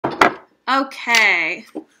Okay.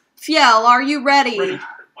 Fiel, are you ready?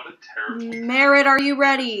 What a terrible... Merritt, are you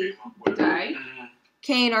ready? Okay.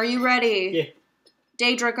 Kane, are you ready? Yeah.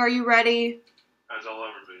 Daedric, are you ready? As I'll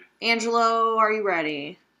ever be. Angelo, are you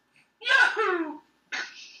ready? Yahoo!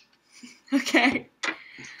 Okay.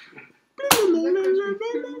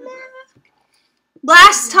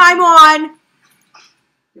 Last time on,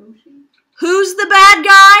 who's the bad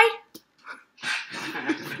guy?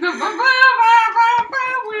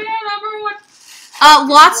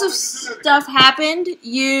 Lots of stuff happened.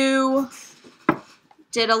 You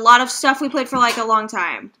did a lot of stuff. We played for like a long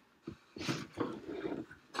time.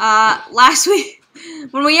 Last week,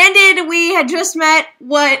 when we ended, we had just met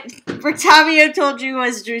what Rictavio told you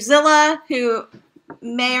was Drusilla, who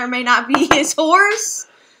may or may not be his horse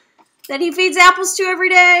that he feeds apples to every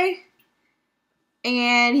day.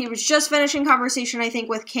 And he was just finishing conversation, I think,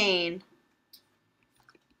 with Kane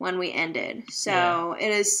when we ended. So it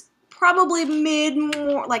is probably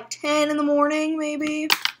like 10 in the morning, maybe.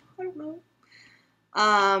 I don't know.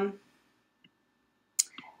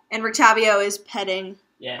 And Rictavio is petting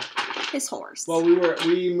his horse. Well,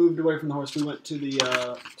 we moved away from the horse. We went to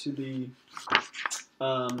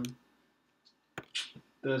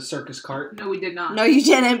the circus cart. No, we did not. No, you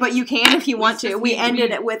didn't, but you can if you want to. We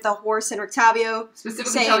ended it with the horse and Rictavio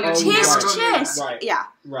specifically saying, "Tisk, tisk." Right. Yeah.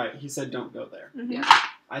 Right. He said, "Don't go there." Mm-hmm. Yeah.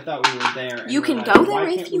 I thought we were there. And you can go there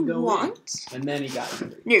if you want. And then he got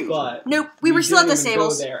angry. No. But nope. We were still at the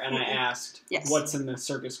stables. Go there, and I asked, "What's in the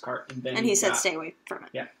circus cart?" And he said, "Stay away from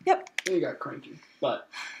it." Yeah. Yep. Then he got cranky. But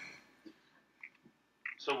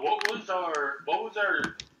so what was our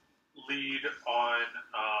lead on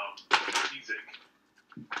Ezek?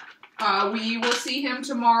 We will see him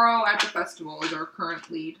tomorrow at the festival is our current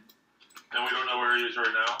lead. And we don't know where he is right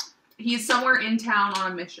now? He's somewhere in town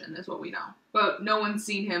on a mission, is what we know. But no one's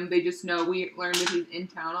seen him. They just know. We learned that he's in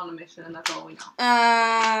town on a mission, and that's all we know.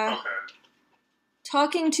 Okay.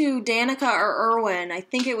 Talking to Danica or Erwin, I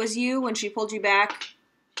think it was you when she pulled you back.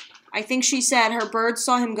 I think she said her birds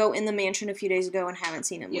saw him go in the mansion a few days ago and haven't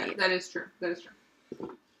seen him leave. That is true. That is true.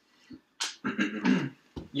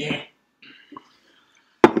 yeah.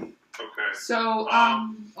 Okay. So,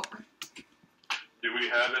 do we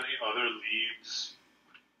have any other leads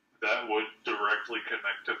that would directly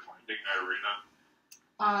connect to finding Irina?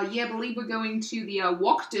 I believe we're going to the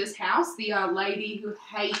Wachters' house, the lady who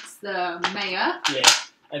hates the mayor. Yeah,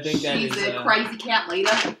 I think that She's a crazy cat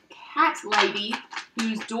lady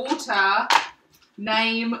whose daughter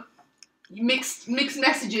name mixed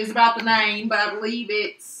messages about the name, but I believe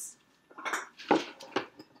it's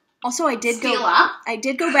also I did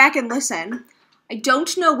Stila. go back and listen. I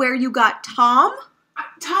don't know where you got Tom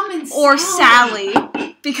and or Sally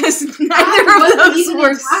because neither of those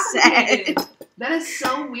were said. That is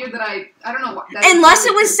so weird that I don't know what. Unless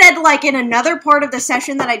it was said like in another part of the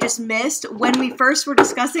session that I just missed when we first were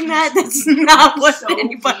discussing that. That's not what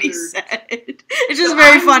anybody said. It's just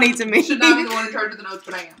very funny to me. Should not be the one in charge of the notes,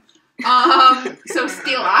 but I am. So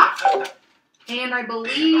Stila, and I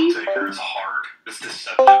believe. I'll take her as hard. It's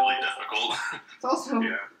deceptively difficult. It's also.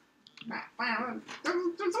 Yeah.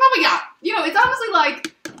 That's what we got. You know, it's honestly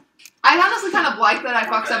like. I honestly kind of like that I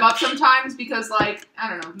fuck them up sometimes because, like, I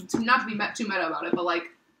don't know, not to be too meta about it, but, like,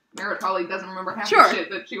 Merritt probably doesn't remember half the shit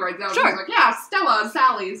that she writes down. She's like, yeah, Stella,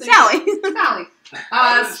 Sally. Sally.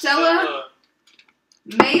 Stella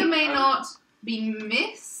may or may not be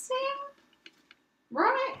missing,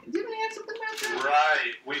 right? Didn't we have something about that?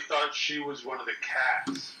 Right. We thought she was one of the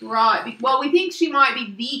cats. Right. Well, we think she might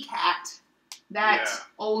be the cat that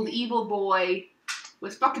old evil boy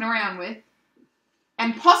was fucking around with.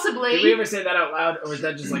 And possibly... Did we ever say that out loud, or is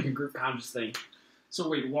that just like a group conscious thing? So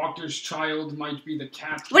wait, Walker's child might be the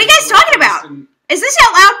cat. What are you guys talking about? Is this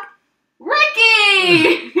out loud?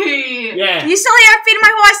 Ricky! Yeah. You still here feeding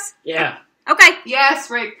my horse? Yeah. Okay. Yes,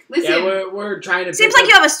 Rick. Listen. Yeah, we're trying to... Seems like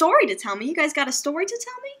you have a story to tell me. You guys got a story to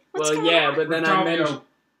tell me? What's going on? but then I mentioned...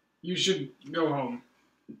 You should go home.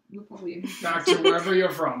 You'll probably... Back to wherever you're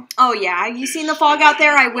from. Oh, yeah. You seen the fog out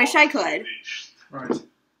there? I wish I could. Right.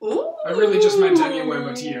 Ooh. I really just meant anywhere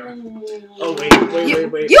but here. Oh, wait.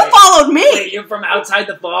 You followed me! Wait, you're from outside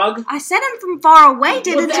the fog? I said I'm from far away,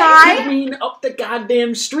 didn't I? I mean, up the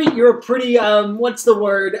goddamn street. You're a pretty, what's the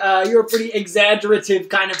word? You're a pretty exaggerative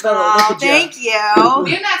kind of fellow. Oh, thank you.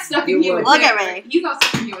 We're not stuck in here with Look him. at me. He's not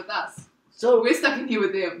stuck in here with us. So we're stuck in here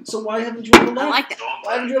with him. So why haven't you ever left? I like that.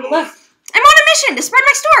 Why haven't you ever left? I'm on a mission to spread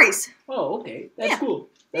my stories. Oh, okay. That's cool.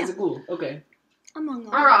 That's cool. Okay. Among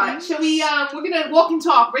all right, shall we, we're gonna walk and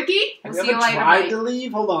talk. Ricky, we'll see you later, tried to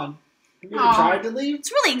leave? Hold on. Have you ever tried to leave?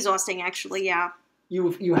 It's really exhausting, actually, yeah.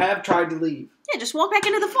 You have tried to leave? Yeah, just walk back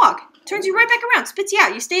into the fog. Turns you right back around, spits you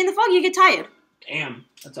out. You stay in the fog, you get tired. Damn,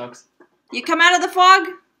 that sucks. You come out of the fog,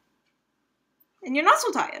 and you're not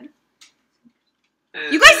so tired.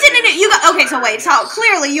 You guys didn't. Okay, so wait. So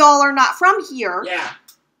clearly, y'all are not from here. Yeah.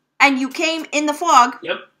 And you came in the fog.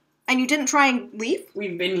 Yep. And you didn't try and leave.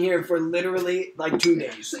 We've been here for literally like 2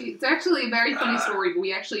 days. It's actually a very funny story, but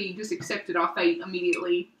we actually just accepted our fate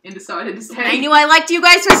immediately and decided to stay. I knew I liked you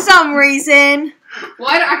guys for some reason. Well,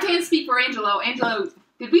 I can't speak for Angelo. Angelo,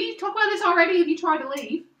 did we talk about this already? Have you tried to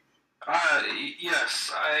leave?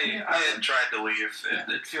 Yes, I had tried to leave.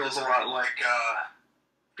 It feels a lot like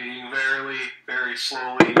being very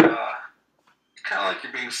slowly, kind of like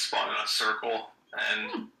you're being spun in a circle,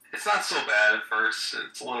 and it's not so bad at first.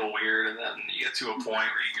 It's a little weird, and then you get to a point where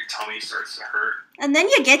your tummy starts to hurt. And then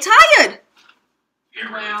you get tired. You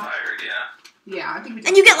get really tired, yeah. Yeah, I think we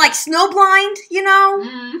And you get like snowblind, you know?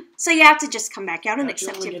 Mm-hmm. So you have to just come back out and You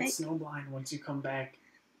accept only your get fate. snowblind once you come back.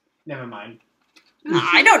 Never mind.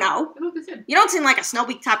 I don't know. I hope it's good. You don't seem like a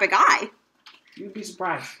snowy type of guy. You'd be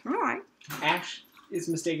surprised. Alright. Ash is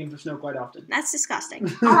mistaken for snow quite often. That's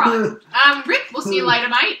disgusting. Alright. Rick, we'll see you later,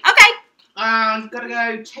 mate. Okay. Gotta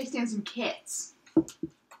go chase down some cats.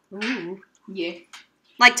 Ooh. Yeah.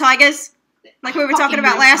 Like tigers? Like we were talking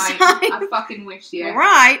about last mate. time? I fucking wish, yeah.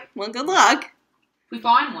 Alright. Well, good luck. If we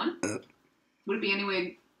find one, would it be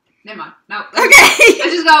anywhere? Never mind. No. Okay. Let's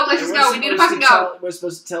just go. Let's just And go. We need to fucking go. We're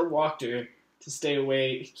supposed to tell Walker to stay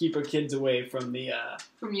away, keep her kids away from the,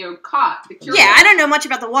 From your cot. The cure Yeah, I don't know much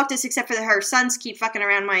about the walkers except for that her sons keep fucking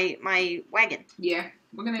around my wagon. Yeah.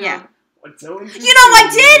 We're gonna Yeah. go. what's so interesting? You know, I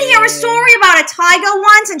did hear a story about a tiger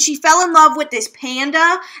once, and she fell in love with this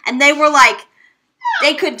panda, and they were like,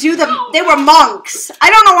 they could do they were monks. I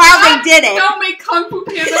don't know how they did it. Don't make Kung Fu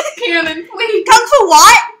Panda canon, please. Kung Fu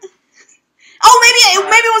what? Oh, maybe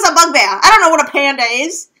it was a bugbear. I don't know what a panda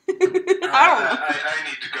is. I don't know. I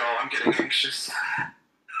need to go. I'm getting anxious.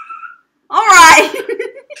 All right.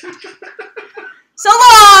 So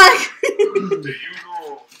long. Do you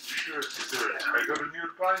know, sure, is there a tiger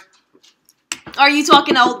nearby? Are you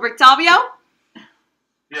talking to old Rictavio?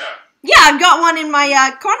 Yeah. Yeah, I've got one in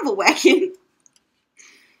my carnival wagon.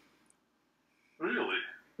 Really?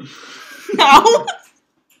 No.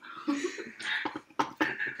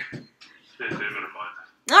 Never mind.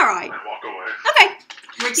 All right. I walk away. Okay.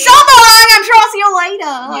 Ricky, So long. I'm sure I'll see you later.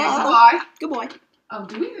 yeah, goodbye. Good boy. Oh,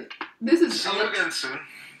 do we? This is See you again soon.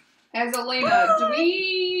 as Elena. Do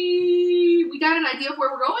we got an idea of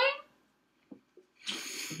where we're going?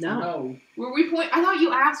 No. Were we point? I thought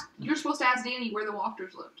you're supposed to ask Danny where the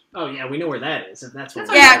walkers lived. Oh, yeah, we know where that is, if that's what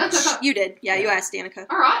That's we're Yeah, that's what I thought. you did. Yeah, you asked Danica.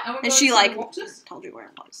 All right, and, we're And going she, to like- the walkers. Told you where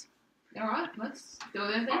it was. All right, let's go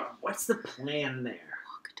there then. What's the plan there?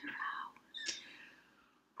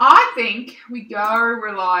 I think we go,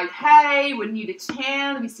 we're like, hey, we're new to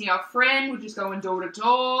town, let me see our friend, we're just going door to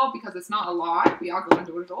door, because it's not a lie, we are going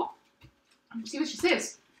door to door. See what she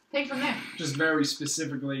says. Take it from there. Just very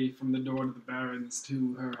specifically from the door to the Baron's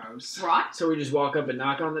to her house. Right? So we just walk up and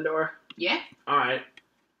knock on the door? Yeah? Alright.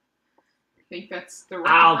 I think that's the right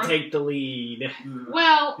I'll approach. take the lead.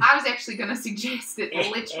 Well, I was actually going to suggest it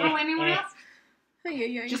literal anyone else,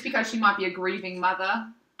 just because she might be a grieving mother,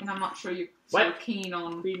 and I'm not sure you're so What? keen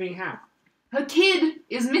on... Leaving how? Her kid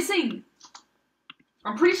is missing.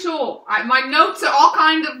 I'm pretty sure. My notes are all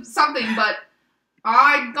kind of something, but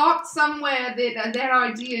I got somewhere that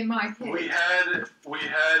idea in my head. We had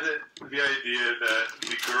the idea that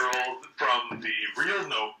the girl from the real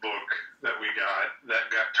notebook that we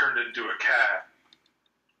got turned into a cat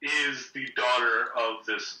is the daughter of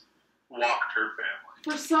this Wachter family.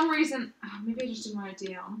 For some reason, maybe I just didn't write it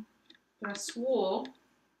down, but I swore, for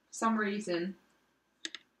some reason,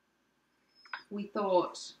 we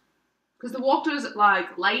thought, because the Wachters,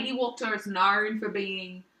 like, Lady Wachter is known for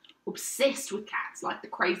being obsessed with cats, like the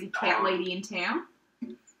crazy cat lady in town.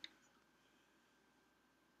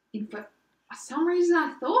 And for some reason,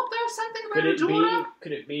 I thought there was something about her daughter.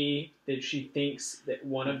 Could it be that she thinks that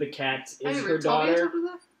one of the cats is Maybe her Victoria daughter, told her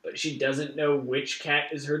that? but she doesn't know which cat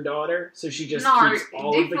is her daughter, so she just No, keeps all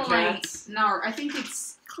of the definitely. cats? No, I think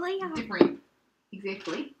it's Cleo. different.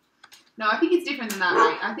 Exactly. No, I think it's different than that,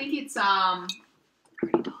 right? I think it's something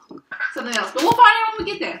else. But we'll find out when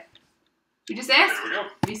we get there. We just ask, There we go.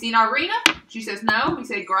 have you seen Irina? She says no. We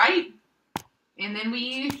say great. And then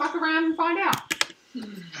we fuck around and find out.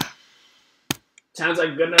 Sounds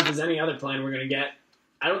like good enough as any other plan we're gonna get.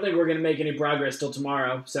 I don't think we're gonna make any progress till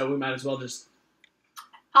tomorrow, so we might as well just...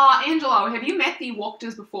 Angelo, have you met the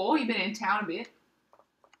Wachters before? You've been in town a bit.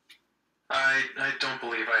 I don't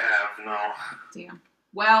believe I have, no. Damn.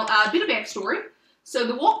 Well, a bit of backstory. So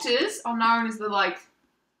the Wachters are known as the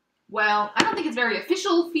well, I don't think it's very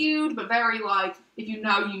official feud, but very like, if you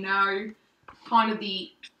know, you know, kind of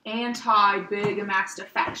the anti-Burgomaster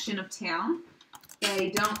faction of town.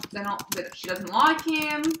 She doesn't like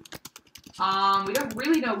him. We don't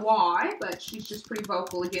really know why, but she's just pretty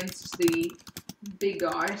vocal against the big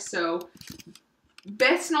guy, so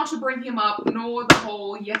best not to bring him up, nor the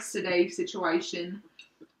whole yesterday situation.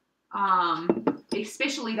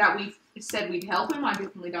 Especially that we've said we'd help him. I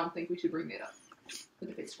definitely don't think we should bring that up with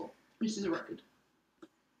the festival. Just as a record.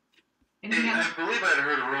 Anything else? I believe I'd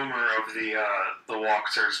heard a rumor of the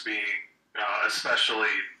walkers being especially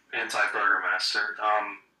anti-Burgomaster,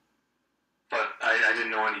 but I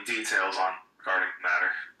didn't know any details regarding the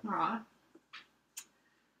matter. Alright.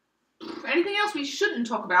 Anything else we shouldn't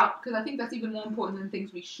talk about? Because I think that's even more important than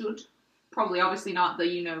things we should. Probably, obviously not the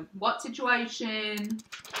you-know-what situation.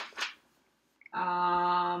 Is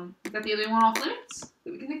that the only one off limits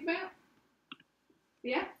that we can think about?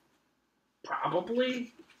 Yeah?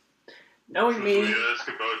 Probably. Knowing me... ask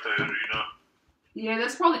about the arena? Yeah,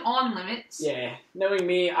 that's probably on limits. Yeah. Knowing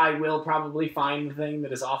me, I will probably find the thing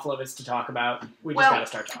that is off limits to talk about. We just gotta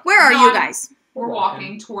start talking. Where are you guys? We're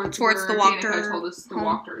walking towards where the walker Danica told us the home.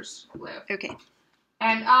 walkers live. Okay.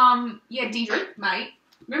 And, yeah, Deidre, mate,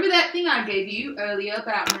 remember that thing I gave you earlier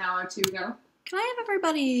about an hour or two ago? Can I have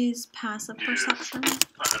everybody's passive perception? I'm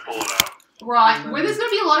gonna pull it out. Right, where there's going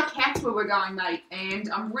to be a lot of cats where we're going, mate,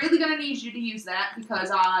 and I'm really going to need you to use that because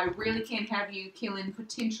I really can't have you killing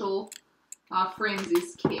potential friends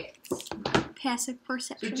as cats. Passive So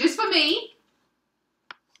perception. just for me,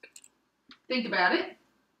 think about it.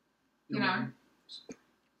 You know.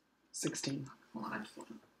 16. Hold on, I just want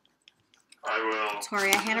to... I will.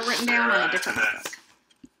 Sorry, I had it written down on a different book.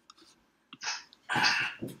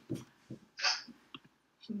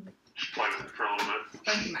 Just play with it for a little bit.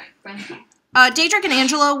 Thank you, mate. Thank you. Daedric and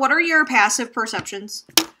Angela, what are your passive perceptions?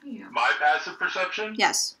 Yeah, My passive perception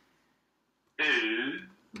Yes. is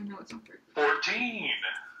I know it's not very 14.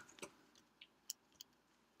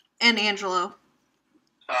 And Angelo.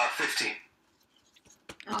 15.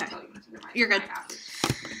 I'll Okay. tell you when it's in my- You're good. my average.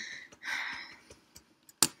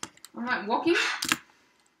 Alright, walking.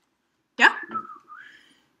 Yeah.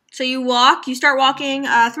 So you start walking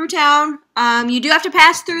through town. You do have to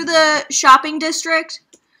pass through the shopping district.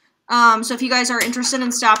 So if you guys are interested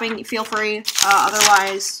in stopping, feel free.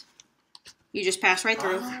 Otherwise, you just pass right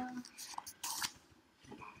through.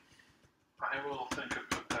 I will think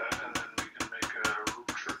about that, and then we can make a road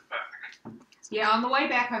trip back. Yeah, on the way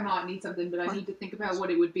back I might need something, but I need to think about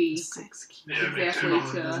what it would be Yeah, me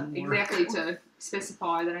exactly to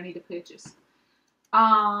specify that I need to purchase.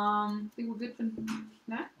 I think we're good for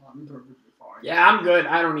that. I'm perfectly fine. Yeah, I'm good.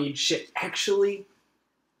 I don't need shit. Actually,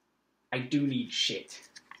 I do need shit.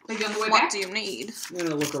 Are you on the way What back? do you need? I'm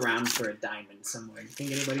gonna look around for a diamond somewhere. You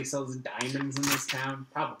think anybody sells diamonds in this town?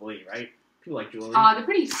 Probably, right? People like jewelry. They're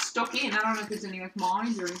pretty stuck in. I don't know if there's any like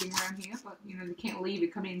mines or anything around here, but they can't leave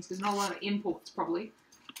it come in, so there's not a lot of imports probably.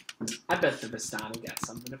 I bet the Vistani got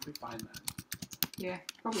something if we find that. Yeah,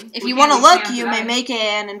 probably. If We you can't want to leave look, town you today may make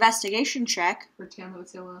an investigation check. for a town that would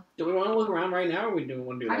sell a... Do we want to look around right now, or we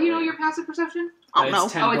want to do How that do you know later? your passive perception? I don't know.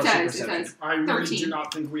 It's 10 Oh, it plus your says, it perception. says. I really 13. do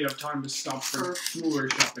not think we have time to stop for more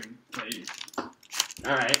shopping. Please.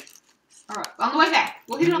 Alright. Alright, on the way back.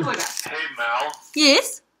 We'll hit it on the way back. Hey, Mal,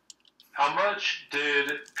 Yes? how much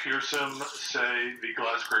did Pearson say the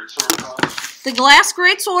glass greatsword cost? The glass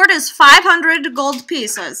greatsword is 500 gold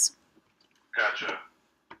pieces. Gotcha.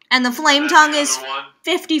 And the flame And tongue the is other one?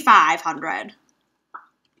 5,500.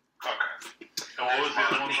 Okay. And what was the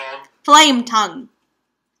other one called? Flame tongue.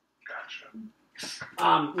 Gotcha.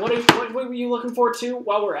 What were you looking for too?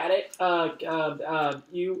 While we're at it,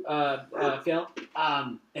 Phil,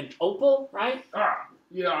 an opal, right?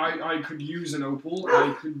 Yeah, I could use an opal.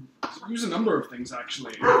 I could use a number of things,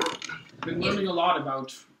 actually. Been learning a lot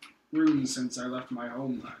about runes since I left my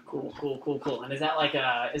homeland. Cool. And is that like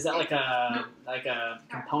a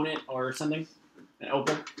component or something? An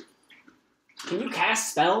opal? Can you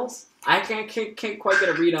cast spells? I can't quite get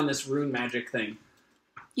a read on this rune magic thing.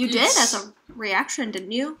 You did as a reaction,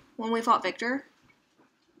 didn't you? When we fought Victor?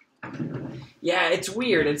 Yeah, it's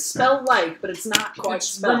weird. It's spell-like, but it's not quite It's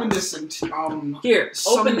spell. reminiscent. Here,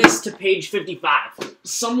 open this to page 55.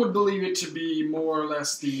 Some would believe it to be more or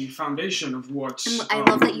less the foundation of what And I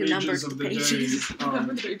love that you mages numbered of the pages. day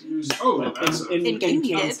use. Oh, well, that's a... In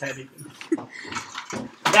King's head.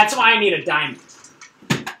 That's why I need a diamond.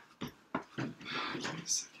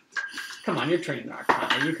 Come on, you're trained in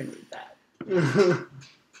Arcana. You can read that. I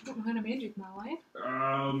don't know how to magic my life.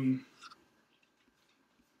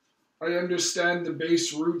 I understand the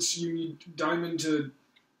base roots. You need diamond to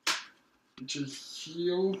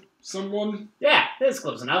heal someone? Yeah, that's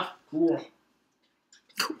close enough. Cool.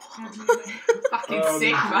 Fucking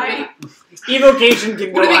sick, mate. Evocation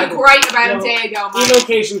can go Would have been great about him No. Diego, mate.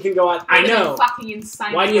 Evocation can go on. I Would've been know. fucking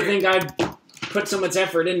insane. Why do you for him. think I put so much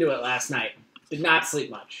effort into it last night? Did not sleep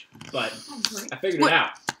much, but I figured What- it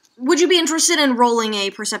out. Would you be interested in rolling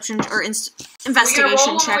a perception or Are we gonna roll investigation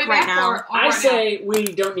on the check way right back now? or I right say we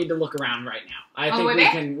don't need to look around right now. I On the think way we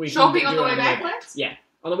back? can. We Shopping can on do the it way back, Lance? Yeah,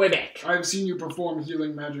 on the way back. I've seen you perform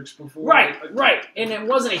healing magics before. Right, right. And it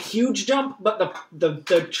wasn't a huge jump, but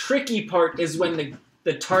the tricky part is when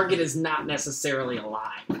the target is not necessarily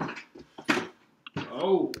alive.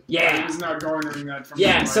 Oh. Yeah. He's not garnering that from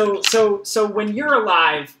Yeah, me. so when you're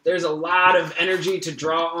alive, there's a lot of energy to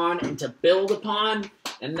draw on and to build upon,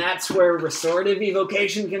 and that's where restorative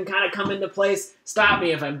evocation can kind of come into place. Stop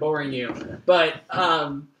me if I'm boring you, but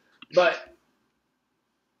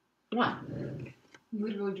what?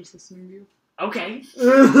 Literally just listening to you. Okay.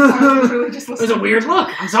 I'm literally just It was listening. a weird look.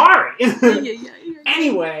 I'm sorry. Yeah.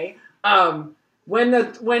 Anyway, when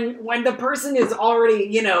the person is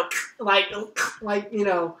already, like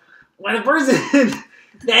when a person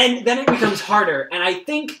then it becomes harder. And I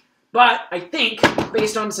think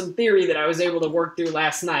based on some theory that I was able to work through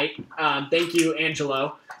last night, thank you,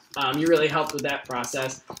 Angelo. You really helped with that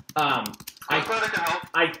process. I'm glad I can help.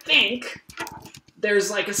 I think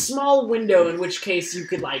there's like a small window in which case you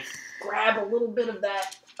could like grab a little bit of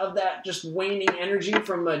that just waning energy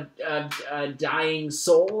from a dying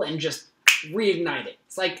soul and just reignite it.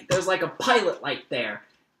 It's like there's like a pilot light there,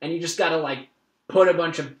 and you just gotta like put a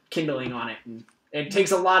bunch of kindling on it. And it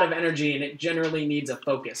takes a lot of energy, and it generally needs a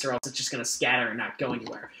focus, or else it's just gonna scatter and not go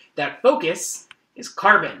anywhere. That focus is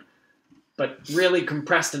carbon, but really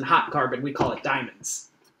compressed and hot carbon. We call it diamonds.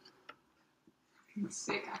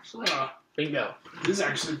 Sick, actually. Bingo. This is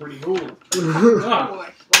actually pretty cool. Oh,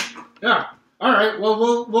 actually. Yeah. All right.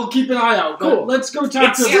 Well, we'll keep an eye out. But Cool. let's go talk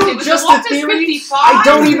It's to. still Yeah, but just the a Walker's theory. 55. I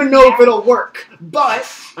don't even know if it'll work, but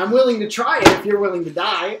I'm willing to try it if you're willing to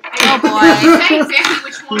die. Oh boy. Say exactly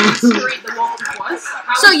which one of the street the walk was.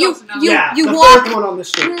 How So are we you- supposed to know? you- Yeah, the walk- fourth one on the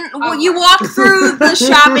street. Well, you walk through the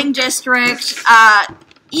shopping district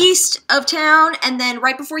east of town, and then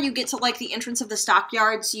right before you get to like the entrance of the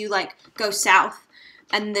stockyards, you like go south,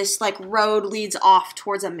 and this like road leads off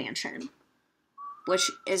towards a mansion, which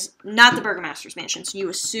is not the burgomaster's mansion. So you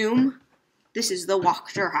assume this is the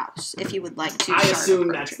Wachter house. If you would like to, I start assume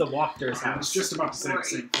approaching. that's the Walker's I was house. just about to say the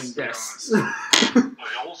same thing. To be Yes. honest.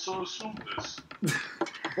 I also assume this.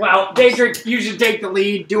 Well, Daedric, you should take the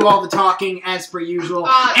lead, do all the talking as per usual.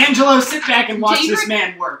 Angelo, sit back and watch this Daedric-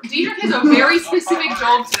 man work. Diedrich has a very specific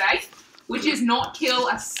job today, which is not kill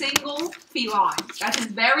a single feline. That's his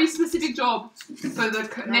very specific job for the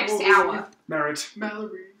next hour. Merit.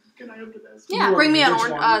 Mallory, can I open this? Yeah, You bring me an which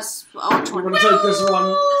orange. one? Orange You one. want to take this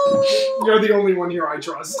one? You're the only one here I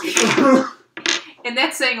trust. And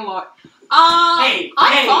that's saying a lot. Hey,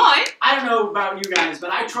 I'm hey. fine. I don't know about you guys,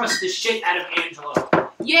 but I trust the shit out of Angelo.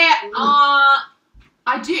 Yeah,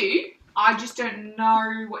 I do. I just don't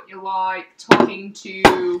know what you're like talking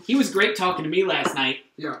to. He was great talking to me last night.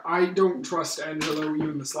 Yeah, I don't trust Angelo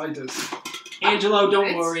even the slightest. Angelo, don't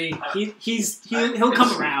It's- worry. He'll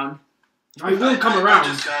come around. I will come I around.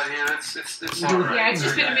 just got here. It's Yeah, alright. it's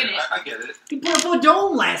just been a minute. I get it. He put up a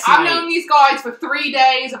dome last I've night. known these guys for 3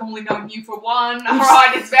 days. I've only known you for 1.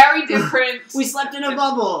 Alright, it's very different. We slept in a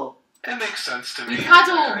bubble. It makes sense to me. You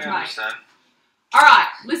cuddled, I mate. understand. Alright,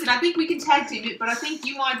 listen, I think we can tag team it, but I think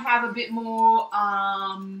you might have a bit more,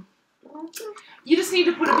 you just need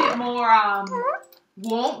to put a bit more,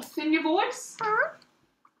 warmth in your voice.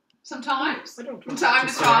 Sometimes. From time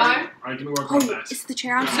to time. I can work on Oh, that. it's the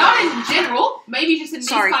chair. I'm sorry. Not in general, maybe just in these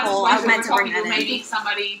Sorry, kinds of Cole, I situations meant we're to talking bring to that in. maybe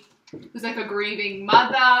somebody who's like a grieving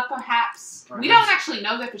mother, perhaps. We don't actually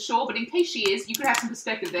know that for sure, but in case she is, you could have some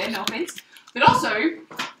perspective there, no offense. But also,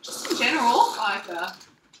 just in general, like,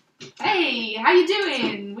 hey, how you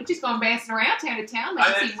doing? We're just going bouncing around town to town,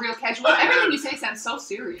 making it seem real casual. I Everything have- you say sounds so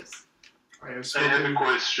serious. I have I have a spoken.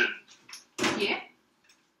 question. Yeah?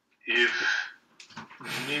 If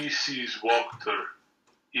Mrs. Wachter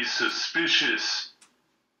is suspicious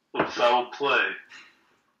of foul play,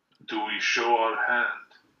 do we show our hand?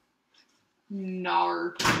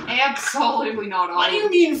 No. Absolutely not. What do you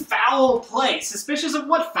mean foul play? Suspicious of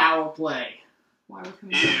what foul play? Why would we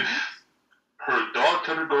do If that? her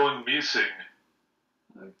daughter going missing,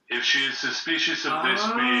 if she is suspicious of this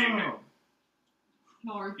being,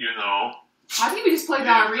 No. you know, I think we just play the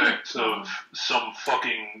diarrhea. effects of some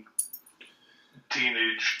fucking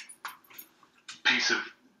teenage piece of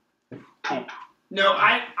poop No,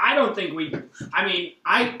 I don't think we... I mean,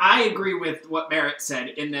 I agree with what Merritt said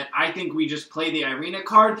in that I think we just play the Irina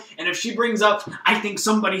card, and if she brings up, I think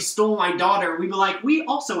somebody stole my daughter, we'd be like, we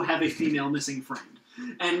also have a female missing friend.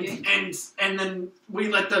 And then we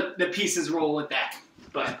let the pieces roll with that.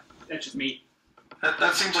 But that's just me.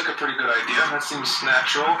 That seems like a pretty good idea. That seems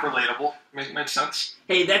natural, relatable. Makes sense.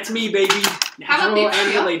 Hey, that's me, baby. How about Natural this,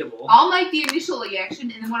 and Phil? relatable. I'll make the initial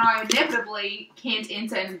reaction, and then when I inevitably can't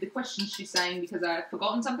answer any of the questions she's saying because I've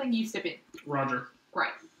forgotten something, you step in. Roger.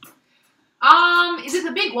 Great. Is it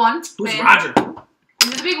the big one? Who's Ben? Roger? Is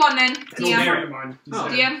it the big one then? It's a DM? friend of mine. He's Oh.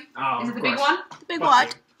 dead. DM? Oh, Is it of the big course. one? The big Fuck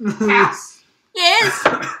what? House. Yes.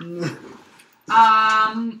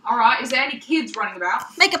 Alright, is there any kids running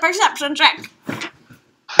about? Make a perception check.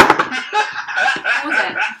 What was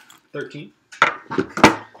that? 13.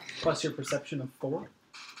 Plus your perception of 4.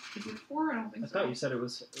 Is it 4? I don't think I so. thought you said it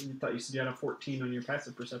was. You thought you said you had a 14 on your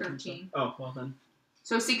passive perception. 13. So. Oh, well then.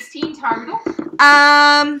 So 16 targetable?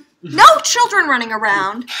 No children running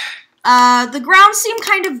around. The grounds seem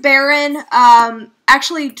kind of barren.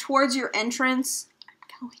 Actually, towards your entrance,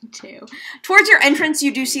 towards your entrance,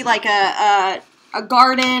 you do see like a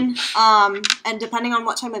garden. And depending on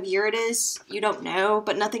what time of year it is, you don't know,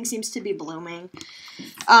 but nothing seems to be blooming.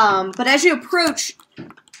 But as you approach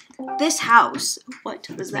this house, what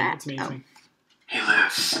was It's that? me. It's me. He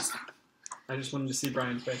lives. I just wanted to see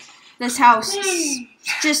Brian's face. This house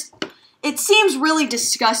just, it seems really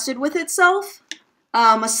disgusted with itself.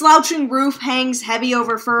 A slouching roof hangs heavy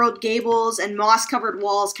over furrowed gables, and moss-covered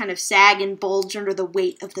walls kind of sag and bulge under the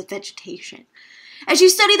weight of the vegetation. As you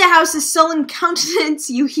study the house's sullen countenance,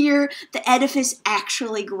 you hear the edifice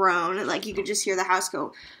actually groan. Like, you could just hear the house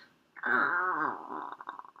go...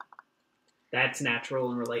 That's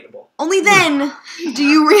natural and relatable. Only then do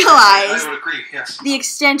you I realize would agree, yes. the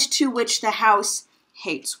extent to which the house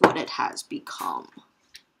hates what it has become.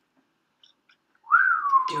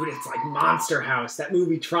 Dude, it's like Monster House. That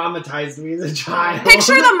movie traumatized me as a child.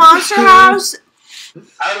 Picture the monster house.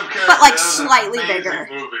 Out of character, But, like, that was an slightly amazing bigger.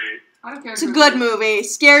 Movie. I don't care. It's a good movie.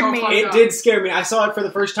 Scared So me. fun. It did scare me. I saw it for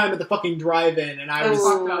the first time at the fucking drive-in, and I was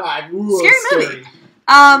Ooh. scary Scary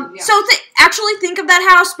movie. So actually think of that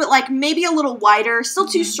house, but like maybe a little wider, still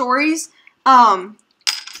 2 stories. But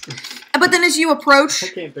then as you approach, I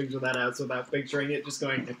can't picture that house without picturing it just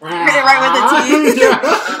going right with the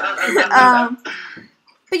teeth.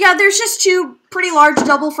 But yeah, there's just 2 pretty large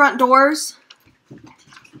double front doors.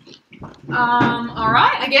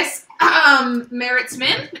 Alright, I guess Merritt's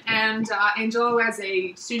men and Angelo as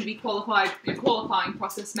a soon-to-be qualifying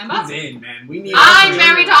process member. He's in, man. We need. I'm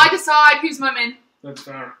married, I decide who's my men. That's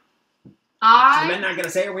fair. The men not gonna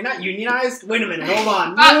say, are we not unionized? Wait a minute, hold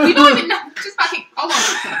on. We don't even know. Just fucking, hold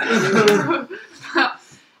on.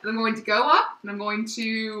 And I'm going to go up, and I'm going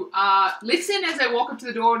to listen as I walk up to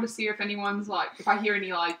the door to see if anyone's like, if I hear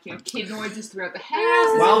any like, kid noises throughout the house.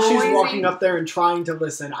 Is While it she's noisy? walking up there and trying to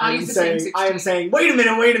listen, I am use the same saying, 16. wait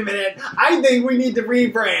a minute. I think we need to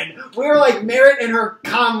rebrand. We're like Merritt and her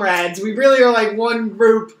comrades. We really are like one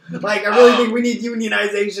group. Like, I really think we need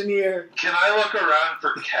unionization here. Can I look around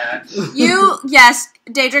for cats? Yes,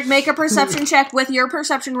 Daedric, make a perception check with your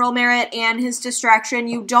perception roll, Merritt, and his distraction.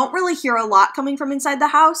 You don't really hear a lot coming from inside the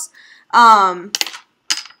house.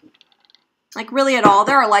 Like, really at all.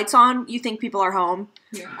 There are lights on. You think people are home.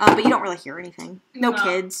 Yeah. But you don't really hear anything. No No.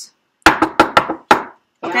 kids.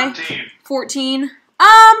 Okay. 14. 14.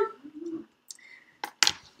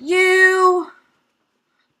 You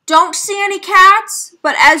don't see any cats,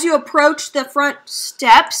 but as you approach the front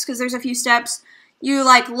steps, because there's a few steps, you,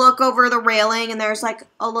 like, look over the railing, and there's, like,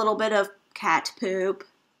 a little bit of cat poop.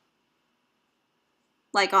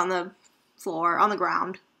 Like, on the floor, on the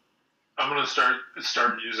ground. I'm gonna start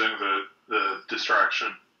using the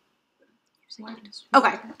distraction.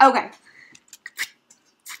 Okay.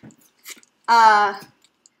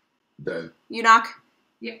 You knock?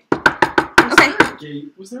 Yeah. Okay.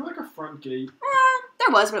 Gate. Was there like a front gate? There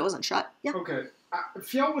was, but it wasn't shut. Yep. Okay.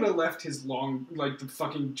 Fjell would have left his the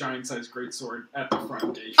fucking giant-sized greatsword at the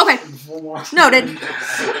front gate. Okay. Before walking Noted. in.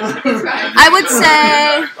 I would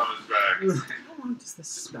say On his back. How long does this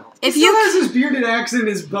smell? if He still you... has his bearded axe and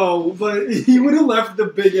his bow, but he would have left the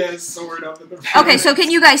big-ass sword up in the front. Okay, so can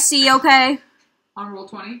you guys see okay? On roll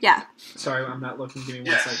 20. Yeah. Sorry, I'm not looking. Give me one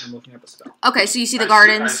Yes. second. I'm looking up a spell. Okay, so you see the I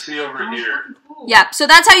gardens. see over Oh, here. fucking cool. Yeah, so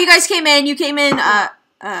that's how you guys came in. You came in,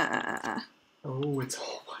 Oh, it's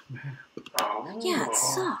all one map. Oh. yeah, it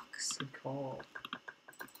sucks. Good call.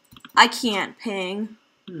 I can't ping.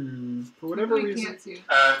 For whatever We reason. can't see.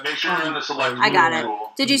 Make sure you're in the select I got it.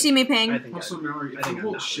 rule. Did you see me ping? I think Also, Mallory, I if think you I'm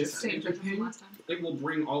hold not shift listening. Same and judgment ping, from last time. it will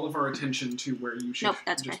bring all of our attention to where you should Nope,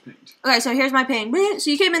 that's just pinged. Okay, so here's my ping. So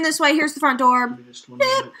you came in this way. Here's the front door. Give me just 1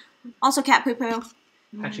 minute. Also cat poo poo.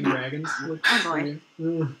 Hatching dragons. Oh boy.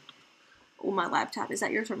 Oh, my laptop. Is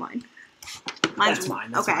that yours or mine? That's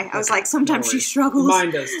mine. That's okay, mine. I was That's like, fine. sometimes No she worries. struggles.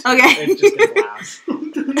 Mine does too. Okay. It just gets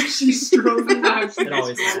loud. She's struggling. It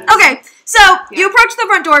always does. Okay, so you approach the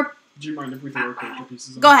front door. Do you mind if we throw our character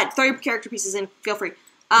pieces on? Go ahead, throw your character pieces in. Feel free. You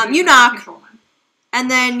Control knock, mine. and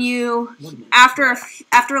then you, 1 minute.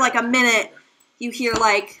 after like a minute, you hear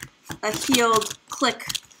like a healed click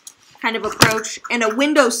kind of approach, and a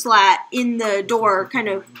window slat in the door kind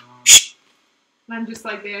of. And I'm just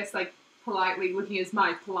like this, like politely looking as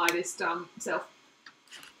my politest self.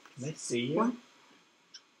 Can they see you? What?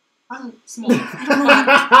 I'm small.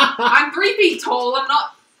 I'm 3 feet tall. I'm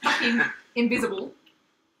not fucking invisible.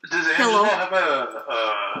 Does Hello. Angelo have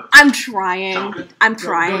a I'm trying. token? I'm Go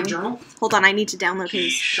trying. journal. Hold on, I need to download He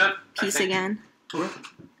his should. piece I think again.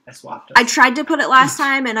 I swapped I tried to put it last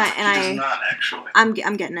time, and He does not actually. I'm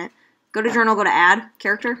getting it. Go to journal. Go to add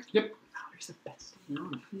character. Here's the best.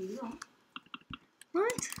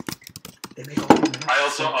 What? They make all the maps I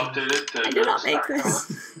also so updated to. I did not make Stack this.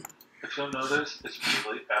 Con. If you'll notice, it's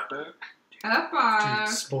really epic. Up, Dude,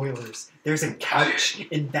 spoilers. There's a couch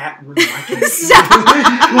in that room. I can see. Stop.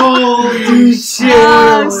 Holy shit!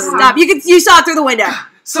 Oh, stop! You saw it through the window.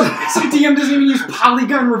 Some DM doesn't even use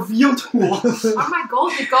polygon reveal tool. Oh my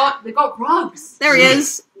god, they got rugs. There he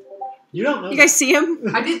is. You don't know. You guys see him?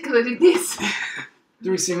 I did because I did this. Do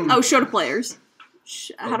we see him? Oh, show to players.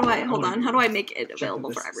 How do I hold on? How do I make it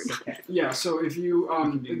available for everyone? Okay. Yeah. So if you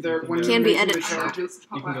there when Can you be make edited. the chart, You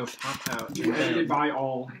can go pop out. do edited by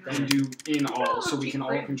all and do in all, so we can all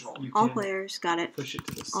Friends. control. You All can players got it. push it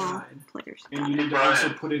to the All side. players And got you it. need to Right. also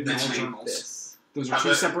put it in all It's journals. This. Those I are two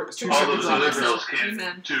bet separate All those journals. other girls came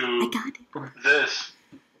Amen. I to got it. this.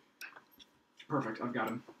 Perfect. I've got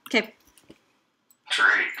him. Okay. Drake.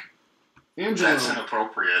 Angelo, That's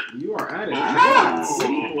inappropriate. you are at it.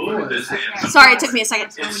 Ooh, look at this Okay. hand. Sorry, it took me a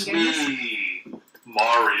second. It's me,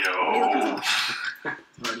 Mario.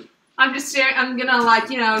 I'm just staring. I'm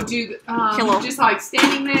gonna do Hello. just like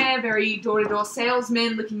standing there, very door-to-door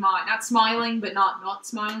salesman, looking not smiling, but not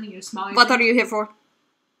smiling. You're smiling. What are you here for?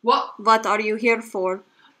 What? What are you here for?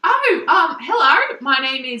 Oh, hello. My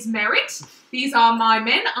name is Merritt. These are my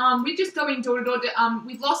men. We're just going door to door.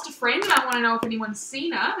 We've lost a friend, and I want to know if anyone's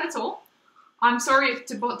seen her. That's all. I'm sorry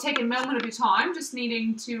to take a moment of your time. Just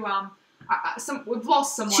needing to we've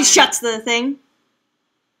lost someone. She shuts the thing.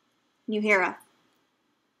 You hear a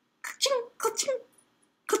ka-ching, ka-ching,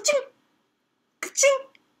 ka-ching, ka-ching,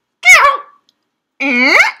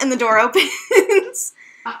 meow. And the door opens.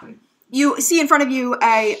 You see in front of you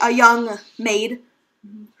a young maid.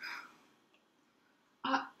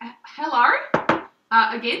 Hello.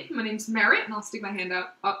 Again, my name's Merritt, and I'll stick my hand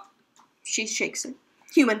up. She shakes it.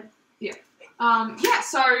 Human. Yeah,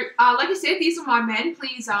 so, like I said, these are my men.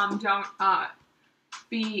 Please, don't,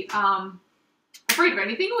 be, afraid of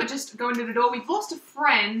anything. We're just going to the door. We've lost a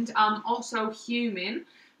friend, also human,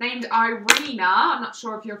 named Irina. I'm not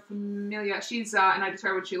sure if you're familiar. She's, and I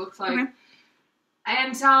describe what she looks like. Okay.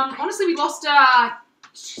 And, honestly, we lost,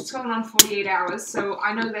 it's going on 48 hours, so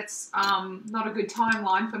I know that's, not a good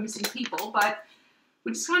timeline for missing people, but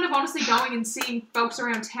we're just kind of honestly going and seeing folks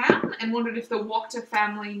around town and wondered if the Wachter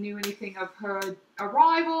family knew anything of her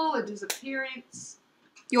arrival or disappearance.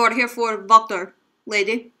 You are here for Wachter,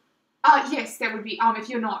 lady. Yes, that would be, if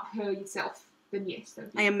you're not her yourself, then yes, that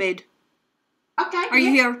would be. I am maid. Okay. Are you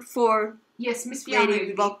here for Yes, Miss Fiona.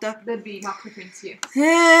 Lady Wachter? That'd be my preference, yes.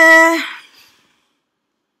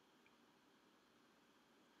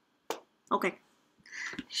 Okay.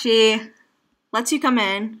 She lets you come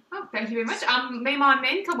in. Oh, thank you very much. May my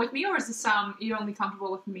men come with me, or is this, you're only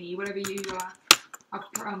comfortable with me? Whatever you,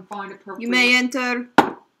 find appropriate. You may enter.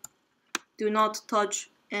 Do not touch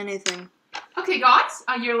anything. Okay, guys,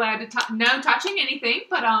 you're allowed to no touching anything,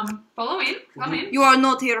 but, follow in, come in. You are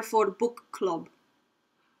not here for book club.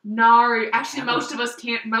 No, actually, most of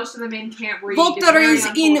the men can't read. It's Wachter very is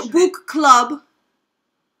in unfortunate. book club.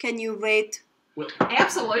 Can you wait?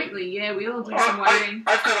 Absolutely, yeah, we'll do some waiting.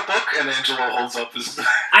 I've got a book, and Angelo holds up his.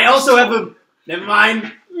 I also have a. Never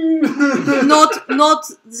mind. Not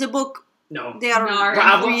the book. No. They are No.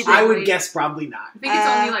 Probably. reading. I would guess probably not. I think it's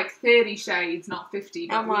only like 30 shades, not 50.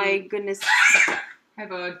 But Oh my we goodness.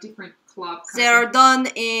 have a different club. kind They of are thing. done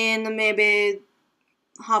in maybe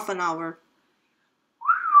half an hour.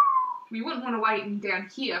 We wouldn't want to wait in down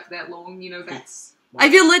here for that long, that's... I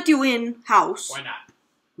will let you in house. Why not?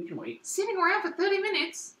 We can wait. Sitting around for 30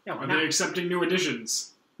 minutes. Yeah, why Are not? they accepting new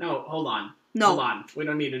additions? No, hold on. No. Hold on. We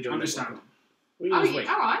don't need to join this Understand. one. We Oh, can just wait.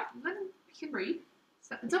 alright. Then you can read.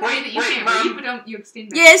 It's okay Wait, that you wait, can't Mom. read, but don't you extend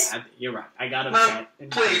that. Yes. You're right. I got Mom, upset.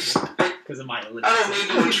 please. Because of my I don't illiteracy. mean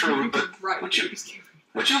to intrude, but Right. would you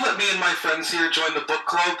let me and my friends here join the book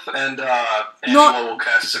club, and No. Angela will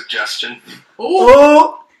cast suggestion.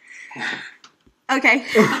 Oh! Okay.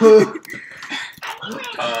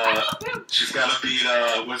 She's got to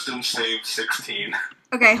beat Wisdom save 16.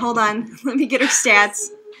 Okay, hold on. Let me get her stats.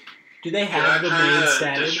 Do they Can I have the try main to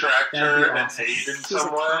status? distract That'd her be and awesome. aid in She's a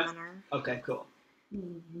some way? commoner. Okay, cool.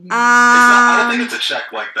 I don't think it's a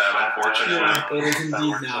check like that, unfortunately. It is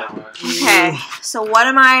indeed not. Okay, so what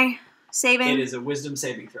am I saving? It is a wisdom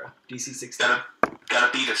saving throw. DC 16. Gotta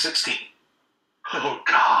beat a 16. Oh,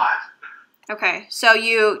 God. Okay, so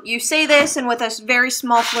you say this, and with a very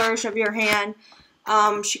small flourish of your hand,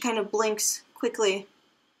 she kind of blinks quickly.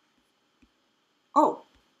 Oh.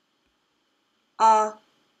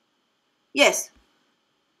 Yes.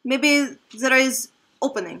 Maybe there is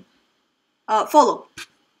opening. Follow.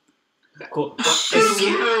 Cool. As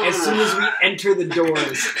soon as we enter the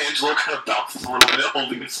doors, Angela kind of bounces a little bit,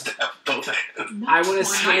 holding his staff with both hands. I want to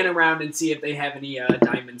scan around and see if they have any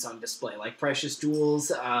diamonds on display, like precious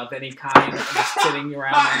jewels of any kind, just sitting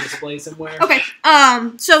around on display somewhere. Okay,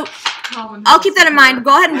 so I'll keep that in mind.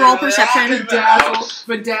 Go ahead and roll perception.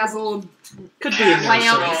 Bedazzled. Could be a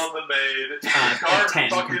Lamp. nursery. On the maid. A Guard 10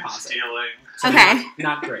 fucking composite. stealing. Okay,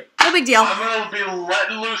 Not great. no big deal. I'm gonna be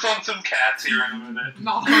letting loose on some cats here in a minute.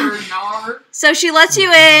 Nar. So she lets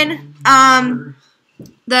you in.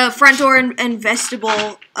 The front door and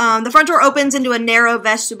vestibule. The front door opens into a narrow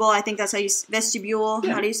vestibule. I think that's how you vestibule.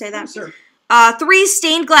 Yeah. How do you say that? Sure. 3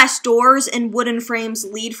 stained glass doors and wooden frames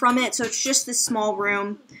lead from it, so it's just this small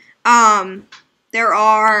room. There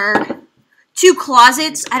are 2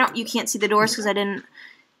 closets. You can't see the doors because I didn't.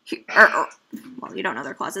 Well, you don't know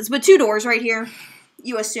they're closets, but 2 doors right here.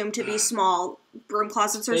 You assume to be small broom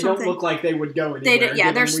closets or They something. don't look like they would go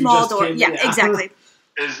anywhere. They're small doors. Yeah, exactly.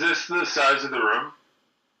 Is this the size of the room?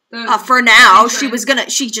 For now, she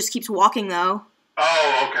just keeps walking though.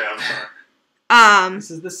 Oh, okay, I'm sorry.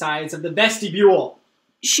 This is the size of the vestibule.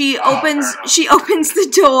 She Oh, opens fair enough. she opens the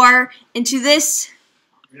door into this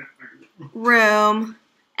room,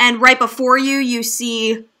 and right before you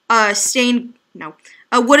see a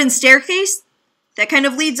wooden staircase that kind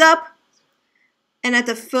of leads up, and at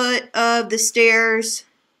the foot of the stairs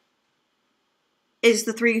is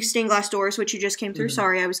the 3 stained glass doors which you just came through.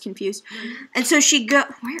 Sorry, I was confused. And so she where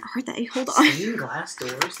are they? Hold on. Stained glass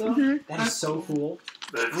doors, though? Mhm. That is so cool.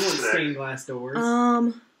 I That's want sick. stained glass doors.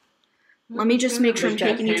 Let me just make sure I'm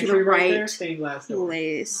There's taking you to the pantry there, right stained glass doors.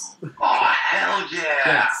 place. Oh, hell yeah!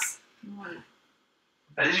 Yes.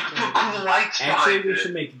 And you can put cool lights Actually, behind we it.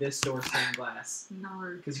 should make this door stained glass. No.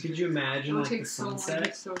 Because could you imagine, It'll like, the take so long. sunset?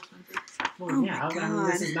 It's so expensive. Well, Oh yeah, my I mean,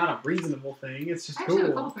 this God. is not a reasonable thing. It's just I actually have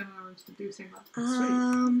a cool. couple family members to do same glass.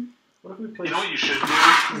 What if we play? You know what you should do?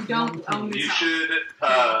 We don't own You this house. should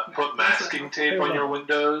put masking tape on your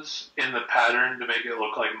windows in the pattern to make it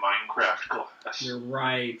look like Minecraft glass. You're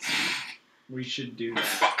right. We should do that.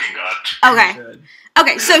 Fucking God. We Okay. should.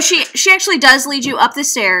 Okay, so she actually does lead you up the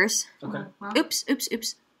stairs. Okay. Well,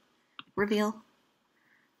 Oops. Reveal.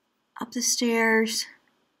 Up the stairs.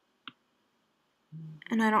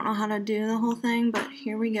 And I don't know how to do the whole thing, but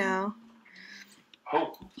here we go.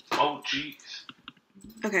 Oh, jeez.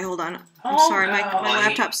 Okay, hold on. I'm Oh, sorry, my no.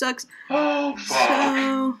 laptop sucks. Oh, fuck.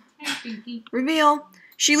 So, hey, Pinky. reveal.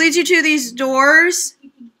 She leads you to these doors.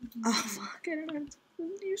 Oh, fuck. I don't know.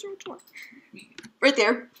 Use which one. Right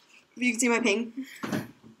there. If you can see my ping.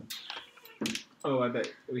 Oh, I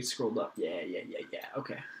bet we scrolled up. Yeah.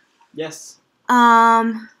 Okay. Yes.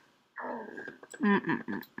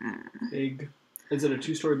 Big. Is it a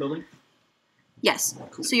 2-story building? Yes.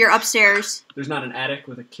 So you're upstairs. There's not an attic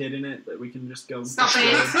with a kid in it that we can just go. Stop it.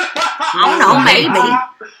 I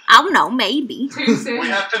don't know, maybe. Too soon. We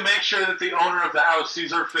have to make sure that the owner of the house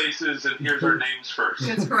sees our faces and hears our names first.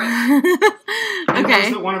 That's correct. And knows Okay.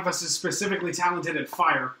 that one of us is specifically talented at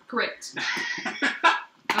fire. Correct.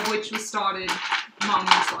 Of which was started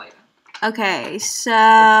months later. Okay,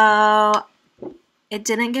 so it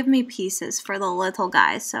didn't give me pieces for the little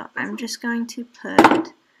guy, so I'm just going to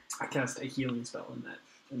put. I cast a healing spell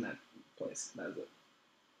in that place. That is it.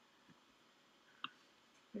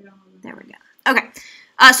 There we go. Okay,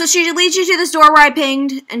 so she leads you to this door where I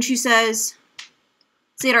pinged, and she says,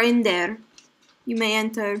 "They are in there. You may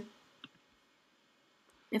enter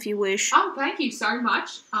if you wish." Oh, thank you so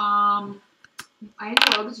much.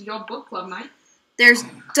 Angelo, this is your book club night. There's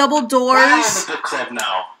double We're all in doors. the book club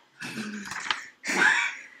now.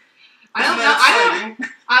 I don't know. I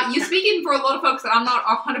don't. You're speaking for a lot of folks that I'm not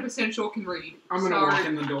 100% sure can read. I'm gonna walk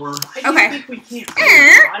in the door. Why do Okay. you think we can't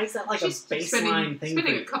read? Why is that like She's a baseline thing?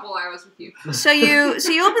 spending for a couple hours with you. So you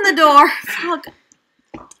open the door. Fuck.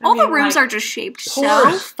 All the mean, rooms like, are just shaped so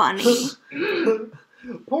poor- funny.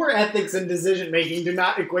 Poor ethics and decision making do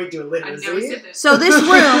not equate to I never illiteracy. said this. So this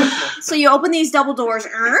room, so you open these double doors,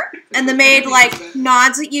 and the maid like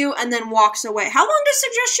nods at you and then walks away. How long does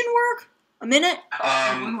suggestion work? A minute?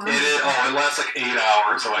 It lasts like 8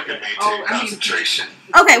 hours, so I can maintain concentration.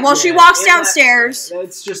 Okay, well she Yeah, walks it- downstairs.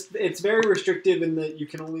 It's very restrictive in that you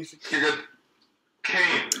can only. You're good.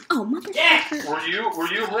 Kane, Oh motherfucker! Yeah. were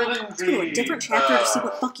you holding Let's go to a different chapter to see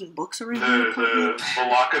what fucking books are in here. the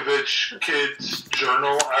Volakovich kid's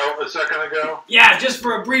journal out a second ago? Yeah, just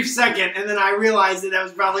for a brief second, and then I realized that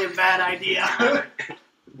was probably a bad idea.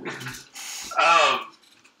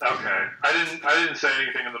 Okay. I didn't say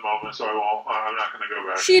anything in the moment, so I won't. I'm not going to go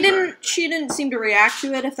back. She didn't seem to react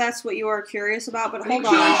to it. If that's what you are curious about, but hold No,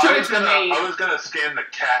 on. I was gonna scan the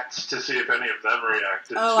cats to see if any of them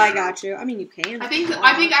reacted. Oh, I got you. I mean, you can. I think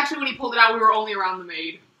actually when he pulled it out, we were only around the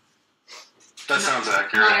maid. That sounds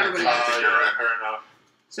accurate. Not everybody. You're right. Fair enough.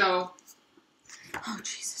 So Oh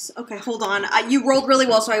Jesus. Okay, hold on. You rolled really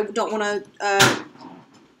well, so I don't want to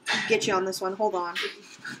get you on this one. Hold on.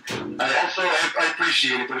 I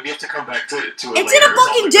appreciate it, but if you have to come back to it It's later, in a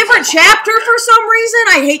fucking different chapter for some reason.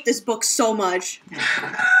 I hate this book so much.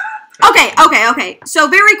 Okay. So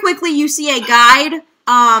very quickly, you see a guide.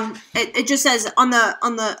 It just says on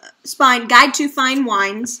the spine, "Guide to Fine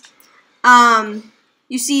Wines."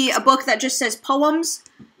 You see a book that just says poems.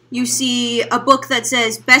 You see a book that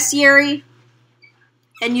says bestiary,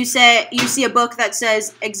 and you see a book that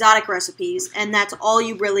says exotic recipes, and that's all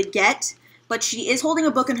you really get. But she is holding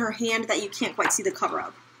a book in her hand that you can't quite see the cover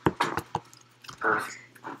of. Perfect.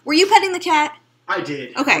 Were you petting the cat? I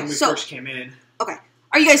did. Okay, when we so- first came in.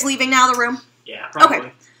 Are you guys leaving now, the room? Yeah,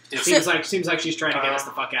 probably. Yes. Seems like she's trying to get us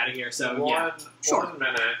the fuck out of here. So yeah. Sure. 1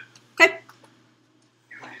 minute. Okay.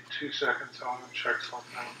 Give me 2 seconds. I want to check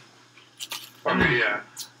something. Okay, yeah.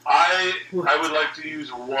 I would like to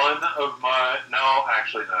use one of my. No,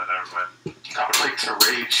 actually, no, never mind. I would like to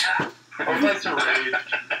rage. I would like to rage.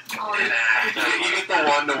 You get the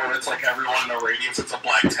one where it's like everyone in the radius, it's a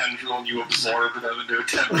black tendril, and you absorb them into a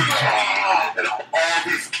tendril. And all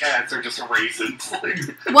these cats are just raisins.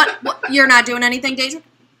 What? You're not doing anything, Deja?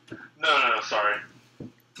 No, sorry.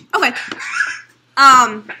 Okay.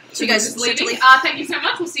 So you guys just start to leaving. leave? Thank you so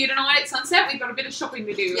much. We'll see you tonight at sunset. We've got a bit of shopping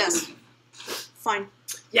to do. Yes. Fine.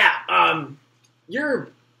 Yeah. You're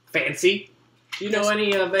fancy. Do you know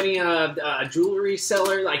any jewelry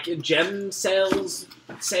seller, like gem sales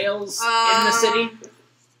in the city?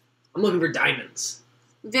 I'm looking for diamonds.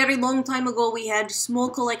 Very long time ago, we had small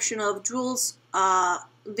collection of jewels.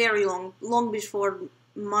 Very long before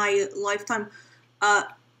my lifetime.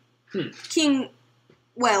 King,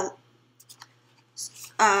 well.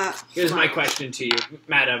 Here's my question to you,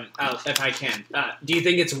 madam, if I can. Do you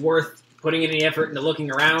think it's worth putting any effort into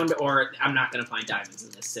looking around, or I'm not going to find diamonds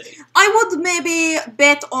in this city? I would maybe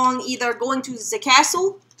bet on either going to the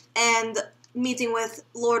castle and meeting with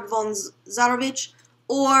Lord von Zarovich,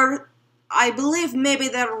 or I believe maybe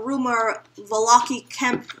the rumor Valaki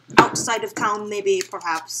camp outside of town maybe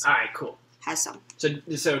perhaps All right, cool. has some.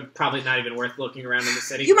 So probably not even worth looking around in the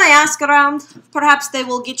city? You may ask around. Perhaps they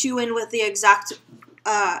will get you in with the exact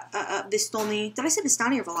Vistani. Did I say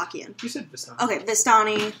Vistani or Valakian? You said this time. Okay,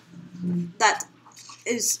 Vistani that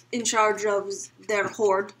is in charge of their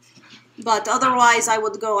horde. But otherwise, I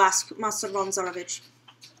would go ask Master von Zarovich.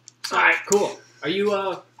 All right, cool. Are you,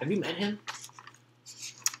 have you met him?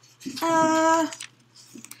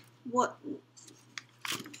 What?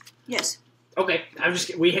 Yes. Okay, I'm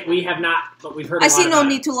just, we have not, but we've heard a I lot see no about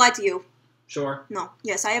need him. to lie to you. Sure. No.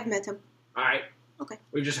 Yes, I have met him. All right. Okay.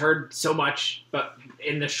 We've just heard so much, but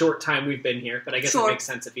in the short time we've been here, but I guess Sure. it makes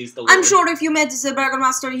sense if he's the Lord. I'm sure if you met the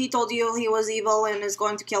Burgermaster, he told you he was evil and is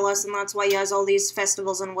going to kill us, and that's why he has all these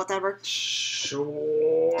festivals and whatever.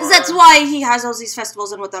 Sure. That's why he has all these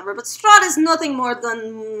festivals and whatever. But Strahd is nothing more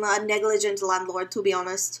than a negligent landlord, to be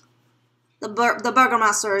honest. The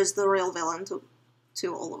Burgermaster is the real villain to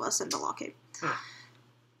all of us in the Lockade. Huh.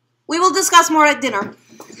 We will discuss more at dinner.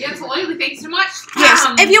 Yeah, absolutely. Thanks so much. Yes,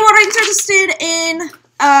 if you are interested in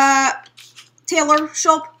tailor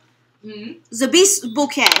shop, the Beast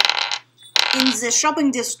Bouquet in the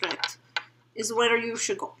shopping district is where you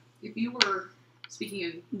should go. If you were speaking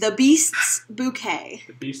in... The Beast's Bouquet.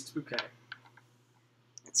 The Beast's Bouquet.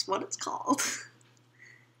 That's what it's called.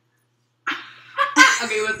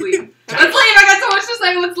 Okay, let's leave. Let's leave. I got so much to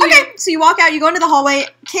say. Let's leave. Okay, so you walk out, you go into the hallway.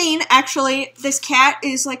 Kane, actually, this cat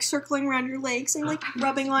is like circling around your legs and like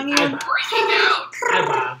rubbing on you. Hi,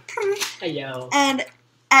 Bob. Hey, yo. And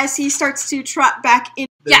as he starts to trot back in,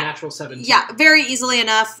 The natural 17. yeah, very easily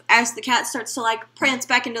enough. As the cat starts to like prance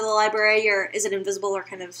back into the library, is it invisible or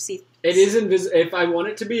kind of see? It is invisible. If I want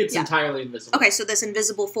it to be, it's entirely invisible. Okay, so this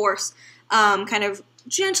invisible force kind of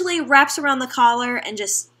gently wraps around the collar and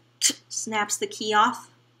just snaps the key off.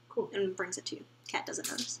 Cool. And brings it to you. Cat doesn't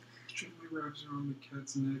notice. Gently wraps around the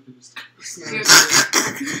cat's neck and just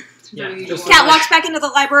snaps. Yeah, just Cat walks back into the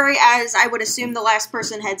library as I would assume the last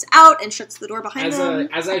person heads out and shuts the door behind them.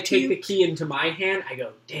 As I take the key into my hand, I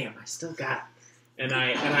go, damn, I still got it. And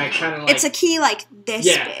I kind of like... It's a key like this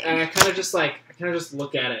big. and I kind of just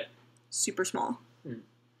look at it. Super small.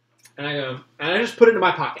 And I go, and I just put it in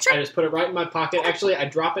my pocket. Sure. I just put it right in my pocket. Actually, I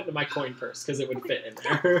drop it into my coin purse because it would fit in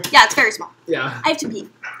there. Yeah, it's very small. Yeah. I have to pee.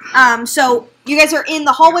 So you guys are in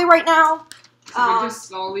the hallway right now. We're just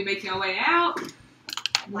slowly making our way out.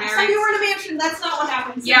 Last time you were in a mansion, that's not what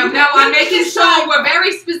happens. Yeah, no, I'm making sure we're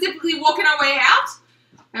very specifically walking our way out.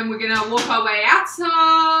 And we're going to walk our way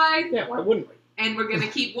outside. Yeah, why wouldn't we? And we're going to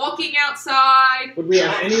keep walking outside. Would we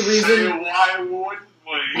have any reason? Why wouldn't we?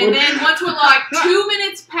 And then once we're like 2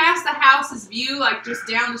 minutes past the house's view, like just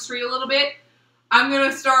down the street a little bit, I'm going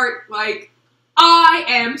to start like, I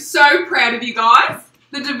am so proud of you guys.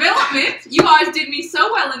 The development, you guys did me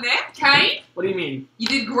so well in there. Kane, What do you mean? you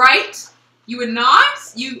did great. You were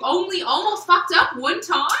nice. You only almost fucked up one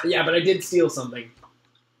time. Yeah, but I did steal something.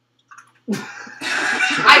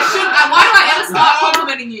 I shouldn't. Why do I ever start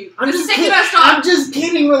complimenting you? I'm The just second kidding. I start, I'm just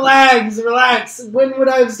kidding. Relax. When would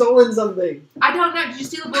I have stolen something? I don't know. Did you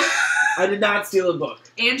steal a book? I did not steal a book.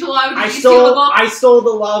 Angelo, did you steal a book? I stole the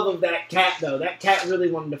love of that cat, though. That cat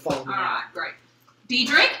really wanted to follow me. Alright, great.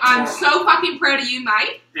 Diedrich, I'm so fucking proud of you,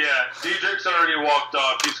 mate. Yeah, Diedrich's already walked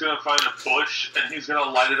off. He's gonna find a bush and he's gonna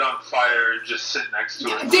light it on fire and just sit next to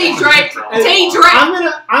it. Diedrich! And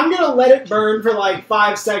Diedrich! I'm gonna let it burn for like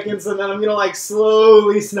 5 seconds, and then I'm gonna like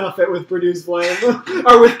slowly snuff it with produce flame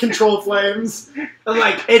or with controlled flames. I'm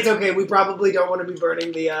like, it's okay. We probably don't want to be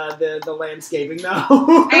burning the landscaping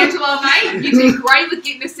though. Angelo, mate, you did great with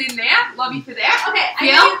getting us in there. Love you for that. Okay,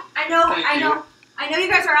 Phil? I know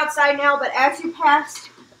you guys are outside now, but as you pass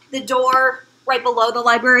the door right below the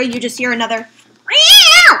library, you just hear another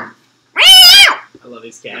meow, meow, I love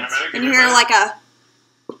these Give me a cats. minute, and give you me a hear minute. like a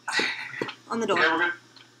on the door. Okay, we're good.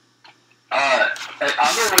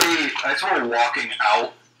 On the way, as we're walking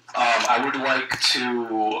out, I would like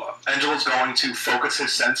to. Angelo's going to focus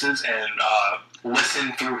his senses and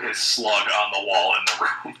listen through his slug on the wall in the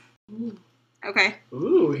room. Okay.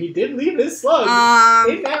 Ooh, he did leave his slug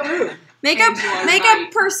in that room Make Angelo, a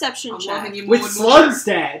mate. perception I'm check. loving you more with and slug more.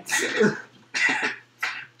 stats.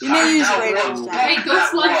 You may use That radar was- stats. Hey, go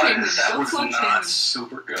that slug was- shaming. That Go was slug not shaming.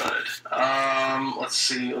 super good. Let's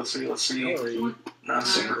see. Sorry. Not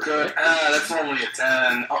super good. That's only a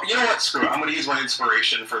 10. Oh, you know what? Screw it. I'm going to use my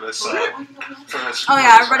inspiration for this. For this. Oh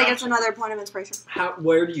yeah, everybody gets another point of inspiration.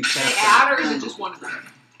 Where do you They cast add, or is it just one of them?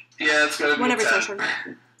 Yeah, it's going to be One a every 10. session.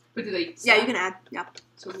 But do they? Yeah, you can add. Yeah.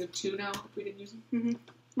 So we have 2 now if we didn't use them?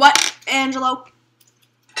 What, Angelo?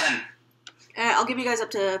 10. I'll give you guys up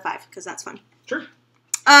to 5 because that's fun. Sure.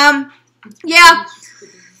 Yeah.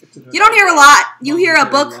 You don't hear a lot. You hear a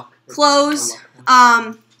book close.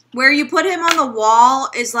 Where you put him on the wall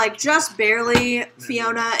is like just barely.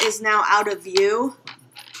 Fiona is now out of view.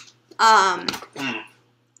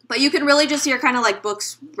 But you can really just hear kind of like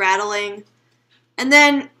books rattling, and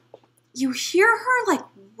then you hear her like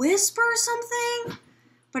whisper something,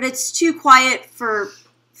 but it's too quiet for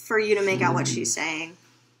you to make out what she's saying.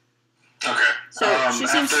 Okay. So she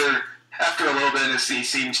seems. After a little bit, he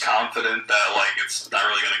seems confident that like it's not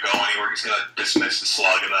really going to go anywhere. He's going to dismiss the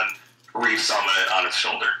slug and then re-summon it on his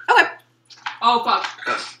shoulder. Okay. Oh, fuck.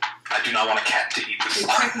 Because I do not want a cat to eat the So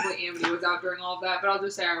slug. technically Amity was out during all of that, but I'll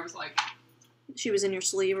just say I was like, She was in your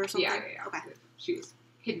sleeve or something? yeah. Okay, She was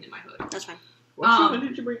hidden in my hood. that's fine. What treatment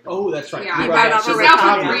did you bring? Oh, that's right. Yeah, You I brought got it up. she's right out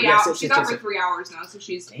now. for 3 Yes, hours. yes, She's yes, out for yes. 3 hours now, so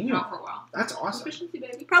she's Damn. out for a while. That's awesome. Proficiency,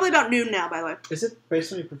 baby. Probably about noon now, by the way. Is it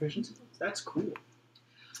based on your proficiency? That's cool.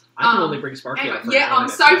 I can only bring Sparky Anyway, up for yeah, one I'm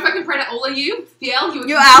at a so time. fucking proud of all of you. Thiel, you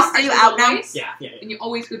You out? Are you out now? always, Yeah. and you're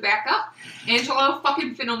always good backup. Angelo,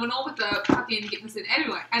 fucking phenomenal with the fucking getting us in.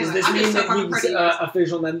 Anyway, Does this I'm mean just so that fucking proud he's of you guys.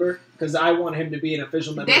 official member? Because I want him to be an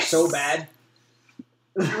official member This- so bad.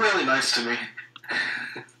 You're really nice to me.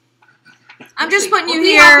 I'm just putting you We'll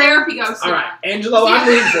see how here. therapy goes All tonight. right, Angelo, See I'm how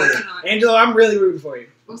rooting it for goes you. tonight. Angelo, I'm really rooting for you.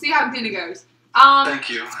 We'll see how dinner goes. Thank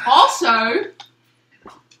you. Also,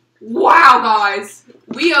 Wow, guys.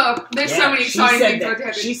 There's so many she exciting said things about to that.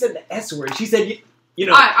 happen. She said the S word. She said, you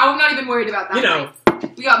know, I'm not even worried about that. you know.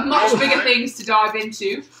 mate. We got much bigger things to dive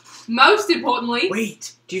into. Most importantly...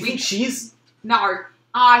 Wait, do you think she's... No.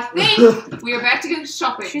 I think we're about to go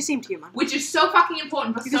shopping. She seemed human. Which is so fucking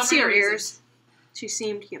important for You so could see many her reasons. ears. She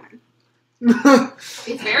seemed human.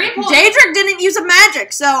 It's very important. Daedric didn't use a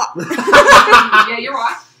magic, so... Yeah, you're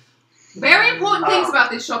right. Very important things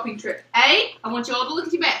about this shopping trip. A, I want you all to look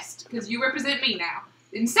at your best, because you represent me now.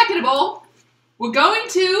 And second of all, we're going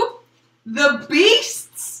to the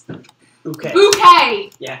Beasts Okay.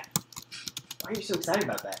 Bouquet. Why are you so excited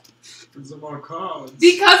about that? Because of our cards.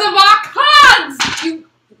 Because of our cards!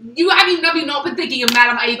 Have you not been thinking of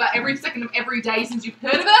Madame Ava every second of every day since you've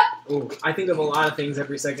heard of her? Oh, I think of a lot of things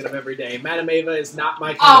every second of every day. Madame Ava is not my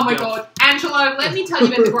kind Oh of my girl. god. Angelo, let me tell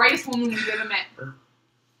you about the greatest woman you've ever met.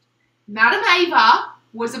 Madame Ava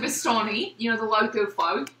was a Bastoni, you know, the local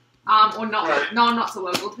folk. Or not. Right. No, not so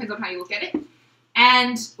local. Depends on how you look at it.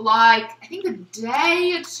 And, like, I think the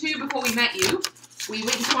day or two before we met you, we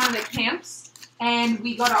went to one of the camps, and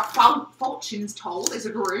we got our fortunes told as a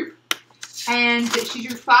group. And she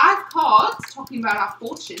drew 5 cards talking about our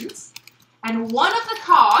fortunes. And one of the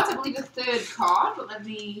cards, I believe the 3rd card, but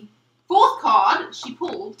 4th card she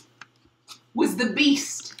pulled was the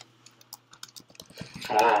Beast.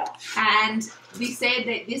 Oh. And they said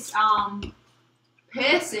that this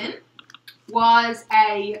person was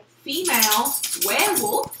a female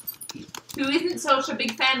werewolf who isn't such a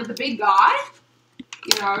big fan of the big guy.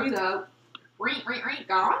 You know, the reek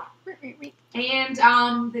guy. And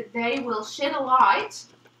that they will shed a light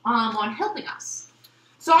on helping us.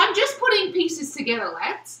 So I'm just putting pieces together,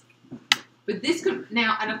 lads. But this could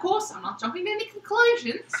now, and of course, I'm not jumping to any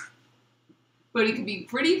conclusions. But it could be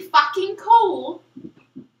pretty fucking cool.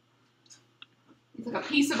 It's like a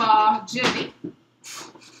piece of our journey.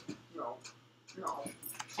 No.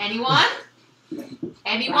 Anyone? Wait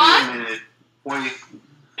a minute. Wait.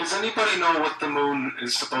 Does anybody know what the moon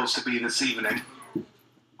is supposed to be this evening?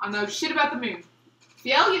 I know shit about the moon.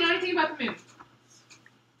 Fiel, you know anything about the moon?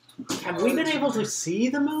 Have we been able to see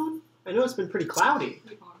the moon? I know it's been pretty cloudy.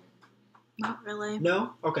 Not really.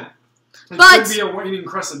 No? Okay. It But- could be a waning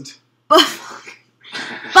crescent.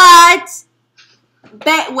 But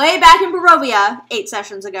way back in Barovia, 8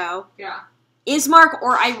 sessions ago, Yeah. Ismark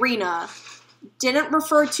or Irina didn't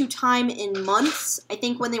refer to time in months. I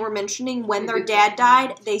think when they were mentioning when their dad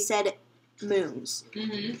died, they said moons.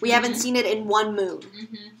 Mm-hmm. We haven't seen it in one moon.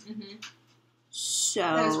 Mm-hmm. Mm-hmm. So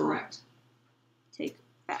That is correct. take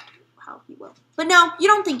that how he will. But no, you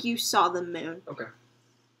don't think you saw the moon.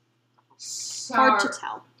 So, Hard to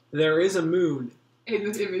tell. There is a moon in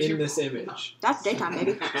this image. in this image. That's daytime,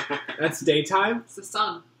 maybe. That's daytime? It's the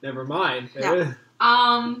sun. Never mind. Yeah.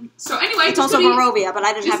 So anyway, It's just also to be- Barovia, but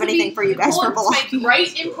I didn't just have to be anything for you guys for important to Balaki. make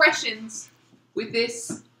great impressions with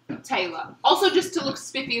this tailor. Also, just to look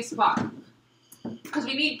spiffy as fuck. Because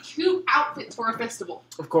we need cute outfits for a festival.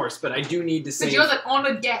 Of course, but I do need to Because save... you're the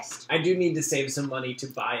honoured guest. I do need to save some money to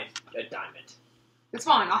buy a diamond. That's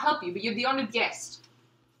fine, I'll help you, but you're the honoured guest.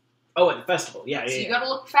 Oh, at the festival. Yeah, So yeah, you yeah. gotta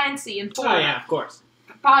look fancy and Oh, formal. yeah, of course.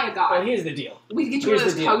 Fire guy. Well, here's the deal. We can get you one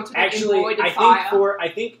Here's of the those deal. coats with Actually, embroidered I fire.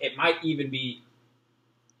 think it might even be...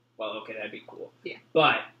 Well, okay, that'd be cool. Yeah.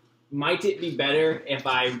 But might it be better if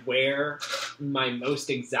I wear my most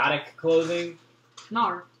exotic clothing?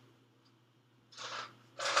 No.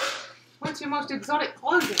 What's your most exotic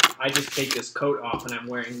clothing? I just take this coat off and I'm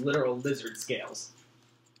wearing literal lizard scales.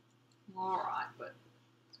 Alright, but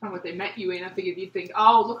it's kind of what they met you in. I figured you'd think,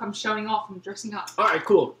 oh, look, I'm showing off, I'm dressing up. Alright,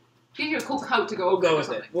 cool. Give you a cool coat to go We'll over go or with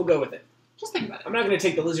something. it. We'll go with it. Just think about it. I'm not going to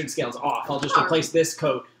take the lizard scales off. I'll just Alright. replace this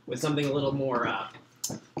coat with something a little more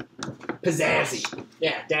pizzazzy.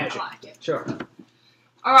 Yeah, I dashing. like it. Sure.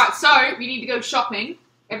 Alright, so we need to go shopping.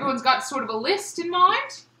 Everyone's got sort of a list in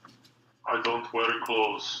mind. I don't wear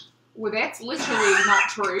clothes. Well, that's literally not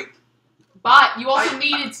true. But you also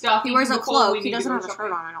needed stuff. He wears even a before cloak. we He needed to doesn't go have a shirt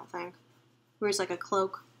shopping. on, I don't think. He wears like a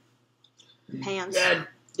cloak. And pants. Yeah,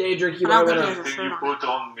 Daedric, you I might don't want think to... he has a Anything shirt you on. put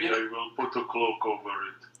on me, I will put a cloak over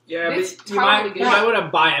it. Yeah, That's but you might totally want to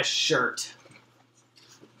buy a shirt.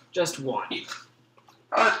 Just one. You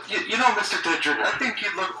know, Mr. Didrik, I think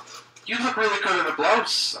you look really good in a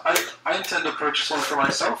blouse. I intend to purchase one for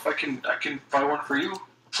myself. I can buy one for you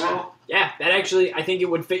as well. Yeah, that actually, I think it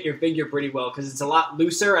would fit your figure pretty well because it's a lot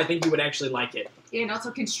looser. I think you would actually like it. Yeah, not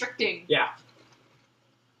so constricting. Yeah.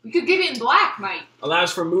 We could get it in black, mate.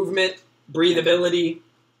 Allows for movement, breathability.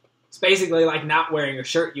 It's basically like not wearing a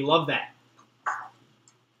shirt. You love that.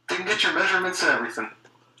 They can get your measurements and everything.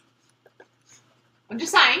 I'm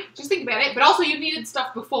just saying. Just think about it. But also, you needed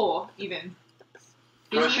stuff before, even.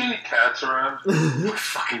 Do I see any cats around? Oh,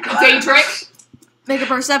 fucking God. Day trick. Make a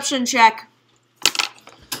perception check.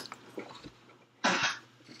 I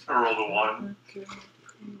rolled a 1.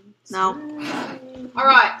 No.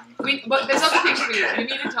 Alright. But there's other things for you. You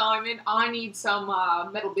need a diamond. I need some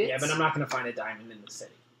metal bits. Yeah, but I'm not going to find a diamond in the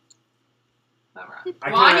city. Alright.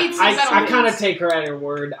 I need some metal kind of bits. take her at her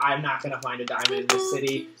word. I'm not going to find a diamond in the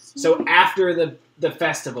city. So after the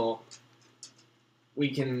festival, we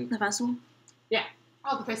can... The festival?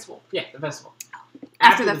 Oh, the festival. Yeah, the festival.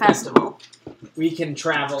 After the festival. We can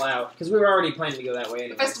travel out. Because we were already planning to go that way The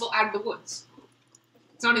anyway. festival out of the woods.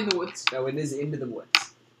 It's not in the woods. No, it is into the woods.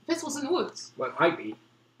 The festival's in the woods. Well, it might be.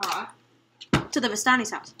 Alright. To the Vistani's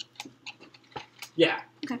house. Yeah.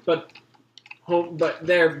 Okay. But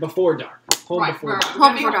they're before dark. Home Right, before right. dark.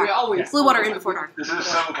 Home before dark. We always, Yeah. Blue water in always before dark. This is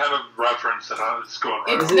some kind of reference that I was going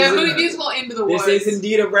It's right. the is- movie musical Into the Woods. This is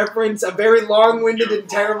indeed a reference, a very long-winded and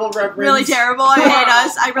terrible reference. Really terrible. I hate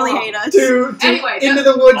us. I really hate us. To Anyway, Into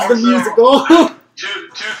the Woods, the Also- musical. Two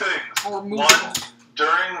things. Or musical. One,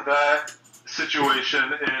 during that situation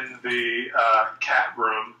in the cat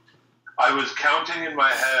room, I was counting in my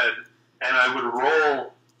head, and I would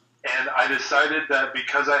roll, and I decided that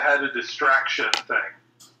because I had a distraction thing,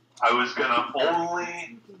 I was gonna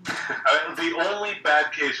only... the only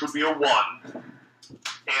bad case would be a 1,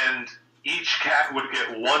 and each cat would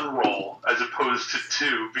get 1 roll, as opposed to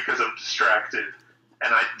 2, because I'm distracted.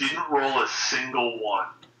 And I didn't roll a single 1.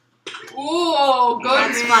 Ooh,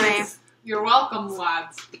 good. That's funny. You're welcome,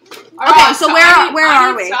 lads. Okay, so where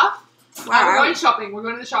are we? Stuff. Where are We're going we? shopping. We're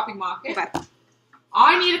going to the shopping market. Okay.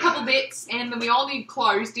 I need a couple bits, and then we all need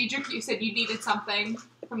clothes. Deidre, you said you needed something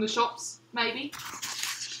from the shops, maybe?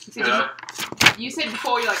 You said, Yeah. you said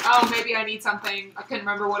before, you're like, oh, maybe I need something. I couldn't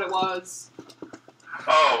remember what it was.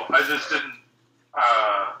 Oh, I just didn't.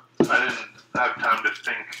 I didn't have time to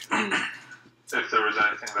think if there was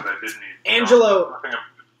anything that I did need. Angelo. I think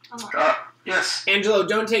Oh, Yes. Angelo,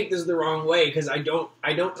 don't take this the wrong way, because I don't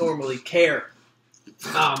normally care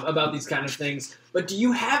about these kind of things. But do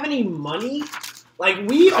you have any money? Like,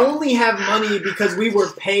 we only have money because we were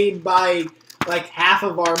paid by like half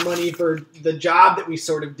of our money for the job that we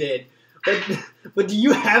sort of did. But do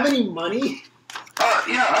you have any money?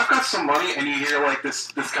 Yeah, I've got some money, and you hear like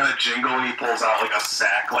this kind of jingle, and he pulls out like a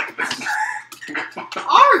sack, like this.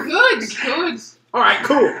 oh, good. All right,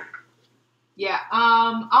 cool. Yeah,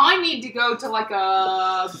 I need to go to like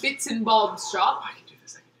a bits and bobs shop. I can do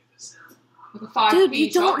this. Like a 5p Dude,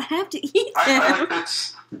 you shop. don't have to eat I them. like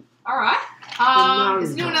bits. Alright. No,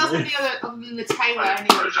 Does anyone else have any other than the tailor? I Any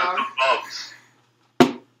other purchased job? the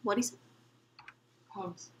bubs. What is it?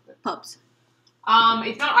 Pubs. Pubs.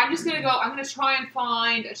 If not, I'm just gonna go. I'm gonna try and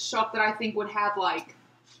find a shop that I think would have like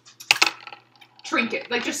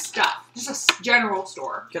trinket, like just stuff, just a general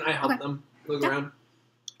store. Can I help Okay. them look Yeah. around?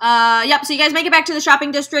 Yep, so you guys make it back to the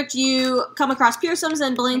shopping district. You come across Pearson's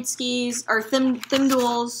and Belinsky's, or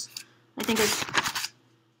Thimdall's, I think it's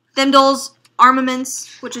Thimdall's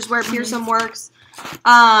Armaments, which is where Pearson works.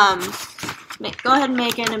 Go ahead and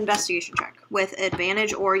make an investigation check with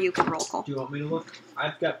advantage, or you can roll call. Do you want me to look?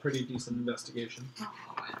 I've got pretty decent investigation.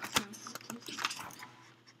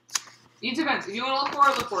 It depends. If you want to look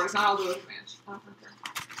for it, look for it. If not, I'll do it with advantage. I don't care.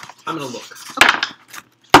 I'm gonna look.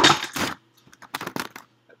 Okay.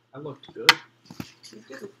 I looked good. You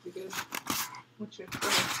did look pretty good. What's your? Go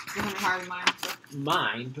ahead. You're higher than mine. So.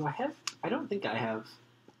 Mine, do I have? I don't think I have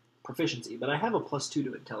proficiency, but I have a +2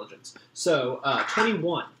 to intelligence. So,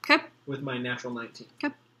 21. Okay. With my natural 19.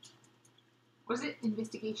 Was it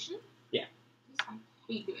investigation? Yeah. I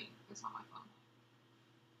hate doing this on my phone.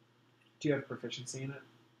 Do you have proficiency in it?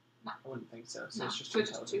 No. I wouldn't think so. So No, it's just so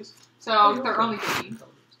it's just intelligence. So they're only 15.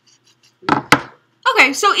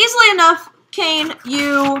 Okay, so easily enough, Kane,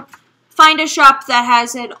 you find a shop that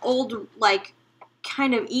has an old, like,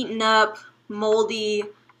 kind of eaten up, moldy,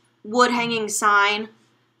 wood hanging sign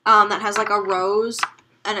that has, like, a rose,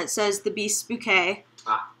 and it says The Beast's Bouquet.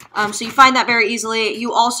 So you find that very easily.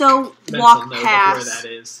 You also walk Mental note of past... where that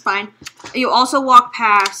is. Fine. You also walk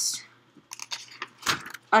past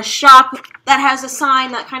a shop that has a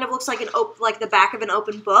sign that kind of looks like like the back of an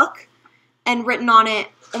open book, and written on it,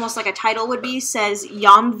 almost like a title would be, says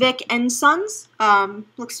Yomvik and Sons.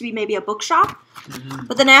 Looks to be maybe a bookshop. Mm-hmm.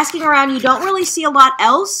 But then asking around, you don't really see a lot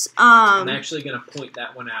else. I'm actually gonna point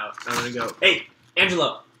that one out. I'm gonna go, hey,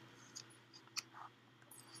 Angelo.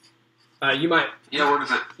 You might Yeah, what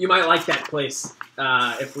is it? you might like that place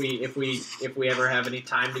if we ever have any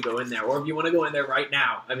time to go in there, or if you want to go in there right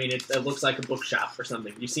now. I mean, it looks like a bookshop or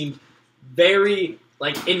something. You seem very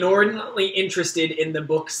inordinately interested in the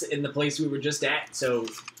books in the place we were just at, so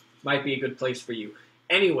might be a good place for you.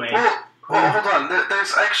 Anyway, Well, hold on.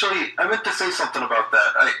 There's actually, I meant to say something about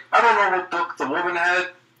that. I don't know what book the woman had,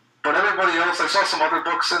 but everybody else, I saw some other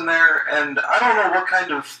books in there, and I don't know what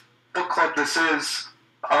kind of book club this is.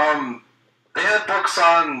 They had books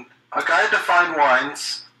on A Guide to Fine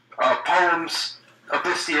Wines, poems, a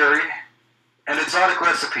bestiary, and exotic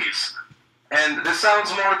recipes. And this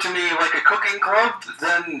sounds more to me like a cooking club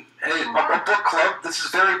than a book club. This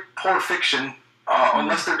is very poor fiction,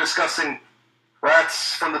 unless they're discussing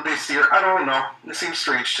rats from the bestiary. I don't know. It seems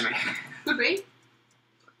strange to me. Could be.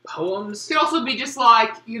 Poems? Could also be just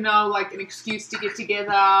like, like an excuse to get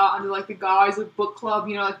together under like the guise of book club,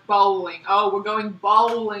 like bowling. Oh, we're going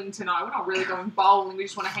bowling tonight. We're not really going bowling. We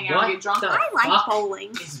just want to hang out and get drunk. What I like fuck bowling.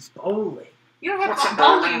 is bowling? You don't have What's fun a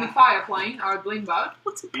bowling bowling? in the fire plane or a bling boat.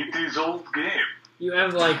 E.T.'s old game. You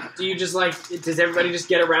have do you just does everybody just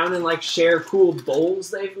get around and share cool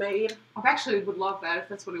bowls they've made? I actually would love that if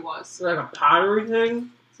that's what it was. So like a pottery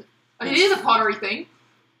thing? It is a pottery thing,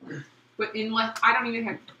 but I don't even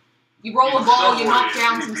have. You roll a ball, you knock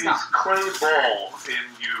down some stuff. Clay ball,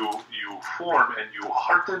 and you form and you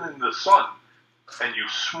harden in the sun, and you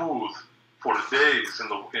smooth for days in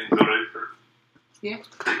the river. Yeah.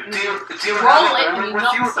 Do you Roll have it a and bowling you with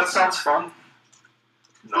knock you? That something. sounds fun.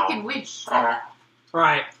 No. Fucking witch. Oh.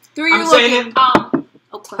 Alright. Through your I'm saying looking. it.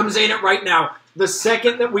 Oh, I'm saying it right now. The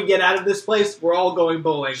second that we get out of this place, we're all going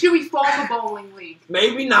bowling. Should we form a bowling league?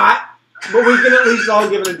 Maybe not, but we can at least all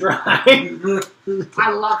give it a try.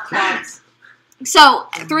 I love clubs. So,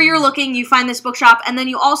 through your looking, you find this bookshop, and then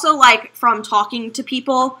you also, from talking to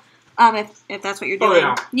people, if that's what you're doing,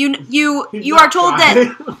 Oh, yeah. you are told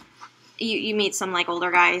that you meet some,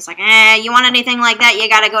 older guy. He's like, you want anything like that, you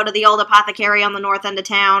gotta go to the old apothecary on the north end of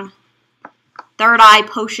town. Third Eye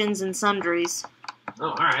Potions and Sundries. Oh,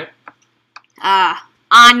 alright.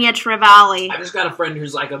 Anya Trevally. I just got a friend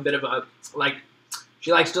who's a bit of a,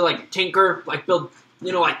 she likes to, tinker, build,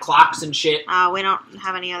 clocks and shit. We don't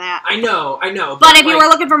have any of that. I know. But if you were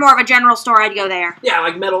looking for more of a general store, I'd go there. Yeah,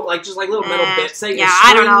 metal, just little metal bits.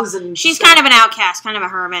 I don't know. And She's stuff. kind of an outcast, kind of a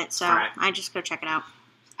hermit, so Alright. I just go check it out.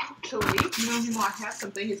 Actually, who might have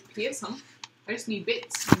something is Pearson. I just need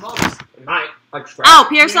bits and bobs. It might, strap. Oh,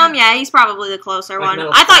 Pearson? Yeah, he's probably the closer one.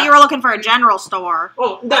 metal I thought strap. you were looking for a general store.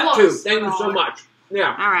 Oh, that Close. too. Thank you so much.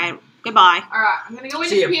 Yeah. Alright, goodbye. Alright, I'm gonna go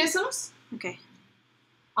See into ya. Pearson's. Okay.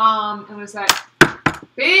 I'm gonna say,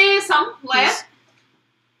 Pearson, left.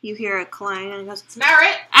 You hear a clang, and it goes, Smell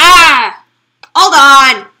it. ah! Hold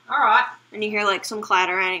on! Alright. And you hear, some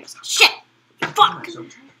clatter, and he goes, shit! Fuck!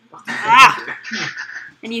 Ah!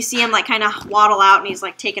 And you see him, kind of waddle out, and he's,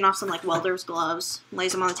 taking off some, welder's gloves.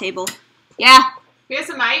 Lays them on the table. Yeah,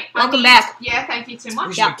 Pearson, mate. welcome back. Yeah, thank you too You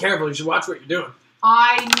much. should be careful. You should watch what you're doing.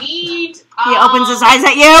 I need. He opens his eyes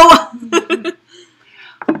at you!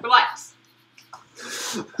 Relax.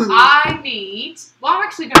 I need. Well, I'm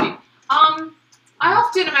actually going to. I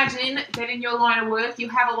often imagine that in your line of work you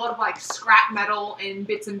have a lot of scrap metal and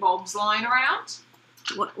bits and bobs lying around.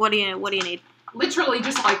 What do you need? Literally,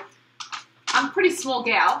 just I'm a pretty small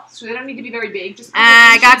gal, so they don't need to be very big. Just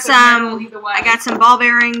I got pieces of metal some. either way. I got some ball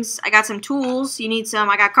bearings. I got some tools. You need some.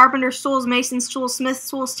 I got carpenter's tools, mason's tools, smith's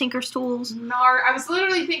tools, tinker's tools. No, I was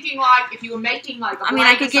literally thinking if you were making a I mean, blade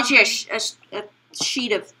I or could get you something. a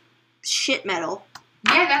sheet of shit metal.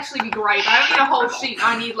 Yeah, that'd actually be great. I don't need a whole sheet.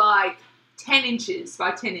 I need 10 inches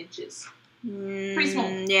by 10 inches. Pretty small.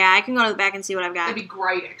 Yeah, I can go to the back and see what I've got. That'd be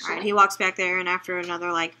great, actually. Alright, he walks back there, and after another,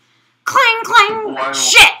 clang, clang, Wow.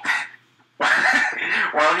 shit!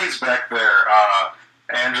 While he's back there,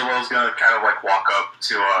 Angelo's gonna kind of walk up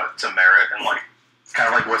to Merritt and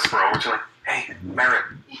kind of whisper over to her, hey, Merritt,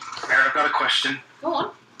 I've got a question. Go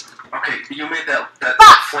on. Okay, you made that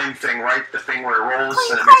flame thing, right? The thing where it rolls Clang,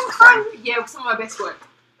 and it makes the clang, flame. Yeah, some of my best work.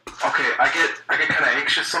 Okay, I get kind of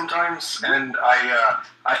anxious sometimes, and I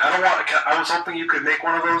don't want. I was hoping you could make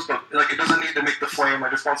one of those, but it doesn't need to make the flame. I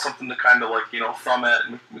just want something to kind of thumb at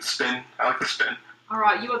and spin. I like to spin.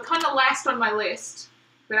 Alright, you were kind of last on my list,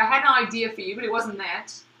 but I had an idea for you, but it wasn't that.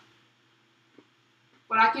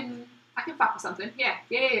 But I can fuck with something. Yeah.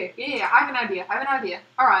 I have an idea.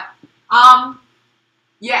 Alright.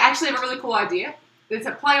 Yeah, actually I have a really cool idea. It's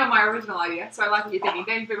a play on my original idea, so I like what you're thinking.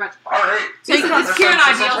 Thank you very much. Alright. So it's Kieran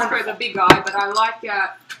ideals for the big guy, but I like,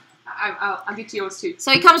 I'll get to yours too.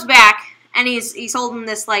 So he comes back, and he's holding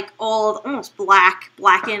this, old, almost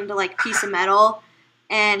blackened, piece of metal,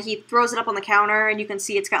 and he throws it up on the counter, and you can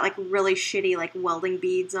see it's got, really shitty, welding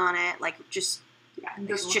beads on it, just, Yeah, it it's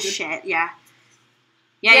doesn't look just good. shit, yeah.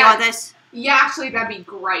 Yeah, Yeah. you want this? Yeah, actually that'd be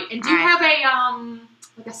great. And do you Alright.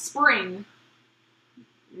 have a spring?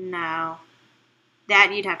 No.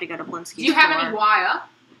 That, you'd have to go to Blinsky's Do you have store. any wire?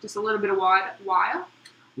 Just a little bit of wire?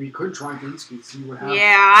 We could try Blinsky, see what happens.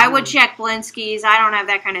 Yeah, I would check Blinsky's. I don't have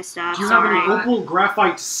that kind of stuff. Do you have Sorry. any opal,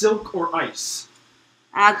 graphite, silk, or ice?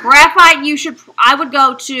 Graphite, I would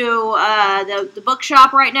go to the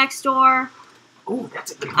bookshop right next door. Oh,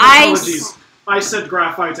 that's a good Ice. Apologies. I said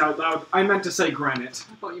graphite out loud. I meant to say granite.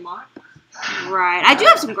 I thought you might. Right. I do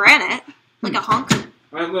have some granite. Like a hunk.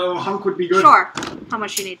 A hunk would be good. Sure. How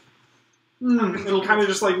much do you need? It'll kind of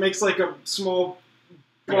just like makes like a small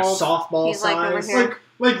Like a ball. softball He's like over size. here.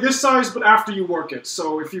 Like this size, but after you work it.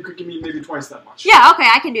 So if you could give me maybe twice that much. Yeah, okay,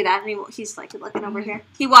 I can do that. And he's like looking over here.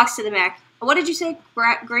 He walks to the back. What did you say?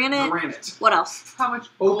 Granite? Granite. What else? How much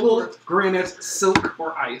Opal, gold? granite, silk,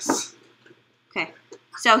 or ice. Okay.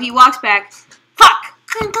 So he walks back. Fuck!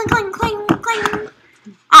 Clang, clang, clang, clang, clang.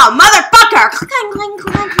 Oh, motherfucker! Clang, clang,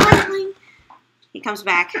 clang, clang, clang. He comes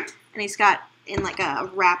back, and he's got in like a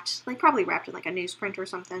wrapped, like probably wrapped in like a newsprint or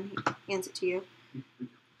something. He hands it to you.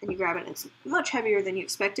 Then you grab it, and it's much heavier than you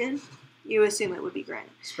expected. You assume it would be granite.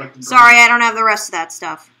 Expected Sorry, I don't have the rest of that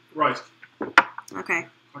stuff. Right. Okay.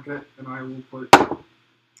 Okay, and I will put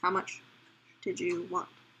How much did you want?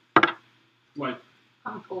 like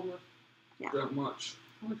How much gold worth? that much.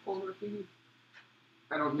 How much gold worth do you need?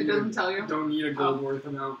 I don't It need. doesn't tell you. Don't need a gold worth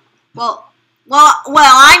amount. Well,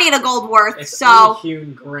 I need a gold worth, It's so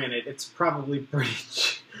unhewn granite. It's probably pretty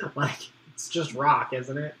like it's just rock,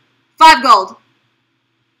 isn't it? 5 gold.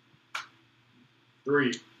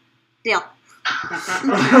 3. Deal.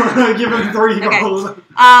 Give him 3 Okay. gold.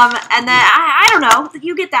 And then I don't know.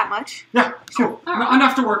 You get that much. Yeah, cool. All right.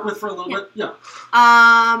 Enough to work with for a little bit. Yeah.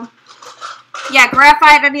 Yeah,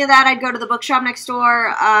 graphite, any of that, I'd go to the bookshop next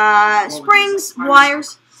door. Springs,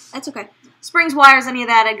 wires. That's okay. Springs, wires, any of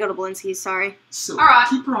that, I'd go to Blinsky's, sorry. Silk. All right.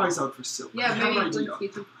 Keep your eyes out for silk. Yeah, I have an maybe idea.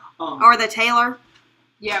 Blinsky. Or the tailor.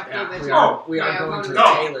 Yeah, Yeah, that's we it. are, we are Yeah, going we'll to go the to-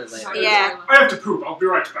 tailor later. Sorry, Yeah. Taylor. I have to poop. I'll be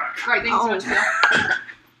right back. Great, thanks so much, Phil.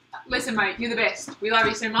 Listen, mate, you're the best. We love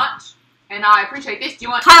you so much, and I appreciate this. Do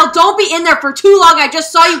you want? Kyle, don't be in there for too long. I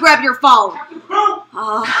just saw you grab your phone.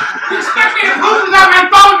 Expect me to poop without my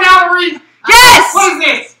phone, Valerie! Yes! What is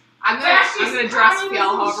this? I'm gonna dress Phil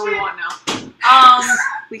however we want now.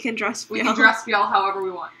 We can dress We Phil. can dress Phil however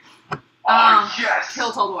we want. Oh, yes!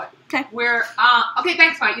 Phil told the way. Okay. We're okay.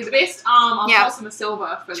 Thanks, mate. You're the best. I'll Yeah. toss him a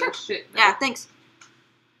silver for Sure. this shit. Yeah, thanks.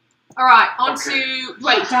 All right. On Okay. to So,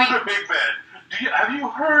 wait. Do we, Father Big Man, have you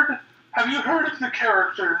heard of the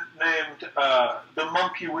character named the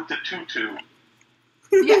monkey with the tutu?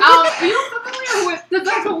 yeah. Are you familiar with?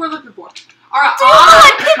 That's what we're looking for. All right. Do you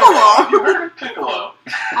like Piccolo? Have you heard of Piccolo? All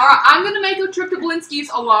right. I'm gonna make a trip to Blinsky's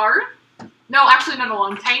alone. No, actually, not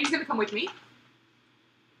alone. Tane's gonna come with me.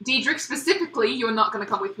 Diedrich, specifically, you're not going to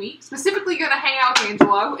come with me. Specifically, you're going to hang out with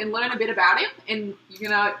Angelo and learn a bit about him, and you're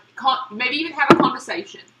going to maybe even have a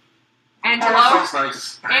conversation. Angelo, That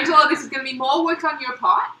sounds nice. Angelo, this is going to be more work on your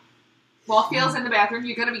part. While Phil's in the bathroom,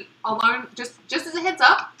 you're going to be alone. Just as a heads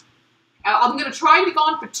up, I'm going to try to be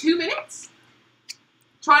gone for 2 minutes.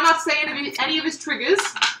 Try not to say any of his triggers.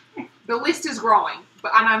 The list is growing,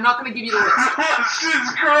 and I'm not going to give you the list.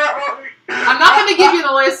 She's growing. I'm not going to give you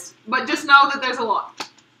the list, but just know that there's a lot.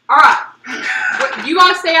 All right. You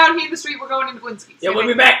guys stay out here in the street. We're going into Blinsky's. Yeah, we'll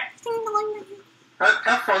be back.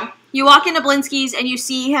 Have fun. You walk into Blinsky's and you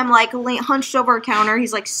see him like hunched over a counter.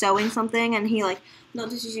 He's like sewing something, and he like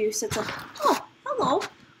notices you. Sits up. Oh, hello,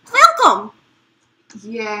 welcome.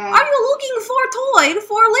 Yeah. Are you looking for a toy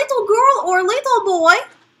for a little girl or little boy?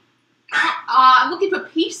 I'm looking for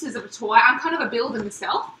pieces of a toy. I'm kind of a builder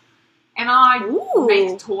myself, and I Ooh.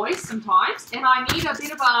 make toys sometimes. And I need a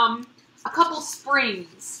bit of a couple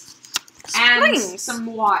springs and Springs? some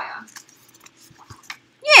wire.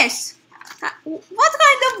 Yes. What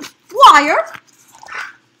kind of wire?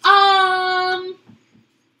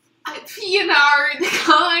 You know, the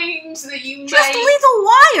kind that you Just make. little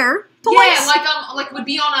wire. Toys. Yeah, like would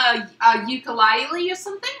be on a ukulele or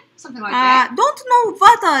something like that. Don't know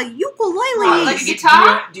what a ukulele Like is. a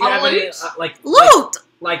guitar, Do you have a any, lute. Lute.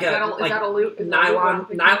 like Is that a a like lute? Is that a lute nylon I'm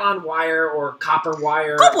thinking? nylon wire or copper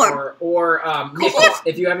wire Copper. or nickel?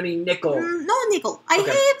 If you have any nickel, No nickel. I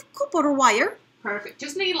Okay. have copper wire. Perfect.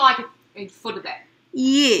 Just need like a foot of that.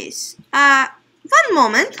 Yes. One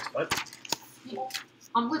moment.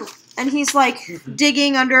 I'm little. And he's like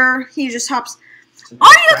digging under. He just hops.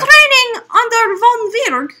 Are you training under Von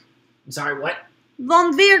Virg? I'm sorry, what?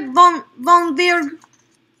 Von Virg.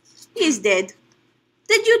 He's dead.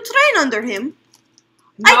 Did you train under him?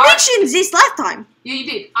 No. I mentioned this last time. Yeah, you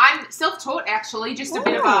did. I'm self-taught, actually. Just a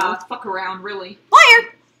bit of a fuck around, really.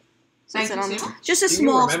 Wire. Thank Sits you, on- Sam. Just a Do you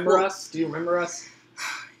small remember spool. us? Do you remember us?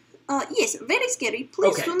 Yes, very scary.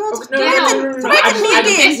 Please Okay. do not Okay, no. threaten me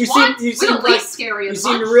again. You seem the like least scary you of the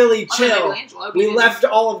seem bunch. really Other than chill. Michelangelo, We but- left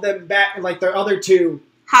all of them back, like the other two.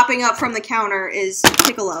 Hopping up from the counter is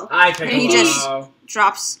Piccolo. I pick He up. just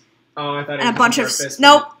drops, Oh, I thought. and a bunch of fist.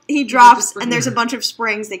 nope. He drops, and there's a bunch of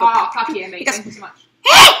springs. They go. Oh, fuck yeah, mate. He goes, Thank you so much.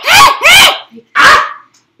 Ah!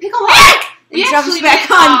 Piccolo! He jumps back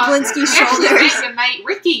on Blinsky's Actually, shoulders. made your mate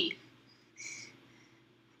Ricky.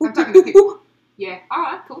 I'm talking to people. Yeah,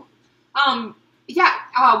 alright, cool.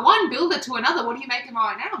 One builder to another. What are you making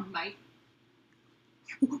right now, mate?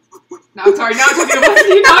 No, I'm sorry. No, I'm talking to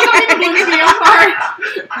Blinsky. No, I'm talking to Blinsky. I'm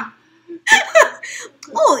sorry.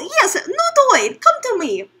 Oh yes, no toy. Come to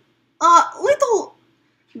me. Little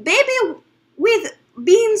baby with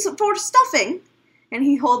beans for stuffing. And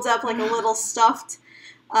he holds up like a little stuffed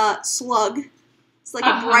slug. It's like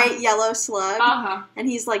a bright yellow slug. And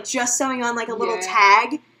he's like just sewing on like a little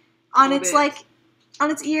tag on its like on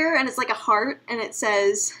its ear, and it's like a heart, and it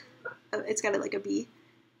says it's got like a bee.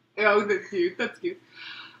 Oh, that's cute. That's cute.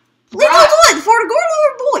 Little toy for a girl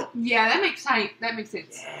or a boy. Yeah, that makes sense. That makes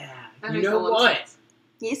sense. Yeah. That You makes know a little what? sense.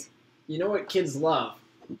 Yes. You know what kids love?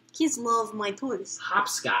 Kids love my toys.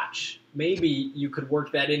 Hopscotch. Maybe you could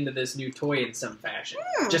work that into this new toy in some fashion.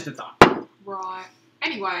 Just a thought. Right.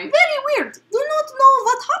 Anyway, Very weird. Do not know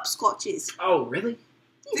what hopscotch is. Oh, really?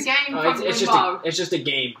 the game Oh, from it's Limbo. just a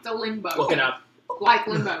game. It's a Limbo. Look it up. Like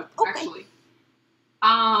Limbo, Okay. actually.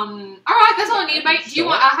 Alright, that's all I need, mate. Do you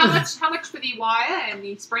want, how much for the wire and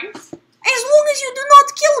the springs? As long as you do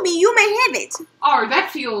not kill me, you may have it. Oh,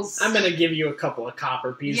 that feels... I'm gonna give you a couple of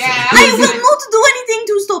copper pieces. Yeah. I will not do anything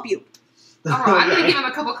to stop you. Alright, I'm gonna give him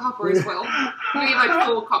a couple of copper as well. I'm gonna give like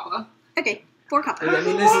 4 copper. Okay, 4 copper. I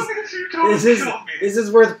mean, As long as you don't kill me. this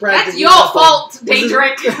is worth That's practically your nothing. fault, This is-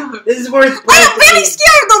 Daedric. This is worth I am very practically.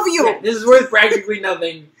 scared of you. This is worth practically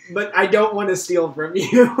nothing, but I don't want to steal from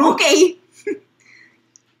you. Okay.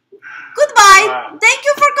 Goodbye. Wow. Thank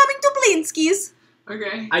you for coming to Blinsky's.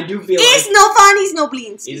 Okay. I do feel He's like no fun, he's no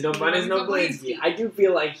Blinsky. he's no fun, he's no Blinsky. I do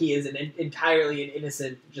feel like he is entirely an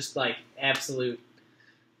innocent, just like absolute,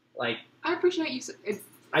 like. I appreciate you.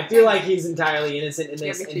 I feel like he's entirely innocent in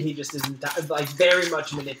this, Yeah, me and too. he just is like very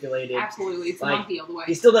much manipulated. Absolutely, it's the Like, monkey all the way.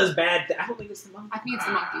 He still does bad. I don't think it's the monkey. I think it's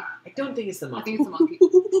the monkey. I don't think it's the I monkey. think it's the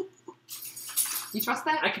monkey. You trust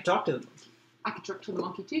that? I could talk to the monkey. I could talk to the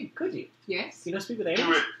monkey too. Could you? Yes. You know, speak with Do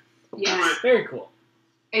animals. it. Yes. Very cool.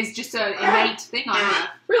 It's just an innate thing I have.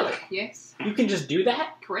 Really? Yes. You can just do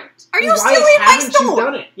that? Correct. Are you Why still in my haven't you store?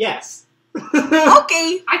 done it? Yes.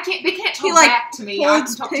 Okay. I can't. They can't talk He, like, back to me. I can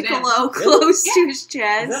Holds talk to them. Piccolo Really? close Yeah. to his Is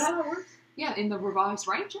chest. that how it works? Yeah, in the revised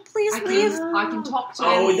Ranger. Please I leave can talk to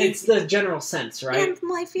Oh, them. it's the general sense, right? and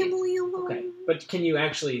my family alone. Okay, but can you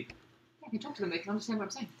actually? I can talk to them. They can understand what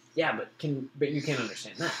I'm saying. Yeah, but you can't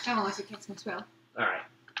understand that. Unless I can't spell. All right.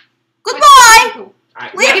 Goodbye. Cool. All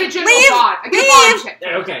right. Leave. I get a general Leave. vibe. I get a Leave. vibe check.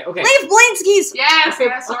 Yeah, okay. Okay. Leave Blinsky's. Yes. Okay.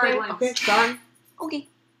 Yes. Sorry, Okay. Lance. Okay. Sorry. Okay.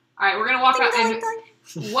 All right, we're gonna walk out. Ding, And dong,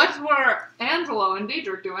 dong. what were Angelo and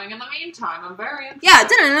Daedric doing in the meantime? I'm very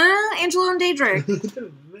interested. Yeah, Angelo and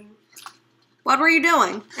Daedric. What were you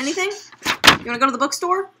doing? Anything? You want to go to the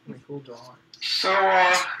bookstore? Cool drawing. So,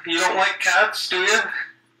 you don't like cats, do you?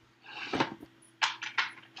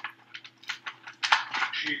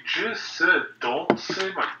 She just said, don't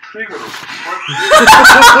say my trigger.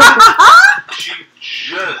 She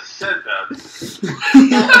just said that.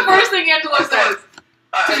 The first thing Angelo says.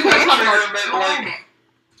 I Wait, thought hold trigger meant like.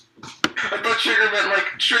 I thought trigger meant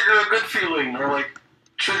like trigger a good feeling or like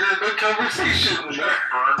trigger a good conversation. Just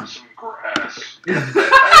burn some grass. I don't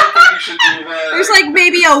think you should do that. There's like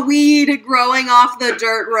maybe a weed growing off the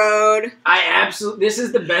dirt road. I absolutely. This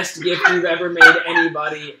is the best gift you've ever made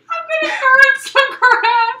anybody. I'm gonna burn some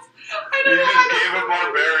grass. I You don't know just how gave a to.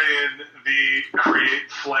 barbarian the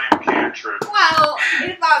create flame cantrip. Well,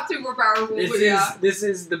 it's not super powerful, but yeah. This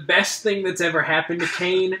is the best thing that's ever happened to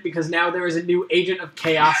Kane because now there is a new agent of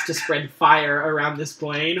chaos to spread fire around this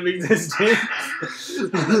plane of existence. It's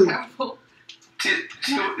not that powerful. Do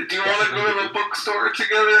you want to go to the bookstore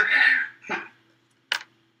together?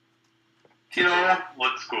 You know?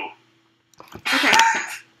 Let's go.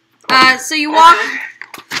 Okay. So you walk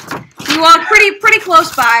pretty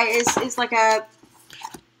close by. Is like a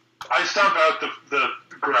I stomp out the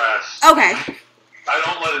grass. okay. I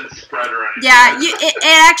don't let it spread or anything. Yeah, it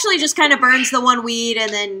actually just kind of burns the one weed and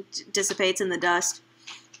then dissipates in the dust.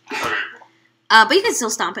 Okay. But you can still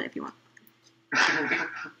stomp it if you want.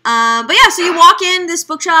 But yeah, so you walk in this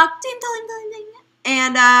bookshop, ding, ding, ding, ding,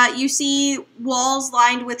 and you see walls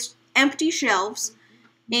lined with empty shelves,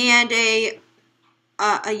 and a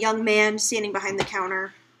young man standing behind the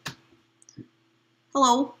counter.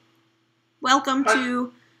 Hello, welcome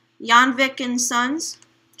to Janvik and Sons.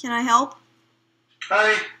 Can I help?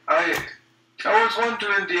 I was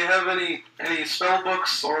wondering, do you have any spell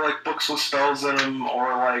books or like books with spells in them,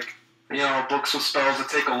 or like books with spells that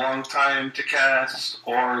take a long time to cast,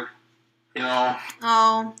 or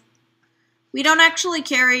Oh, we don't actually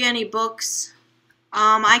carry any books.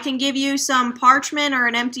 I can give you some parchment or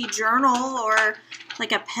an empty journal or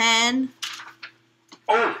like a pen.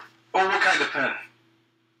 Oh, what kind of pen?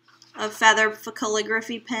 A feather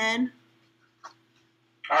calligraphy pen.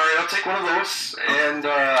 All right, I'll take one of those, and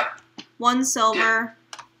 1 silver.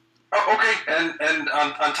 oh, okay, and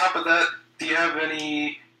on top of that, do you have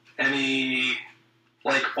any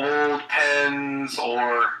like old pens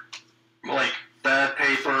or like bad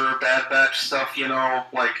paper, bad batch stuff?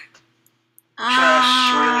 Like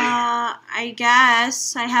trash, really? I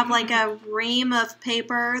guess I have like a ream of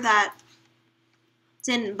paper that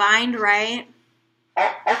didn't bind right.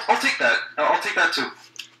 I'll take that. I'll take that too.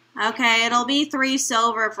 Okay, it'll be 3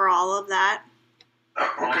 silver for all of that.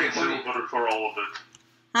 Okay, One silver for all of it.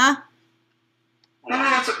 Huh?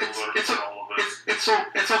 No, Silver for all of it.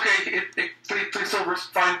 it's okay. Three silver's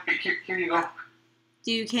fine. Here you go.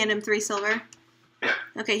 Do you hand him 3 silver? Yeah.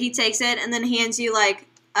 Okay, he takes it and then hands you like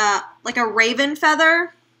a raven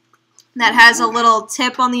feather that has a little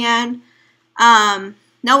tip on the end.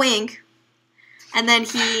 No ink. And then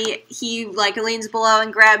he like leans below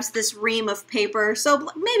and grabs this ream of paper, so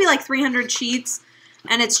maybe like 300 sheets,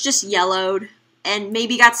 and it's just yellowed and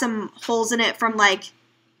maybe got some holes in it from like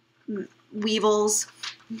weevils.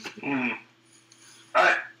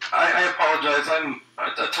 I apologize. I'm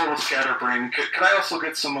a total scatterbrain. Could I also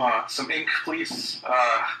get some ink, please?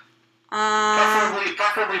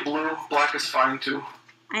 Preferably blue. Black is fine too.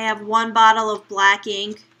 I have 1 bottle of black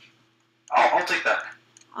ink. I'll take that.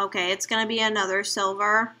 Okay, it's gonna be another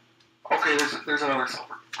silver. Okay, there's another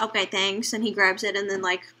silver. Okay, thanks. And he grabs it and then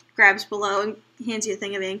like grabs below and hands you a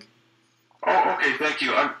thing of ink. Oh, okay, thank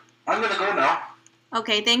you. I'm gonna go now.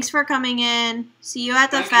 Okay, thanks for coming in. See you at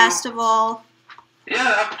the Thank you. festival.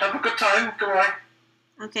 Yeah, have a good time. Goodbye.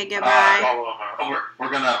 Okay, goodbye. We're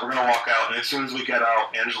gonna walk out, and as soon as we get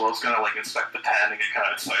out, Angela's gonna like inspect the pen and get kind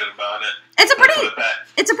of excited about it. It's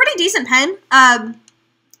a pretty decent pen.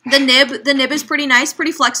 The nib is pretty nice,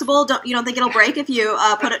 pretty flexible. You don't think it'll break if you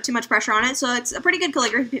put too much pressure on it. So it's a pretty good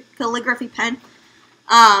calligraphy pen.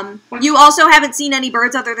 You also haven't seen any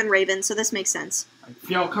birds other than ravens, so this makes sense.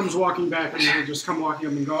 Fjell comes walking back, and he'll just come walking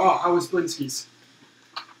up and go, "Oh, how was Blinsky's?"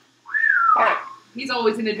 Oh, He's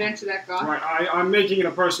always an adventure, that guy. Right, I'm making it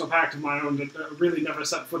a personal pact of my own to really never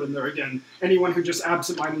set foot in there again. Anyone who just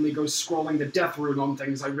absentmindedly goes scrolling the death rune on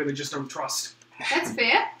things, I really just don't trust. That's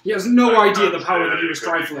fair. He has no idea the power that he was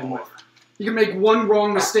trifling with. You can make one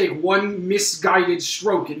wrong mistake, one misguided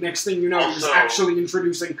stroke, and next thing you know, he's Also- actually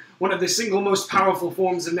introducing one of the single most powerful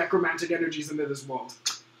forms of necromantic energies into this world.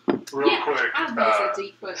 Real Yeah, quick, I don't know if that's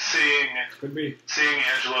deep, but seeing Could be.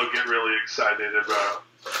 Angelo get really excited about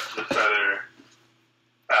the feather,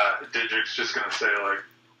 Didrik's just gonna say like,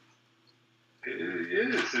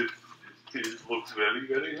 "Yes, it looks very,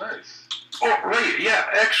 very nice." Oh, right, yeah,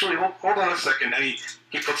 actually, hold on a second. And he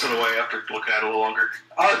puts it away after looking at it a little longer.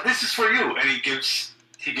 This is for you. And he gives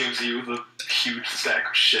you the huge stack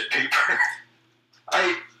of shit paper.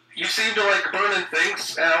 You seem to like burning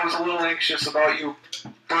things, and I was a little anxious about you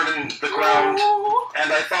burning the ground.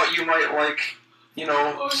 And I thought you might like,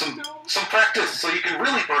 some practice so you can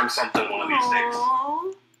really burn something one of these days.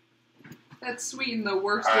 Aww. that's sweet in the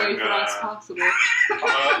worst way for us possible.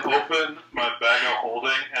 I'm gonna open my bag of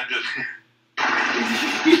holding and just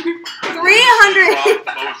 300 drop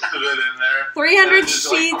most of it in there. 300 and just,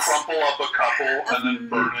 sheets. Like, crumple up a couple and then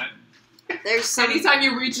burn it. There's some Anytime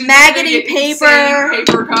you reach into maggoty there, you get paper. insane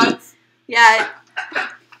paper cuts. yeah.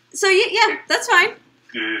 So yeah, that's fine.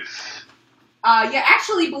 Yes. Yeah,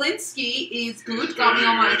 actually, Blinsky is good. Got me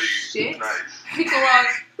on my shit.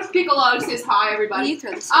 Nice. Piccolo says hi, everybody. You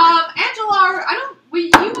throw this. Angelar, you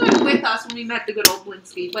weren't with us when we met the good old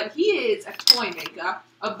Blinsky, but he is a toy maker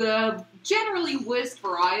of the generally worst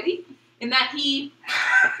variety, in that he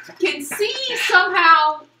can see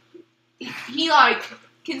somehow, he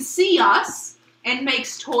can see us and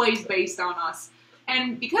makes toys based on us.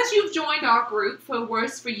 And because you've joined our group, for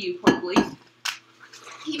worse for you probably,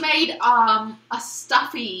 he made a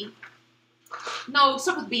stuff with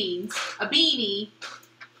beans, a beanie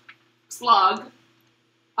slug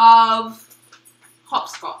of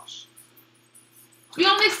hopscotch. To be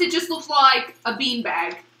honest, it just looks like a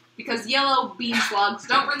beanbag, because yellow bean slugs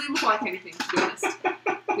don't really look like anything, to be honest.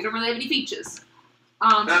 They don't really have any features.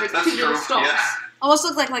 There's That's two little true, stalks. yeah. Almost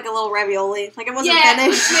looked like a little ravioli. Like it wasn't Yeah,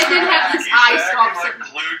 finished. it didn't have this He's eye back stalks. and,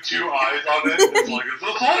 like, glued 2 eyes on it. It's like, it's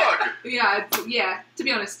a slug! Yeah, to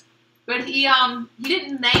be honest. But he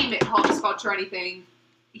didn't name it hopscotch or anything.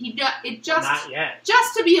 Not yet.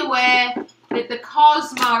 Just to be aware that the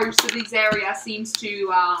cosmos of this area seems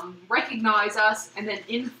to recognize us and then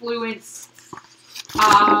influence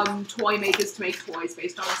toy makers to make toys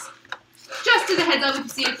based on us. Just as a heads up, if you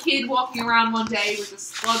see a kid walking around one day with a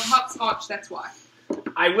slug hopscotch, that's why.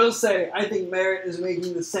 I will say, I think Merritt is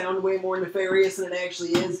making this sound way more nefarious than it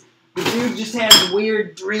actually is. The dude just has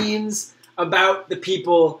weird dreams about the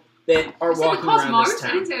people that are walking around this I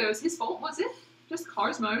town. didn't say it was his fault, was it? Just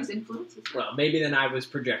Cosmos influences. Well, maybe then I was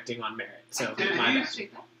projecting on Merritt. So Did my he-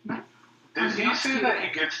 bad. Did he say that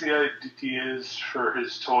he gets the ideas for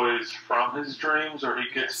his toys from his dreams, or he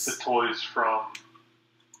gets the toys from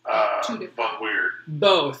Two different. Von Weird?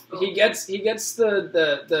 Both. Both. He gets he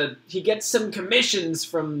gets some commissions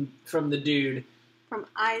from the dude From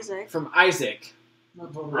Isaac. from Isaac,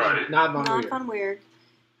 Not Von Right. Weird. not Von Not Weird. Fun Weird.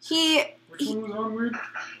 He Which one was Von Weird?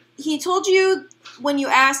 he told you when you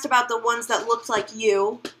asked about the ones that looked like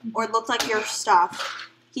you or looked like your stuff.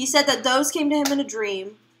 He said that those came to him in a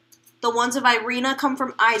dream. The ones of Irina come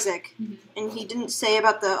from Isaac, Mhm. and he didn't say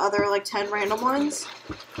about the other 10 random ones.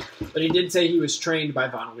 But he did say he was trained by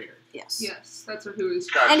Von Weird. Yes. Yes, that's who is.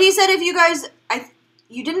 Gotcha. And he said if you guys,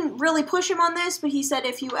 you didn't really push him on this, but he said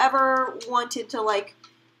if you ever wanted to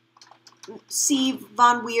see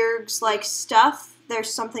Von Weird's stuff,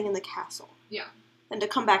 there's something in the castle. Yeah. And to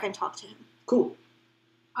come back and talk to him. Cool.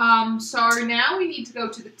 So now we need to go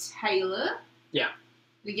to the tailor. Yeah.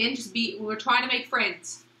 And again, we're trying to make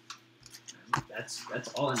friends. That's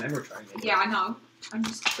all I'm ever trying to do. Yeah, I know. I'm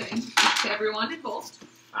just saying to everyone involved.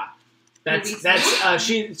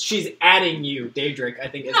 She's adding you, Daedric, I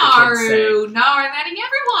think, as the kids say. No, I'm adding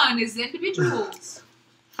everyone as individuals.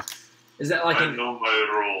 Is that like I an know my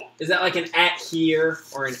role. is that like an at here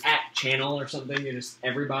or an at channel or something? You just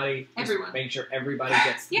everybody just Everyone. make sure everybody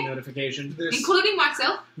gets the Yeah. notification. Including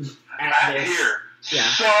myself. At At this. here. Yeah.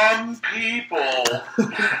 Some people need to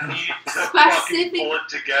fucking Specific pull it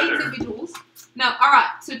together. Individuals. No, alright,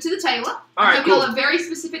 so to the tailor. Alright, I hope you'll cool. have very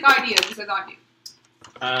specific ideas because I do.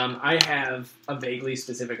 I have a vaguely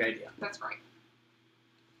specific idea. That's right.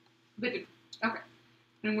 Okay.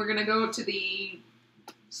 And we're gonna go to the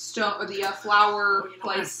flower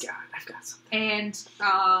place. I've got something. And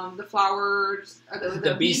the flowers,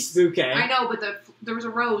 The beast bouquet. I know, but there was a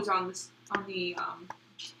rose on the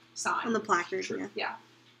sign. On the placard, Sure. yeah.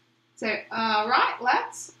 So, right,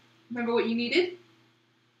 let's remember what you needed.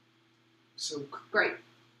 Silk. Great.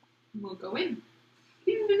 We'll go in.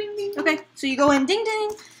 Ding, ding, ding, ding. Okay, so you go in, ding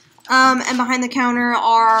ding, and behind the counter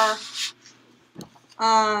are,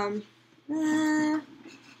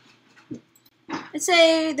 I'd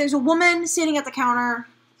say there's a woman sitting at the counter,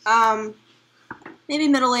 maybe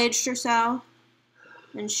middle-aged or so,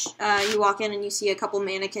 and you walk in and you see a couple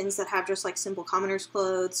mannequins that have just simple commoner's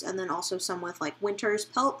clothes, and then also some with winter's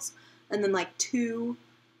pelts, and then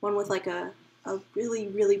one with a really,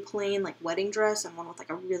 really plain wedding dress, and one with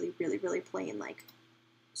a really, really, really plain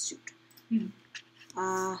suit.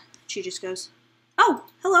 She just goes, "Oh,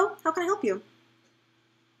 hello. How can I help you?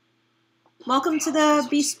 Welcome to the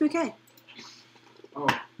Beast Bouquet." Oh,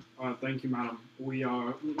 thank you, madam. We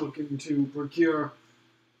are looking to procure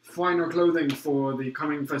finer clothing for the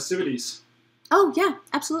coming festivities. Oh yeah,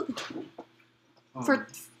 absolutely. Um,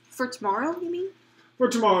 For tomorrow, you mean? for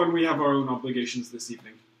tomorrow, and we have our own obligations this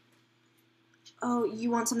evening. Oh, you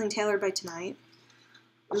want something tailored by tonight?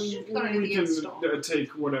 Shouldn't put anything We in can stock. take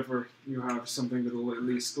whatever you have, something that will at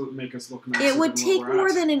least make us look nicer. It would than where take we're more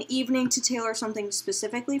at. than an evening to tailor something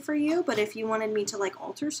specifically for you, but if you wanted me to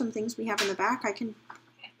alter some things we have in the back, I can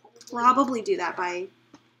probably do that by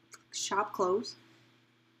shop close.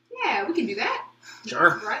 Yeah, we can do that.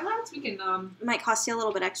 Sure. Right, lads? We can, It might cost you a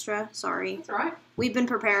little bit extra. Sorry. that's alright. We've been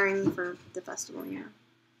preparing for the festival, yeah.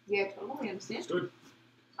 Yeah, totally understand. Good.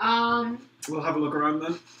 We'll have a look around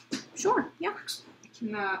then. Sure, yeah. I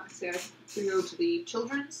can go to the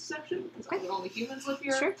children's section, because the only humans live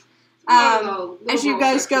here. Sure. We'll go to the As you little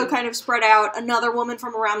guys girl go kind of spread out, another woman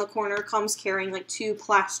from around the corner comes carrying 2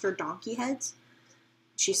 plaster donkey heads.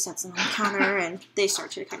 She sets them on the counter and they start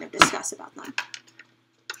to kind of discuss about them.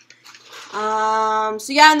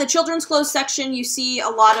 So yeah, in the children's clothes section, you see a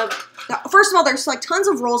lot of, first of all, there's tons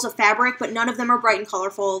of rolls of fabric, but none of them are bright and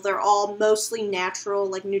colorful. They're all mostly natural,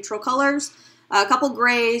 neutral colors. A couple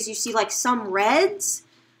grays, you see some reds,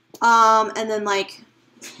 and then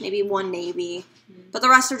maybe one navy. But the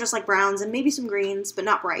rest are just browns and maybe some greens, but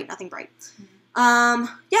not bright, nothing bright. Yeah,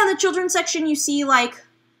 in the children's section, you see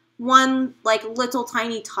one like little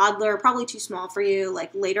tiny toddler, probably too small for you,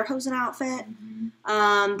 like lederhosen outfit.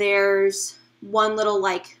 There's one little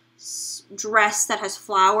like dress that has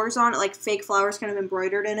flowers on it, like fake flowers kind of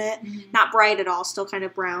embroidered in it. Not bright at all, still kind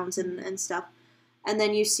of browns and stuff. And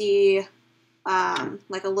then you see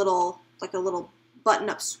like a little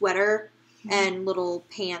button-up sweater and little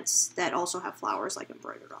pants that also have flowers like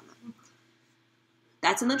embroidered on them.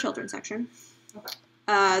 That's in the children's section. Okay.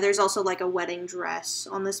 There's also like a wedding dress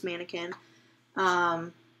on this mannequin,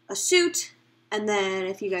 a suit, and then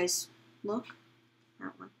if you guys look,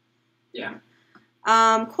 that one. Yeah.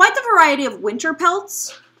 Quite the variety of winter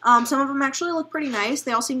pelts. Some of them actually look pretty nice.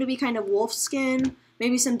 They all seem to be kind of wolf skin,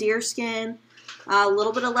 maybe some deer skin, a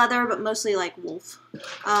little bit of leather, but mostly like wolf.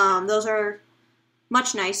 Those are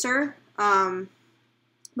much nicer.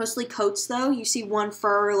 Mostly coats though. You see one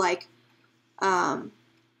fur like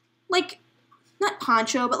not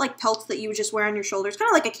poncho, but like pelts that you would just wear on your shoulders, kind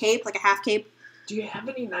of like a cape, like a half cape. Do you have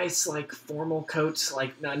any nice like formal coats,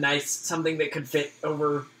 like nice something that could fit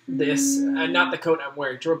over this? Not the coat I'm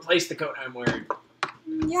wearing, to replace the coat I'm wearing.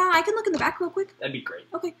 Yeah, I can look in the back real quick. That'd be great.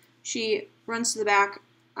 Okay. She runs to the back,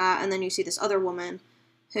 and then you see this other woman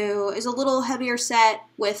who is a little heavier set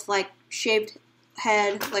with like shaved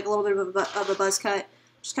head, like a little bit of a buzz cut,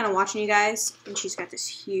 just kind of watching you guys, and she's got this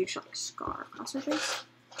huge like scar across her face.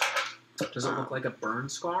 Does it look like a burn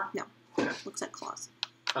scar? No. Okay. Looks like claws.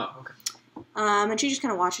 Oh, okay. And she just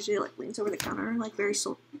kind of watches you, like leans over the counter, like very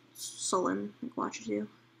sullen, like watches you.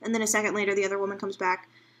 And then a second later, the other woman comes back.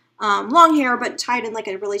 Long hair, but tied in like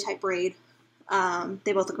a really tight braid.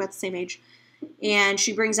 They both look about the same age. And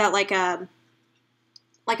she brings out like an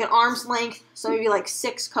arm's length, so maybe like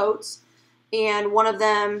 6 coats. And one of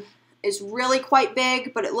them is really quite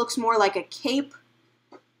big, but it looks more like a cape.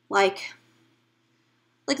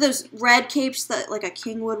 Like those red capes that like a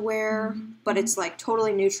king would wear, but it's like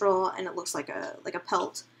totally neutral and it looks like a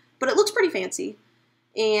pelt, but it looks pretty fancy.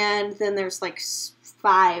 And then there's like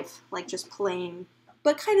 5 like just plain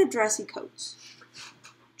but kind of dressy coats,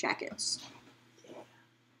 jackets.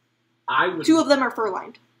 I would. 2 of them are fur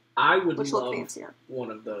lined. I would which love look fancier.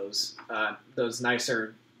 one of those. Those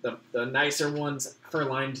nicer. The nicer ones, fur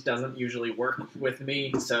lined doesn't usually work with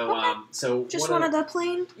me, so Okay. so Just one of the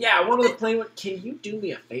plain. yeah, one of the plain ones. Can you do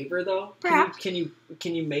me a favor though? Perhaps. Can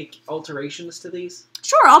you make alterations to these?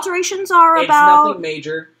 Sure, alterations are It's about. nothing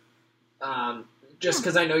major. Just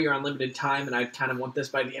because I know you're on limited time, and I kind of want this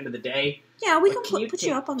by the end of the day. Yeah, we But can put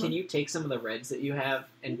you up on Can them. you take some of the reds that you have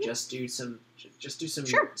and just do some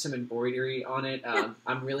Sure. some embroidery on it? Yeah.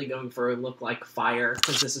 I'm really going for a look like fire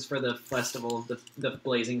because this is for the festival of the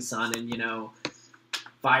blazing sun, and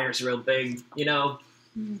fire's real big.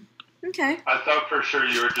 Okay. I thought for sure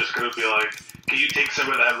you were just going to be like, can you take some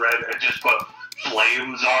of that red and just put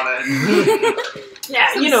flames on it?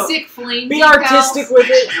 Yeah, Some sick flame be decals. artistic with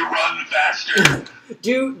Makes it. me run faster.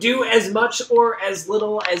 Do as much or as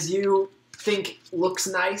little as you think looks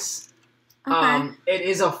nice. Okay. It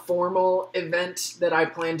is a formal event that I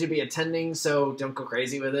plan to be attending, so don't go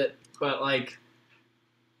crazy with it. But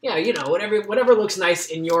whatever looks nice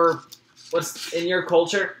in your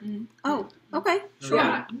culture. Oh, okay. Sure.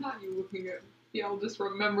 Yeah. Not you looking at. I'll just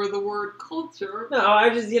remember the word culture. No, I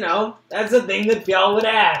just that's the thing that Fjell would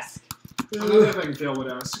ask. Another thing Phil would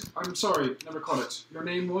ask. I'm sorry, never caught it. Your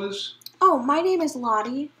name was? Oh, my name is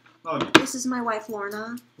Lottie. Lottie. This is my wife,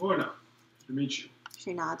 Lorna. Lorna. Nice to meet you.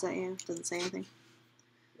 She nods at you. Doesn't say anything.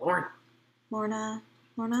 Lauren. Lorna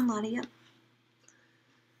and Lottie, yep.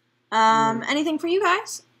 Anything for you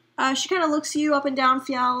guys? She kind of looks you up and down,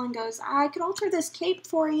 Fjell, and goes, I could alter this cape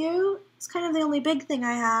for you. It's kind of the only big thing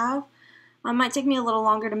I have. Might take me a little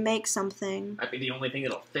longer to make something. Might be the only thing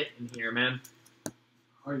that'll fit in here, man.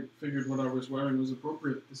 I figured what I was wearing was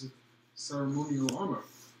appropriate as a ceremonial armor.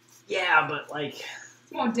 Yeah, but It's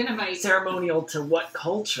more dynamite. ceremonial to what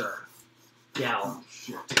culture? Yeah. Oh,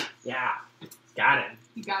 shit. Yeah. Got it.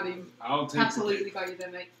 You got him. I'll take Absolutely got you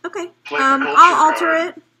dynamite. Okay. Play the culture I'll alter card.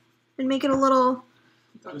 it and make it a little...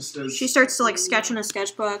 it. Just as She starts to, sketch in a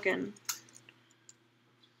sketchbook, and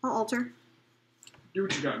I'll alter. do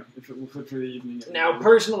what you got, if it will fit for the evening. Now,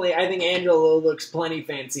 personally, I think Angelo looks plenty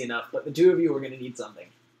fancy enough, but the 2 of you are going to need something.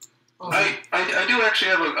 I do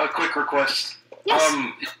actually have a quick request. Yes.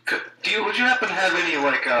 Would you happen to have any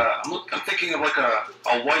I'm thinking of like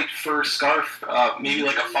a white fur scarf, maybe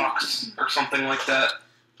like a fox or something like that.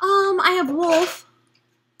 I have wolf.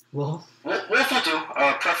 Well, Wolf will do,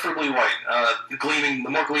 preferably white. The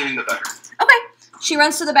more gleaming the better. Okay. She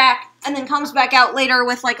runs to the back and then comes back out later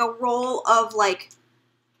with a roll of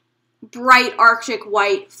bright Arctic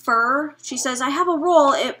white fur. She says, I have a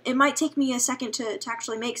roll. It might take me a second to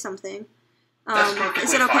actually make something. That's perfectly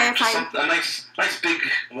is it okay fine. if Just I... a nice big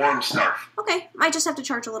warm scarf. Okay, might just have to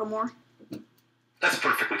charge a little more. That's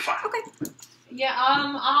perfectly fine. Okay. Yeah,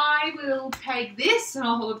 I will take this and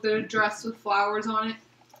I'll hold up the dress with flowers on it.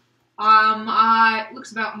 It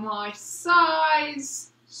looks about my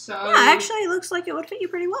size, so... Yeah, actually, it looks like it would fit you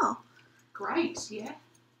pretty well. Great, yeah.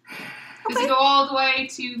 Okay. Does it go all the way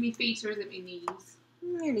to me feet or is it me knees?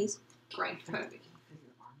 Your knees. Great, perfect.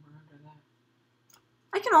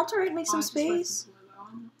 I can alter it, make some I just went space. some blue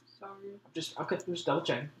on, sorry. Just double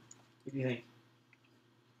check. What do you think?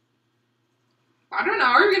 I don't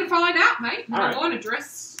know, we're gonna find out, mate. I'm Alright. not going to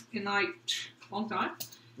dress in like a long time.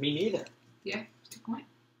 Me neither. Yeah, good point.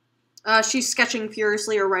 She's sketching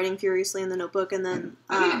furiously or writing furiously in the notebook, and then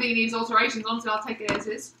I don't think it needs alterations, honestly, I'll take it as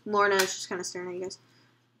is. Lorna is just kind of staring at you guys.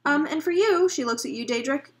 And for you, she looks at you,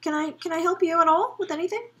 Daedric. Can I help you at all with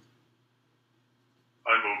anything?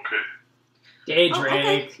 I'm okay. Daedric. Oh,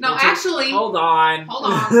 okay. No, actually, Hold on.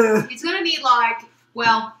 hold on. He's gonna need like,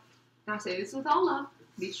 well, I say this with all love,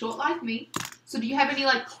 be short like me. So do you have any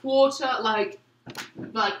like quarter, like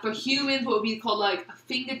for humans, what would be called like a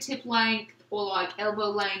fingertip length or like elbow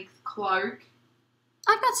length cloak?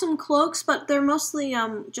 I've got some cloaks, but they're mostly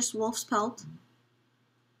just wolf's pelt.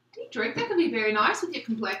 Drake, that could be very nice with your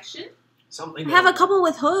complexion. Something. I have a that'll- couple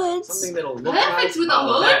with hoods. Something that'll look Perfect nice. with a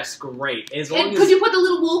Oh, hood. that's great. As long And as could you put the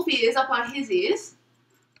little wolf ears up on his ears?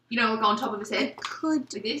 You know, like on top of his I head,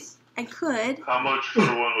 could. like this. I could. How much for the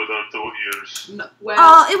one without the ears? No,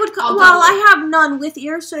 well, It would. I'll Well, double it. I have none with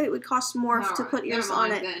ears, so it would cost more to alright, put ears never on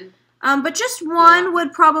mind it. then. But just one Yeah.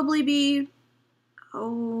 would probably be.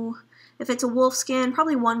 If it's a wolf skin,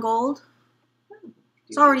 probably 1 gold.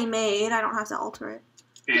 It's already made. I don't have to alter it.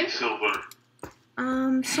 8 silver.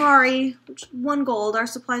 Sorry. 1 gold. Our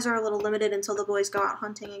supplies are a little limited until the boys go out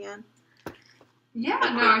hunting again. Yeah,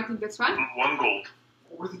 no, I think that's fine. 1 gold.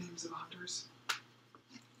 What were the names of the hunters?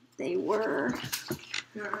 They were.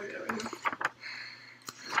 Yeah, right.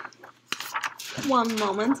 1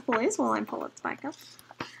 moment, please, while I pull it back up.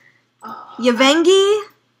 Uh, Yevgeny,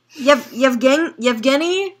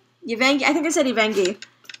 Yevgeny, I think I said Yevgeny,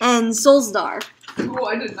 and Solsdar. Oh,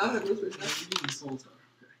 I did not have those written down. Soulstar.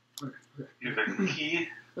 Okay. You have a key.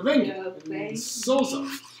 Evengi. Soulstar.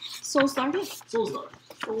 Solsdar, yeah. Soulstar.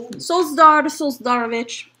 Solsdar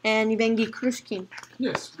Solsdarovich and Yevgeny Krushkin.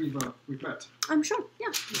 Yes, we've met. I'm sure, yeah.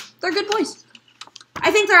 They're good boys. I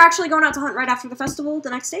think they're actually going out to hunt right after the festival the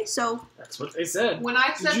next day, so... That's what they said. When I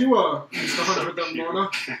Did said you used to hunt with them, Lorna?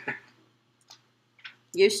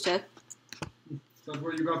 Used to. Is that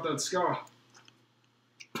where you got that scar?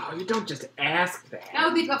 Oh, you don't just ask that.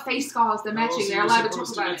 no, they've got face scars. They're matching. Oh, so They're you're allowed to talk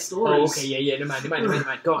supposed about make it. stories. Oh, okay, yeah, never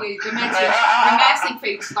mind. Go on. Yeah, they're matching. They're matching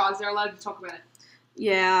face scars. They're allowed to talk about it.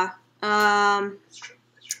 Yeah.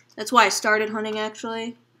 That's why I started hunting,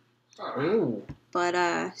 actually. Ooh. But,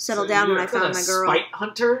 settled So down when you're I found my girl. Spite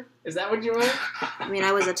hunter? Is that what you were? I mean,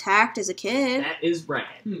 I was attacked as a kid. That is rad.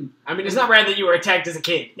 Hmm. I mean, it's not rad that you were attacked as a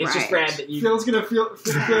kid. It's just Right. rad that you. Phil's gonna feel his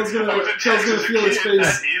face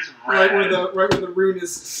That is right where rad. the rune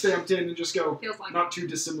is stamped in and just go. Feels like Not too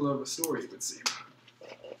dissimilar of a story, it would seem.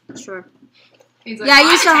 Sure. He's like, Yeah, I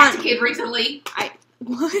used to attacked hunt- a kid recently.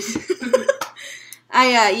 What?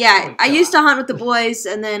 I used to hunt with the boys,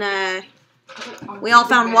 and then, we all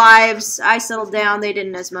found wives. I settled down. They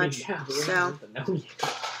didn't as much. Yeah, we So, don't know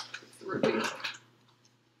yet.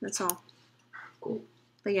 that's all. Cool.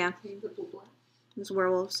 But yeah, it's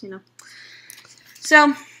werewolves, you know.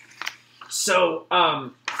 So, So,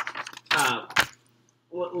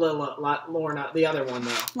 Lorna, the other one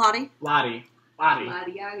though, Lottie. Lottie.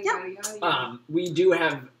 Yeah. We do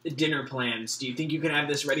have dinner plans. Do you think you can have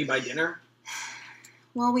this ready by dinner?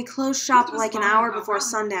 Well, we close shop This was like an fine, hour not before fine.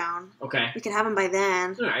 sundown. Okay. We could have them by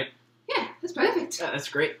then. All right. Yeah, that's perfect. Yeah, that's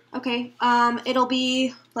great. Okay, it'll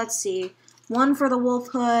be, let's see, 1 for the wolf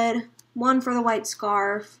hood, 1 for the white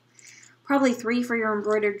scarf, probably 3 for your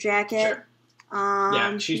embroidered jacket. Sure.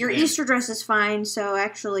 Yeah, she's your in. Easter dress is fine, so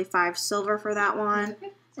actually 5 silver for that one.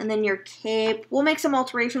 And then your cape, we'll make some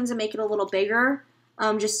alterations and make it a little bigger,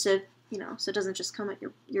 just to, so it doesn't just come at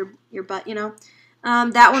your butt,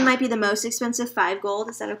 That one might be the most expensive, 5 gold.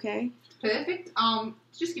 Is that okay? Perfect.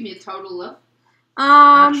 Just give me a total of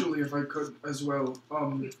Actually, if I could as well, 10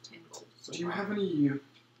 gold. do you have any?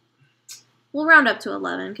 We'll round up to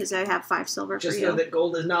 11 because I have 5 silver Just for know you. that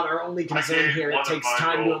gold is not our only concern gave here. It one of takes my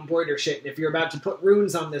time to gold. embroider shit, and if you're about to put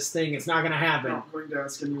runes on this thing, it's not going to I'm happen. not going to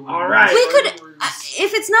ask anyone. All right. We could,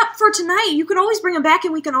 if it's not for tonight, you could always bring them back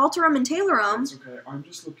and we can alter them and tailor them. That's okay. I'm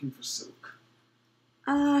just looking for silk.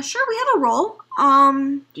 Sure, we have a roll.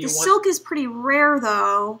 Do The you want- silk is pretty rare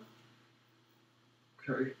though.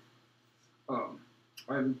 Okay.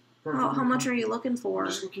 I'm How much are you looking for? I'm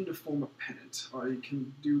just looking to form a pennant. I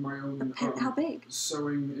can do my own How big?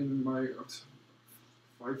 sewing in my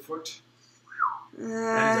 5 foot.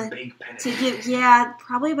 That is a big penny. To give, yeah,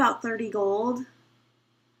 probably about 30 gold.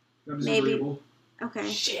 That is Maybe. agreeable. Okay.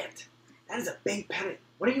 Shit. That is a big penny.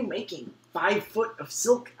 What are you making 5 foot of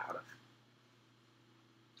silk out of?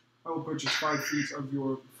 I will purchase 5 feet of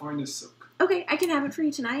your finest silk. Okay, I can have it for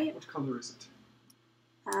you tonight. What color is it?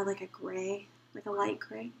 Like a gray, like a light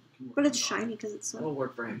gray, Can you but work it's it out? shiny because it's That'll silk.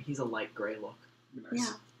 work for him. He's a light gray look. Be nice.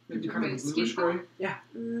 Yeah. Maybe Your kind of a skin bluish color? gray. You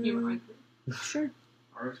Mm, know, sure.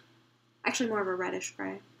 Alright. Actually, more of a reddish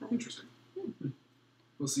gray. But. Interesting.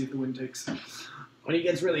 We'll see if the wind takes. When he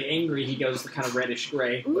gets really angry, he goes the kind of reddish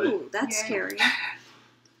gray. But Ooh, that's Yeah. scary.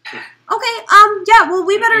 Okay, yeah, well,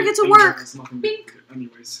 we better get to work. It's nothing Bink.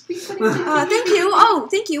 anyways. Thank you. Oh,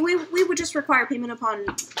 thank you. We would just require payment upon.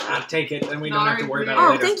 take it, and we No, don't have to worry about Oh,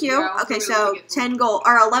 it later. thank you. Yeah, I'll Okay, probably so get 10 gold,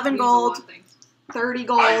 or 11 gold, 30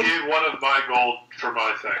 gold. I gave one of my gold for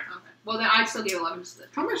my thing. Okay. Well, then I still gave 11. Just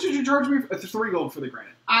How much did you charge me? 3 gold for the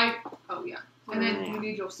granite. Oh yeah. And then Yeah. you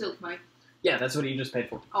need your silk, Mike. Yeah, that's what he just paid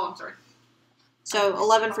for. Oh, I'm sorry. So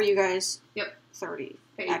 11 for you guys. Yep. 30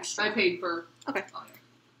 Paid. extra. I paid for. Okay. Oh, yeah.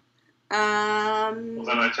 Well,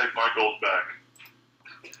 then I take my gold back.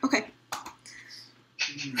 Okay.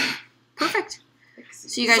 Perfect. So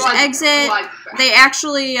So you guys exit. Like, They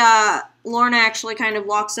actually, Lorna actually kind of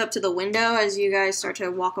walks up to the window as you guys start to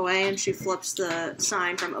walk away, and she flips the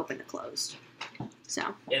sign from open to closed. So.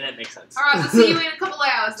 Yeah, that makes sense. All right, we'll see you in a couple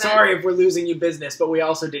hours. Then. Sorry if we're losing you business, but we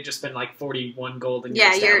also did just spend like 41 gold in your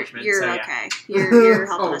Yeah, establishment. you're so, yeah. okay. You're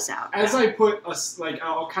helping Oh, us out. As I put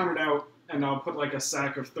I'll count it out, and I'll put like a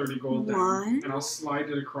sack of 30 gold down, One. and I'll slide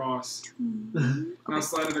it across. Two. And I'll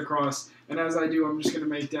slide it across, and as I do, I'm just gonna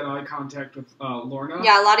make dead eye contact with Lorna.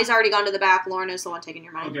 Yeah, Lottie's already gone to the back. Lorna's the one taking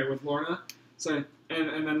your money. Okay, with Lorna. So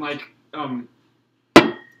and then like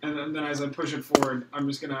and then as I push it forward, I'm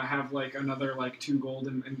just gonna have like another like 2 gold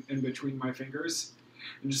in between my fingers,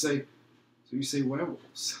 and just say, "So you say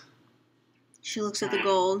werewolves?" She looks at the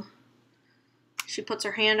gold. She puts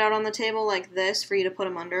her hand out on the table like this for you to put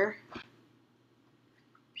them under.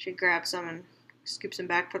 She grabs some and scoops them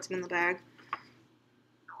back, puts them in the bag.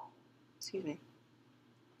 Excuse me.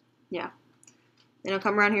 Yeah. They don't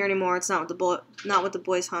come around here anymore. It's not what the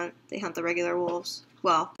boys hunt. They hunt the regular wolves.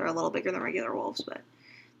 Well, they're a little bigger than regular wolves, but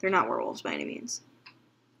they're not werewolves by any means.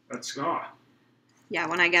 That's Scott. Yeah,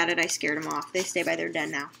 when I got it, I scared them off. They stay by their den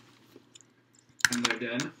now. And they're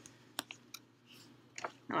dead.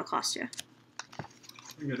 That'll cost you. I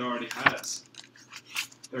think it already has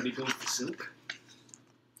 30 gold for silk.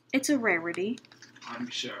 It's a rarity. I'm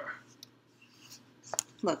sure.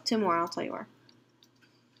 Look, 2 more. I'll tell you where.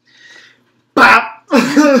 Bap! Good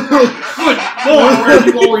lord, where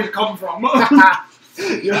do you always come from? That's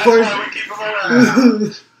why we keep them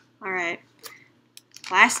around. All right.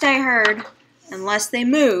 Last I heard, unless they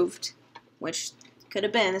moved, which could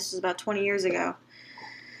have been, this was about 20 years ago,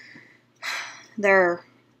 their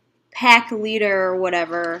pack leader or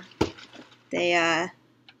whatever, they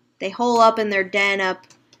hole up in their den up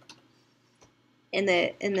in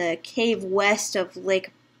the cave west of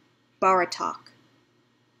Lake Baratok.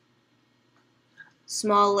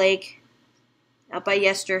 Small lake out by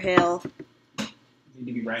Yester Hill. Need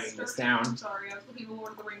to be writing this down. I'm sorry, I was looking at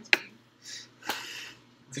Lord of the Rings speed.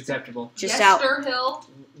 It's acceptable. Just out Hill,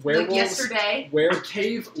 Werewolves. like yesterday. Where? A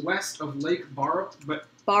cave west of Lake but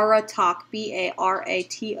Baratok,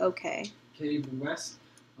 Baratok. cave west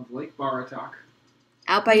of Lake Baratok.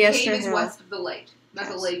 Out by The Yester cave is Hill. west of the lake. Not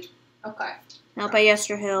the Yes. lake. Okay. Out by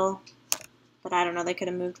Yester Hill. But I don't know, they could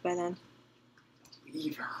have moved by then.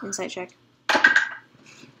 Insight check.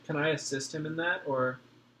 Can I assist him in that, or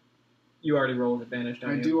you already roll with advantage? Don't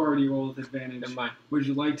I you? do already roll with advantage. Never mind. Would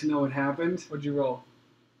you like to know what happened? What'd you roll?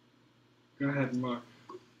 Go ahead and look.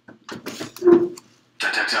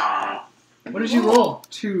 Da-da-da. What did you roll?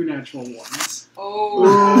 2 natural ones.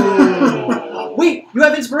 Oh. Wait, you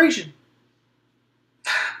have inspiration.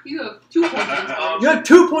 You have 2 points of inspiration. You have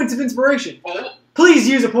 2 points of inspiration. Oh, Please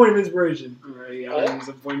use a point of inspiration. Alright, I'll use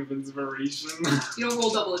a point of inspiration. You don't roll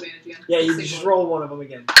double advantage again. Yeah, you Same just one. roll one of them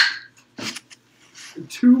again.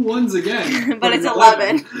 2 ones again. But it's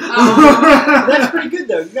 11. That's pretty good,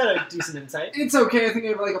 though. You got a decent insight. It's okay, I think I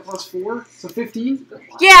have like a +4, so 15.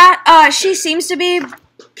 Yeah, she seems to be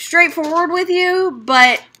straightforward with you,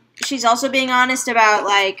 but she's also being honest about,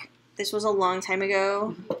 like, this was a long time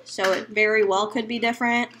ago, so it very well could be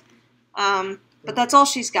different. But that's all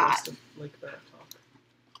she's got. Lake Baratok.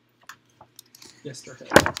 Yester Hill.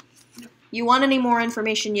 You want any more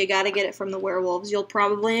information, you gotta get it from the werewolves. You'll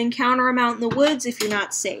probably encounter them out in the woods if you're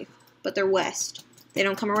not safe, but they're west. They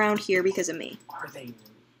don't come around here because of me. Are they?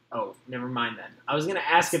 Oh, never mind then. I was gonna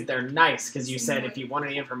ask if they're nice because you said if you want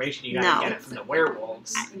any information, you gotta No. get it from the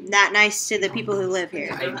werewolves. Not nice to the people who live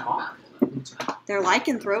here. They talk. They're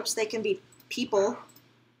lycanthropes. They can be people.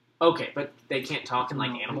 Okay, but they can't talk in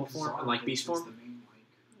like animal form, in like beast form.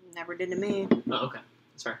 Never did to me. Oh, okay,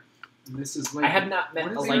 that's fair. And this is I have not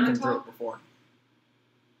met a What is lycanthrope before.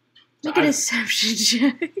 Make a deception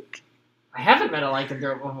check. I haven't met a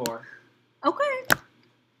lycanthrope before. Okay.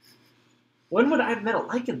 When would I have met a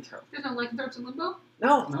lycanthrope? There's no lycanthropes in Limbo?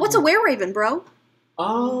 No. What's a were-raven, bro?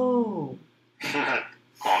 Oh, Honk.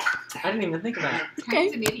 I didn't even think of that. Okay.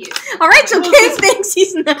 He's an idiot. All right, so Well, Kid thinks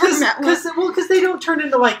he's never met one. Because they don't turn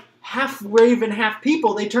into like half raven, half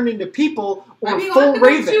people. They turn into people or Maybe full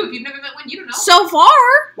lycanthropes raven. too. If you've never met one, you don't know. So far.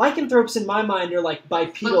 Lycanthropes in my mind are like But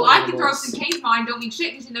bipedal lycanthropes animals. in Kane's mind don't mean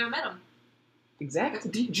shit because you never met them.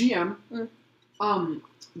 Exactly. GM. Mm.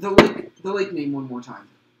 The lake name one more time.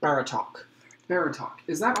 Baratok. Baratok.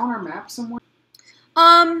 Is that on our map somewhere?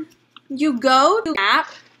 You go to the map.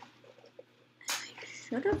 I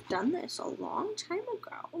should have done this a long time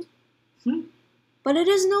ago. But it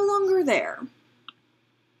is no longer there.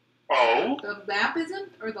 Oh? The map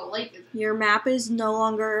isn't, or the lake isn't. Your map is no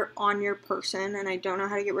longer on your person, and I don't know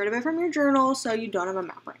how to get rid of it from your journal, so you don't have a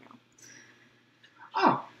map right now.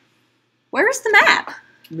 Oh. Where is the map?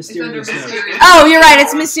 Mysterious It's note. under mysterious. Oh, you're right,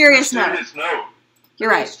 it's Mysterious Note. Mysterious Note. You're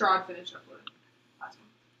right. Strahd finished up with it. Last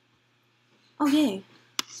one. Oh, yay.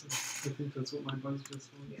 I think that's what my buzz just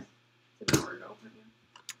was. Yeah. It's an hour ago.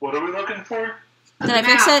 What are we looking for? Did I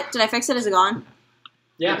fix it? Did I fix it? Is it gone?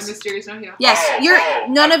 The Yes. mysterious note, yeah. Yes. Oh,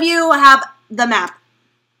 None of you have the map.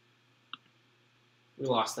 We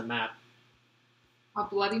lost the map. A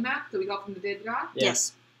bloody map that we got from the dead guy? Yeah.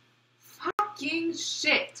 Yes. Fucking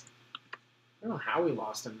shit. I don't know how we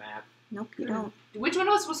lost a map. Nope, you don't. Which one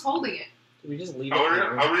of us was holding it? Did we just leave it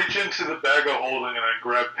there? I reach into the bag of holding and I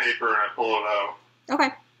grab paper and I pull it out. Okay.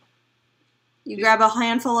 You grab a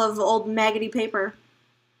handful of old maggoty paper.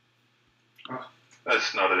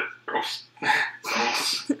 That's not it. Gross.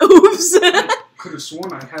 Oops. Could have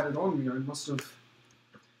sworn I had it on me. I must have.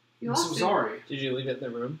 You I'm so lost it. sorry. Did you leave it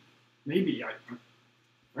in the room? Maybe.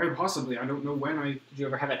 Very possibly. I don't know when I Did you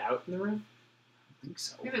ever have it out in the room? think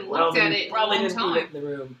so. We haven't Well, looked then at you it in a probably long didn't leave it time. in the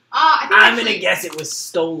room. I think I'm actually, gonna guess it was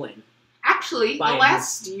stolen Actually, by the a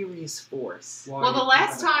last mysterious force. Well, the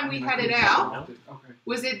last time we had it out- Okay.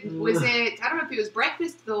 was it I don't know if it was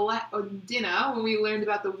breakfast or dinner when we learned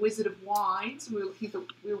about the Wizard of Wines. We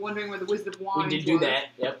were wondering where the Wizard of We Wines did do was. that.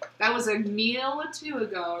 Yep. That was a meal or two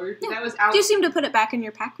ago. Yeah. That was out. You seem to put it back in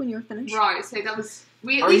your pack when you were finished. Right, so that was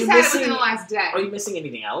we at Are least you had it missing- within the last day. Are you missing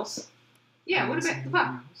anything else? Yeah, what about the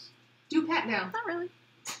pup? Do pat down. Not really.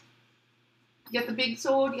 You got the big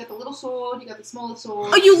sword, you got the little sword, you got the smaller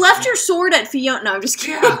sword. Oh, you left your sword at Fiona. No, I'm just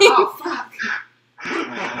kidding. Yeah. Oh fuck.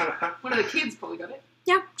 One of the kids probably got it.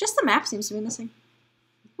 Yeah, just the map seems to be missing.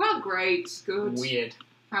 Well, great, good. Weird.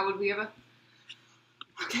 How would we ever?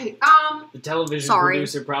 Okay, The television Sorry.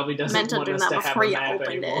 producer probably doesn't Meant to want do us that to have before a you map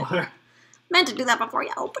opened it. anymore. Meant to do that before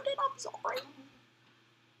you opened it. I'm sorry.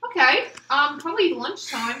 Okay, probably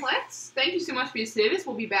lunchtime, let's. Thank you so much for your service.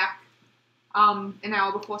 We'll be back, an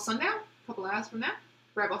hour before sundown, a couple hours from now.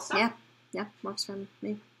 Grab our stuff. Yeah. Yeah, works for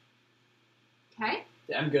me. Okay,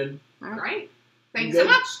 Yeah, I'm good. All right. great. Thanks You so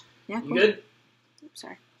good? much. Yeah, You cool. good? Oops,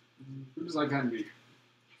 sorry. Good as I can be.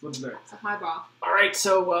 What's there? It's a high bar. All right.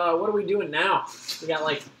 So what are we doing now? We got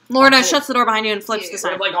like Lorna Okay. shuts the door behind you and flips Yeah. the we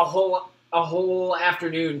sign. have like a whole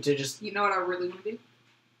afternoon to just. You know what I really want to do?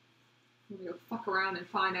 I'm gonna go fuck around and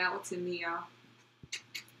find out what's in the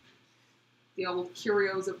old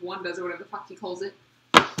Curios of Wonders or whatever the fuck he calls it.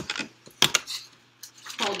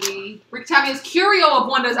 Called the Rick Tamia's Curio of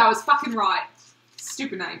Wonders. I was fucking right.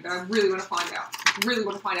 Stupid name, but I really want to find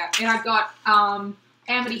out. And I've got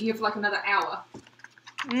Amity here for like another hour.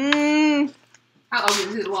 How long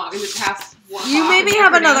is it long? Is it past 1 You o'clock maybe in the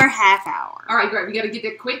have afternoon? another half hour. Alright, great. We gotta get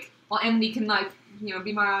there quick while Amity can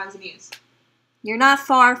be my eyes and ears. You're not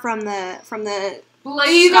far from the Please, I really want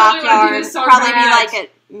to do stockyard. this so Probably bad. be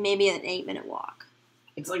like maybe an 8-minute walk.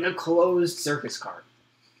 It's like a closed circus cart.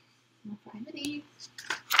 Amity.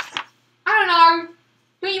 I don't know.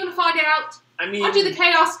 Don't you want to find out? I mean, Aren't you the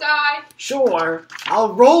chaos guy? sure,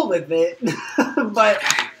 I'll roll with it, but I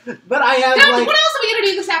have What like. else are we gonna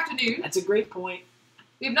do this afternoon? That's a great point.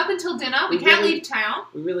 We have nothing till dinner. We We can't really- leave town.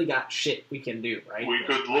 We really got shit we can do, right? We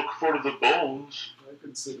could look for the bones. I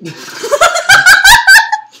could sit.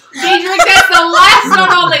 Daedric, that's the last on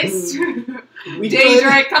our list. We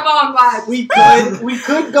Daedric, come on, lad. we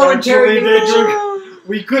could go Actually, interrogate. Daedric,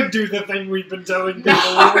 we could do the thing we've been telling people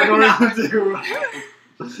No, we were going no. to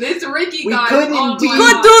do. This Ricky We guy. could oh indeed- my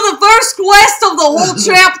Could God. do the first quest of the whole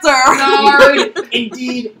chapter. Sorry. We could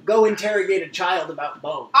indeed go interrogate a child about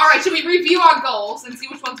bones. All right, should we review our goals and see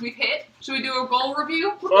which ones we've hit? Should we do a goal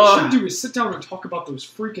review? What we should do is sit down and talk about those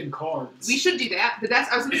freaking cards. We should do that, but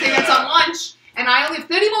I was gonna say that's on lunch, and I only have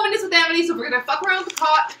 30 more minutes with Amity, so we're gonna fuck around with the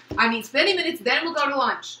cart. I need 30 minutes, then we'll go to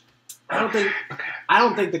lunch. I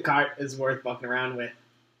don't think the cart is worth fucking around with.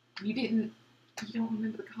 You don't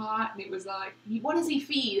remember the cart, and it was like, what does he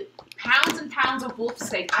feed? Pounds and pounds of wolf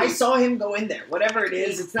steak. I saw him go in there. Whatever it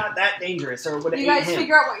is, it's not that dangerous, or would it You eat guys him?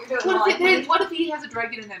 figure out what you're doing. What if he has a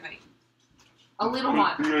dragon in there, mate? A little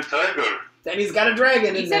one. You're a tiger. Then he's got a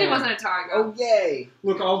dragon He in said there. he wasn't a tiger. Oh, yay.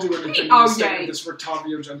 Look, I'll do anything Oh, to stay yay. with this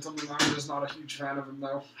Rictavio gentleman. I'm just not a huge fan of him,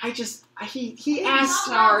 though. He asked,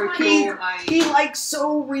 Sorry, he, cool, mate. he like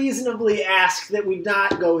so reasonably asked that we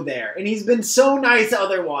not go there, and he's been so nice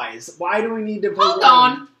otherwise. Why do we need to Hold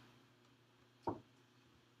on.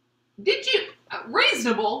 Did you...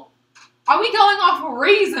 reasonable? Are we going off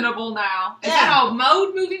reasonable now? Is that our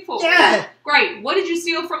mode moving forward? Yeah. Great. What did you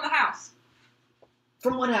steal from the house?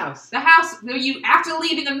 From what house? The house where you, after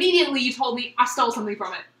leaving immediately, you told me I stole something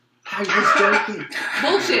from it. I was joking.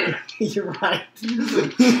 Bullshit. You're right.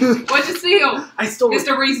 What'd you steal, I stole.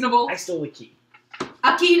 Mr. Reasonable? I stole a key.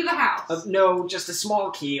 A key to the house. No, just a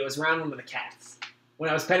small key. It was around one of the cats. When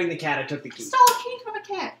I was petting the cat, I took the key. Stole a key from a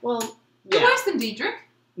cat. Well, You're yeah. worse than Diedrich.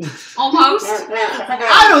 Almost.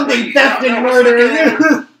 I don't think theft and murder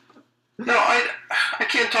is. No, I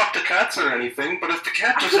can't talk to cats or anything, but if the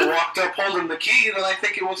cat just walked up holding the key, then I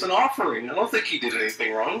think it was an offering. I don't think he did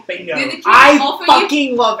anything wrong. Bingo. Did the cat I offer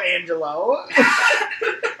fucking love Angelo.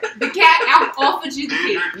 The cat offered you the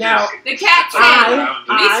key. Now, The cat said,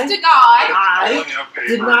 I- Mr. Guy.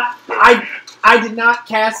 I did not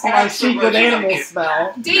cast my speak with animal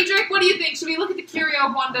spell. Diedrich, what do you think? Should we look at the Curio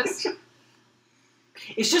of Wonders?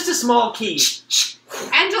 It's just a small key.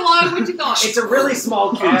 Angelo, what you thought? It's a really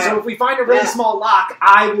small key, so if we find a really small lock,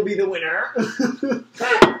 I will be the winner.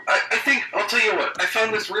 I think, I'll tell you what, I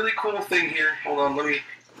found this really cool thing here. Hold on, let me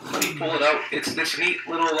pull it out. It's this neat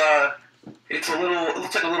little, it looks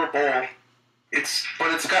like a little ball.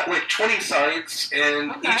 But it's got like 20 sides,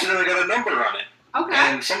 and each of them got a number on it. Okay.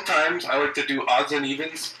 And sometimes I like to do odds and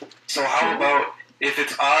evens. So how about if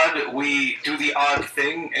it's odd, we do the odd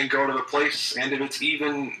thing and go to the place, and if it's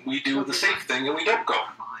even, we do the safe thing and we don't go.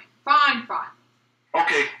 Fine.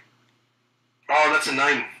 Okay. Oh, that's a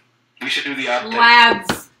 9. We should do the odd thing.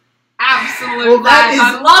 Lads. Absolute Well, that lads. is-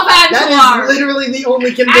 I love Angelo. That is literally the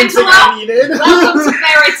only convincing Angelo, I needed. Welcome to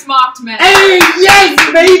Very Smart Men. Hey, yes,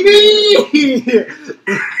 baby!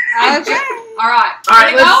 Okay. Alright. Alright,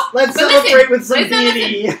 Ready to go? let's But celebrate with some listen.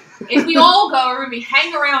 deity. If we all go and we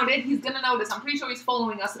hang around it, he's gonna notice. I'm pretty sure he's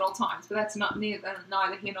following us at all times, but that's neither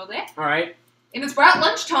here nor there. Alright, And it's about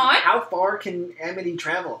lunchtime. how far can Amity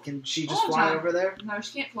travel? Can she just Long fly time. over there? No,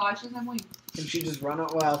 she can't fly. She doesn't have wings. Can she just run?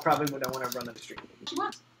 Well, probably don't want to run up the street. She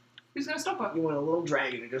wants. Who's gonna stop her? You want a little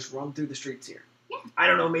dragon to just run through the streets here. Yeah. I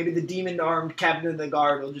don't know, maybe the demon-armed captain of the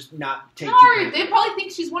guard will just not take No, you. they probably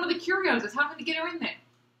think she's one of the curios. It's happening to get her in there.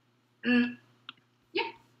 Yeah,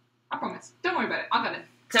 I promise. Don't worry about it. I got it.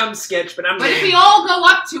 Sounds sketch, but I'm But if game. we all go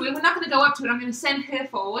up to it, we're not going to go up to it. I'm going to send her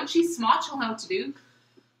forward. She's smart. She'll know what to do.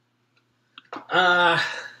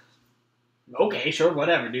 Okay, sure,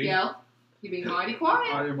 whatever, dude. Yeah. You're being mighty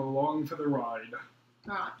quiet. I am along for the ride.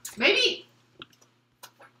 Alright. Maybe.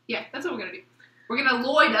 Yeah, that's what we're going to do. We're going to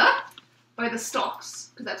loiter by the stocks,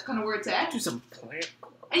 because that's kind of where it's at. Do some plant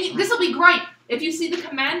growth. And this will be great. If you see the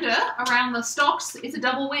commander around the stocks, it's a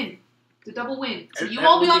double win. It's a double win. So you That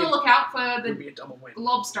all be would on be the lookout for Would the be a double win.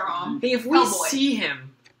 lobster arm. Hey, if we Hellboy. see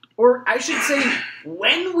him, or I should say,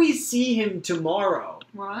 when we see him tomorrow,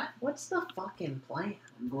 Right? what's the fucking plan?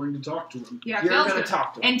 I'm going to talk to him. Yeah, You're Phil's gonna good.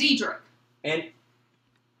 talk to him. And Diedrich. And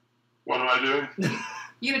What am I doing?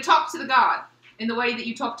 You're going to talk to the god in the way that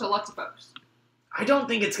you talk to lots of folks. I don't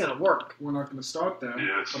think it's gonna work. We're not going to start there,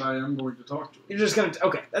 Yes. but I am going to talk to him. You're just gonna.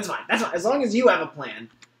 Okay, that's fine. That's fine. As long as you have a plan,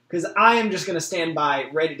 because I am just gonna stand by,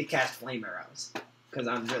 ready to cast flame arrows, because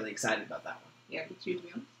I'm really excited about that one. Yeah, it's you to be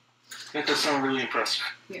honest. That does sound really impressive.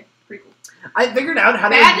 Yeah, pretty cool. I figured out how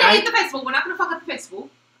to Bad day at ignite. the festival. We're not going to fuck up the festival.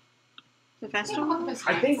 The We're not festival? gonna fuck the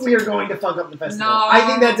festival. I think we are going to fuck up the festival. No. I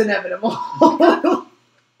think that's inevitable.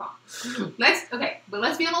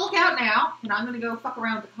 Let's be on the lookout now, and I'm going to go fuck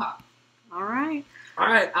around with the cop. All right. All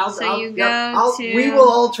right, So you go to- We will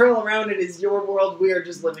all trail around. It is your world. We are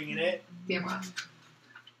just living in it. Damn right.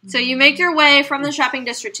 So you make your way from the shopping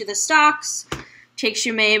district to the stocks. Takes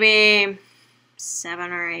you maybe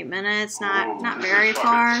 7 or 8 minutes. Not this very is fucking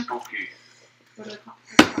far. spooky. Go to the cop.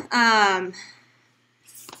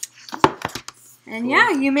 And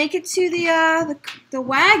yeah, you make it to the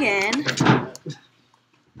wagon.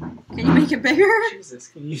 Can you make it bigger? Jesus,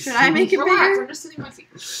 can you Should I make it Relax, bigger? I'm just sitting in my seat.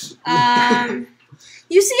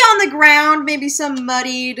 You see on the ground maybe some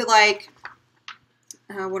muddied, like,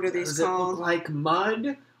 what are these Does it called? look like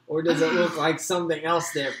mud? Or does it look like something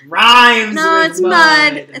else that rhymes No, with it's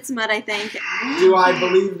mud. It's mud, I think. Do I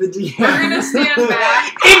believe the DM? We're gonna stand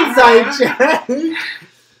back. Inside check!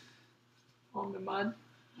 On the mud.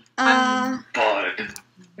 Bud.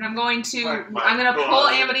 And I'm going to My I'm gonna pull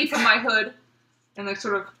God. Amity from my hood and like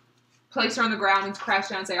sort of place her on the ground and crash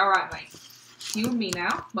down and say, alright, mate. You and me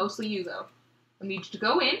now. Mostly you though. I need you to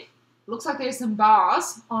go in. Looks like there's some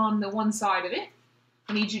bars on the one side of it.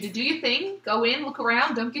 I need you to do your thing. Go in, look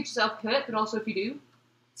around, don't get yourself hurt, but also if you do,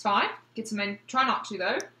 it's fine. Get some try not to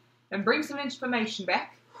though. And bring some information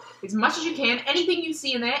back. As much as you can. Anything you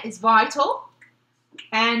see in there is vital.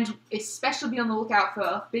 And especially be on the lookout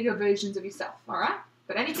for bigger versions of yourself, alright?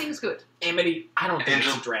 But anything's good. Amity, I don't think it's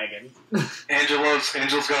Angel. a dragon.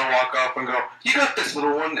 Angel's gonna walk up and go, "You got this,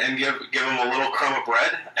 little one," and give him a little crumb of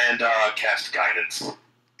bread and cast guidance.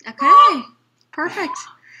 Okay. Perfect.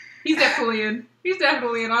 He's definitely in. He's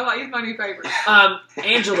definitely in. He's my new favorite.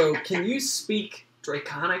 Angelo, can you speak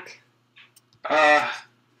Draconic?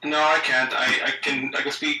 No, I can't. I can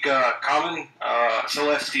speak Common,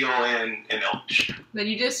 Celestial, and Elch. Then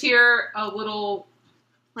you just hear a little.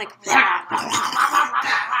 Like,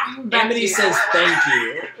 Amity says thank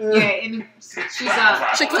you. Yeah, and she's She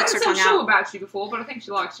wasn't clicks her so tongue sure out. about you before, but I think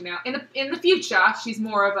she likes you now. In the future, she's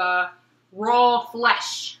more of a raw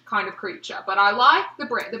flesh kind of creature. But I like the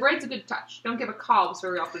bread. The bread's a good touch. Don't give her carbs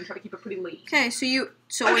very often. Try to keep her pretty lean. okay, so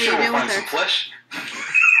I'm what do sure you we'll do with find some her? flesh.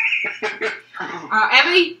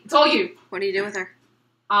 Emily, it's all you. What do you do with her?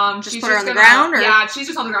 She's put her on the gonna- ground, or? Yeah, she's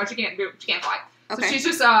just on the ground. She can't fight. Okay. So she's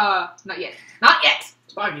just not yet. Not yet.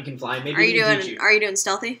 Sparky can fly. Maybe Are you we can teach doing? you. Are you doing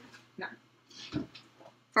stealthy? No.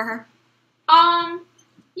 For her?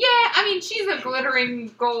 Yeah, I mean, she's a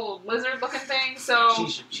glittering gold lizard-looking thing, so...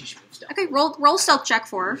 She should move stealth. Okay, roll stealth check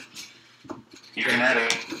for her. You can add it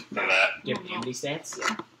to that. Do you have Amity stats?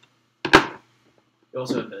 You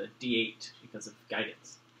also have a D8 because of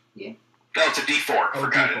guidance. No, it's a D4. Oh,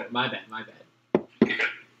 Forgot D4. it. My bad. You're good.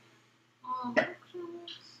 Get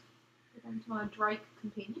onto my Drake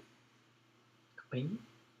companion. Companion?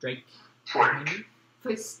 Drake. Work. Companion?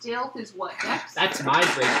 For stealth is what, Dex? That's my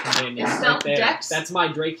Drake companion. Is stealth right there. Dex? That's my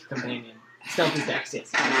Drake companion. Stealth is Dex, yes.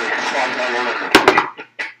 Huh?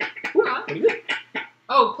 What do you do?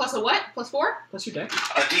 Oh, plus a what? Plus 4? Plus your Dex? A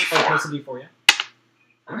Oh, D4. plus a D4, yeah.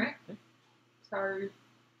 Alright. Okay. So...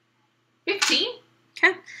 15?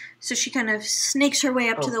 So she kind of snakes her way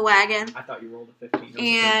up to Oh. the wagon, I thought you rolled a 15.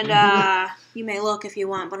 and you may look if you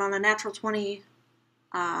want, but on a natural 20,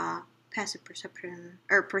 passive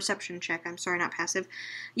perception check. I'm sorry, not passive.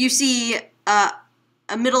 You see a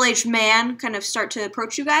middle-aged man kind of start to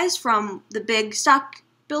approach you guys from the big stock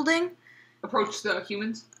building. Approach the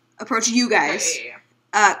humans? Approach you guys,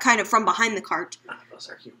 Yeah. kind of from behind the cart, None of us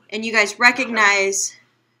are human. and you guys recognize.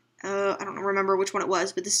 I don't remember which one it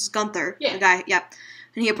was, but this is Gunther, Yeah. the guy. Yep.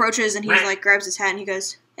 And he approaches and he's like grabs his hat and he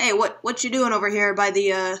goes, "Hey, what you doing over here by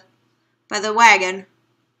the wagon?"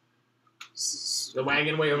 The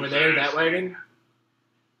wagon way over there, that wagon?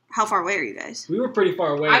 How far away are you guys? We were pretty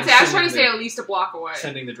far away. I'd say I was trying to sending stay at least a block away.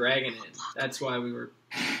 sending the dragon in. That's why we were.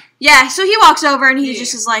 Yeah. So he walks over and he Yeah.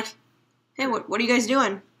 just is like, "Hey, what are you guys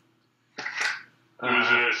doing?" Who's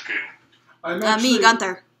asking? I'm Me, actually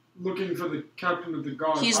Gunther. looking for the captain of the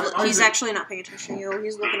guard. He's Isaac, actually not paying attention to you.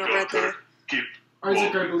 He's looking over at the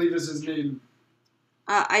Isaac, I believe is his name.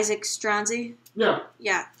 Isaac Stranzi. Yeah.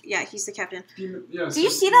 Yeah, he's the captain. Yes. Do you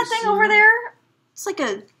see that thing over there? It's like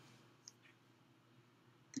a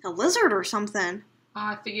lizard or something.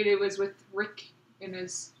 I figured it was with Rick in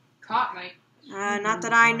his cot, mate. Not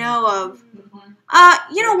that I know of.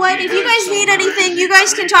 Mm-hmm. You know what? If you guys need anything, you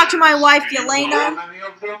guys can talk to my wife, Yelena. Any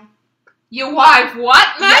of them? Your wife, what,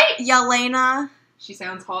 mate? Yelena. She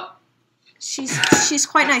sounds hot. She's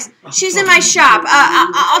quite nice. She's in my shop.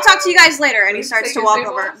 I'll talk to you guys later. And he starts to walk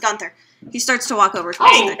over. Gunther. He starts to walk over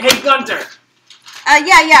towards the. Hey, Gunther!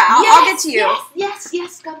 Yeah. I'll get to you.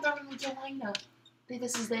 Yes, Gunther and Jelena.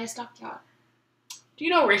 This is their stockyard. Do you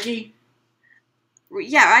know Ricky?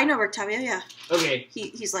 Yeah, I know Rictavia. Yeah. Okay.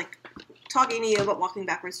 He's like talking to you, but walking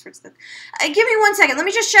backwards towards the. Give me 1 second. Let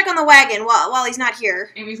me just check on the wagon while he's not here.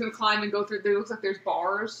 Amy's gonna climb and go through. There looks like there's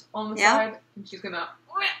bars on the Yeah. side, and she's gonna.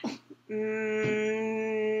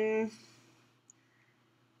 You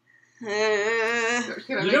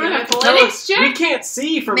Make don't an have to tell athletics us. check. We can't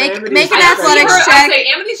see from Make Amity's an background. athletics I check. say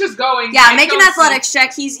Amity's just going. Yeah, I make an don't see- athletics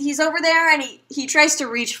check. He's over there and he tries to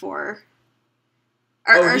reach for her.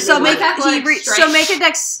 Oh, so he make meant like so make a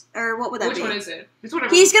dex or what would that Which be? one is it? It's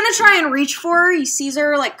whatever. He's gonna try and reach for her. He sees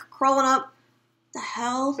her like crawling up. The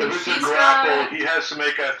hell? If it's a She's grapple, got- he has to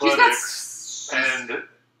make She's athletics, got. and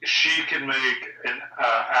she can make an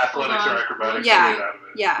athletics Hold or on. acrobatics Yeah. to get out of it.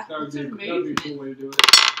 Yeah. That would be a cool way to do it.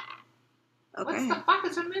 What's Okay. the fuck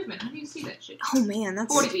is her movement? How do you see that shit? Oh man,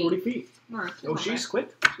 that's 40 feet. 40 feet. No, Oh, she's quick.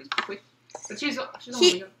 She's quick. But she's he.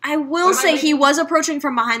 only. I will What am I say he making? was approaching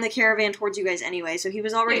from behind the caravan towards you guys anyway, so he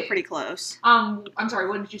was already Yeah. pretty close. I'm sorry.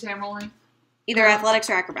 What did you say I'm rolling? Either athletics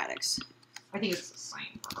or acrobatics. I think it's the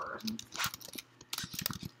same for her. Isn't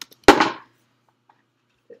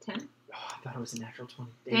it? 10. Oh, I thought it was a natural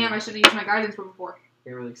 20. Damn, I should have used my guidance for before.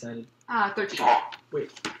 Get really excited. 13. Oh,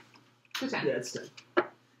 Wait. To 10. Yeah, it's 10.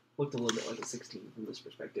 Looked a little bit like a 16 from this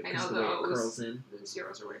perspective I because know, of the way though, it it was- curls in. The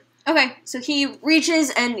zeros are weird. Okay, so he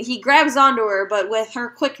reaches and he grabs onto her, but with her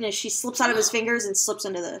quickness, she slips out of his fingers and slips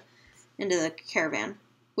into the caravan,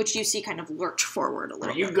 which you see kind of lurch forward a Are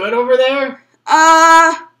little you bit. good over there?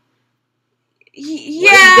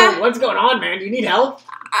 Yeah. What's going on, man? Do you need help?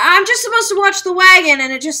 I'm just supposed to watch the wagon,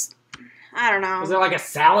 and it just, I don't know. Is there like a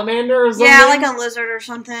salamander or something? Yeah, like a lizard or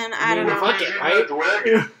something. I don't mean, know. fuck it, right? The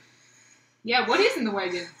wagon. Yeah, what is in the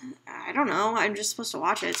wagon? I don't know. I'm just supposed to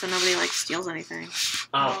watch it so nobody like steals anything.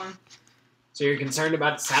 Oh, so you're concerned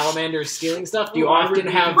about salamanders stealing stuff? Do you Oh, I would often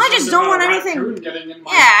be have? I just don't want concerned about a anything- raccoon getting in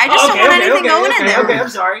my- Yeah, I just don't want anything going in there. Okay, I'm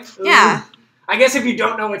sorry. Yeah. I guess if you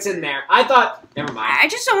don't know what's in there, I thought. Never mind. I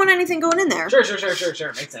just don't want anything going in there. Sure.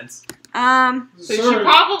 Makes sense. So she Sir,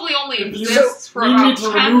 probably only if you exists for need about me to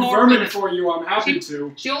 10 remove more vermin minutes. for you, I'm happy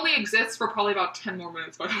to. She only exists for probably about 10 more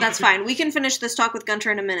minutes. By the way. That's fine. We can finish this talk with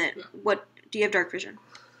Gunter in a minute. Yeah. What do you have dark vision?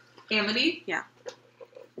 Amity? Yeah.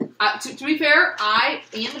 To be fair,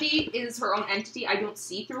 Amity is her own entity. I don't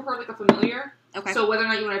see through her like a familiar. Okay. So whether or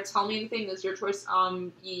not you want to tell me anything is your choice.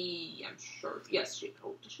 I'm sure. Yes, she.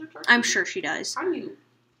 Oh, does she have dark I'm vision? sure she does. How do you?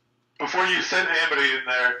 Before you send Amity in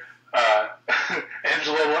there,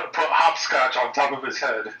 Angela put hopscotch on top of his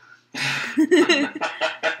head.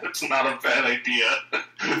 It's not a bad idea.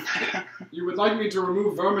 You would like me to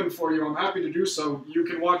remove vermin for you, I'm happy to do so. You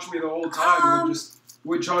can watch me the whole time. I just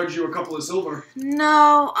would charge you a couple of silver.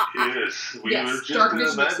 No. Yes, we Yes, were just dark going to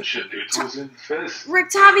vision is mention it was in fist.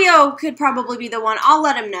 Rictavio could probably be the one. I'll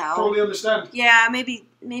let him know. Totally understand. Yeah, maybe.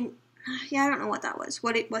 Yeah, I don't know what that was.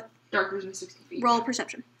 What Dark vision is 60 feet. roll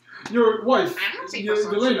perception? Your wife, I don't think that's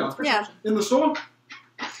Yelena, Yeah. in the store?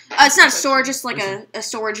 It's not a store, just like a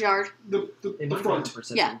storage yard. The front.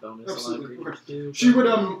 Perception Yeah. bonus. a lot of Absolutely. creatures do. She would,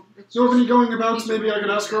 know of any going about? Maybe I could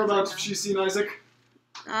ask her about if she's seen Isaac.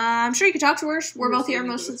 I'm sure you could talk to her. We're both here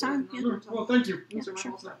most of the time. Yeah. Well, thank you. These are my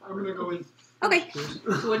sure. whole stuff. I'm gonna go in. Okay,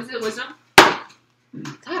 So what is it? Wisdom? God,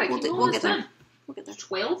 I We'll keep get rolling there. this 10. we'll get there.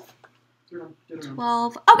 12? Get around.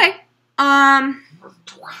 12. Okay.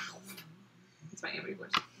 12. That's my Amity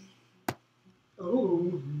voice.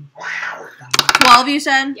 Oh. 12, you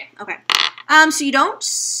said? Yeah. Okay. So you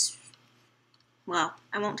don't. Well,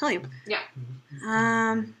 I won't tell you. Yeah.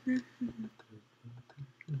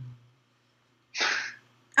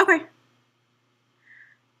 Okay.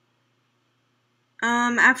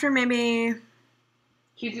 After maybe.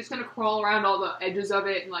 She's just gonna crawl around all the edges of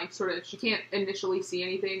it and like sort of. She can't initially see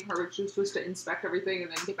anything. She's supposed to inspect everything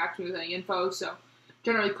and then get back to me with any info. So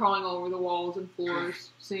generally crawling all over the walls and floors,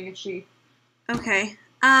 seeing if she. Okay.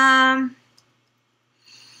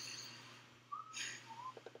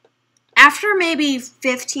 After maybe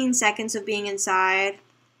 15 seconds of being inside,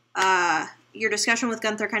 your discussion with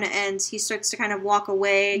Gunther kind of ends. He starts to kind of walk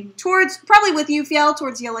away towards, probably with you, Fiel,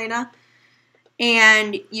 towards Yelena.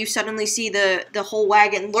 And you suddenly see the whole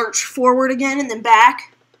wagon lurch forward again and then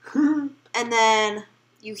back. And then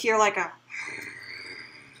you hear like a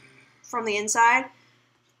from the inside.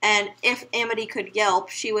 And if Amity could yelp,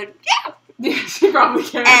 she would yelp. Yeah, she probably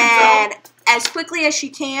can. And as quickly as she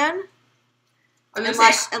can, I'm gonna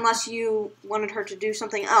say, unless you wanted her to do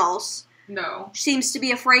something else, no. seems to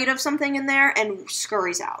be afraid of something in there and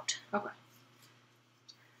scurries out. Okay.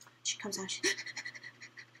 She comes out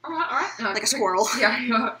Alright. like a squirrel.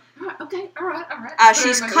 Yeah. Okay, alright.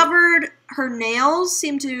 She's covered. Her nails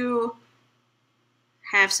seem to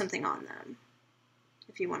have something on them.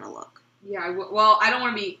 If you want to look, Yeah. Well, I don't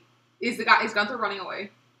want to be. Is Gunther running away?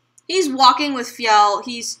 he's walking with Fiel.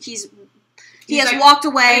 He has like, walked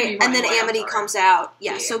away, Amity and then running away, I'm Amity sorry. comes out.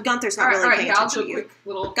 Yeah, Yeah. so Gunther's not Alright, really paying yeah, I'll attention do to a you. quick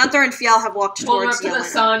little. Gunther and Fiel have walked Hold her towards up to the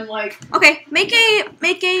Yelena. sun, like. Okay, make a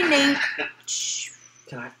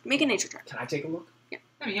nature check. Can I take a look?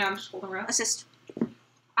 I mean, yeah, I'm just holding her up. Assist.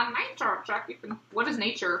 A nature check. What is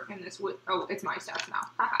nature in this? Oh, it's my stats now.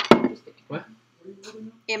 Haha. Just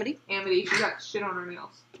kidding. Amity. Amity, she got shit on her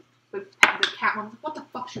nails. the cat one. What the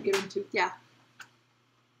fuck should we get into?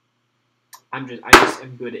 I just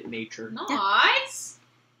am good at nature. Nice.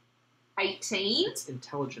 18. It's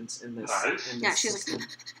intelligence in this. Nice. In Yeah, this she's system.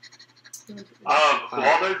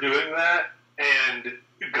 While they're doing that and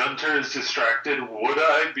Gunter is distracted, would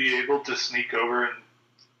I be able to sneak over and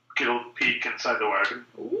get a peek inside the wagon?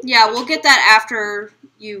 Yeah, we'll get that after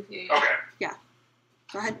you. Yeah. Okay.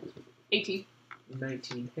 Go ahead. 18.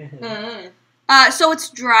 19. So it's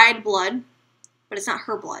dried blood, but it's not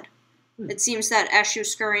her blood. It seems that as she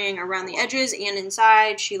was scurrying around the edges and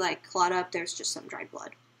inside, she clawed up. There's just some dried blood.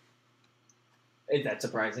 Is that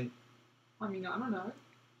surprising? I mean, I don't know.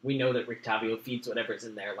 We know that Rictavio feeds whatever's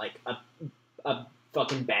in there, like a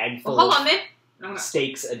fucking bag full Well, hold on, of then. No.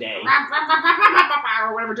 steaks a day.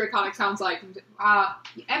 Or whatever Draconic sounds like.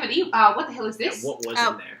 Amity, what the hell is this? What was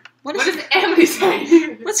Oh. in there? What What is does Amity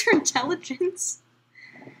say? What's her intelligence?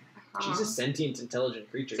 She's a sentient, intelligent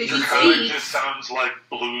creature. So She's she Draconic sees- just sounds like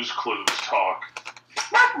Blue's Clues talk.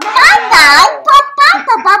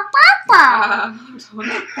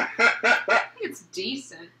 It's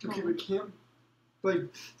decent. Okay, we can't. Like,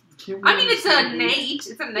 can't. I mean, it's a Nate.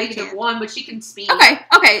 It's a negative one, but she can speak. Okay.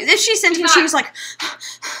 If she's sentient, She's she not- was like,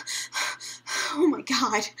 oh my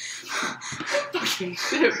god.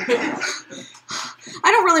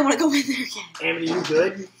 I don't really want to go in there again. Amity, you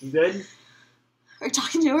good? You good? Are you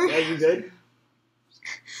talking to her? Yeah, you good?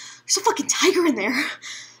 There's a fucking tiger in there.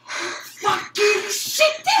 Fucking shit!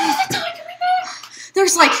 There's a tiger in there.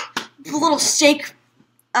 There's little steak,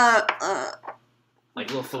 Like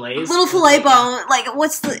little fillets? little fillet bone.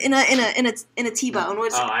 What's the in a T-bone?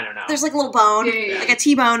 What's Oh, I don't know. there's a little bone, Yeah. like a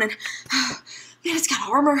T-bone, and man, it's got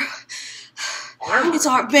armor. Armor?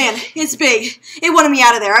 Man, it's big. It wanted me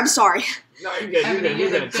out of there. I'm sorry. No, you're good. Amity, You're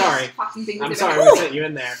the good. best Sorry. fucking thing I'm we've sorry ever- we sent you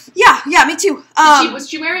in there. Yeah, me too. Was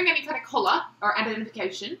she wearing any kind of collar or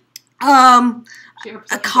identification? A She had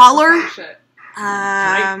A collar? Shit.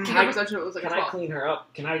 Um, She never said it was like Can a I cloth. clean her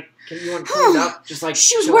up? Can you want to clean it up? Just like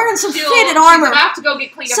she was chill wearing out. some She'll- fitted she's armor. about to go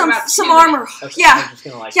get cleaned up Some about some 2 armor. Okay, Yeah. I'm just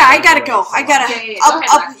gonna, like, Yeah, I stand gotta away go. for I a gotta Yeah, go ahead,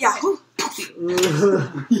 up. Max. Yeah. while.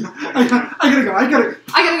 I gotta go.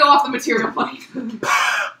 I gotta go off the material plane.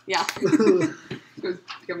 Yeah. Go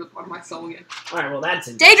give the part of my soul again. Alright, well that's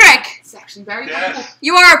it. Daedric, It's actually very Yes.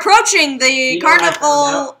 you are approaching the You know what I found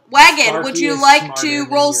carnival wagon. Sparky Would you is like smarter to than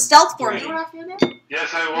roll your stealth for You me? know what I found out? Yes,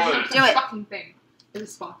 I would. Do it. Fucking thing. It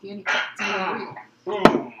is Sparky anyway. It's not real.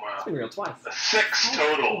 Boom. It's been real twice. A 6 The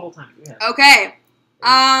total. whole time. Yeah. Okay.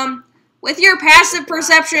 With your passive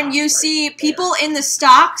perception, you see people in the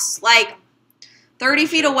stocks, 30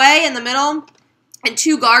 feet away in the middle, and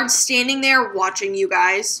 2 guards standing there watching you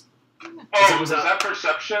guys. Oh, Was was that- that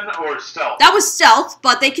perception or stealth? That was stealth,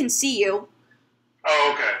 but they can see you.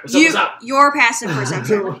 Oh, okay. What's up? Your passive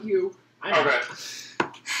perception. Not you. I know. Okay.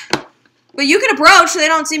 But you can approach, they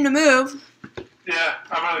don't seem to move. Yeah,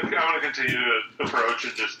 I'm gonna continue to approach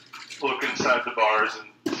and just look inside the bars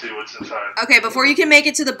and see what's inside. Okay, before you can make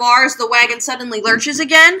it to the bars, the wagon suddenly lurches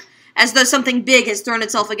again, as though something big has thrown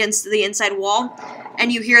itself against the inside wall.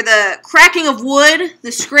 And you hear the cracking of wood,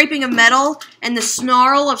 the scraping of metal, and the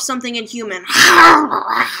snarl of something inhuman.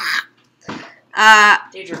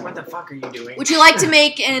 Daedric, what the fuck are you doing? Would you like to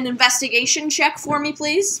make an investigation check for me,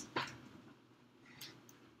 please?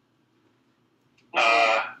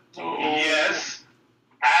 Yes.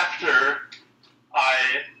 After I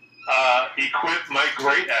equip my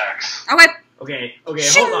great axe. Okay, Okay,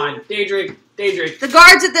 Shoo! hold on. Daedric. the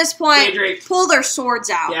guards at this point Daedric. pull their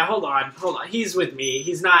swords out. Yeah, hold on. He's with me.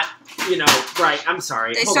 He's not, right, I'm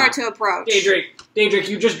sorry. They Hold start on. to approach. Daedric,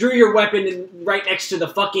 you just drew your weapon right next to the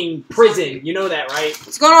fucking prison. You know that, right?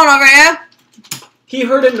 What's going on over here? He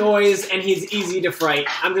heard a noise, and he's easy to fright.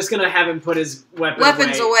 I'm just gonna have him put his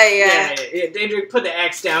Weapons away, yeah. Yeah. Daedric, put the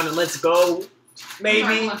axe down and let's go.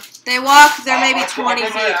 Maybe. They walk, they're maybe I'll 20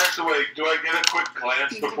 put my feet. axe away. Do I get a quick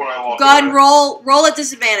glance before I walk Go ahead and away? roll at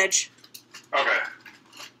disadvantage. Okay.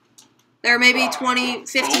 They're maybe 20,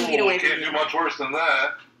 15 feet away from Can't you. do much worse than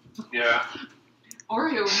that. Yeah.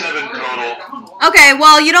 Oreo. 7 total. Okay,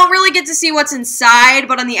 well, you don't really get to see what's inside,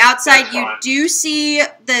 but on the outside That's you fine. do see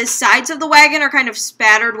the sides of the wagon are kind of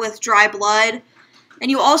spattered with dry blood. And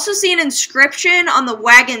you also see an inscription on the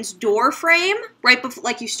wagon's door frame, right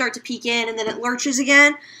before, you start to peek in, and then it lurches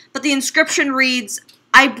again. But the inscription reads,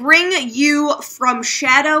 "I bring you from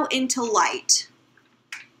shadow into light."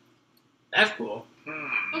 That's cool.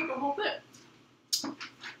 Like the whole bit.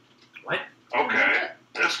 Okay.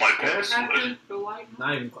 This might pass.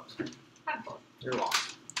 Not even close. You're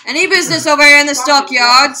lost. Any business over here in the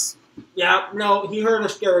stockyards? Yeah, no, he heard a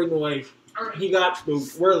scary noise. He got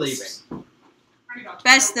spooked. We're leaving.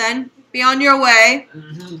 Best then. Be on your way.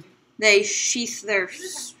 Mm-hmm. They sheath their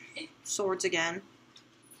swords again.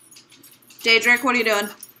 Daedric, what are you doing?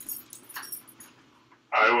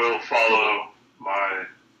 I will follow my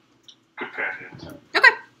companions. Okay.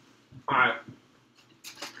 Alright.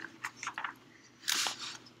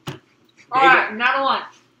 Alright, now to lunch.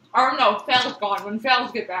 Or no, Fel's gone. When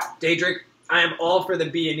Fel's get back. Daedric, I am all for the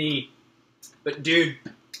B&E. But dude,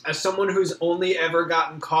 as someone who's only ever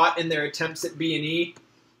gotten caught in their attempts at B&E,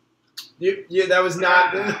 that was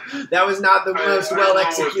not the most well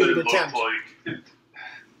executed attempt.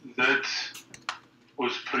 That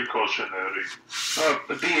was precautionary.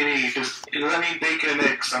 The B&E, just let me bacon and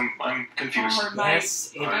eggs. I'm confused. Oh,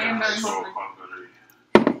 nice. I am very so hungry.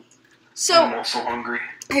 hungry. So, I'm also hungry.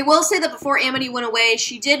 I will say that before Amity went away,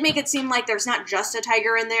 she did make it seem like there's not just a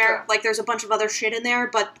tiger in there. Yeah. Like, there's a bunch of other shit in there,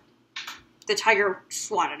 but the tiger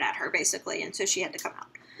swatted at her, basically, and so she had to come out.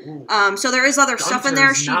 Ooh. So there is other stuff in there.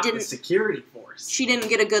 Gunther's not the security force. She didn't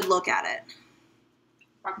get a good look at it.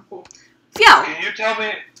 Fucking cool. Yeah. Can you tell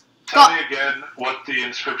me again what the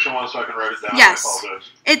inscription was so I can write it down? Yes. I apologize.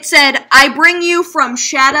 It said, I bring you from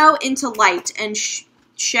shadow into light, and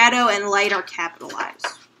shadow and light are capitalized.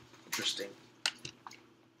 Interesting.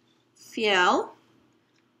 Fiel,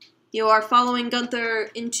 you are following Gunther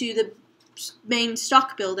into the main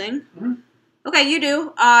stock building. Mhm. Okay, you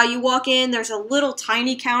do. You walk in, there's a little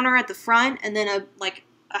tiny counter at the front, and then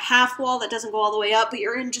a half wall that doesn't go all the way up, but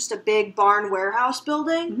you're in just a big barn warehouse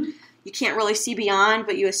building. Mhm. You can't really see beyond,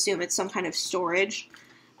 but you assume it's some kind of storage.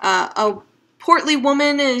 A portly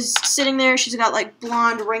woman is sitting there. She's got, like,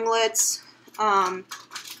 blonde ringlets.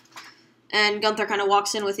 And Gunther kind of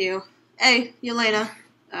walks in with you. Hey, Yelena.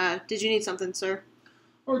 Did you need something, sir?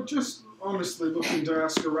 Oh, just honestly looking to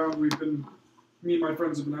ask around. Me and my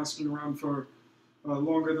friends have been asking around for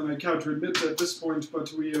longer than I care to admit at this point,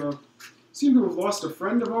 but we seem to have lost a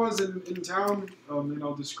friend of ours in town, and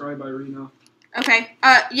I'll describe Irina. Okay.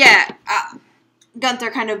 Yeah.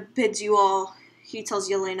 Gunther kind of bids you all. He tells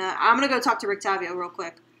Yelena, I'm gonna go talk to Rictavio real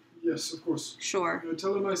quick. Yes, of course. Sure.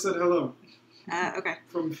 Tell him I said hello. Okay.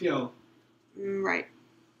 From Fiel. Right.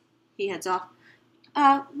 He heads off.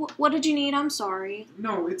 What did you need? I'm sorry.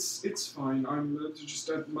 No, it's fine. I'm just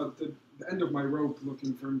at the end of my rope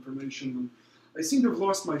looking for information. And I seem to have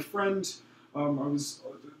lost my friend. I was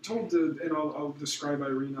told to, and I'll describe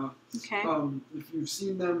Irina. Okay. If you've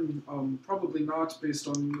seen them, probably not, based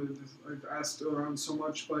on I've asked around so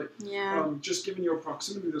much, but Yeah. just given your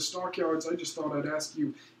proximity to the stockyards, I just thought I'd ask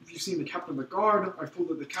you if you've seen the captain of the guard. I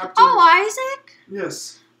pulled at the captain. Oh, Isaac?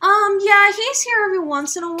 Yes. Yeah, he's here every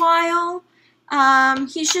once in a while.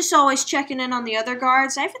 He's just always checking in on the other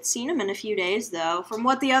guards. I haven't seen him in a few days, though. From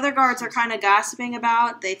what the other guards are kind of gossiping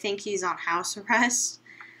about, they think he's on house arrest.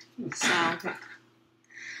 So,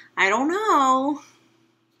 I don't know.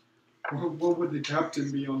 Well, what would the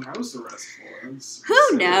captain be on house arrest for?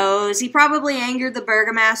 Who knows? He probably angered the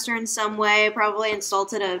burgomaster in some way, probably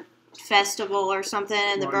insulted a festival or something,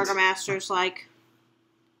 and the Right. burgomaster's like,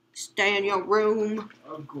 stay in your room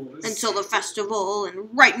Of course. until the festival and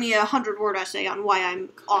write me a 100-word essay on why I'm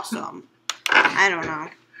awesome. I don't know.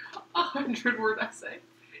 100-word essay.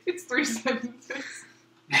 It's 3 sentences.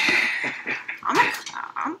 I'm No,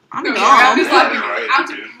 dumb. I'm just like, Right, out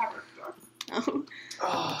of dude. character.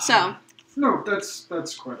 So, No,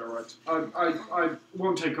 that's quite alright. I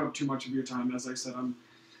won't take up too much of your time. As I said, I'm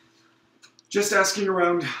just asking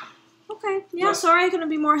around. okay. Yeah, Yes. sorry I couldn't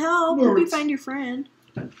be more help. No, Hope you it's- find your friend.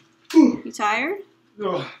 Oh, You tired?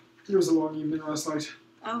 it was a long evening last night.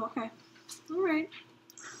 Oh, okay. Alright.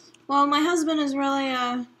 Well, my husband is really,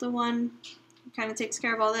 the one who kind of takes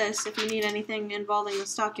care of all this if you need anything involving the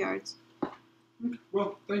stockyards.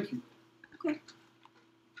 Well, thank you. Okay.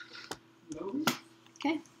 No?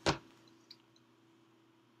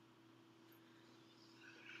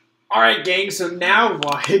 Alright, gang, so now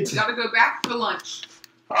what? Gotta go back for lunch.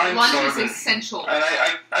 I'm Lunch sorry. is essential. And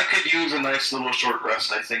I could use a nice little short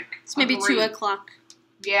rest, I think. It's maybe Agreed. 2 o'clock.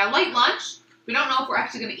 Yeah, late lunch. We don't know if we're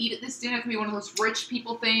actually going to eat at this dinner. It could be one of those rich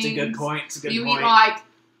people things. It's a good point. It's a good You point. eat like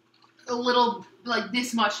a little, like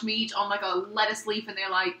this much meat on like a lettuce leaf, and they're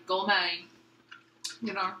like gourmet.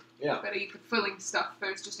 You know. Yeah. Better eat the filling stuff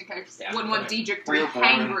first, just in case. Yeah, Wouldn't want okay. Diedrich to be Real boring.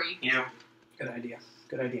 hangry. Yeah. Good idea.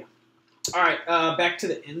 Good idea. Alright, back to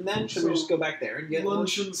the inn then. Should we So, just go back there and get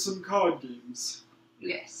Lunch and some card games.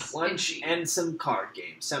 Yes. Lunch indeed. and some card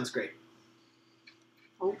games. Sounds great.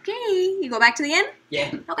 Okay. You go back to the inn?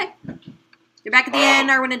 Yeah. Okay. You're back at the inn,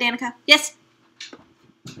 Arwen and Danica. Yes.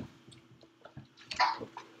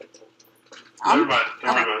 Never mind.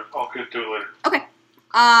 Don't worry about it. I'll get to it later. Okay.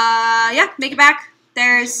 Yeah, make it back.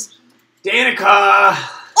 There's... Danica!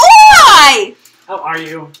 Oi! How are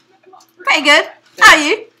you? Pretty good. How are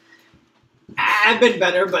you? I've been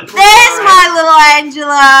better, but There's alright. my little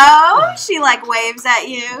Angelo. She like waves at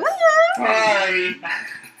you. Hi.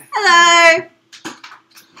 Hello.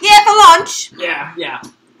 Yeah, for lunch. Yeah.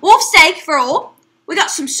 Wolf steak for all. We got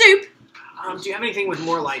some soup. Do you have anything with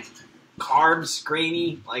more like carbs,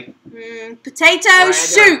 grainy, like Potato bread or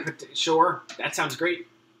soup. Sure, that sounds great.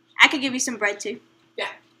 I could give you some bread too. Yeah.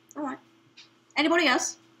 All right. Anybody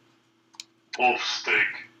else? Wolf steak.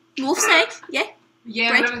 Wolf steak. Yeah. Yeah,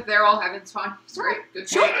 Great. whatever they're all having, it's fine. It's great. Good.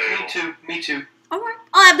 Sure. Me too. All right.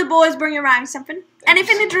 I'll have the boys bring you around something.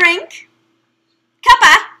 Anything to drink?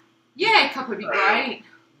 Cuppa. Yeah, a cup would be great.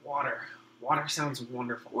 Water sounds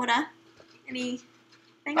wonderful. Water. Anything?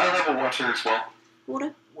 I'll have a water as well.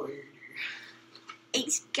 Water.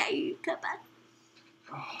 Let's go, Cuppa.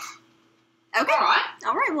 Okay. Alright.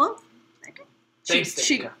 All right. Well. Okay. Thanks,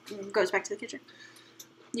 She Danica. goes back to the kitchen.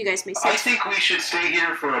 You guys may I sit. think we should stay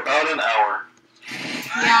here for about an hour.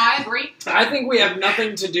 Yeah, I agree. I think we have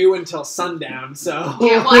nothing to do until sundown, so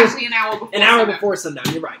Yeah, well, actually, an hour before. an hour sundown. before sundown.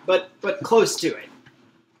 You're right, but close to it.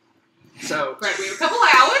 So Great, we have a couple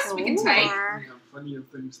hours we can take. We have plenty of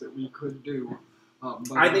things that we could do.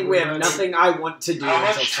 But I think we have nothing I want to do How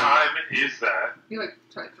until much sundown. time is that? Maybe like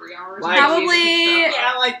 3 hours. Like- Probably-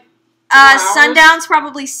 Yeah, like 4 hours? Sundown's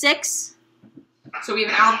probably 6. So we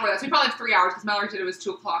have an hour before that. So we probably have 3 hours because Mallory said it was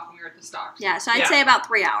 2 o'clock when we were at the start. Yeah, so I'd Yeah. say about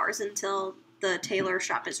 3 hours until the tailor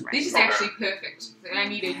shop is ready. This is actually perfect.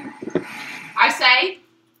 I say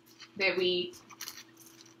that we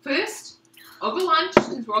first, over lunch,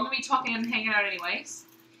 since we're all going to be talking and hanging out anyways,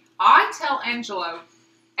 I tell Angelo,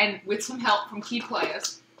 and with some help from key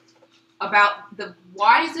players, about the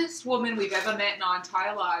wisest woman we've ever met in our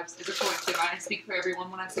entire lives as a collective. I speak for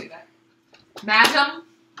everyone when I say that. Madam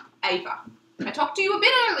Ava. I talked to you a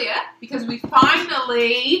bit earlier because we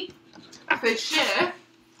finally, for sure,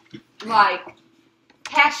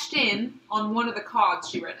 cashed in on one of the cards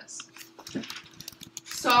she read us.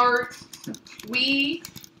 So, we,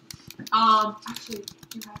 actually,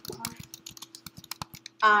 do you have the card?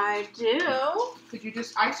 I do. Could you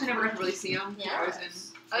just, I actually never got to really see them. I was in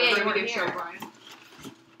Oh, yeah, you the weren't radio here. show, Brian.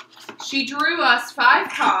 She drew us 5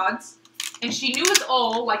 cards, and she knew us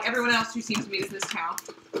all, like everyone else who seems to meet us in this town.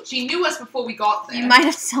 She knew us before we got there. You might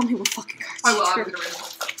have to tell me what fucking cards I will, you I'm drew. gonna read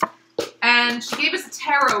them. And she gave us a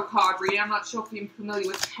tarot card reading. I'm not sure if you're familiar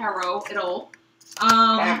with tarot at all.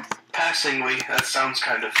 Passingly, that sounds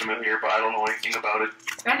kind of familiar, but I don't know anything about it.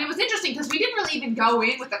 And it was interesting because we didn't really even go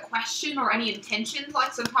in with a question or any intentions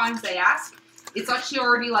like sometimes they ask. It's like she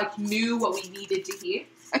already knew what we needed to hear.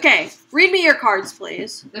 Okay, read me your cards,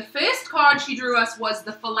 please. The first card she drew us was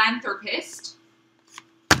the Philanthropist.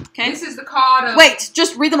 Okay. This is the card of... Wait,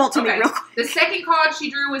 just read them all to me Okay. real quick. The second card she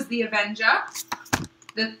drew was the Avenger.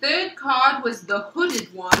 The third card was the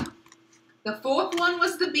Hooded One. The fourth one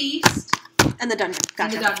was the Beast. And the dungeon.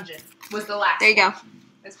 Gotcha. And the Dungeon was the last There you go.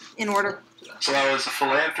 one. In order. So that was a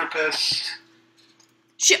philanthropist.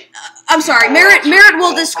 I'm sorry. Merritt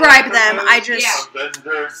will describe them. I just. Yeah.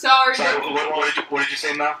 Avenger. Sorry. Sorry, what did you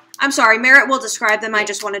say now? I'm sorry. Merritt will describe them. I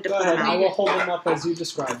just wanted to Go put ahead. them I out. will hold them up as you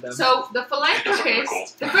describe them. So, the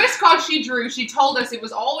Philanthropist, the first card she drew, she told us it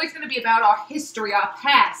was always going to be about our history, our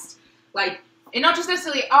past. And not just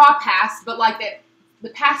necessarily our past, but the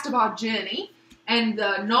past of our journey, and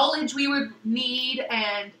the knowledge we would need,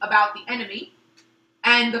 and about the enemy.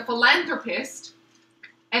 And the Philanthropist,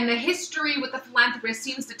 and the history with the Philanthropist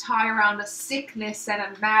seems to tie around a sickness and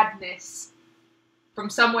a madness from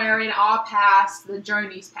somewhere in our past, the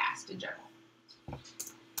journey's past in general.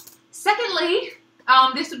 Secondly,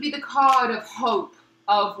 this would be the card of hope,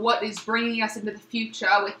 of what is bringing us into the future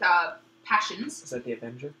with passions, Is that the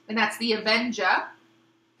Avenger? and that's the Avenger,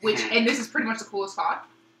 and this is pretty much the coolest card,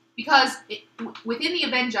 because within the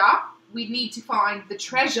Avenger, we need to find the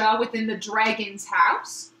treasure within the dragon's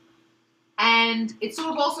house, and it sort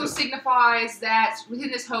of also signifies that within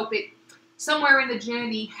this hope, somewhere in the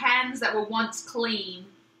journey, hands that were once clean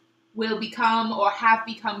will become or have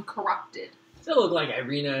become corrupted. Does it look like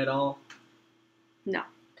Irina at all?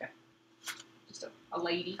 Just a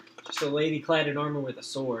lady. Just a lady clad in armor with a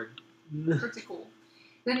sword. Pretty cool.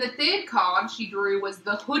 Then the third card she drew was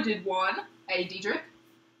the Hooded One, a Diedrich.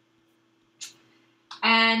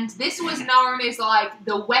 And this was known as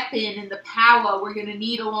the weapon and the power we're going to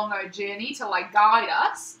need along our journey to guide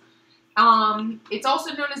us. It's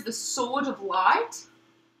also known as the Sword of Light.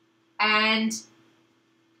 And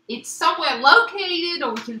it's somewhere located,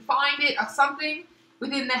 or we can find it, or something,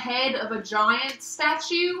 within the head of a giant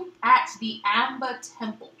statue at the Amber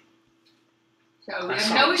Temple. So we That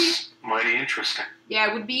have no idea. sounds mighty interesting. Yeah,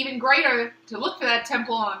 it would be even greater to look for that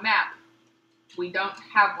temple on a map. We don't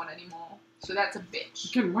have one anymore. So that's a bitch.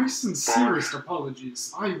 Again, my sincerest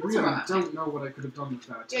apologies. I really alright. don't know what I could have done with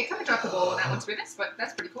that. Yeah, you kind of dropped the ball on that one's goodness, but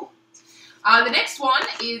that's pretty cool. The next one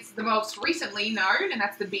is the most recently known, and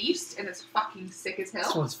that's the Beast, and it's fucking sick as This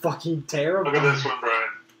hell. one's fucking terrible. Look at this one, Brian.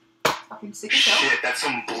 Fucking sick as hell. Shit, that's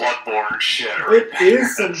some Bloodborne shit right It there.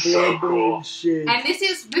 is some That's so Bloodborne cool. shit. And this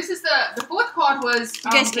is the fourth card was You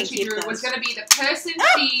guys that can she keep drew those. was going to be the person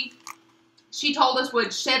she told us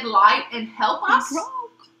would shed light and help us,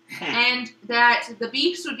 and that the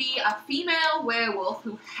Beast would be a female werewolf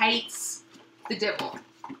who hates the devil.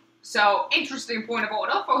 So, interesting point of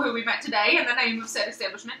order for who we met today and the name of said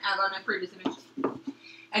establishment, as on my previous image.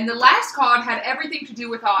 And the last card had everything to do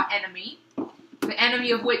with our enemy, the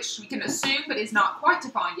enemy of which we can assume but is not quite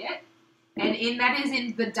defined yet. And that is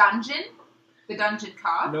in the dungeon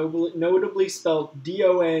card. Notably spelled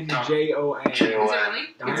D-O-N-J-O-N. Is it really?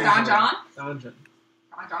 It's Donjon. Donjon.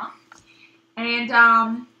 Donjon. And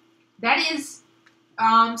that is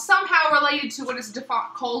somehow related to what is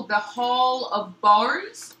called the Hall of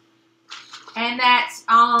Bones. And that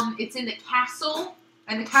it's in the castle.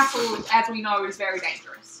 And the castle, as we know, is very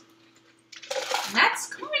dangerous. And that's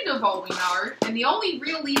kind of all we know. And the only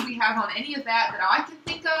real lead we have on any of that I can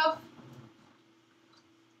think of...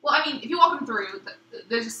 Well, I mean, if you walk them through,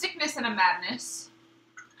 there's a sickness and a madness.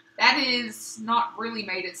 That is not really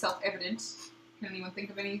made itself evident. Can anyone think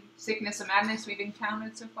of any sickness or madness we've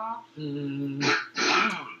encountered so far? Mm, Who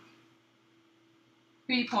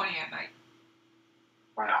are you pointing at, mate?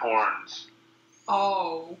 My horns.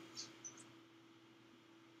 Oh.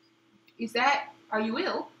 Are you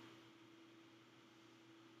ill?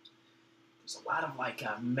 there's a lot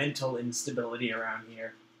of mental instability around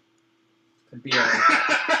here. Could be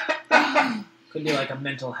like a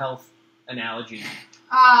mental health analogy.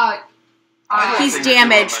 He's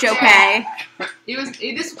damaged, okay.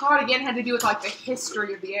 This card again had to do with the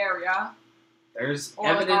history of the area. There's Or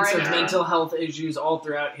like evidence of our- mental health issues all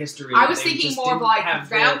throughout history. I was They thinking just more of didn't have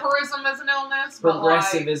the vampirism as an illness, but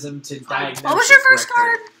progressivism to diagnose. What was your it first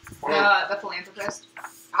correctly. card? the philanthropist.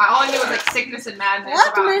 All I knew was sickness and madness.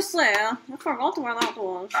 Let about- me see. I forgot where that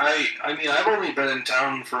was. I mean, I've only been in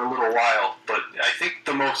town for a little while, but I think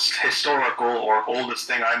the most historical or oldest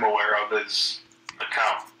thing I'm aware of is the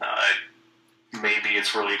Count. Maybe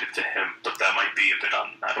it's related to him, but that might be a bit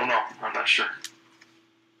I don't know. I'm not sure.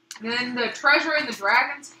 Then the treasure in the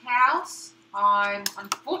dragon's house. I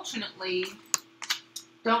unfortunately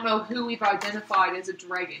don't know who we've identified as a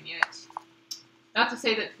dragon yet. Not to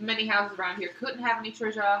say that many houses around here couldn't have any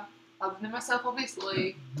treasure, other than myself,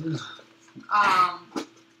 obviously.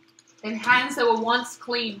 And hands that were once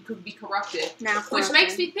clean could be corrupted. Now, Which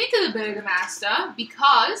makes me think of the Burgomaster,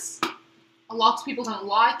 because lots of people don't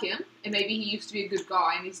like him, and maybe he used to be a good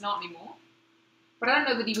guy, and he's not anymore. But I don't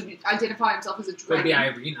know that he would identify himself as a dragon. Maybe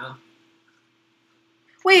Irina.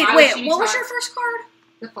 Wait, Why wait. would she What was try- your first card?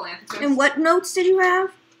 The philanthropist. And what notes did you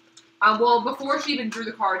have? Well, before she even drew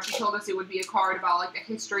the card, she told us it would be a card about the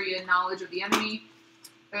history and knowledge of the enemy.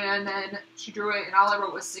 And then she drew it, and all I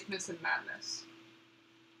wrote was sickness and madness.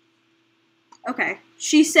 Okay.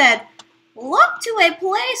 She said, "Look to a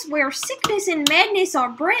place where sickness and madness are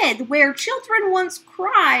bred, where children once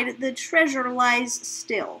cried, the treasure lies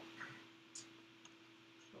still."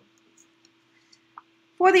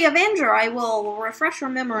 For the Avenger, I will refresh your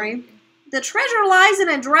memory. The treasure lies in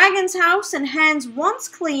a dragon's house and hands once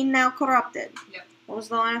clean, now corrupted. Yep. What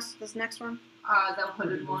was this next one? The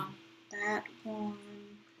hooded one. That one.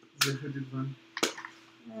 The hooded one.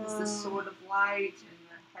 It's the sword of light and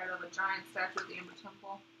the head of a giant statue of the Ember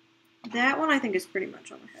Temple. That one I think is pretty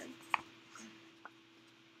much on the head.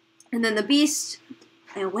 And then the beast.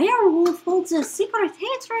 A werewolf holds a secret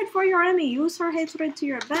hatred for your enemy. Use her hatred to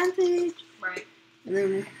your advantage. Right. And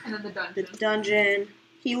then And then the the dungeon. dungeon.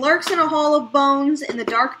 He lurks in a hall of bones in the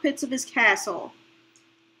dark pits of his castle.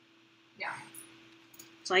 Yeah.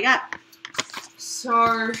 That's all I got.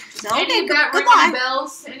 So, So, any okay, of that ring goodbye. any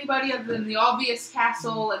bells? Anybody other than the obvious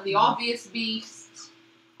castle and the obvious beast?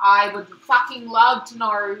 I would fucking love to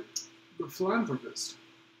know. The philanthropist.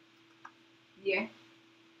 Yeah.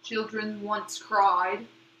 Children once cried.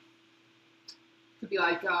 Could be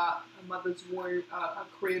like a mother's word, a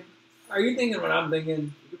crib. Are you thinking what I'm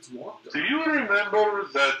thinking? It's walked Do up. you remember I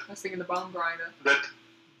was thinking the bone grinder. that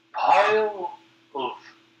pile of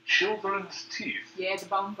children's teeth? Yeah, the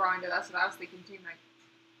bone grinder. That's what I was thinking too, mate.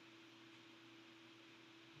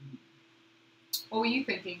 What were you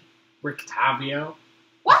thinking? Rictavio?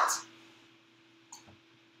 What?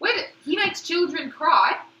 Wait, he makes children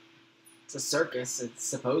cry? It's a circus. It's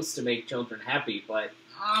supposed to make children happy, but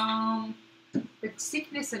But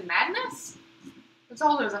sickness and madness? I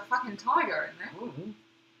told there's a fucking tiger in there. Mhm.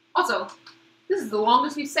 Also, this is the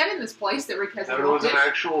longest we've sat in this place that Rick has There was walked an in.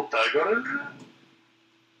 actual tiger in there?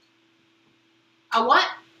 A what?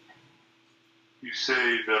 You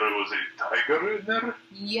say there was a tiger in there?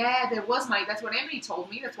 Yeah, there was, mate. That's what Emily told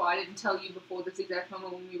me. That's why I didn't tell you before this exact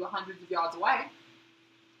moment when we were hundreds of yards away.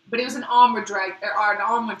 But it was an armored an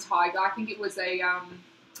armored tiger. I think it was a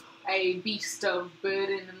beast of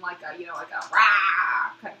burden and like a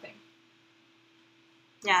rah kind of thing.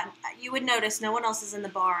 Yeah, you would notice no one else is in the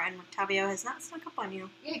bar, and Octavio has not snuck up on you.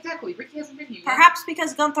 Yeah, exactly. Ricky hasn't been here yet. Perhaps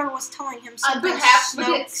because Gunther was telling him something. Perhaps, but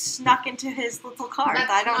Snoke it's- snuck into his little cart.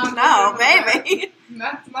 That's I don't not know. good. Maybe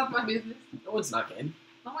That's not my business. No one snuck in.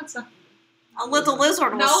 No one's stuck. a little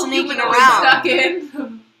lizard was No sneaking human was around. stuck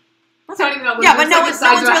in. It's not even a lizard, Yeah, but it's no like one's- the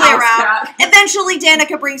size no one's of a really house around. cat. Eventually,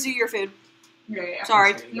 Danica brings you your food. Yeah.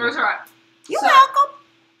 Sorry. No, it's alright. You're So- welcome.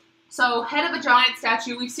 So, head of a giant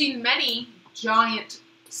statue. We've seen many giant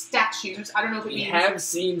statues. I don't know if it We means, have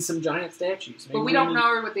seen some giant statues. but we don't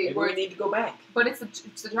know what they Maybe were. we need to go back. But it's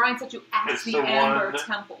the giant statue at It's the the Amber one-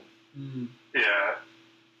 Temple. Hmm. Yeah.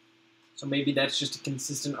 So maybe that's just a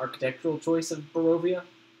consistent architectural choice of Barovia.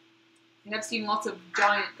 And I've seen lots of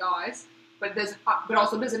giant guys, but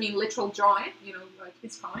also doesn't mean literal giant. You know, like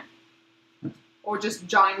his kind, or just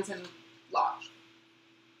giant as in large.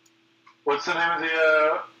 What's the name of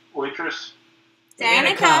the waitress?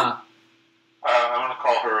 Danica. I'm gonna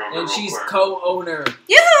call her over And real she's quick. co-owner.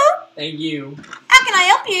 Yoo-hoo! Thank you. How can I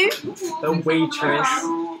help you? The waitress.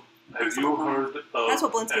 Have you heard of That's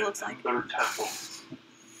what Blinsky an looks like. Ember Temple?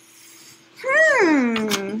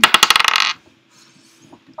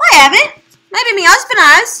 I haven't. Maybe my husband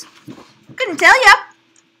has. Couldn't tell you.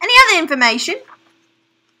 Any other information?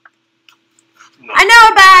 No. I know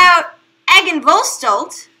about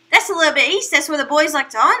Agenvolstolt. That's a little bit east. That's where the boys like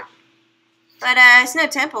to hunt. But it's no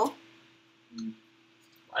temple.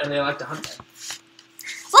 Why do they like to hunt them?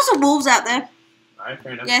 There's lots of wolves out there. Alright,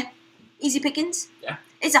 fair enough. Yeah. Easy pickings. Yeah.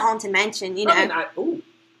 It's a haunted mansion, you know. Ooh.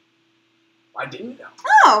 I didn't know.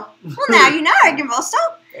 Oh, well now you know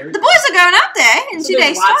Agenvolstolt. Very The boys are going up there in So 2 there's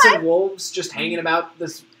days' lots time. of wolves just hanging about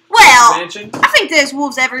this Well, mansion. I think there's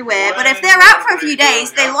wolves everywhere, but if When they're out for a are few they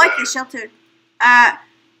days, they going like up the there? shelter.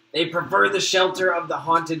 They prefer the shelter of the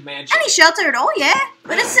haunted mansion. Any shelter at all, yeah.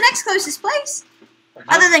 But it's the next closest place. Fair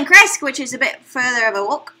enough. Other than Kresk, which is a bit further of a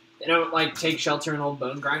walk. They don't like take shelter in old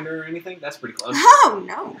bone grinder or anything. That's pretty close. Oh,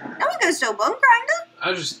 no. No one goes to a bone grinder. I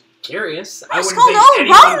was just curious. I It's wouldn't called think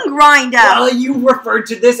Old anyone- Bone Grinder. Well, you referred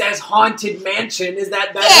to this as haunted mansion. Is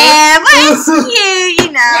that better? Yeah, but it's cute,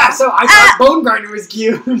 you know. Yeah, so I thought bone grinder was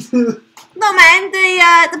cute. No, man,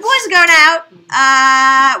 the boys are going out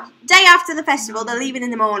day after the festival. They're leaving in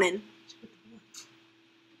the morning.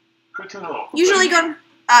 Good to know. Usually gone...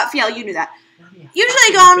 Fiel, you knew that. Oh,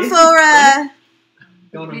 Usually gone for,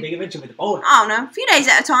 Going on a big adventure with the boy. I don't know, a few days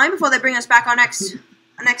at a time before they bring us back our next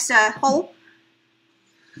hole.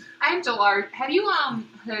 Angela, have you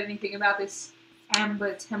heard anything about this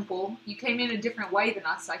Amber Temple? You came in a different way than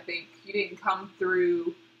us, I think. You didn't come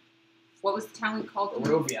through. What was the town we called?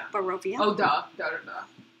 Barovia. Barovia. Oh, duh.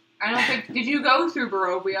 I don't think. Did you go through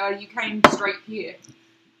Barovia? You came straight here.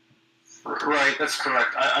 Right, that's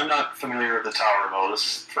correct. I'm not familiar with the tower, though. This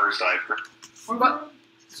is the first I've heard. But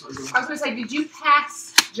Sorry, go I was going to say, did you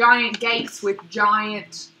pass giant gates with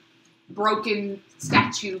giant broken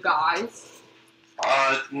statue guys?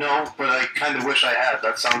 No, but I kind of wish I had.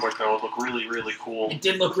 That sounds like that would look really, really cool. It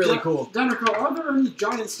did look really cool. Danica, are there any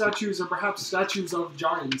giant statues or perhaps statues of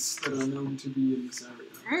giants that are known to be in this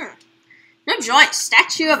area? No giant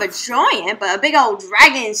statue of a giant, but a big old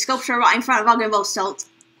dragon sculpture right in front of Agenvolstolt.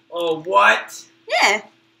 Oh, what? Yeah.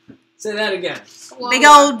 Say that again. Big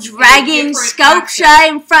old dragon different sculpture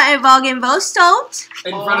in front of Agenvolstolt.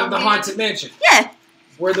 In front of the man. haunted mansion. Yeah.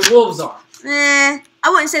 Where the wolves are. I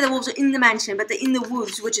wouldn't say the wolves are in the mansion, but they're in the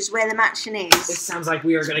woods, which is where the mansion This is. sounds like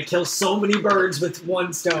we are going to kill so many birds with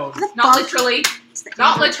one stone. The Not fuck? literally. It's the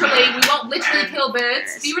Not Amber literally. Temple. We won't literally kill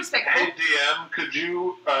birds. Be respectful. Hey DM, could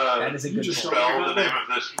you That is a You good just point. spell the name of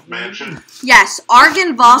this mansion? Yes,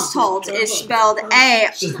 Agenvolstolt is spelled A.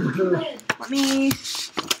 Let me.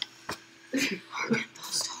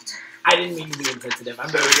 Agenvolstolt. I didn't mean to be insensitive. I'm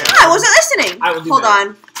Say it very again. sorry. I wasn't listening. I will do Hold better.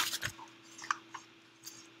 on.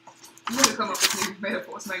 I'm going to come up with new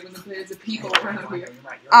metaphors, mate, when the birds are people around here.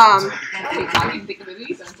 I didn't think of it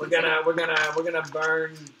either. We're gonna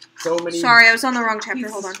burn so many Sorry, I was on the wrong chapter.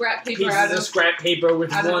 Pieces Hold of on. scrap paper pieces out of of scrap paper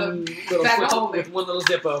with out of one the little bag of flip, holding. with one little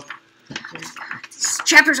zippo.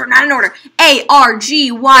 Chapters are not in order.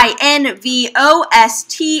 Argynvostolt. RGYNVO.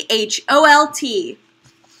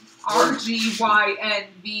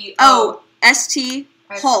 O-S-T.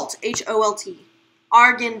 Halt. Holt.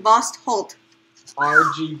 Argan Bust Holt.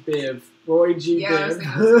 R.G. Biv. Roy G. Yeah, I was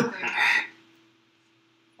thinking the Biv. same thing.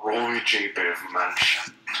 Roy G. Biv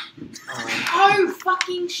Mansion. Oh,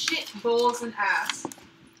 fucking shit, balls and ass.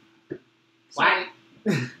 Sorry.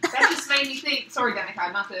 That just made me think. Sorry,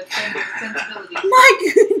 Danica, not to offend your sensibility.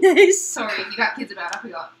 My goodness. Sorry, you got kids about. I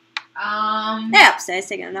forgot. They're upstairs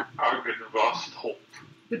taking a nap. Argon Rust Holt.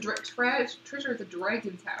 The treasure at the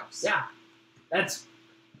dragon's house. Yeah. That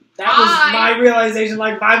was my realization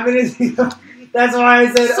like 5 minutes ago. That's why I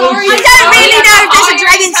said, Sorry, oh, I shit. don't really know if there's a I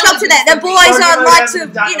dragon sculpture there. The boys Argan are might lots have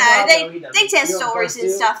of, done you it know, well, they though, he doesn't. they tell You don't stories plus and two?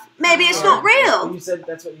 stuff. Maybe it's Or- not real. You said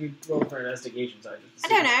that's what you rolled for investigation, so I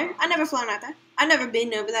don't know. I've never flown out there. I've never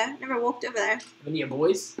been over there. Never walked over there. Any of your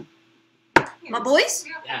boys? My boys?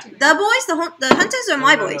 Yeah. The boys? The hunters or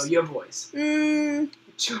my No, boys? your boys. Mm,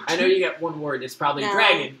 I know you got one word. It's probably No.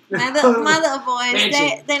 dragon. my little boys,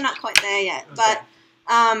 Mansion. they're not quite there yet. Okay.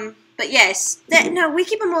 But yes. No, we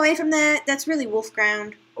keep them away from there. That's really wolf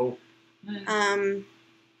ground. Oh. Um,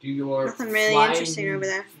 Do your nothing really flying interesting over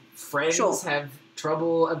there. friends Sure. have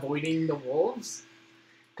trouble avoiding the wolves?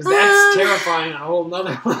 Because that's terrifying on a whole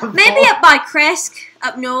nother level. Maybe up by Kresk,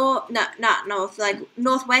 up north. No, not north, like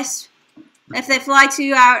northwest. If they fly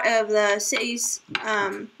too out of the cities,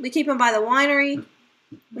 we keep them by the winery,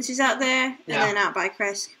 which is out there, and Yeah. then out by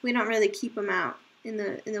Kresk. We don't really keep them out in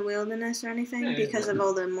the wilderness or anything Yeah, because of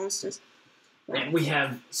all the monsters. Man, we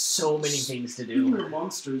have so many things to Speaking do. of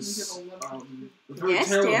monsters, I've heard Yes,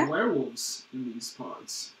 tale dear? of werewolves in these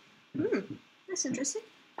parts. That's interesting.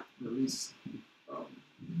 At least,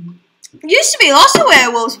 Used to be lots of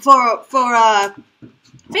werewolves before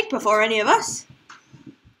any of us.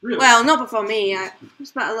 really. Well, not before me. I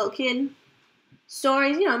was about a little kid.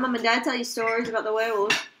 Stories, mum and dad tell you stories about the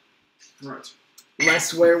werewolves. Right.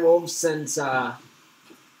 Less werewolves since the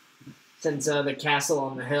castle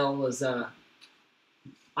on the hill was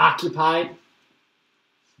occupied.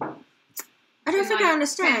 I don't think I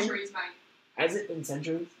understand. Centuries, mate. Has it been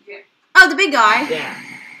centuries? Oh, the big guy. Yeah.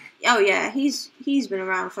 Oh yeah, he's been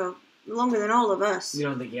around for longer than all of us. You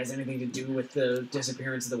don't think he has anything to do with the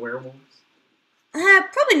disappearance of the werewolves?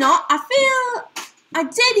 Probably not. I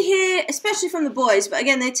did hear, especially from the boys, but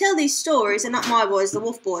again, they tell these stories, and not my boys, the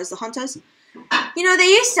wolf boys, the hunters. They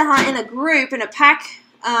used to hunt in a group, in a pack,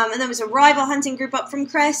 and there was a rival hunting group up from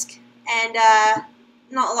Kresk, and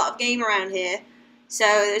not a lot of game around here. So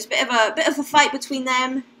there's a bit of a fight between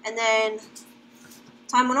them, and then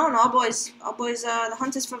time went on. Our boys are the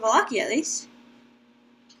hunters for Valaki, at least.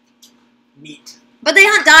 Meat. But they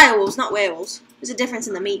hunt direwolves, not werewolves. There's a difference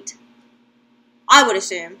in the meat. I would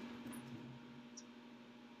assume.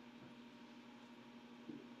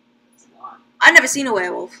 That's a lot. I've never seen a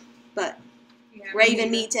werewolf, but Yeah,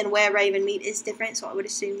 raven meat and were-raven meat is different, so I would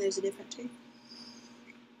assume there's a difference too.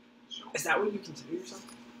 Is that what you consider yourself?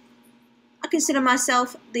 I consider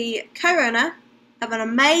myself the co-owner of an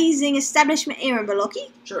amazing establishment here in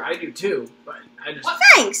Baloki. Sure, I do too, but I just...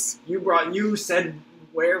 Thanks! You said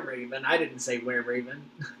were-raven. I didn't say were-raven.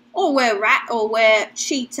 Or were-rat, or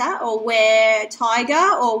were-cheetah, or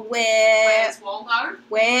were-tiger, or Where's Waldo?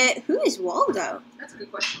 who is Waldo? That's a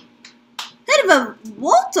good question. Heard of a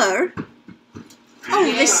Walter? Oh,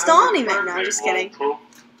 Yeah, Vistani man. No, I'm just kidding. Waldo.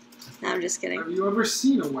 No, I'm just kidding. Have you ever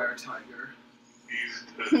seen a were-tiger? He's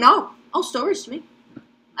the No. All stories to me.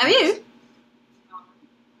 Have you?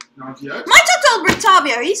 Not yet. My told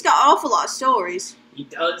Brictavio, he's got an awful lot of stories. He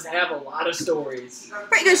does have a lot of stories.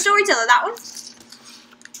 Pretty good storyteller, that one.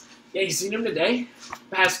 Yeah, you seen him today?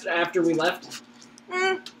 After we left?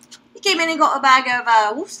 He came in and got a bag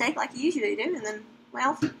of wolf steak like he usually do, and then,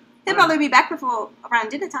 well, he'll probably be back around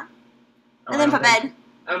dinner time. And then for bed.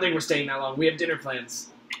 I don't think we're staying that long. We have dinner plans.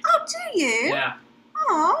 Oh, do you? Yeah.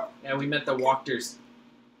 Oh, Yeah, we met the Walkers.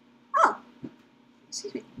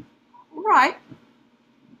 excuse me. Right.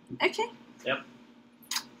 Okay. Yep.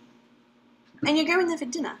 And you're going there for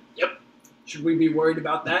dinner? Should we be worried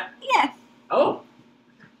about that? Yeah. Oh.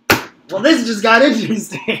 Well, this just got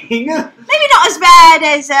interesting. Maybe not as bad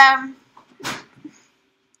as,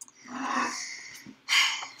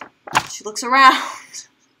 She looks around.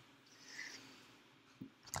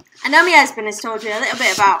 I know my husband has told you a little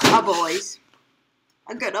bit about our boys.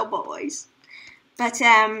 Our good old boys. But,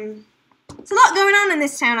 there's a lot going on in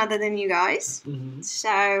this town other than you guys. Mm-hmm.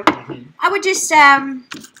 So, I would just, as long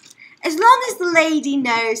as the lady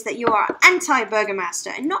knows that you are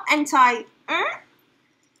anti-burgomaster and not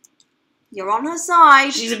you're on her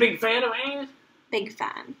side. She's a big fan of Anne? Big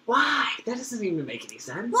fan. Why? That doesn't even make any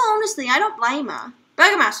sense. Well, honestly, I don't blame her.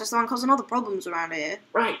 Burgomaster's the one causing all the problems around here.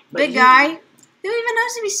 Right. But Big guy. Who even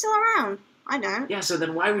knows if he's still around? I don't. Yeah, so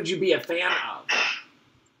then why would you be a fan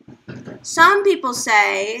of? Some people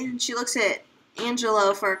say, and she looks at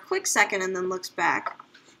Angelo for a quick second and then looks back,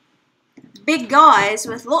 big guys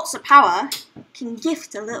with lots of power can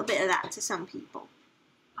gift a little bit of that to some people.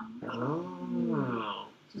 Oh.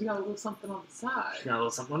 She's got a little something on the side. Got a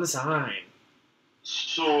little something on the side.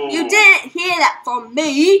 So You didn't hear that from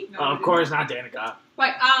me. No, Of course not, Danica.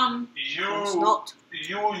 Like, It's you not.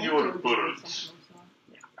 and your birds,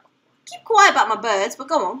 Keep quiet about my birds, but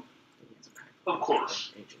go on. of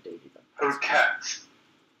course, are cats.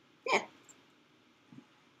 Yeah.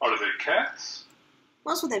 Are they cats?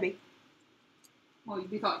 What else would they be? Well,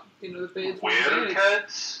 you thought, you know, the birds were Were big.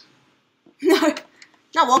 cats? No,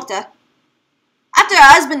 not Walter. After her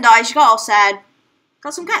husband died, she got all sad.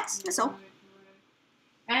 Got some cats, that's all.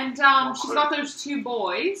 And she's got those 2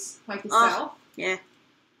 boys, like yourself. Yeah.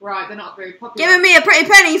 Right, they're not very popular. Giving me a pretty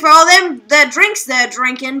penny for all them the drinks they're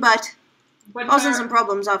drinking, but But causing her- some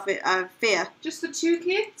problems, I fear. Just the 2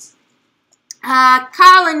 kids?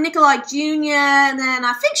 Carl and Nikolai Jr., and then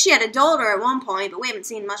I think she had a daughter at one point, but we haven't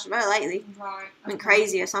seen much of her lately. Right. Went okay.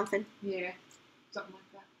 crazy or something. Yeah, something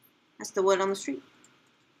like that. That's the word on the street.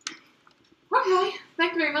 Okay,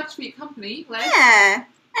 thank you very much for your company, Les. Yeah.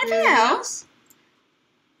 Anything Yeah. else?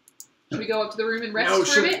 Should we go up to the room and rest No,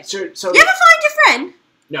 for a bit? sure. So, You ever find your friend?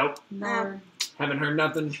 nope. No. Haven't heard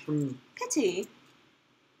nothing from. Pity.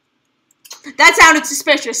 That sounded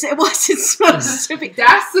suspicious. It wasn't supposed to be.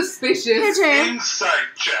 That's suspicious. Pity. Inside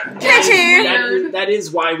check. Pity. That is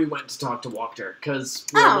why we went to talk to Walter, because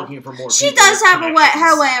we were Oh. looking for more She people does with have her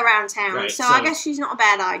connections. way around town, Right, so so- I guess she's not a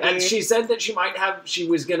bad idea. And she said that she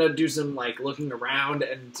was gonna do some like looking around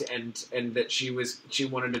and that she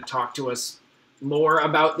wanted to talk to us more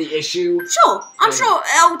about the issue. Sure, I'm Yeah. sure.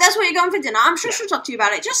 Oh, that's what you're going for dinner. I'm sure Yeah. she'll talk to you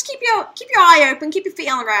about it. Just keep your eye open, keep your feet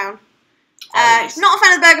on the ground. Always. Not a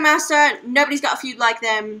fan of the Burgermaster. Nobody's got a feud like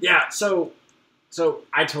them. Yeah, so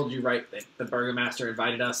I told you right that the Burgomaster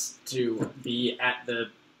invited us to be at the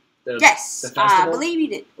Yes, the I festival. believe you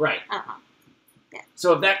did. Right. I don't know.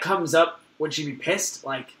 So if that comes up, would she be pissed?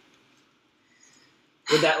 Like,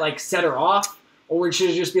 would that like set her off, or would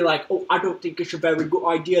she just be like, "Oh, I don't think it's a very good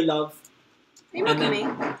idea, love"? You're And mocking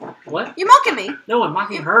then- me. What? You're mocking me. No, I'm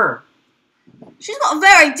mocking her. She's got a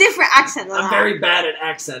very different accent than I'm that. very bad at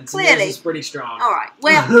accents. and Clearly. yours is pretty strong. All right.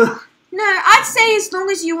 Well, no, I'd say as long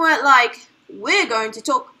as you weren't like, we're going to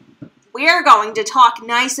talk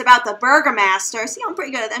nice about the Burgermaster. See, I'm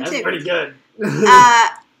pretty good at them That's too. pretty good.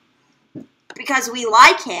 Because we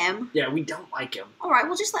like him. Yeah, we don't like him. All right,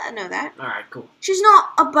 we'll just let her know that. All right, cool. She's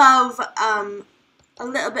not above a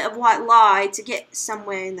little bit of white lie to get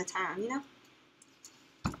somewhere in the town, you know?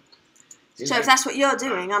 So if that's what you're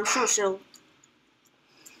doing, I'm sure she'll...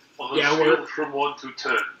 On a Yeah, scale we're- from 1 to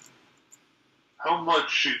 10, how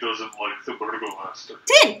much she doesn't like the Burgomaster?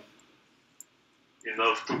 10!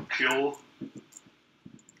 Enough to kill?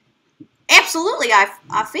 Absolutely,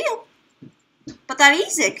 I feel. But that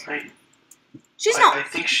easy. She's not... I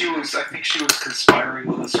think she was conspiring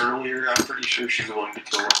with us earlier. I'm pretty sure she's willing to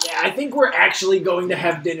kill us. Yeah, I think we're actually going to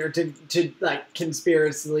have dinner to like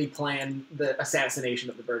conspiracy plan the assassination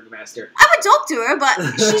of the Burgomaster. I would talk to her,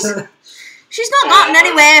 but she's not gotten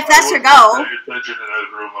anywhere if that's her goal. I mentioned in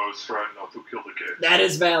that room I was trying not to kill the kid. That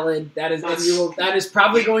is valid. That is, and you will, that is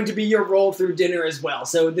probably going to be your role through dinner as well.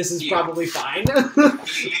 So this is Yeah. probably fine.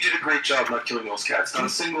 You did a great job not killing those cats. Not a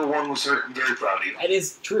single one was hurt. I'm very proud of you. That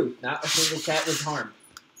is true. Not a single cat was harmed.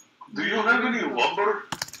 Do you have any lumber?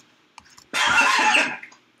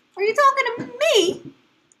 Are you talking to me?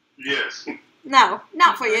 Yes. No,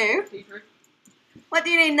 not for you. What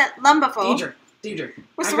do you need that lumber for? Deidre,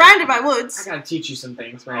 We're I surrounded by I woods. gotta teach you some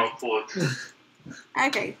things, I'll right? pull it.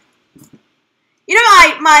 Okay. You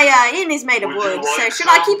know my inn is made of Would you wood, so like should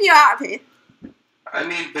I some? keep you out of here? I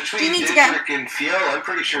mean, Do between you need to Dietrich and Fiel, I'm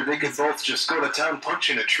pretty sure they could both just go to town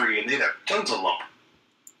punching a tree and they'd have tons of lump.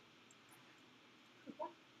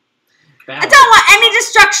 I don't want any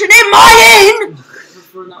destruction in my inn!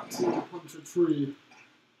 Prefer not to punch a tree.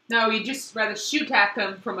 No, you'd just rather shoot at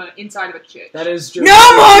them from inside of a church. That is true.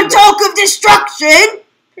 No more talk of destruction!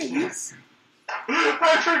 Please.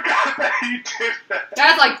 I forgot that you did that.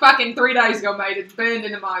 That's like fucking 3 days ago, mate. It's burned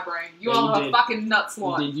into my brain. You Yeah, all you have a did. fucking nuts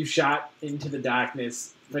one. You shot into the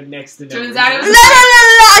darkness, but next to no Turns reason. out it No, was-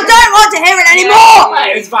 I don't want to hear it anymore!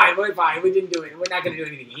 Hey, it's fine. We're fine. We didn't do it. We're not gonna do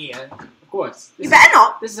anything here. Of course. You better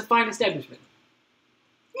not. This is a fine establishment.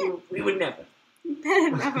 We would never. You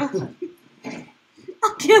better never.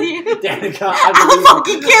 I'll kill you. Danica, I'll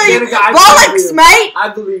fucking kill you. Danica, I believe Bollocks, you. mate! I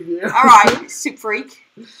believe you. Alright, soup freak.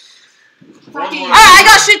 Fucking- One Alright, I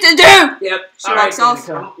got shit to do! Yep. She All right, walks off.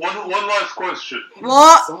 Danica. One last question.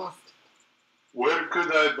 What? Soft. Where could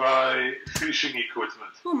I buy fishing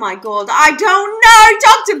equipment? Oh my god, I don't know,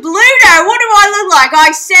 Dr. Bluto, what do I look like?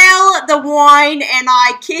 I sell the wine and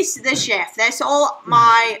I kiss the chef. That's all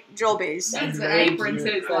my job is. That's the very apron cute.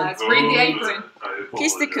 says, That's lads. Read the apron. I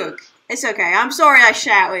Kiss the apologize. cook. It's okay, I'm sorry I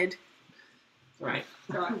shouted. Right.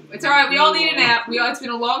 It's alright, we all need a nap. It's been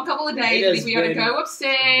a long couple of days. It I has think we gotta been go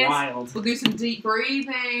upstairs. Wild. We'll do some deep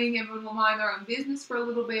breathing. Everyone will mind their own business for a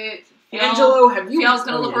little bit. Angelo, have you? Fial's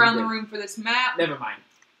gonna Oh, look yeah, around you the did. room for this map. Never mind.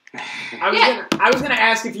 I was gonna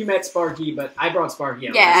ask if you met Sparky, but I brought Sparky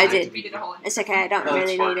out. Yeah, I last night. did. We did a whole It's okay, I don't Oh,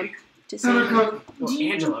 really Sparky. need him. Just Seneca, Well,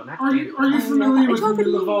 Angelo, not are David. you familiar with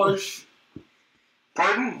Nobody- Lavage?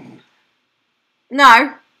 Pardon?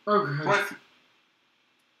 No. Okay. What?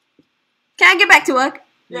 Can I get back to work?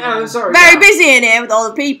 Yeah, I'm sorry. Very yeah. busy in here with all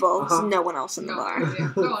the people. Uh-huh. There's no one else in the Go bar. on,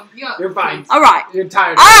 yeah, go on. Yeah, You're fine. Alright. You're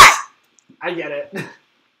tired. Alright! I get it.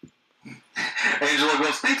 Angela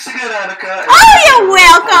goes, thanks again, Annika. Oh, you're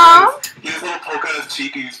welcome! He has a little poke on his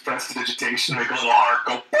cheek and he's prestidigitation, make a little heart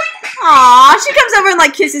go boink. Aw, she comes over and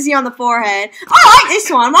like kisses you on the forehead. I like this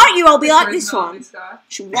one. Why don't you all be like this one? Personality star.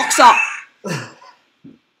 She walks up.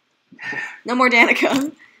 No more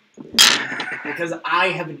Danica. Because I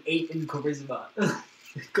have an 8 in charisma.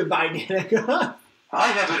 Goodbye, Danica. I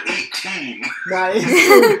have an 18. Nice.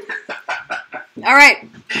 Alright.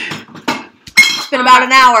 It's been about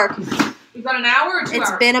an hour. We've got an hour or 2 hours?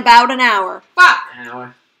 It's been about an hour. Fuck! An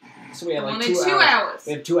hour. So we have like Only 2 2 hours. hours.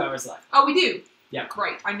 We have 2 hours left. Oh, we do? Yeah.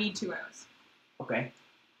 Great. I need 2 hours. Okay.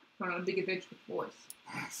 Going on a big adventure with the boys.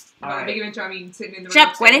 All By a right. big adventure, I mean sitting in the Shut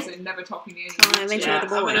room up, Winnie. upstairs and never talking to anyone. Going on an adventure Yeah, with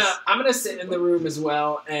the boys. I'm gonna sit in the room as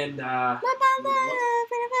well, and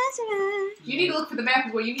You need to look for the map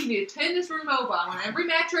as well. You need to turn this room over on every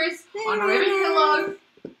mattress, on every pillow.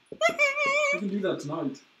 We can do that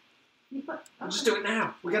tonight. I'll just do it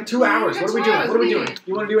now. We got 2 hours. got What are we 2 doing? hours, What are we what are you doing? doing?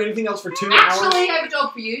 You want to do anything else for 2 Actually, hours? I have a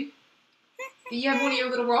job for you. Do you have one of your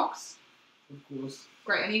little rocks? Of course.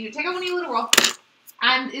 Great, I need you to take out one of your little rocks.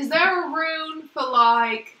 And is there a rune for,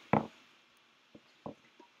 like,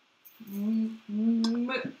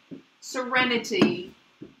 serenity,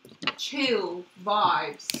 chill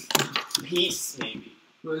vibes? Peace, maybe.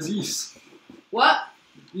 There's East. What?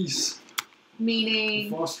 East. The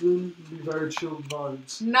Meaning, fast room would be very chilled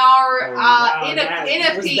vibes. no, wow,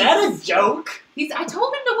 inner was peace. that a joke? I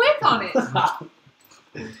told him to work on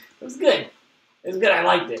it. It was good. It was good. I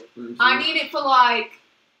liked it. I need it for, like,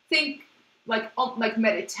 like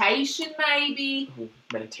meditation, maybe. Oh,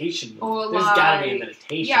 meditation. Or There's gotta be a like-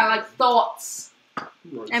 meditation. Yeah, like thoughts.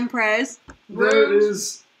 Right. And prayers. There Runes.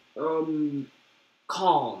 is,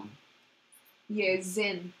 calm. Yeah,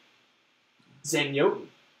 zen. Zen yoga.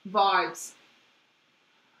 Vibes.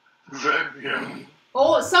 Then, yeah.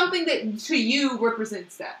 Or something that to you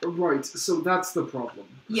represents that. right, so that's the problem.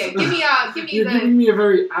 Yeah, give me You're the giving me a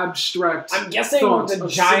very abstract I'm guessing thought the of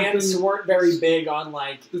giants something weren't very big on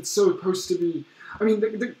like. that's supposed to be... I mean,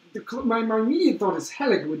 my immediate thought is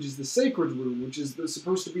Helig, which is the sacred rune, which is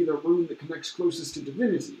supposed to be the rune that connects closest to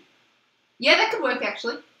divinity. Yeah, that could work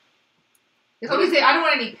actually. As long as I don't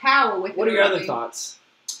want any power with it. What are or your other anything. thoughts?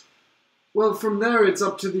 Well, from there, it's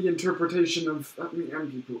up to the interpretation of... I mean,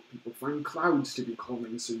 and people find clouds to be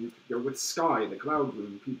calming, so you could go with sky, the cloud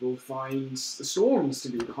rune. People find storms to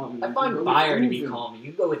be calming. I you could find go with fire to be moving. calming.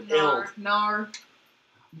 You go with ill. No.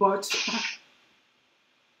 But,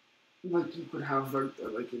 like, you could have,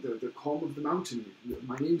 the calm of the mountain,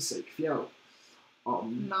 my namesake, Fiel.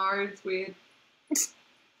 No, it's weird.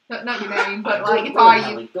 Not your name, but Go- like if go with I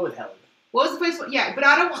Helen. Go with Helen. what was the first one? Yeah, but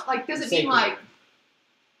I don't want like does it mean Sacred like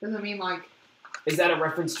rune. does it mean like Is that a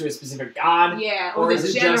reference to a specific god? yeah, Or or is the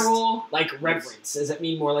it general Like reverence? Does it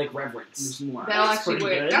mean more like reverence? There's more. that'll That's actually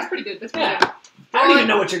pretty work. good. That's pretty good. That's pretty Yeah. good. I don't even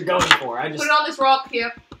know what you're going for. I Put just it on this rock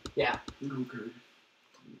here. Okay.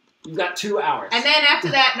 you've got 2 hours. And then after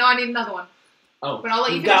that, no, I need another one. oh, But I'll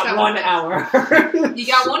let you you've finish got that 1 first. hour. You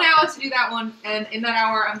got 1 hour to do that one, and in that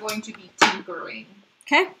hour, I'm going to be tinkering.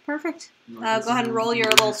 Okay, perfect. Go ahead and roll your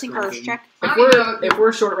little tinker's check. I don't even know. If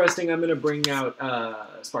we're short resting, I'm gonna bring out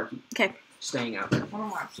Sparky. Okay. Staying out. What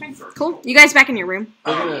am I? Tinker. Cool. You guys back in your room.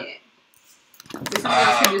 We're Yeah. gonna- There's something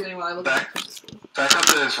else can do anyway. I look Back up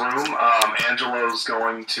to this room, Angelo's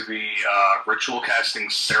going to be ritual casting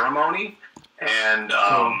ceremony, and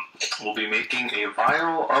we'll be making a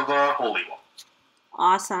vial of holy water.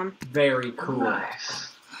 Awesome. Very cool. Nice.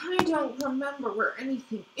 I don't remember where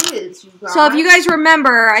anything is, you guys. So if you guys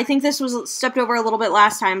remember, I think this was stepped over a little bit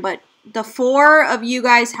last time, but the 4 of you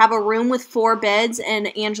guys have a room with 4 beds, and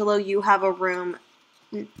Angelo, you have a room,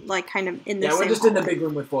 like, kind of in the Yeah, same we're just in the hallway. big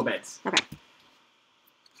room with 4 beds.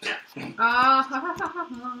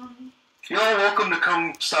 You're all welcome to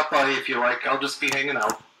come stop by if you like. I'll just be hanging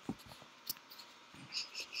out.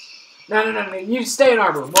 No. You stay in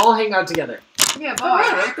our room. We'll all hang out together. Yeah, All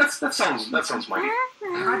bye. right, that sounds mighty.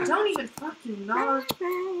 I don't even fucking know.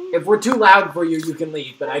 If we're too loud for you, you can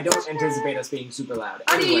leave. But I don't anticipate us being super loud.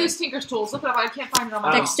 How do you Anyway, use Tinker's tools? Look it up. I can't find it on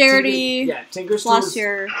my phone. Dexterity. Tinker's Plus tools.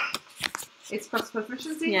 your. It's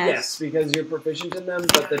proficiency? Yeah. Yes, because you're proficient in them.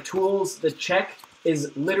 But the tools, the check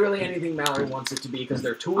is literally anything Mallory wants it to be because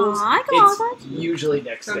they're tools. I got It's that. usually So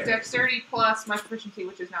dexterity. dexterity plus my proficiency,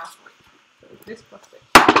 which is now 3. So this plus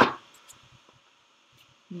 6.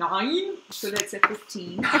 9? So that's a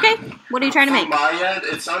 15. Okay, what are you trying to From make? my end,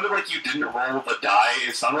 it sounded like you didn't roll the die.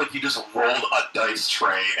 It sounded like you just rolled a dice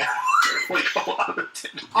tray. Like a lot of it.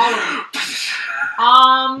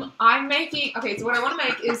 I'm making. Okay, so what I want to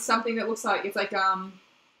make is something that looks like it's like a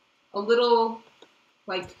little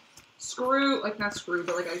like screw, like not screw,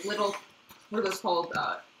 but like a little. What are those called?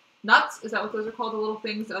 Nuts? Is that what those are called? The little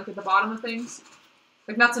things that like at the bottom of things,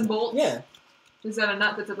 like nuts and bolts. Yeah. Is that a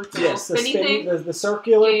nut that's like a little Yes, the spinny spinny, thing? the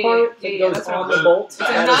circular Yeah, part yeah, that yeah, goes that's what on I'm- the bolt. It's a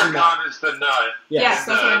That nut. is a nut. is the nut. Yes,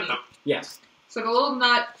 that's what I mean. Yes. So like a little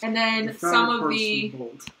nut, and then The some fatter of parts the of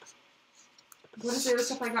bolt. what is the other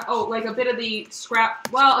stuff I got? Oh, like a bit of the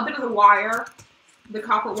scrap. Well, a bit of the wire, the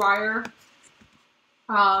copper wire,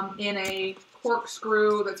 in a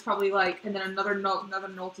corkscrew that's probably like, and then another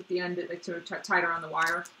note at the end, like sort of tied around the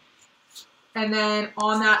wire. And then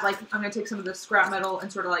on that, like, I'm gonna take some of the scrap metal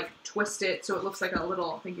and sort of like twist it so it looks like a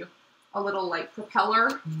little, a little like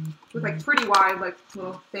propeller with like pretty wide like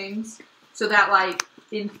little things, so that like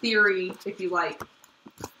in theory, if you like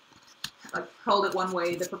held it one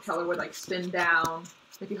way, the propeller would like spin down.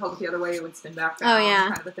 If you held it the other way, it would spin back down. Oh, yeah.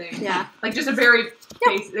 Kind of a thing. Yeah. Like just a very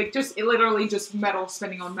basic, like just literally just metal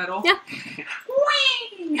spinning on metal. Yeah.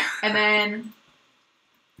 Whee! And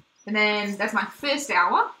then that's my first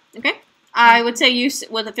hour. Okay. I would say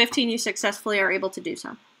with a 15, you successfully are able to do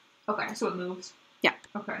so. Okay, so it moves. Yeah.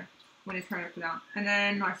 Okay. When you turn it down. And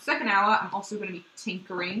then my second hour, I'm also going to be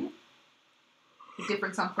tinkering. A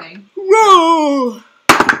different something. Roll!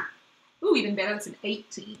 Ooh, even better. That's an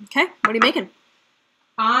 18. Okay, what are you making?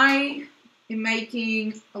 I am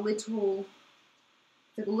making it's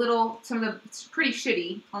pretty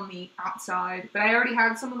shitty on the outside, but I already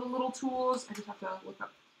had some of the little tools. I just have to look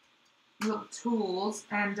up little tools,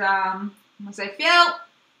 and I'm going to say, Phil,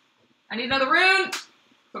 I need another rune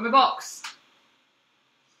for my box.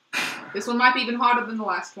 This one might be even harder than the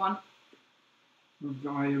last one.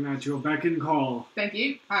 I am at your beck and call. Thank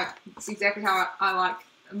you. That's exactly how I like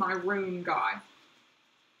my rune guy.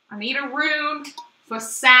 I need a rune for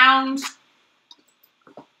sound.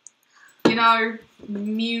 You know,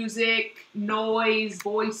 music, noise,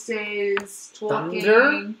 voices, talking.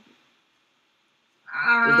 Thunder?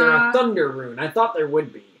 Is there a thunder rune? I thought there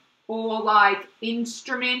would be. Or like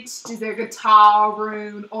instrument? Is there a guitar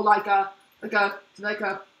rune? Or like a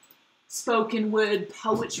spoken word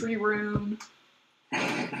poetry rune?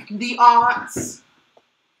 The arts.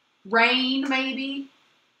 Rain, maybe?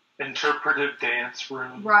 Interpretive dance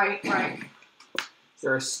room. Right. Is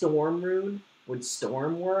there a storm rune? Would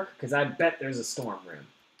storm work? Because I bet there's a storm rune.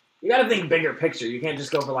 You gotta think bigger picture. You can't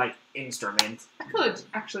just go for, like, instrument. I could,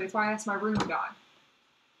 actually. That's why I asked my rune god.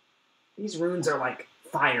 These runes are like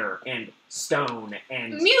fire and stone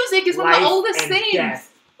and Music is one of the life oldest and things.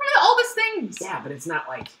 death. One of the oldest things. Yeah, but it's not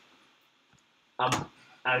like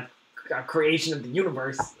a creation of the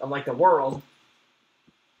universe, of like the world.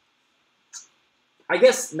 I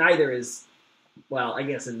guess neither is. Well, I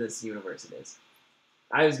guess in this universe it is.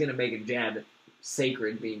 I was gonna make a jab at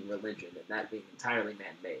sacred being religion and that being entirely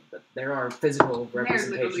man-made, but there are physical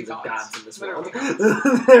representations of literally gods gods. in this Literally. world.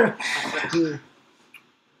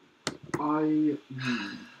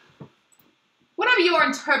 Whatever your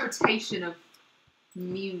interpretation of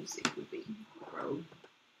music would be, bro.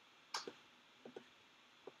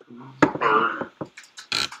 Bird.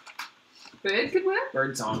 Bird could work?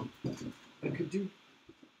 Bird song. I could do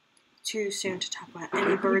Too soon to talk about I any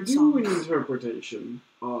could bird do an songs. interpretation.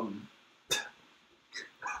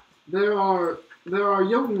 There are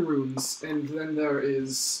Jotun runes, and then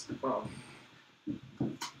there's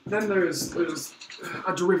there's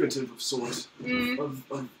a derivative of sort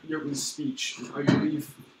of Jotun speech. I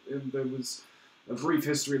believe there was a brief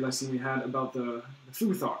history lesson we had about the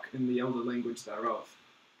Futhok in the elder language thereof.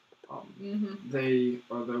 They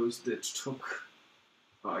are those that took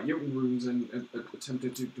Jotun runes and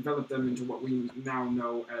attempted to develop them into what we now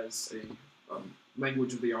know as a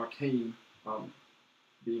language of the arcane,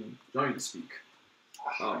 being giant speak.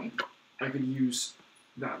 I could use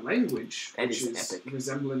that language, That which is is epic.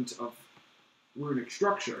 resemblant of runic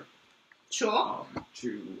structure, Sure.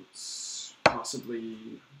 to possibly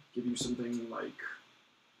give you something like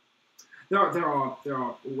there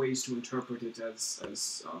are ways to interpret it as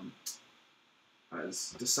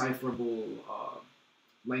decipherable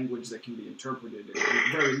language that can be interpreted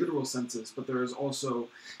in very literal senses, but there is also,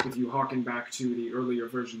 if you harken back to the earlier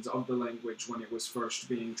versions of the language when it was first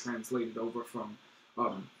being translated over from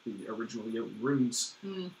the original Jotun runes,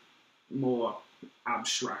 more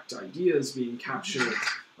abstract ideas being captured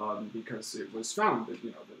because it was found that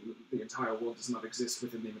the entire world does not exist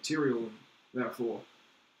within the material, and therefore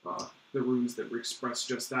the runes that express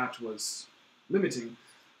just that was limiting.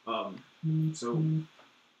 So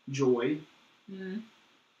joy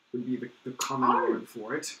would be the common word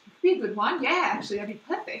for it. Be a good one. Yeah, actually, that'd be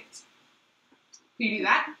perfect. Can you do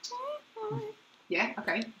that? Yeah.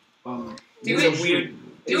 Okay. Do it.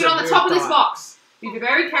 Do it on the top of this box. Be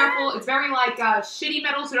very careful. It's very like shitty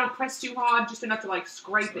metal, so don't press too hard, just enough to like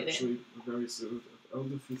scrape it in. Actually, very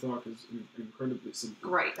Elder Futhark is incredibly simple.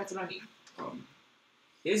 Great. That's what I need.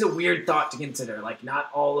 It is a weird thought to consider. Like,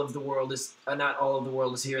 not all of the world is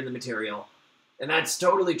here in the material, and that's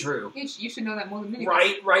totally true. You should know that more than me.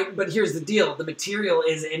 Right. But here's the deal: the material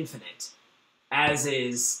is infinite,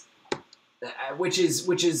 which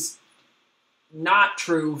is not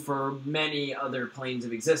true for many other planes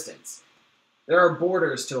of existence. There are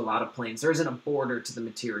borders to a lot of planes. There isn't a border to the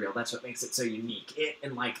material. That's what makes it so unique. It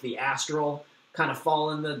and like the astral kind of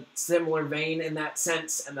fall in the similar vein in that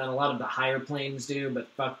sense, and then a lot of the higher planes do, but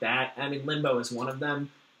fuck that. I mean, Limbo is one of them.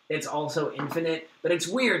 It's also infinite, but it's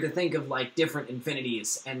weird to think of, like, different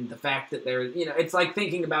infinities, and the fact that there, it's like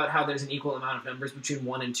thinking about how there's an equal amount of numbers between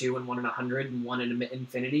 1 and 2, and 1 and 100, and 1 and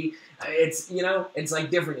infinity. It's like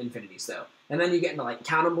different infinities, though. And then you get into, like,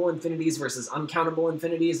 countable infinities versus uncountable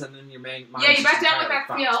infinities, and then your mind yeah, you back down with that,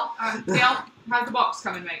 Phil. Phil, how's the box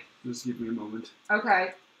coming, mate? Just give me a moment.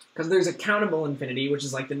 Okay. Because there's a countable infinity, which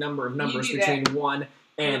is like the number of numbers between 1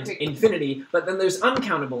 and infinity, but then there's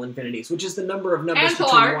uncountable infinities, which is the number of numbers between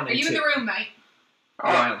 1 and 2. Are you in the room, mate?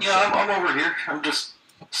 Yeah, I'm over here. I'm just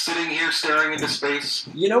sitting here staring into space.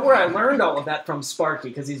 You know where I learned all of that from? Sparky,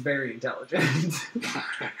 because he's very intelligent.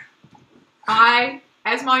 I,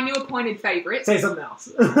 as my new appointed favourite... Say something else.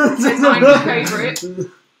 As my new favourite,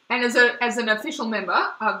 and as an official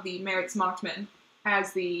member of the Merritt's Marksmen,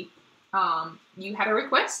 as the... you had a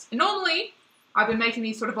request, and normally I've been making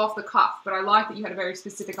these sort of off the cuff, but I like that you had a very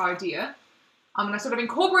specific idea. And I sort of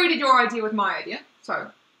incorporated your idea with my idea, so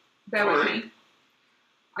bear with me.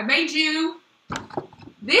 I made you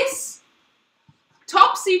this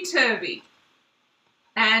topsy-turvy,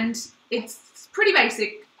 and it's pretty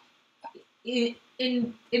basic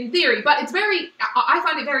in theory, but it's I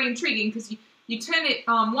find it very intriguing because you turn it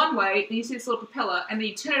one way, and you see this little propeller, and then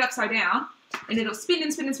you turn it upside down, and it'll spin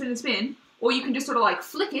and spin and spin and spin, or you can just sort of like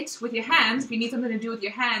flick it with your hands if you need something to do with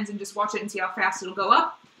your hands and just watch it and see how fast it'll go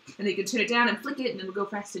up, and then you can turn it down and flick it and it'll go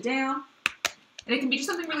faster down. And it can be just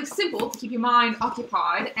something really simple to keep your mind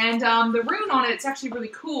occupied, and the rune on it's actually really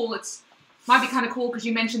cool. Might be kind of cool because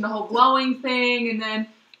you mentioned the whole glowing thing, and then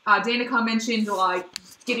Danica mentioned like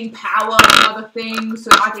getting power and other things, so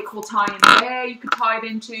it might be a cool tie in there you could tie it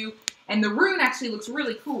into. And the rune actually looks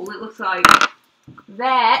really cool. It looks like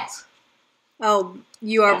that. Oh,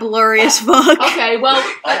 you are blurry as fuck. Okay, well...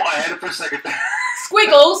 I had it for a second.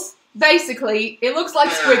 Squiggles, basically. It looks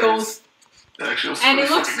like squiggles. And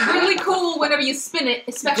it looks really cool whenever you spin it,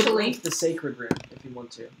 especially. The sacred rune, if you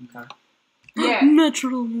want to. Okay. Yeah.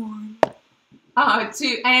 Natural one.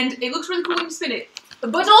 And it looks really cool when you spin it.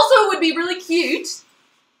 But also would be really cute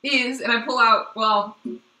is, and I pull out, well...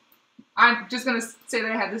 I'm just going to say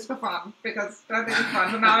that I had this for fun, because I think it's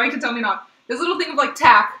fun, but now you can tell me not. This little thing of, like,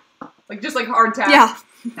 tack. Like, just, like, hard tack. Yeah.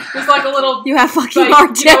 Just, like, a little... You have fucking like,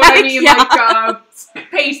 hard tack. You know what I mean? Yeah.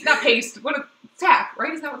 Like, paste, not paste. What tack,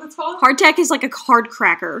 right? Is that what that's called? Hard tack is like a card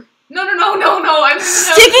cracker. No. I'm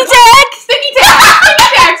Sticky tack? Sticky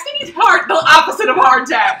tack! Sticky tack! The opposite of hard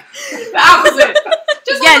tack. The opposite.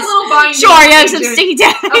 Just like a little binding Sure, yes, agent. it's sticky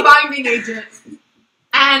tack. A binding agent.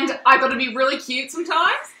 And I thought it'd be really cute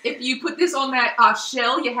sometimes if you put this on that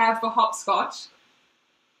shell you have for hopscotch.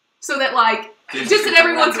 So that, like, just that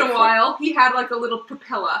every once in a while, he had, like, a little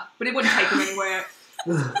propeller, but it wouldn't take him anywhere.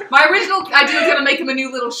 My original idea was going to make him a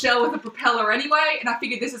new little shell with a propeller anyway, and I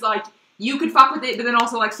figured this is, like, you could fuck with it, but then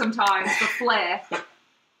also, like, sometimes, for flair,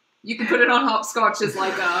 you can put it on hopscotch as,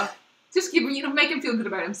 like, just give him, make him feel good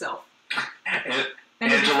about himself. And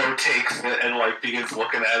Angelo takes it and, like, begins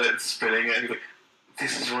looking at it and spinning it, and he's like,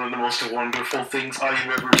 this is one of the most wonderful things I've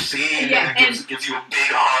ever seen. Yeah, and gives you a big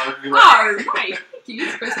hug. Oh, right. Thank you.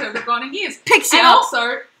 It's the first time we've gone in years. Picks and up.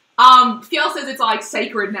 also, Fiel says it's like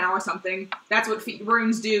sacred now or something. That's what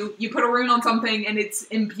runes do. You put a rune on something and it's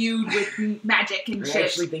imbued with magic and I shit.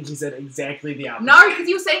 actually think he said exactly the opposite. No, because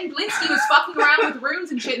he was saying Blinsky was fucking around with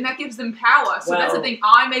runes and shit, and that gives them power. So that's the Well- thing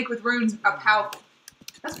I make with runes are powerful.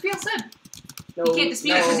 That's what Fiel said. No, He can't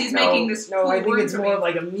dispute it 'cause he's making this No, cool I think rune it's for more me. of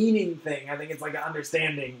like a meaning thing. I think it's like an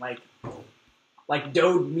understanding. Like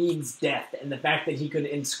Dode means death, and the fact that he could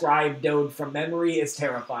inscribe Dode from memory is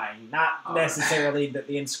terrifying. Not necessarily that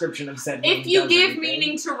the inscription of said name If you does give anything.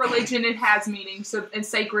 meaning to religion, it has meaning. So it's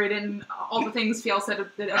sacred and all the things Fiel said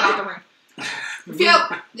about the rune.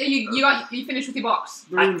 Fiel, you finished with your box.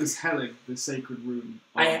 The rune is Helig, the sacred rune.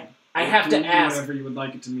 I It have can to mean ask. whatever you would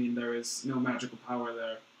like it to mean. There is no magical power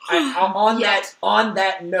there. On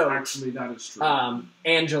that note, Actually, that is true.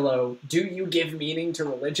 Angelo, do you give meaning to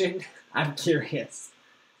religion? I'm curious.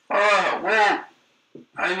 Well,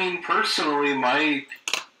 I mean, personally, my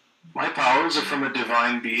powers are from a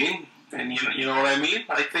divine being, and you know what I mean?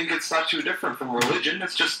 I think it's not too different from religion.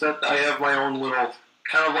 It's just that I have my own little,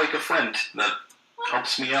 kind of like a friend that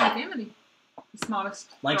helps me out. Identity. The smartest.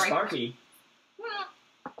 Like right? Sparky.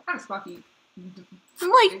 Kind of Sparky. Like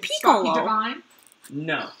Sparky Piccolo. divine.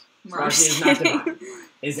 No. Right. Sparky is not divine.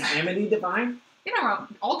 Is Amity divine? You know,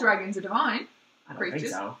 all dragons are divine. I don't think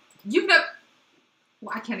Creatures. so. You've never.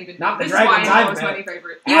 Well, I can't even. Not the this is why dragons I know I've it's met. my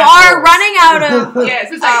favorite. You Assholes. are running out of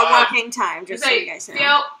Yes, it's like working time, just so you guys know.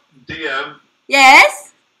 Fiel, DM,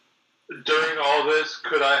 Yes? during all this,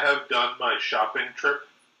 could I have done my shopping trip?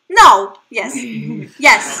 No. Yes.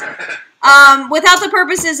 Yes. Okay. Without the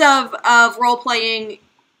purposes of role playing,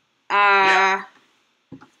 Yeah.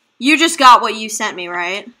 you just got what you sent me,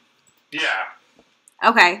 right? Yeah.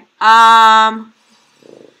 Okay.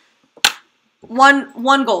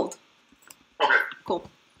 One gold. Okay.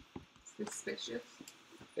 suspicious.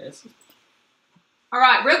 Yes. All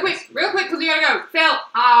right, real quick, because we gotta go. Phil,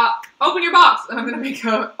 open your box, and I'm gonna make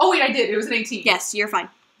a. Oh wait, I did. It was an 18. Yes, you're fine.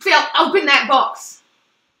 Phil, open that box.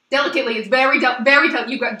 Delicately, it's very delicate.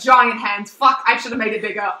 You've got giant hands. Fuck, I should have made it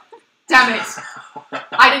bigger. Damn it.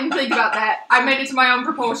 I didn't think about that. I made it to my own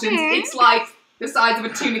proportions. It's like the size of a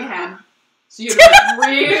tuna can. So you're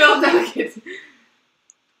real delicate.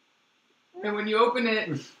 And when you open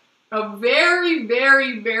it, a very,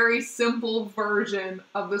 very, very simple version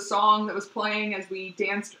of the song that was playing as they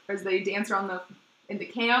danced around in the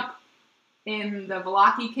camp, in the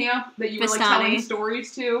Valaki camp that you were like telling Vistani.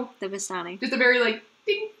 stories to. The Vistani. Just a very like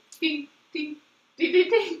ding ding ding ding ding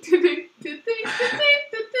ding ding ding ding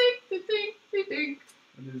ding ding ding.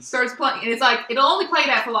 It is Starts playing, and it's like it'll only play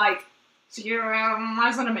that for like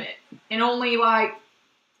less than a minute, and only like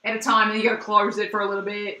at a time. And you gotta close it for a little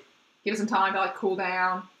bit, give it some time to like cool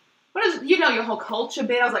down. What is your whole culture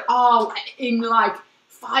bit? I was like, oh, in like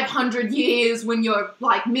 500 years when you're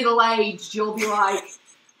like middle aged, you'll be like,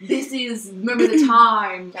 this is remember the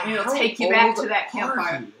time, and it'll take you back to that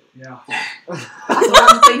campfire. yeah. That's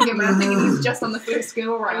what I'm thinking, but I'm thinking he's just on the first go I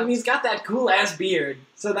mean, around. he's got that cool ass beard,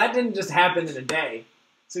 so that didn't just happen in a day.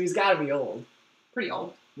 So he's got to be old. Pretty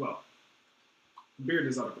old. Well, beard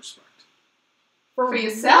is out of respect. For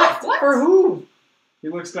yourself? What? For who? He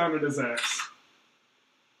looks down at his axe.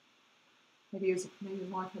 Maybe his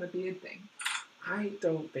wife had a beard thing. I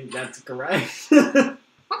don't think that's correct.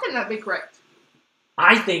 How can that be correct?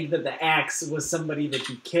 I think that the axe was somebody that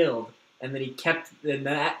he killed, and that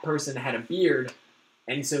that person had a beard,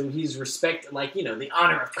 and so he's the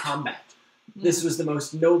honor of combat. This was the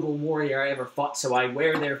most noble warrior I ever fought, so I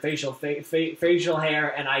wear their facial hair,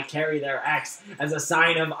 and I carry their axe as a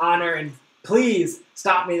sign of honor, and please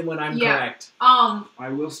stop me when I'm correct. I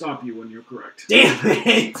will stop you when you're correct. Damn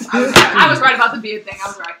it! I was right about the beard thing. I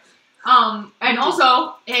was right. And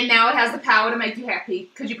also, and now it has the power to make you happy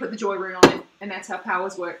because you put the joy rune on it, and that's how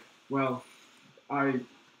powers work. Well,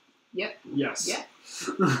 Yep. Yes. Yep.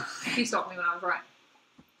 He stopped me when I was right.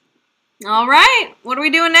 All right. What are we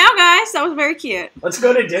doing now, guys? That was very cute. Let's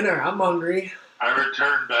go to dinner. I'm hungry. I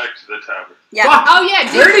returned back to the tavern. Yeah. Fuck. Oh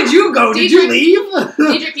yeah. Where did you go? Did you leave?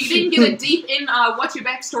 Diedrich, you didn't get a deep in what's your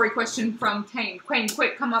backstory question from Kane. Quinn,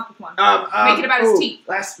 quick, come up with one. Make it about his teeth.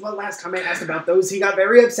 Last time I asked about those, he got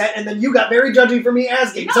very upset, and then you got very judgy for me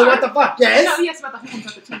asking. So what the fuck? Yes. No, yes, about the horns,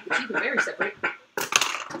 not the teeth. The teeth are very separate.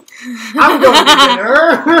 I'm going to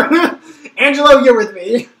dinner. Angelo, you're with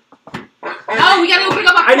me. No, we gotta go pick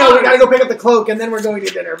up our I know, we clothes. gotta go pick up the cloak, and then we're going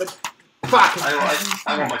to dinner, but fuck.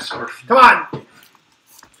 I want my scarf. Come on.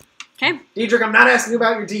 Okay. Diedrich, I'm not asking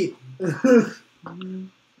about your teeth.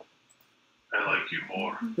 I like you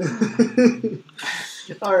more.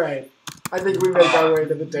 Alright. I think we make our way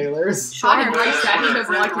to the tailors. Sean embraced that. He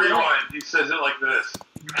doesn't like it at all. Rewind. He says it like this.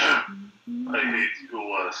 I hate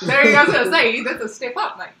you less. There you go. I was gonna say that's a step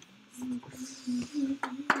up, mate.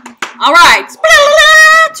 All right.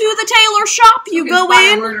 To the tailor shop. You go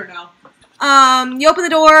in. Murder now. You open the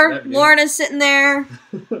door. Yep, dude. Lorna's sitting there.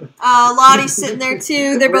 Lottie's sitting there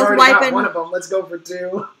too. They're We both already got wiping. one of them. Let's go for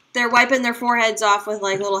two. They're wiping their foreheads off with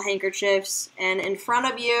like little handkerchiefs, and in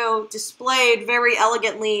front of you, displayed very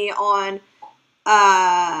elegantly on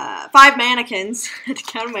 5 mannequins. I had to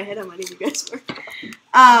count in my head how many you guys were.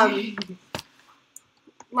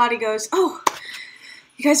 Lottie goes, "Oh,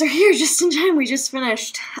 you guys are here just in time. We just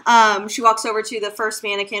finished." She walks over to the first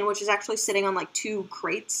mannequin, which is actually sitting on like 2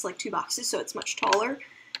 crates, like 2 boxes, so it's much taller,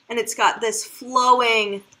 and it's got this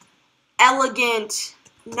flowing, elegant,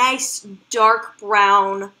 nice dark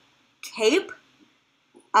brown cape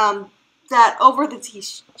that over the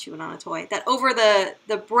he's chewing on a toy that over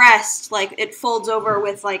the breast, like it folds over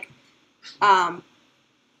with like a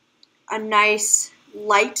nice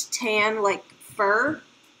light tan like fur.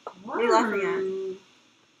 What are you laughing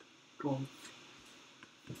Cool.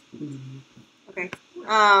 at? Okay,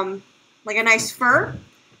 like a nice fur,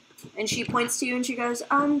 and she points to you and she goes,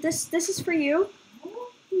 this is for you.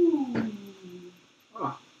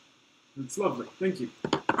 Ah, it's lovely. Thank you.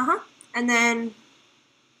 And then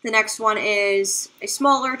the next one is a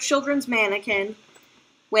smaller children's mannequin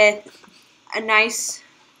with a nice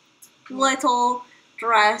little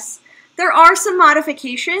dress. There are some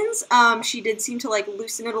modifications. She did seem to like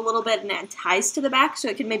loosen it a little bit and add ties to the back so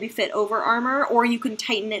it can maybe fit over armor, or you can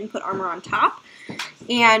tighten it and put armor on top.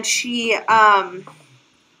 And she,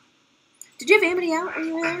 did you have Amity out when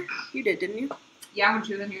you were there? You did, didn't you? Yeah, when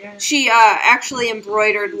she was in here. Yeah. She actually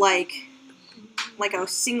embroidered like a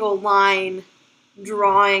single line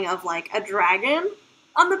drawing of like a dragon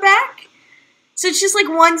on the back. So it's just like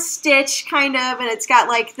one stitch kind of, and it's got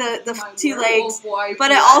like the My 2 werewolf legs, wife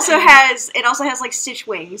but it also has like stitch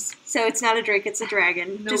wings. So it's not a drake, it's a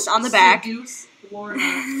dragon, just on the back. Seduce Lorna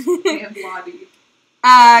and Lottie.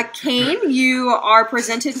 Kane, you are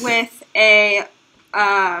presented with a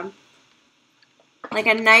like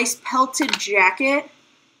a nice pelted jacket,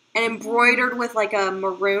 and embroidered with like a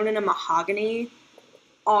maroon and a mahogany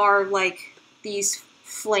are like these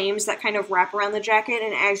flames that kind of wrap around the jacket,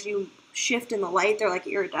 and as you shift in the light, they're like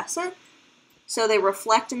iridescent. So they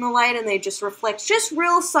reflect in the light, and they just reflect just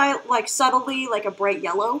real like subtly, like a bright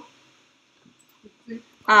yellow.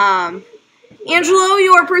 Angelo,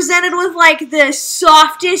 you are presented with like the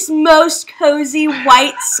softest, most cozy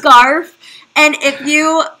white scarf, and if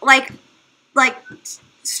you like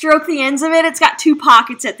stroke the ends of it, it's got 2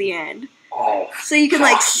 pockets at the end. Oh, So you can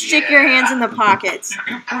like stick your hands in the pockets. you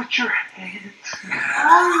can put your hands.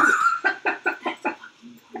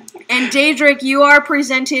 And Daedric, you are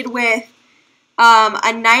presented with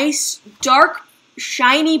a nice, dark,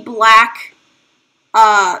 shiny black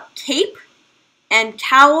cape and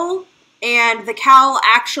cowl. And the cowl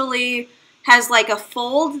actually has like a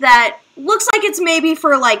fold that looks like it's maybe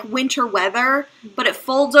for like winter weather, but it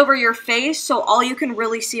folds over your face, so all you can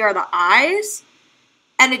really see are the eyes.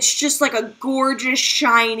 And it's just like a gorgeous,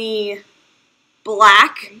 shiny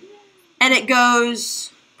black. And it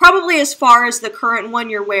goes probably as far as the current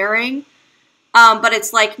one you're wearing. But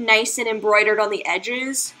it's like nice and embroidered on the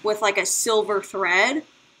edges with like a silver thread.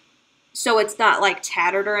 So it's not like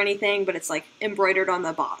tattered or anything, but it's like embroidered on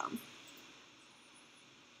the bottom.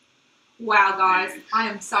 Wow, guys, I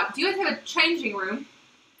am so. Do you guys have a changing room,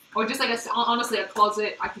 or just like honestly a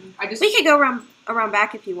closet? We could go around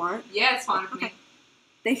back if you want. Yeah, it's fine with Okay.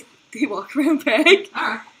 me. They walk around back. All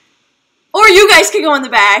right. Or you guys could go in the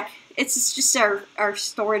back. It's just our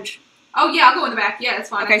storage. Oh yeah, I'll go in the back. Yeah, it's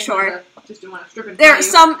fine. Okay, I sure. Just didn't want to strip in There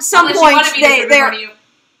front are of you. some Unless you points wanted me to strip in front of you.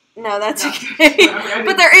 No, that's No. okay.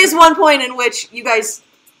 But there is one point in which you guys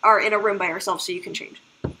are in a room by yourselves, so you can change.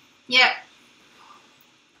 Yeah.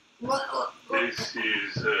 This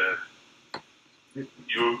is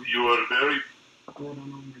you are very.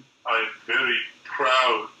 I'm very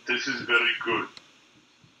proud. This is very good.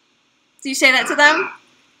 Do you say that to them?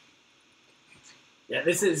 Yeah,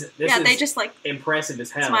 this is They just like impressive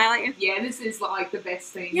as hell. smile at you. Yeah, this is like the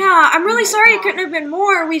best thing. Yeah, I'm really Oh my sorry it God. couldn't have been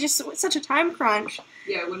more. We just it's such a time crunch.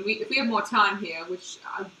 Yeah, if we have more time here, which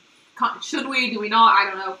should we? Do we not? I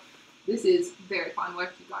don't know. This is very fine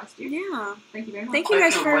work you guys do. Yeah. Thank you very much. Thank you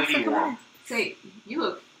guys Thank you, for lady coming. warm. Say, you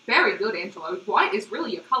look very good, Angelo. White is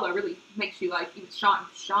really your color. Really makes you like even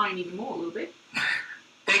shine even more a little bit.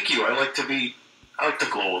 Thank you. I like to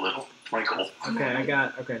glow a little. My goal.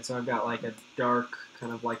 So I've got like a dark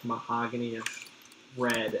kind of like mahogany-ish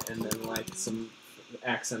red, and then like some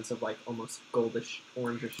accents of like almost goldish,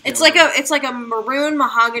 orangish. It's yellow. like a maroon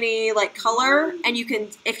mahogany like color, and you can,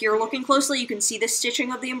 if you're looking closely, you can see the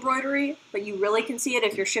stitching of the embroidery, but you really can see it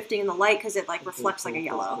if you're shifting in the light because it like reflects like a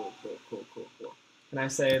yellow. Cool. Can I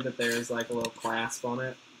say that there's like a little clasp on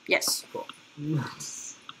it? Yes. Cool. I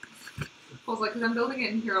was like, because I'm building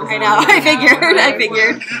it in Hero. I know. I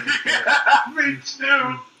figured. Me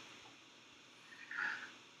too.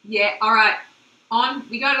 Yeah. All right.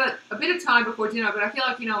 We got a bit of time before dinner, but I feel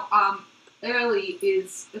like early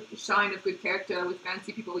is a sign of good character with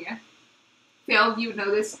fancy people. Yeah. Phil, you would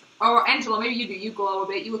know this, or Angela, maybe you do. You glow a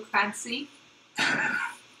bit. You look fancy. Are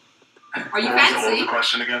you What was fancy? the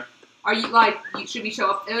question again? Are you like? Should we show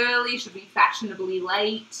up early? Should we be fashionably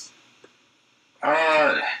late?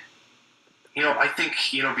 I think,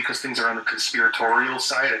 because things are on the conspiratorial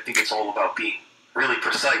side, I think it's all about being really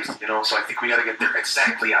precise, so I think we gotta get there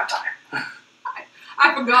exactly on time.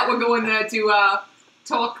 I forgot we're going there to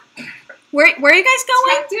talk Where are you guys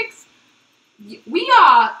going? tactics. We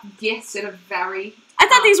are guests at a very... I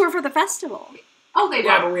thought these were for the festival. Oh, they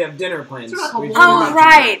Yeah, were. but we have dinner plans. Sort of like a We walk. Oh forgot to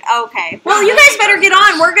right. Okay. Well, you guys better get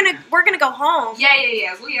on. We're gonna go home.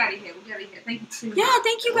 Yeah. We'll get out of here. Thank you. Yeah.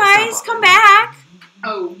 Thank you guys. Come back.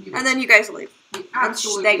 Oh, And then you guys leave.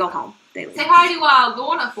 absolutely. They go home. They leave. Say hi to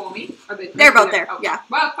Lorna for me. They're both there, Oh, yeah.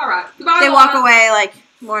 Well, all right. Goodbye, They Lorna. walk away like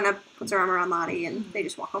Lorna puts her arm around Lottie, and they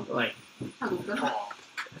just walk home. Like, Hello, Lorna.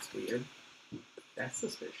 that's weird. That's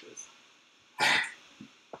suspicious.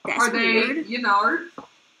 That's Are they, weird.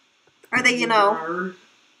 Are they? She's a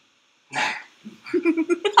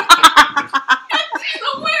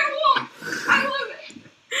werewolf. I love it.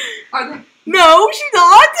 Are they? No, she's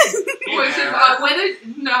not.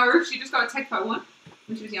 No, she just got attacked by one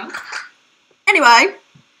when she was young. Anyway,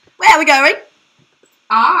 where are we going?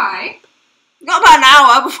 Got about an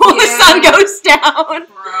hour before the Yeah. sun goes down.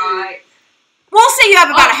 Right. We'll say you have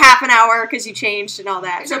about Oh. a half an hour because you changed and all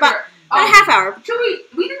that. So about a half hour. Should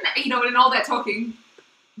we didn't, in all that talking,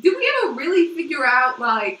 did we ever really figure out,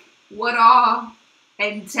 like, what our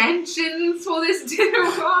intentions for this dinner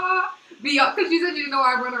are? Because she said she didn't know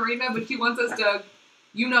I run arena, but she wants us to,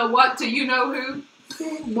 what to who.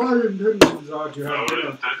 My intentions are to have Our dinner.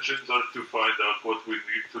 intentions are to find out what we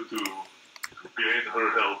need to do to gain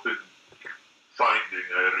her help in finding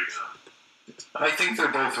Irina. I think they're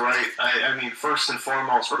both right. I mean, first and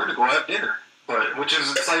foremost, we're gonna go have dinner, which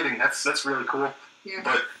is exciting. That's really cool. Yeah.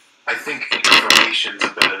 But I think information's a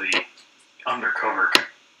bit of the undercover,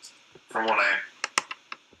 from what I.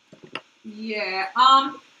 Yeah.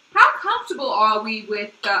 How comfortable are we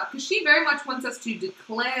with, because she very much wants us to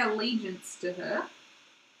declare allegiance to her.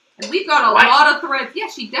 And we've got a lot of threads. Yeah,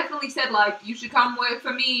 she definitely said, like, you should come work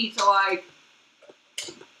for me to, like,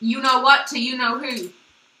 what to who.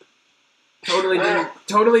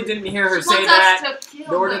 Totally didn't hear her She say wants that. us to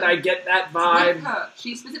kill Nor them did I get that with vibe. her.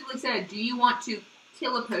 She specifically said, do you want to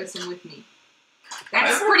kill a person with me?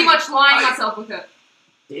 That's pretty much lining myself with her.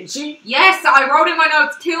 Did she? Yes, I wrote in my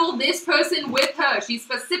notes, kill this person with her. She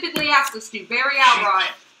specifically asked us to, very outright.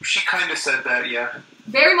 She kind of said that, yeah.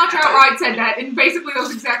 Very much outright said that, in basically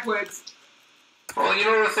those exact words. Well,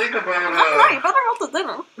 the thing about Alright, better help the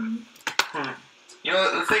dinner.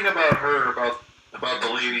 the thing about her, about the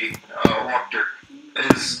lady Wachter,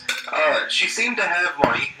 is she seemed to have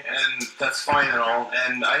money, and that's fine and all.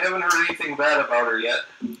 And I haven't heard anything bad about her yet.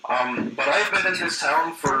 But I've been in this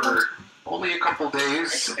town for only a couple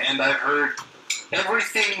days, and I've heard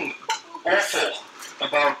everything awful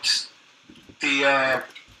about the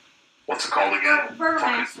what's it called again?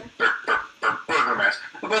 Burgermaster.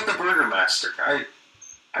 Burgermaster. About the Burgermaster.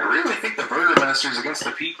 I really think the Burgermaster's against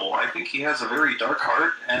the people. I think he has a very dark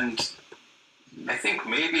heart, and I think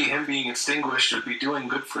maybe him being extinguished would be doing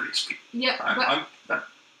good for these people. Yeah, but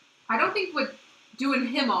I don't think we're doing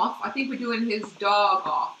him off. I think we're doing his dog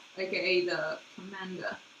off, aka the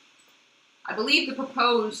commander. I believe the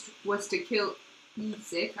proposed was to kill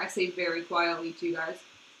Isik. I say very quietly to you guys.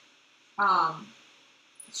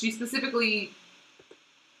 She specifically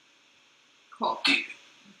wants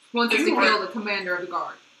us to kill the commander of the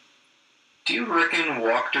guard. Do you reckon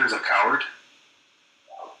Wachter's a coward?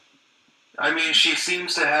 I mean, she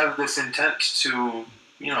seems to have this intent to,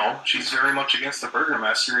 she's very much against the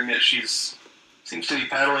Burgermaster, and yet seems to be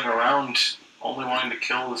paddling around only wanting to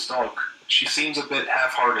kill this dog. She seems a bit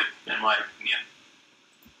half-hearted, in my opinion.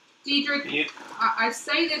 Diedrich, I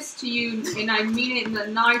say this to you, and I mean it in the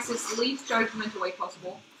nicest, least judgmental way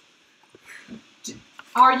possible.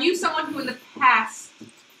 Are you someone who in the past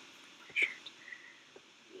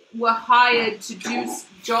were hired to do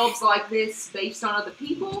jobs like this based on other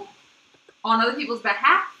people? On other people's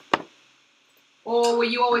behalf? Or were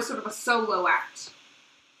you always sort of a solo act?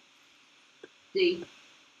 D.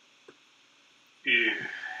 Yeah.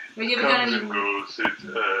 Have you ever done Comes any and goes. It's,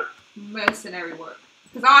 mercenary work?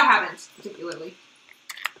 Because I haven't, particularly.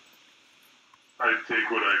 I take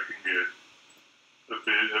what I can get.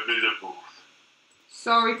 A bit of both.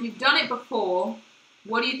 So if you've done it before,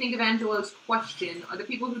 what do you think of Angelo's question? Are the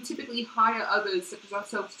people who typically hire others, such as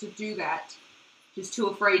ourselves, to do that just too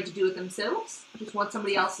afraid to do it themselves? Just want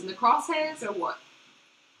somebody else in the crosshairs, or what?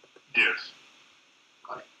 Yes.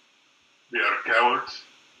 Got it. They are cowards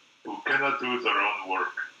who cannot do their own work.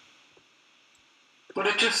 But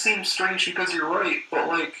it just seems strange because you're right. But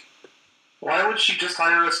like, why would she just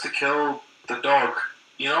hire us to kill the dog?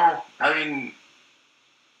 You know, I mean,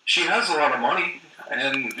 she has a lot of money,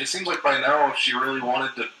 and it seems like by now, if she really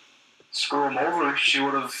wanted to screw him over, she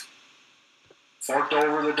would have forked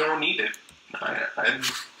over the dough needed.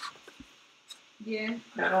 Yeah.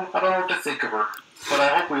 I don't know what to think of her, but I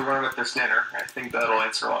hope we learn at this dinner. I think that'll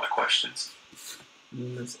answer a lot of questions.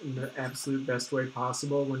 That's in the absolute best way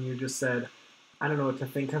possible. When you just said, I don't know what to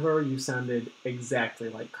think of her, you sounded exactly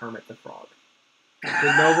like Kermit the Frog.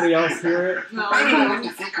 Did nobody else hear it? No, I don't know what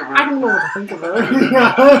to think of her. I don't know what to think of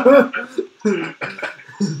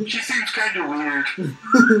her. She seems kind of weird.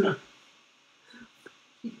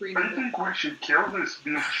 keep I reading it. think we should kill this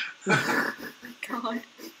bitch. God.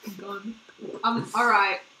 Gone.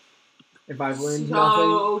 Alright. If I've learned nothing,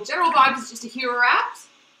 So, general vibes is just a hero act.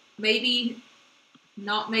 Maybe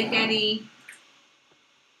not make any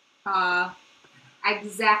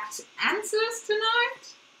exact answers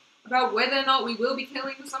tonight about whether or not we will be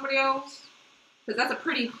killing somebody else. Because that's a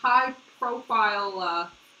pretty high profile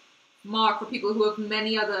mark for people who have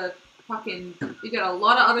many other fucking... You got a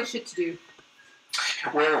lot of other shit to do.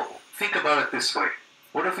 Well, think about it this way.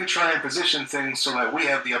 What if we try and position things so that we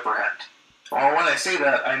have the upper hand? Well, when I say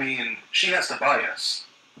that, I mean she has to buy us.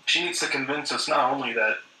 She needs to convince us not only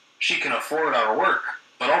that she can afford our work,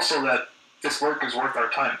 but also that this work is worth our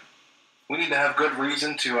time. We need to have good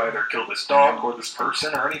reason to either kill this dog or this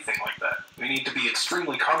person or anything like that. We need to be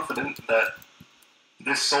extremely confident that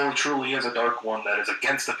this soul truly is a dark one that is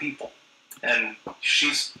against the people. And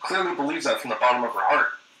she clearly believes that from the bottom of her heart.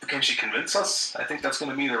 But can she convince us? I think that's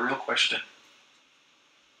going to be the real question.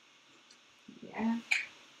 Yeah.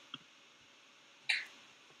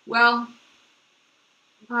 Well,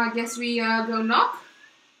 I guess we go knock.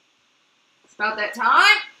 It's about that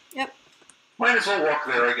time. Might as well walk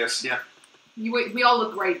there, I guess, yeah. We all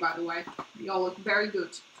look great, by the way. We all look very good.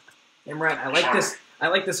 Imran, I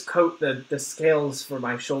like this coat. The scales for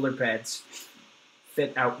my shoulder pads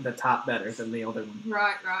fit out the top better than the other one.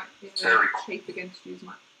 Right. Yeah, Very cool. chafe against you as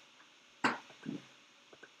much.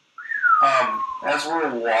 As we're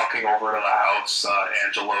walking over to the house,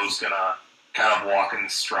 Angelo's gonna kind of walk in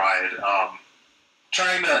stride,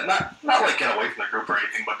 trying to not like get away from the group or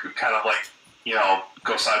anything, but kind of like, you know,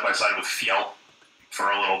 go side by side with Fiel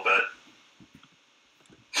for a little bit.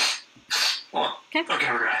 Hold on. Okay.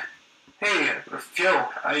 We're good. Hey, Fiel,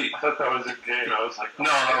 I thought that was a game. I was like, no,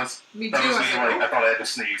 that was Me too. me. I Like, said, I thought I had to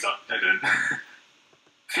sneeze. I didn't.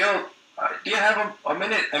 Fiel, do you have a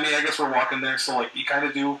minute? I mean, I guess we're walking there, so like you kind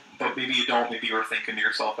of do, but maybe you don't. Maybe you were thinking to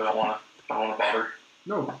yourself, I don't want to bother.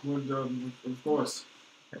 No, of course.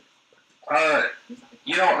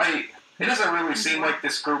 You know, it doesn't really seem like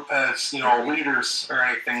this group has, you know, leaders or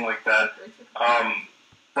anything like that.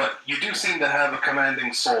 But you do seem to have a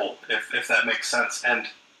commanding soul, if that makes sense. And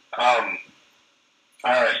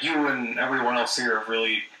you and everyone else here have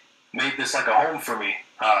really made this like a home for me.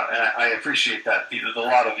 And I appreciate that. A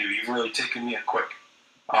lot of you, you've really taken me in quick.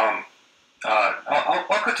 I'll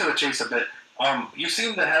cut to the chase a bit. You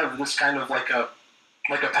seem to have this kind of like a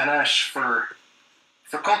panache for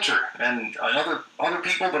culture and other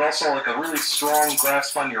people, but also like a really strong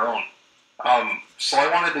grasp on your own. So I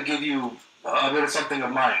wanted to give you a bit of something of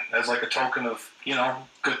mine as like a token of, you know,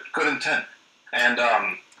 good intent. And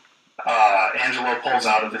Angelo pulls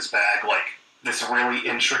out of his bag like this really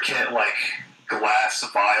intricate like glass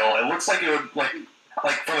vial. It looks like it would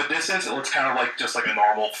like from a distance it looks kind of like just like a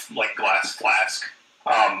normal like glass flask.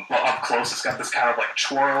 But up close it's got this kind of like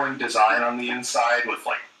twirling design on the inside with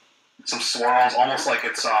like some swirls, almost like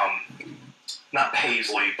it's not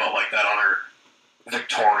paisley, but like that other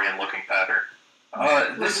Victorian looking pattern.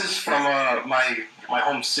 This is from my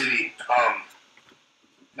home city,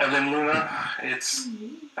 Elven Luna. It's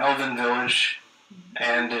Elven Village,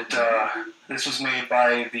 and this was made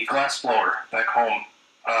by the glassblower back home.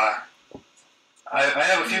 I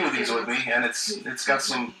have a few of these with me, and it's got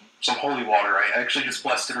some holy water. I actually just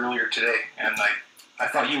blessed it earlier today, and I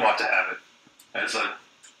thought you ought to have it as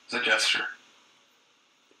a gesture.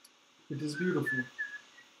 It is beautiful.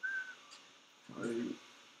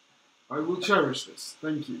 I will cherish this.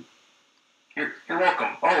 Thank you. You're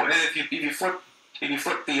welcome. Oh, and if you flip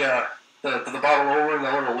the bottle over and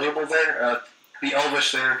the little label there, the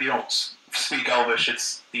Elvish there. If you don't speak Elvish,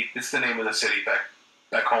 it's the name of the city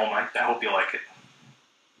back home. I hope you like it.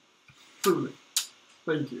 Truly.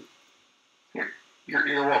 Thank you.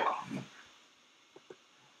 You're welcome.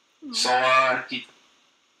 So,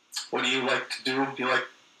 what do you like to do? Do you like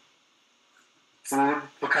food?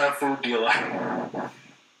 What kind of food do you like?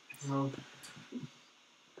 Well,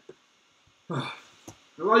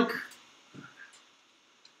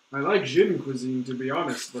 I like Jin cuisine, to be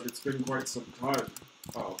honest, but it's been quite some time.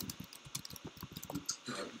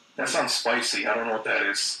 That sounds spicy. I don't know what that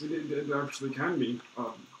is. It actually can be.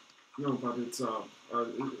 No, but it's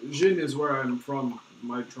Jin is where I'm from.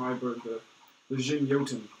 My tribe are the Jin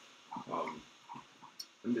Jotun,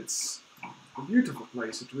 and it's a beautiful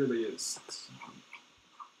place. It really is. It's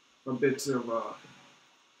a bit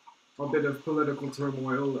of political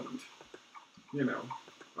turmoil, and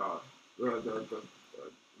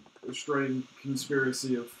the strange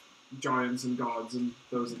conspiracy of giants and gods and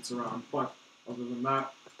those that surround. But other than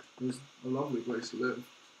that, it's a lovely place to live.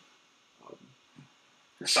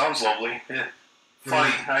 It sounds lovely. Yeah.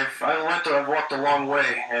 Funny, I've walked a long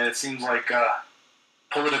way, and it seems like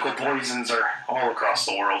political poisons are all across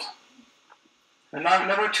the world. And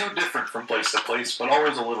never too different from place to place, but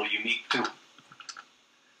always a little unique too.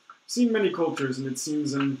 Seen many cultures, and it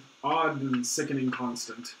seems an odd and sickening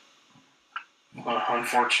constant.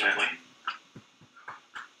 Unfortunately.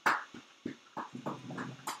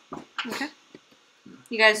 Okay.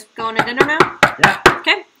 You guys going to dinner now? Yeah.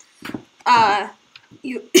 Okay.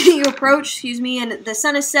 You approach, and the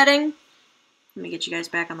sun is setting. Let me get you guys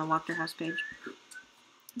back on the Walker House page.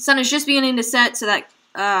 The sun is just beginning to set, so that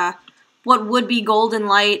what would be golden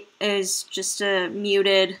light is just a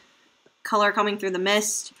muted color coming through the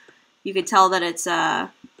mist. You could tell that it's that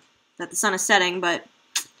the sun is setting, but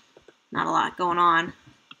not a lot going on.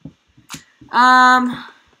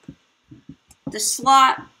 The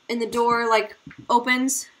slot in the door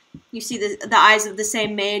opens. You see the eyes of the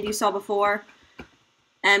same maid you saw before.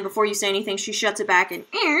 And before you say anything, she shuts it back and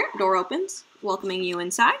door opens, welcoming you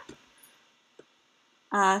inside.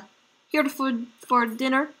 Here for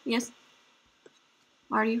dinner, yes?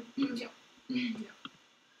 Are you?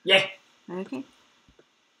 Yeah. Okay.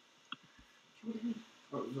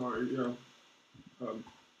 Oh, sorry, yeah.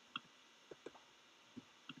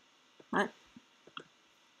 What?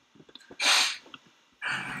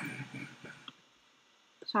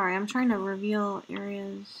 Sorry, I'm trying to reveal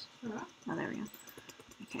areas. Oh, there we go.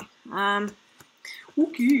 Okay.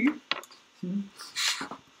 Okay.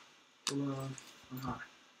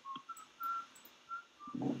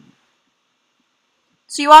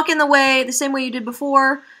 So you walk in the same way you did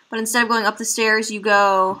before, but instead of going up the stairs, you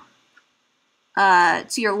go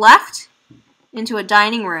to your left into a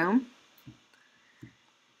dining room.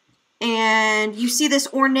 And you see this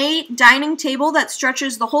ornate dining table that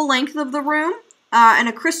stretches the whole length of the room, and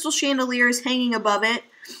a crystal chandelier is hanging above it.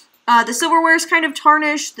 The silverware is kind of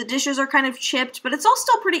tarnished, the dishes are kind of chipped, but it's all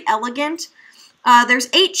still pretty elegant. There's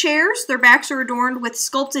 8 chairs, their backs are adorned with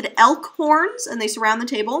sculpted elk horns, and they surround the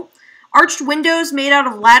table. Arched windows made out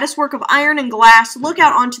of latticework of iron and glass look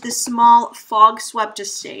out onto this small, fog-swept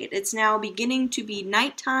estate. It's now beginning to be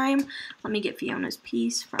nighttime. Let me get Fiona's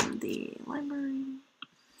piece from the library.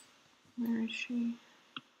 Where is she?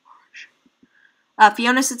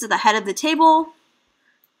 Fiona sits at the head of the table.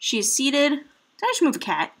 She is seated. Did I just move a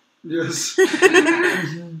cat? Yes.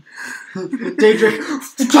 Daedric.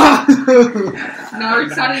 No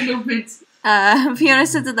exciting movements. Fiona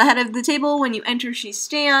sits at the head of the table. When you enter, she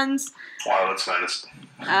stands. Wow, that's nice.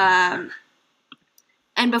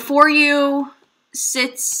 And before you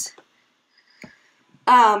sits,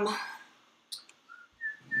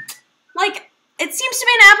 it seems to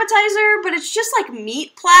be an appetizer, but it's just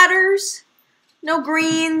meat platters. No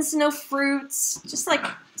greens, no fruits, just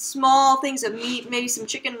small things of meat, maybe some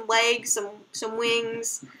chicken legs, some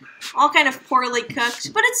wings, all kind of poorly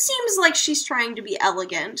cooked. But it seems like she's trying to be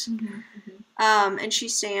elegant. And she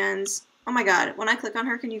stands. Oh my god! When I click on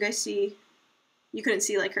her, can you guys see? You couldn't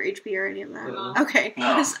see her HP or any of that. Okay,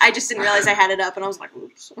 No. I just didn't realize I had it up, and I was like,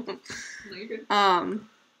 oops. No, you're good. I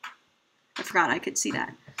forgot I could see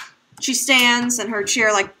that. She stands, and her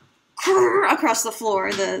chair across the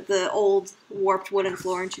floor, the old warped wooden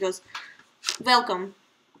floor, and she goes, "Welcome.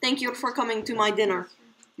 Thank you for coming to my dinner.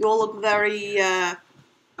 You all look very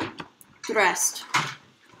dressed."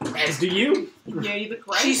 As do you. Yeah, you look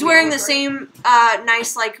great. She's wearing the same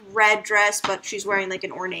nice red dress, but she's wearing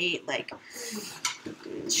an ornate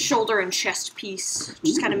shoulder and chest piece,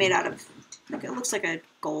 just kind of made out of Like, it looks like a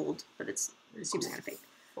gold, but it seems kind of fake.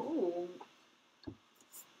 Oh.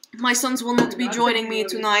 My sons will not be That's joining a me really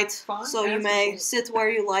tonight, fun so you may sit where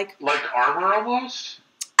you like. Like armor almost?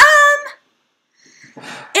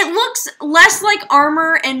 It looks less like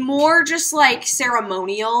armor and more just like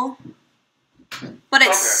ceremonial. But it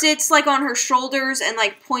Okay. sits like on her shoulders and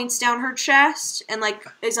like points down her chest and like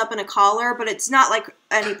is up in a collar, but it's not like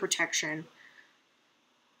any protection.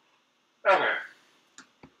 Okay.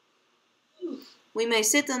 We may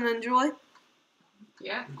sit and enjoy.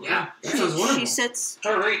 Yeah. Yeah. That sounds wonderful. She sits.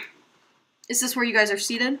 Alright. Is this where you guys are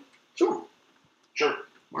seated? Sure. Sure.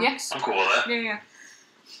 Yes. I'm cool with that. Yeah.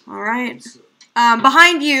 All right.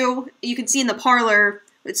 Behind you, you can see in the parlor,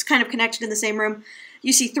 it's kind of connected in the same room,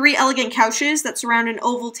 you see 3 elegant couches that surround an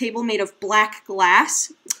oval table made of black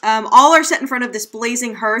glass. All are set in front of this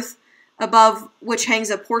blazing hearth, above which hangs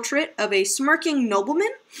a portrait of a smirking nobleman.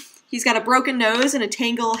 He's got a broken nose and a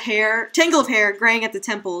tangle of hair graying at the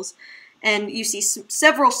temples. And you see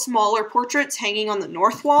several smaller portraits hanging on the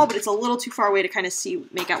north wall, but it's a little too far away to kind of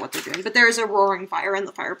make out what they're doing. But there is a roaring fire in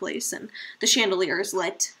the fireplace, and the chandelier is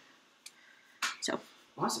lit. So,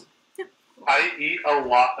 Awesome. I eat a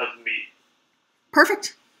lot of meat.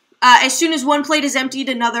 perfect. As soon as one plate is emptied,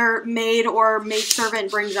 another maid or maid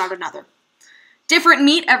servant brings out another. Different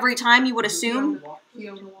meat every time, you would assume.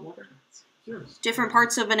 Different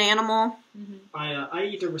parts of an animal. I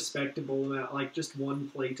eat a respectable amount, like just one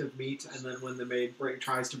plate of meat, and then when the maid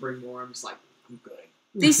tries to bring more, I'm just like, I'm good.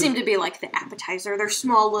 These seem to be like the appetizer. They're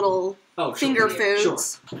small little finger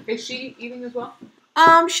foods. Sure. Is she eating as well?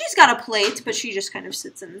 She's got a plate, but she just kind of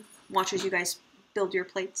sits and watches you guys build your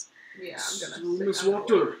plates. Yeah, I'm So, gonna sit Miss on the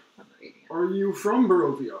Walker, board. I'm not eating it. are you from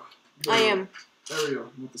Barovia? The I am. Area,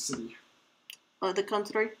 not the city. The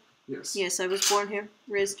country? Yes. Yes, I was born here,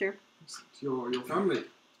 raised here. Your family.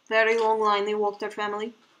 Very long line, they walked their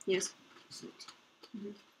family. Yes. Excellent.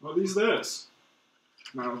 Mhm. Are these theirs?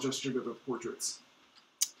 And I'll gesture to the portraits.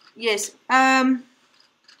 Yes.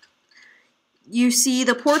 You see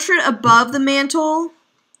the portrait above the mantle.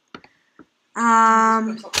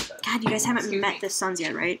 God, you guys haven't Excuse met me. the sons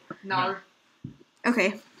yet, right? No.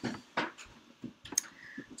 Okay.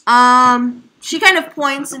 She kind of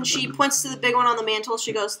points, and she points to the big one on the mantle.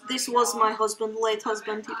 She goes, "This was my husband, late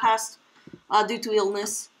husband. He passed due to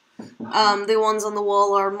illness. The ones on the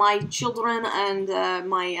wall are my children and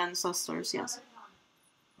my ancestors, yes.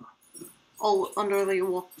 All under the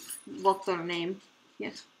Walker name,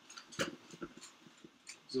 yes.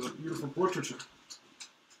 It's a beautiful portraiture.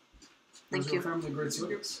 Thank Does you. your family great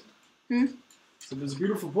service? Hmm? So there's a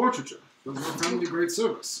beautiful portraiture. Does your family great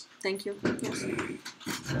service? Thank you, yes.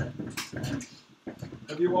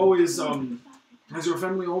 Have you always, has your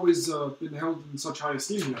family always been held in such high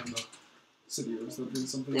esteem here in the city, or has that been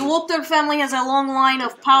something? The Walker family has a long line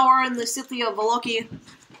of power in the city of Valoki.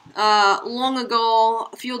 Long ago,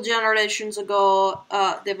 a few generations ago,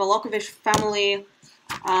 the Valokovich family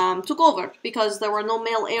took over because there were no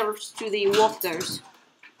male heirs to the Walkers.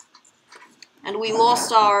 And we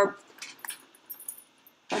lost our...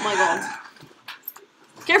 Oh my god.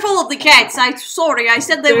 Careful of the cats. Sorry, I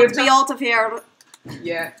said they would be out of here.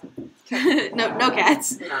 Yeah. no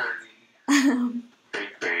cats.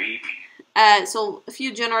 Big baby. So, a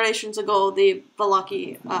few generations ago, the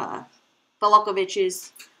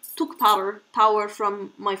Valakoviches took power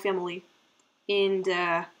from my family. And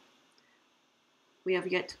we have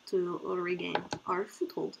yet to regain our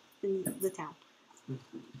foothold in the town.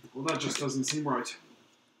 Well, that just doesn't seem right.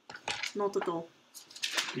 Not at all.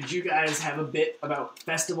 Did you guys have a bit about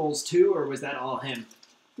festivals too, or was that all him?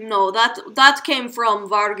 No, that came from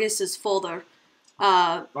Vargas's father.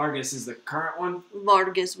 Vargas is the current one?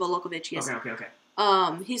 Vargas Valakovich, yes. Okay.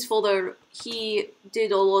 His father, he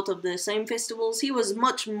did a lot of the same festivals. He was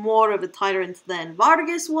much more of a tyrant than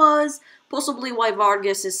Vargas was. Possibly why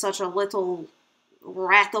Vargas is such a little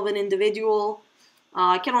rat of an individual.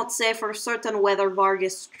 I cannot say for certain whether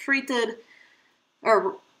Vargas's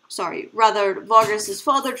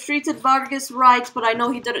father treated Vargas right, but I know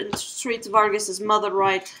he didn't treat Vargas's mother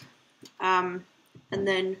right. And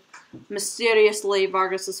then, mysteriously,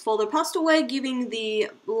 Vargas's father passed away, giving the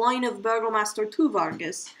line of burgomaster to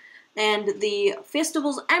Vargas. And the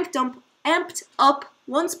festivals amped up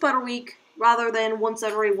once per week, rather than once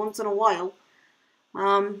in a while.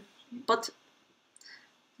 But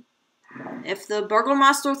if the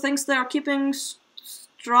burgomaster thinks they're keeping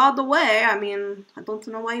strahd away, I mean, I don't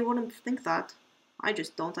know why you wouldn't think that. I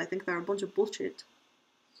just don't. I think they're a bunch of bullshit.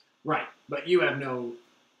 Right, but you have no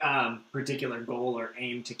particular goal or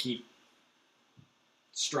aim to keep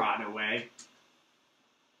strahd away.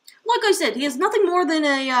 Like I said, he is nothing more than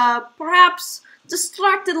a, perhaps,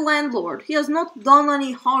 distracted landlord. He has not done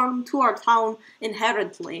any harm to our town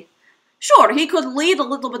inherently. Sure, he could lead a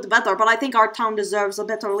little bit better, but I think our town deserves a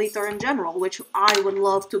better leader in general, which I would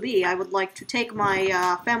love to be. I would like to take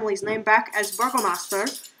my family's name back as burgomaster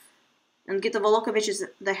and get the Volokoviches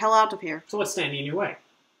the hell out of here. So what's standing in your way?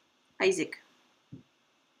 Isaac.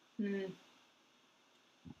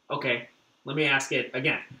 Okay, let me ask it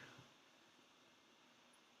again.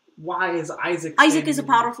 Why is Isaac? Isaac is a standing-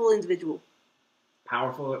 powerful individual.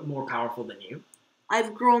 more powerful than you.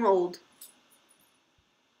 I've grown old.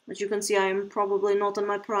 As you can see, I am probably not in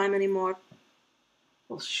my prime anymore.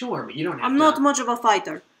 Well, sure, but you don't have. I'm to... not much of a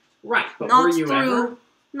fighter. Right, but Not were you through- ever?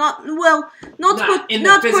 Not well. Not in the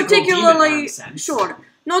not physical particularly. demon arm sense. Sure.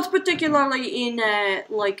 Not particularly in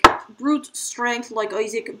like brute strength like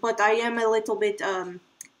Isaac, but I am a little bit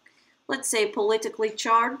let's say politically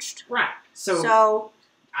charged. Right. So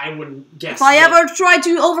I wouldn't guess. if I that- ever tried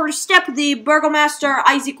to overstep the burgomaster,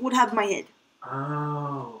 Isaac would have my head.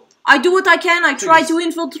 Oh. I do what I can. I So tried you- to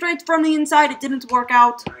infiltrate from the inside. It didn't work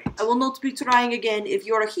out. Right. I will not be trying again. If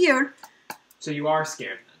you're here, So you are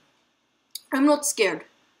scared then? I'm not scared.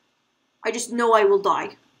 I just know I will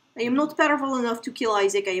die. I am not powerful enough to kill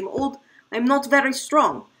Isaac. I am old. I am not very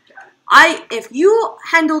strong. If you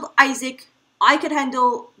handled Isaac, I could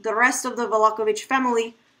handle the rest of the Volokovich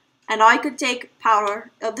family, and I could take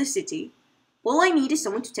power of the city. All I need is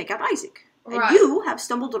someone to take out Isaac. Right. And you have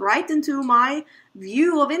stumbled right into my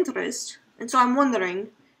view of interest, and so I'm wondering,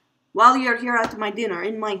 while you're here at my dinner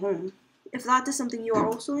in my home, if that is something you are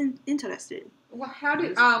also interested in. Well, how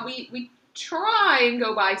did we try and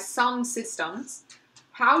go by some systems?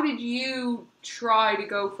 How did you try to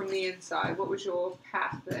go from the inside? What was your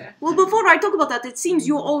path there? Well, before I talk about that, it seems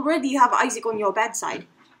you already have Isaac on your bad side.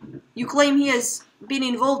 You claim he has been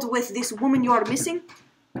involved with this woman you are missing.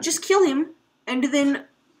 Just kill him, and then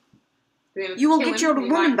you will get your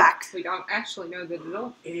woman back. We don't actually know that at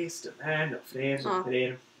all. I This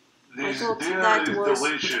thought dinner that is was-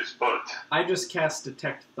 delicious, but I just cast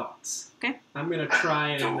detect thoughts. Okay. I'm gonna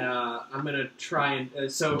try and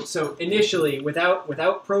so initially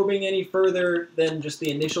without probing any further than just the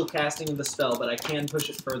initial casting of the spell, but I can push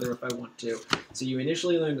it further if I want to. So you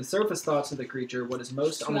initially learn the surface thoughts of the creature, what is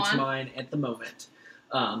most on its One. mind at the moment.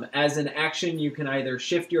 As an action, you can either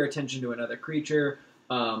shift your attention to another creature,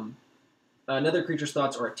 another creature's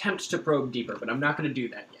thoughts, or attempt to probe deeper. But I'm not going to do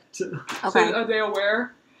that yet. Okay. So are they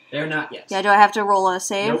aware? They're not yet. Yeah, do I have to roll a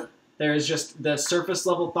save? Nope. There is just the surface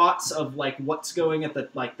level thoughts of like what's going at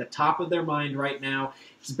the top of their mind right now.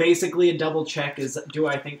 It's basically a double check. Is do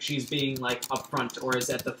I think she's being like upfront, or is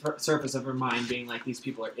at the surface of her mind being like these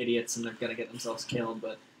people are idiots and they're gonna get themselves killed,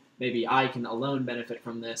 but maybe I can alone benefit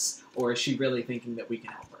from this, or is she really thinking that we can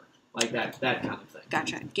help her? Like that kind of thing.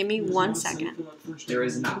 Gotcha. Give me 1 second. There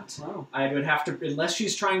is not. Wow. I would have to, unless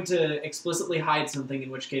she's trying to explicitly hide something, in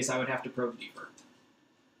which case I would have to probe deeper.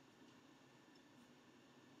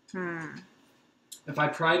 If I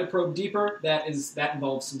try to probe deeper, that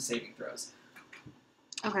involves some saving throws.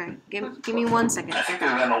 Okay. Give me 1 second. I think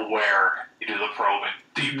they're then aware you do the probing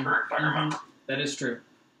deeper, if I remember. That is true.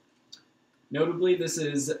 Notably, this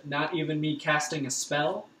is not even me casting a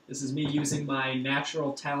spell. This is me using my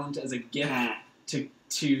natural talent as a gift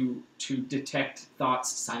to detect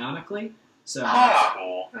thoughts psionically. So That's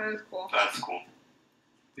cool. That is cool. That's cool.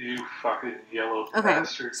 you fucking yellow Okay.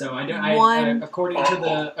 bastard. So I don't. One-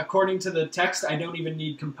 According to the text, I don't even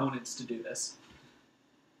need components to do this.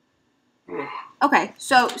 Okay,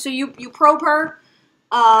 so you probe her.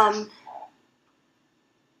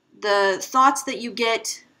 The thoughts that you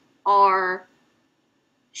get are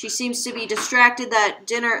she seems to be distracted that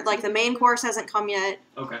dinner, like the main course hasn't come yet.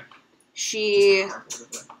 Okay. She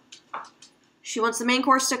wants the main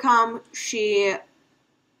course to come. She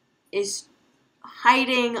is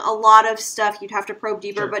hiding a lot of stuff. You'd have to probe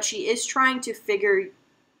deeper, Sure. but she is trying to figure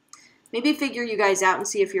you guys out and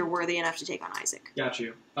see if you're worthy enough to take on Isaac. Got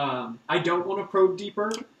you. I don't want to probe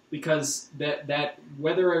deeper because that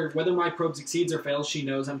whether my probe succeeds or fails, she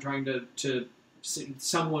knows I'm trying to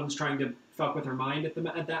someone's trying to fuck with her mind at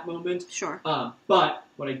that moment. Sure. But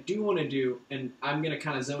what I do want to do, and I'm gonna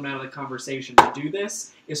kind of zone out of the conversation to do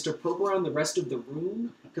this, is to probe around the rest of the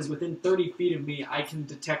room because within 30 feet of me, I can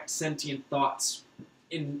detect sentient thoughts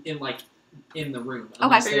in the room. Okay.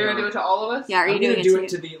 unless So they you're are- gonna do it to all of us? Yeah, are you I'm doing gonna do it it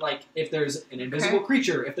to the if there's an invisible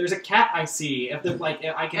creature, if there's a cat I see, if there's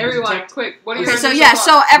I can Everyone, detect. quick. What are your Okay, so initial yeah, thoughts?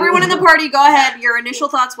 so everyone in the party, go ahead. Your initial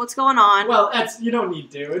thoughts, what's going on? Well, you don't need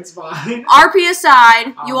to. It's fine. RP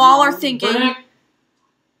aside, you all are thinking.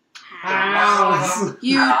 House.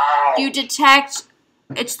 You detect.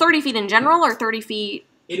 It's 30 feet in general, or 30 feet.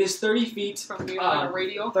 It is 30 feet From me on a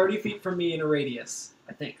radio. 30 feet from me in a radius,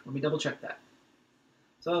 I think. Let me double check that.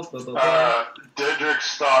 So, blah, blah, blah.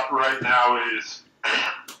 Dedrick's thought right now is,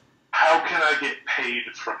 how can I get paid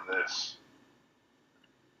from this?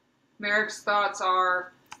 Merrick's thoughts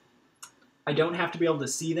are... I don't have to be able to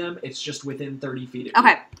see them. It's just within 30 feet of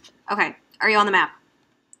Okay. Okay. Are you on the map?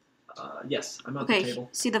 me. Yes, I'm at the Okay. table.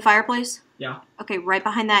 See the fireplace? Yeah. Okay. Right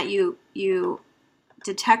behind that, you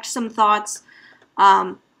detect some thoughts.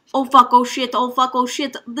 Oh fuck! Oh shit! Oh fuck! Oh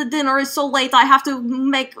shit! The dinner is so late. I have to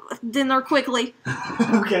make dinner quickly.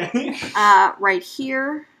 Okay. Right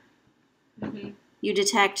here, Mhm. you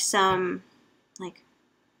detect some, like,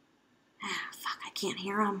 fuck! I can't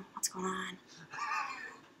hear him. What's going on?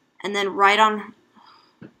 And then right on,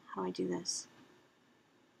 how do I do this?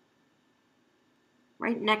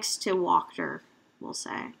 Right next to Walker, we'll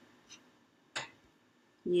say.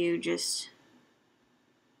 You just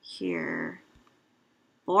hear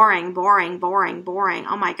boring, boring, boring, boring.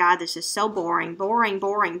 Oh my god, this is so boring. Boring,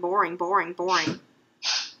 boring, boring, boring, boring.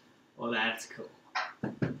 Well, that's cool.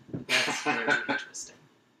 That's very interesting.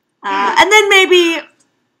 And then maybe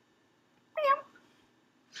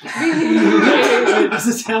Does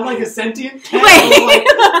it sound like a sentient cat? wait.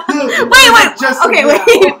 Wait. Just Okay, now.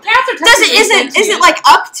 wait. Cats are Does it is it like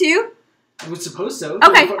up to? I would suppose so.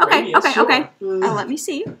 Okay, 30-foot okay, radius, okay, sure. okay. Let me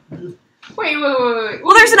see. Wait.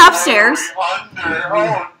 Well, there's an upstairs. Under.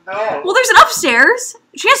 Oh no. Well, there's an upstars.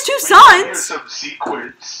 She has two We can hear sons. some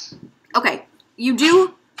sequence. Okay, you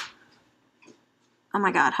do. Oh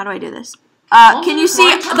my god, how do I do this? Can you see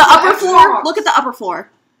the upper floor? Look at the upper floor.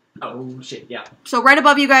 Oh, shit, yeah. So right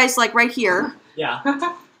above you guys, like right here, Yeah.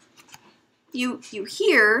 you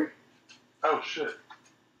hear Oh shit.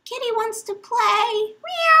 Kitty wants to play.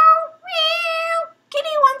 Meow, meow.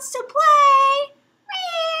 Kitty wants to play.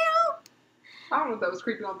 Meow. I don't know if that was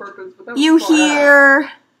creepy on purpose, but that was You fun.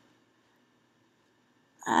 hear.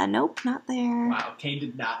 Nope, not there. Wow, Kane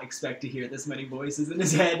did not expect to hear this many voices in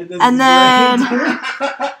his head. This And is then- great.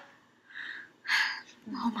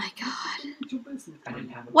 Oh my god. I didn't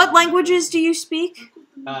have a What languages do you speak?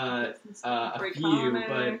 A few, Draconic.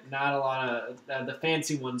 but not a lot of... the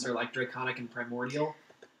fancy ones are like Draconic and Primordial.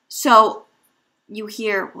 So, you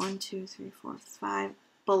hear 1, 2, 3, 4, 5.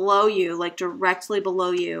 Below you, like directly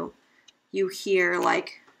below you, you hear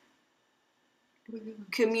like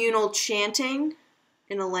communal chanting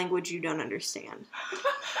in a language you don't understand.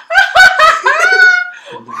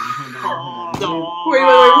 Wait,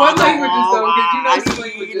 what languages though? Because you know some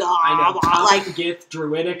languages. I know. Like- Like Gith,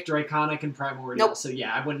 Druidic, Draconic, and Primordial. Nope. So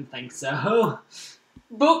yeah, I wouldn't think so.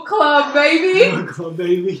 Book club, baby. Club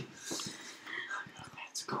baby.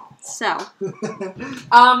 That's cool. So,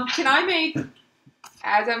 Can I make,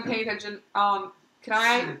 as I'm paying attention, can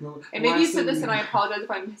I, and maybe you said this and I apologize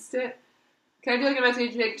if I missed it, can I do like an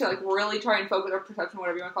investigation check to like really try and focus, or perception,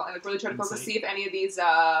 whatever you want to call it, like really try to focus, Insight. see if any of these, do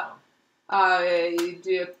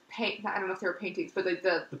paint, I don't know if they were paintings, but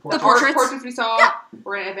the The portraits. portraits we saw, Yeah.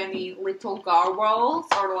 were any of any little girls,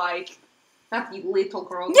 or like, not the little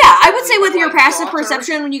girls. yeah, I would say with but, your like, passive daughters.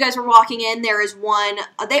 perception, when you guys were walking in, there is one.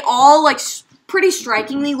 They all like pretty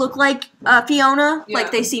strikingly look like Fiona. Yeah.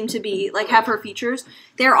 Like they seem to be like have her features.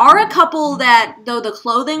 There are a couple that, though the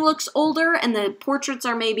clothing looks older and the portraits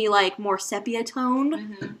are maybe like more sepia toned,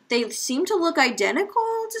 Mhm. they seem to look identical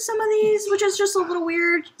to some of these, which is just a little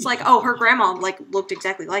weird. It's like, oh, her grandma like looked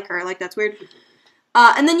exactly like her. Like that's weird.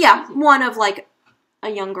 And then yeah, one of like a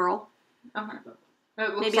young girl, Okay. It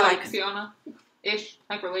looks Maybe, like like- Fiona-ish,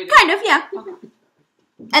 like related. kind of, yeah. Okay.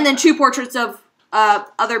 And then two portraits of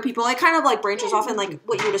other people. It kind of like branches off in like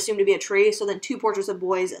what you would assume to be a tree. So then two portraits of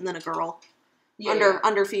boys and then a girl Yeah,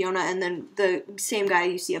 under Fiona, and then the same guy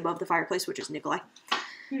you see above the fireplace, which is Nikolai.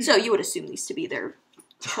 So you would assume these to be their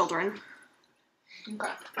children.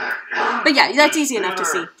 Okay. But yeah, that's easy enough to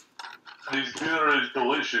see. This dinner is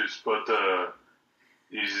delicious, but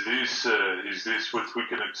is this what we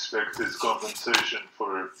can expect as compensation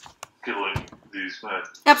for killing these men?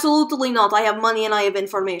 Absolutely not. I have money and I have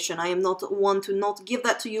information. I am not one to not give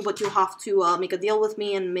that to you, but you have to make a deal with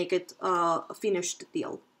me and make it a finished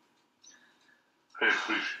deal. I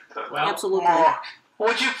appreciate that. Well, Absolutely.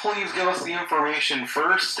 Would you please give us the information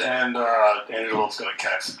first? And Angelo's gonna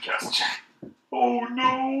cast a cast check. Oh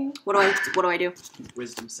no! What do I do?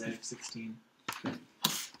 Wisdom save 16.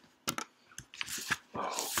 Oh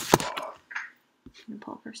fuck! I'm gonna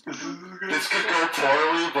pull her stuff. This could go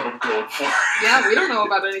poorly, but I'm going for it. Yeah, we don't know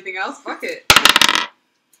about anything else. Fuck it.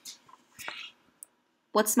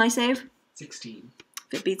 What's my save? 16.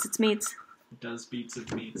 If it beats its meats. It does beats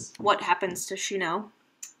its meats. What happens to Shino?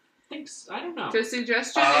 Thanks. I don't know. To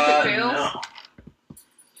suggestion, if it fails, No.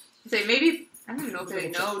 say maybe. I don't even know if they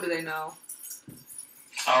know. Do they know?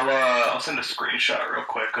 I'll send a screenshot real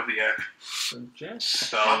quick of the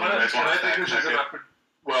Suggest. Can I fact think we should check get it. up?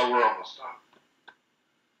 Well, we're almost done.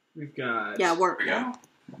 We've got. Yeah, Here we go.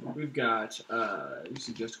 We've got. You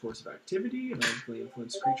suggest a course of activity. A magically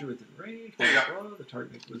influenced creature within range. There you Blah, blah. The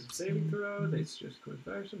target makes a wisdom saving throw. They suggest a course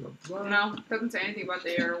of action. Blah blah. No, doesn't say anything about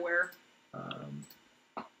they are aware. Um,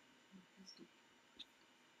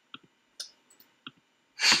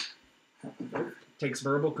 takes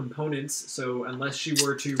verbal components, so unless she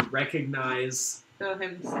were to recognize So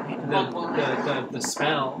him. the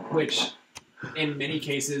spell, which in many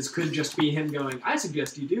cases could just be him going, "I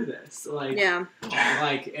suggest you do this." Like, Yeah.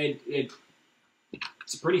 like it's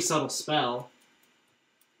a pretty subtle spell.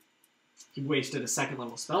 He wasted a second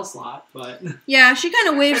level spell slot, but Yeah, she kind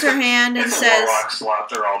of waves her hand and It's a says, warlock slot.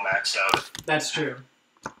 They're all maxed out. that's true.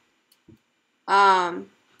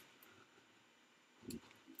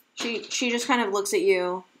 She just kind of looks at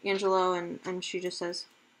you, Angelo, and she just says,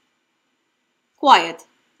 quiet,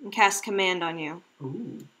 and casts command on you.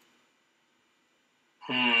 Ooh.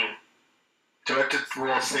 Do I have to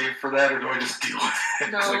roll a save for that, or do I just deal with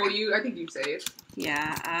it? No, Like, I think you say it.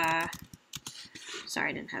 Yeah, sorry,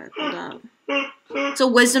 I didn't have it pulled up. It's a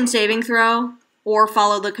wisdom saving throw, or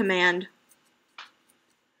follow the command.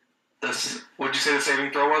 what'd you say the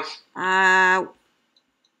saving throw was?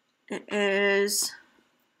 It is...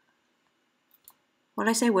 What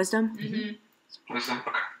did I say, wisdom? Mm-hmm. Wisdom?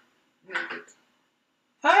 Okay.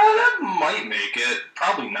 That might make it.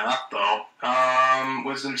 Probably not, though.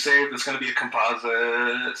 Wisdom save, that's going to be a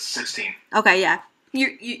composite 16. Okay, yeah.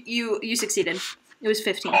 You succeeded. It was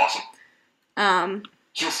 15. Awesome.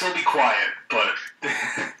 He'll still be quiet, but...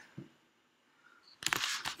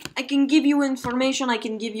 I can give you information, I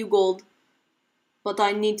can give you gold. But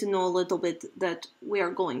I need to know a little bit that we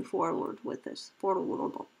are going forward with this.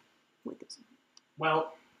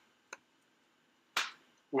 Well,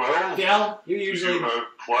 Well, Dale, you do usually. you have a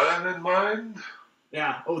plan in mind?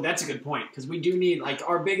 Yeah. Oh, that's a good point because we do need like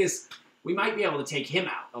our biggest. We might be able to take him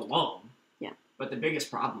out alone. Yeah. But the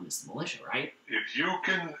biggest problem is the militia, right? If you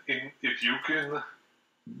can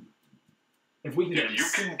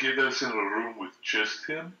get us in a room with just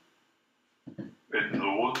him, and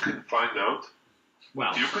no one can find out,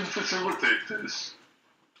 Well, if you can facilitate this,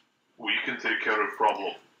 we can take care of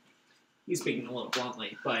problem. he's speaking a little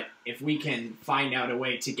bluntly, but if we can find out a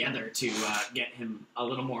way together to get him a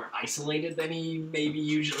little more isolated than he maybe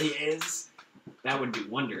usually is, that would do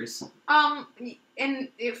wonders. And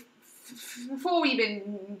if before we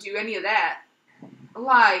even do any of that,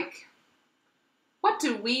 like, what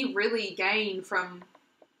do we really gain from?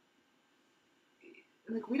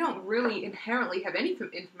 Like, we don't really inherently have any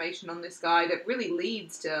information on this guy that really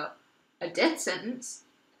leads to a death sentence.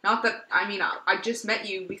 Not that, I mean, I just met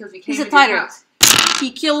you because we came He's a to your tyrant. house.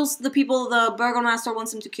 He kills the people the Burgomaster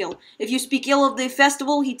wants him to kill. If you speak ill of the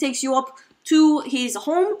festival, he takes you up to his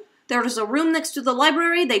home. There is a room next to the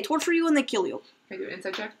library. They torture you and they kill you. Can I do an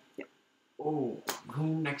insight check? Oh,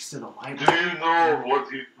 room next to the Do library. you know what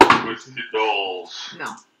he did with the dolls?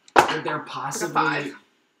 No. Would there possibly 5.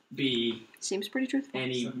 be Seems pretty truthful.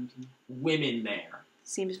 any 17. women there?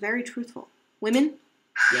 Seems very truthful. Women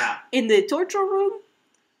Yeah. in the torture room?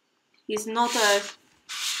 He's not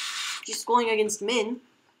just going against men.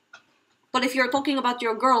 But if you're talking about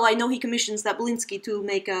your girl, I know he commissions that Blinsky to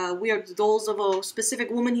make weird dolls of a specific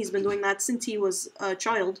woman. He's been doing that since he was a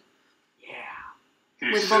child. Yeah.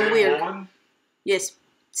 The With Von same Weird. woman? Yes.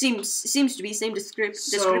 Seems to be same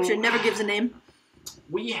description. Never gives a name.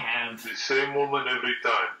 We have. The same woman every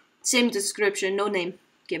time. Same description, no name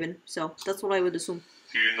given. So that's what I would assume.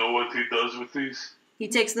 Do you know what he does with these? He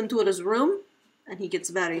takes them to his room, and he gets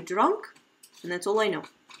very drunk, and that's all I know.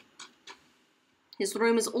 His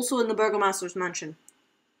room is also in the Burgomaster's mansion,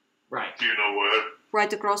 Right. Do you know where?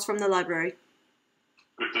 right across from the library.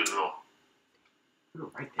 Good to know. We're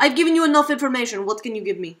right there. I've given you enough information. What can you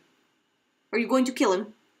give me? Are you going to kill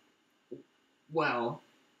him? Well,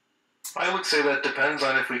 I would say that depends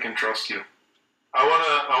on if we can trust you. I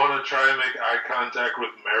wanna try and make eye contact with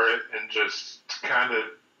Merritt and just kind of,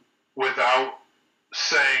 without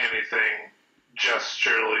saying anything,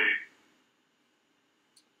 gesturely.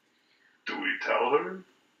 Do we tell her?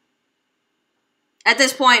 At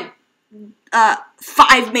this point,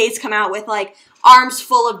 5 maids come out with, like, arms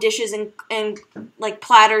full of dishes and like,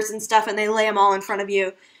 platters and stuff, and they lay them all in front of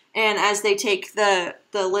you. And as they take the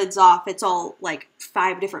lids off, it's all, like,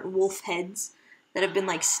 5 different wolf heads that have been,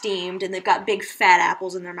 like, steamed, and they've got big fat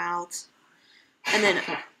apples in their mouths. And then,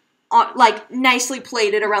 like, nicely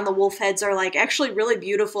plated around the wolf heads are, like, actually really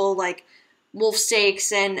beautiful, like, wolf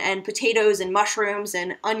steaks and potatoes and mushrooms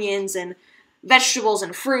and onions and vegetables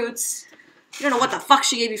and fruits. You don't know what the fuck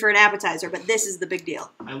she gave you for an appetizer, but this is the big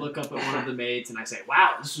deal. I look up at one of the maids and I say,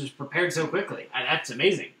 "Wow, this was prepared so quickly. That's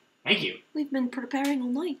amazing. Thank you." We've been preparing all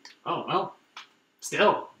night. Oh, well.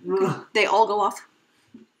 Still. They all go off.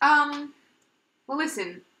 Well,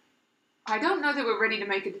 listen. I don't know that we're ready to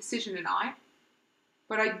make a decision tonight,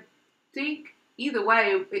 but I think either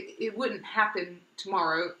way, it wouldn't happen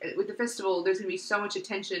tomorrow. With the festival, there's going to be so much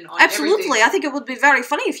attention on Absolutely. everything. I think it would be very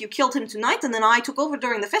funny if you killed him tonight and then I took over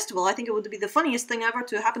during the festival. I think it would be the funniest thing ever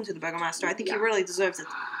to happen to the Burgomaster. I think he really deserves it.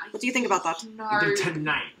 What do you think about that? No. Do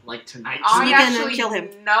tonight. Like tonight. I Sneak in and actually kill him.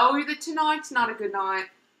 know that tonight's not a good night.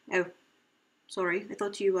 Sorry, I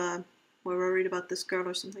thought you were worried about this girl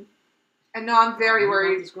or something. And no, I'm very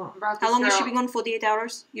worried This girl. about this How long girl. has she been gone? 48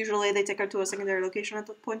 hours? Usually they take her to a secondary location at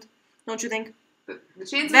that point. Don't you think? The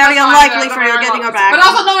chances Very of us unlikely finding her for are you very getting her low. back. But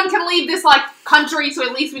also, no one can leave this country, so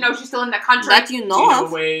at least we know she's still in that country. That you Do you know know a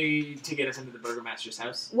of. way to get us into the Burgomaster's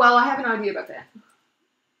house? Well, I have an idea about that.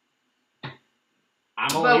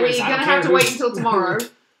 I'm all But we're ears. I don't gonna care have to who's- wait until tomorrow.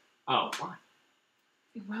 Oh, why?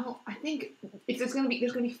 Well, I think if there's gonna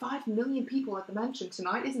be 5 million people at the mansion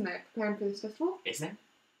tonight, isn't there, preparing for this festival? Is there?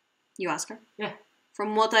 You ask her? Yeah.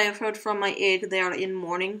 From what I have heard from my aide, they are in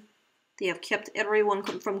mourning. They have kept everyone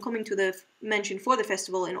from coming to the mansion for the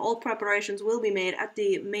festival, and all preparations will be made at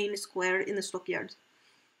the main square in the stockyard.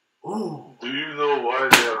 Oh. Do you know why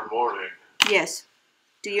they are mourning? Yes.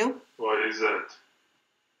 Do you? Why is that?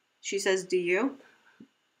 She says, do you?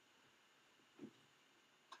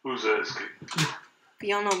 Who's asking?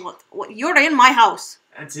 Fiona, what? You're in my house.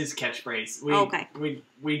 That's his catchphrase. Okay.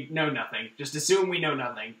 We know nothing. Just assume we know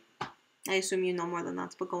nothing. I assume you know more than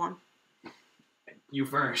that, but go on. You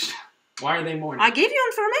first. Why are they mourning? I gave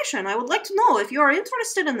you information. I would like to know if you are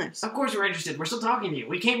interested in this. Of course we're interested. We're still talking to you.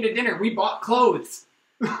 We came to dinner. We bought clothes.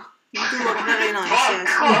 You do look very nice,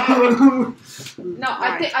 yes. No,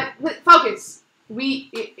 Alright. focus.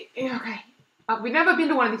 Okay. We've never been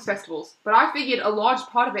to one of these festivals, but I figured a large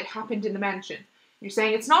part of it happened in the mansion. You're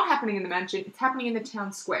saying it's not happening in the mansion, it's happening in the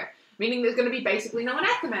town square, meaning there's going to be basically no one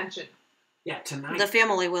at the mansion. Yeah, tonight. The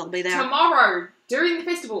family will be there. Tomorrow, during the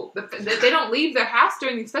festival, they don't leave their house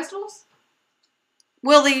during these festivals?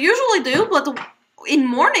 Well, they usually do, but in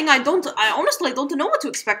mourning, I honestly don't know what to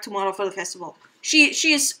expect tomorrow for the festival. She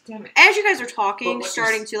is, Damn it. as you guys are But talking, what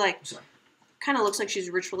starting is- to Sorry. kind of looks like she's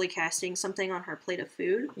ritually casting something on her plate of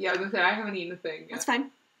food. Yeah, I was going to say, I haven't eaten a thing yet. That's fine.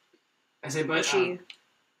 I say, But but she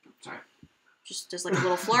sorry. just does like a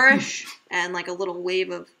little flourish and like a little wave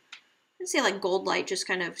of, let's say like gold light just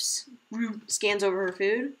kind of scans over her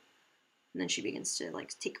food. And then she begins to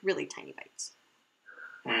like take really tiny bites.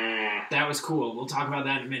 That was cool. We'll talk about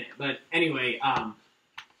that in a minute. But anyway,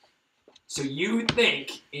 so you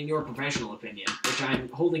think, in your professional opinion, which I'm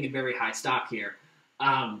holding in very high stock here,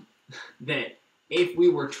 that if we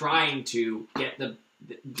were trying to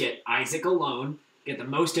get Isaac alone, get the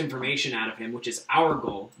most information out of him, which is our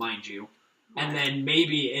goal, mind you, and then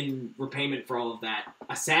maybe in repayment for all of that,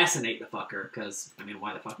 assassinate the fucker, because, I mean,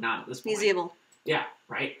 why the fuck not at this point? He's evil. Yeah,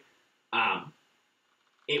 right?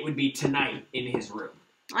 It would be tonight in his room,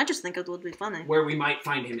 I just think it would be funny. where we might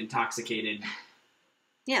find him intoxicated,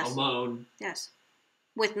 Yes. alone, Yes.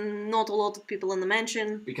 With not a lot of people in the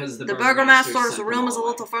mansion. because the The Burgomaster's Burgomaster's sent them room is a all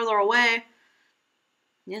away. little further away.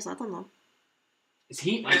 Yes, I don't know. Is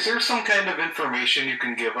he? Is there some kind of information you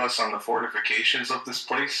can give us on the fortifications of this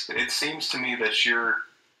place? It seems to me that you're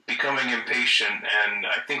becoming impatient, and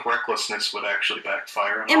I think recklessness would actually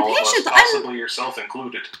backfire on all of us, Impatient? possibly yourself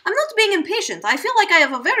included. I'm not being impatient. I feel like I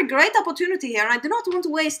have a very great opportunity here, and I do not want to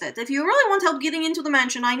waste it. If you really want help getting into the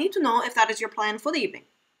mansion, I need to know if that is your plan for the evening.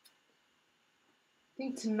 I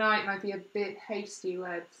think tonight might be a bit hasty,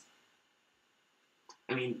 lads.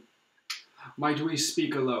 I mean, Might we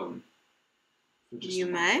speak alone? For just You a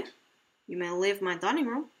may. moment? You may leave my dining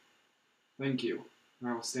room. Thank you.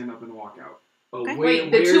 I will stand up and walk out. oh, Okay.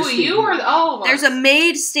 Wait, the two of you or all of us? There's a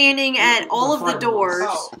maid standing at all of the front of us. doors,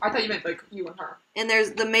 Oh, I thought you meant like you and her. and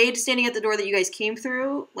there's the maid standing at the door that you guys came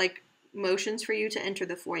through, like, motions for you to enter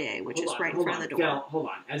the foyer, which is right in front of the door. Phil, hold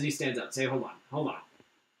on. As he stands up, say, hold on.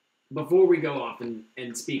 Before we go off and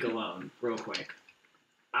speak alone, real quick,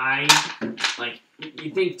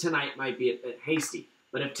 you think tonight might be a bit hasty,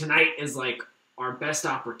 but if tonight is, like, our best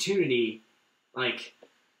opportunity, like,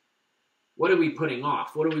 what are we putting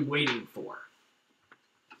off? What are we waiting for?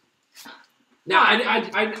 Now,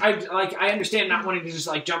 I understand not wanting to just,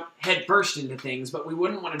 like, jump head first into things, but we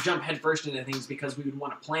wouldn't want to jump head first into things because we would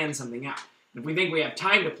want to plan something out. If we think we have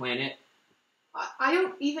time to plan it, I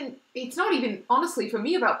don't even. It's not even honestly for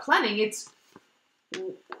me about planning. It's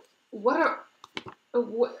what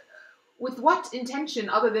with what intention,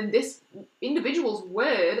 other than this individual's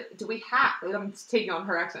word, do we have? I'm taking on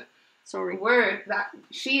her accent. Sorry. Word that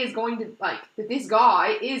she is going to that this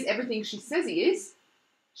guy is everything she says he is.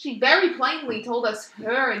 She very plainly told us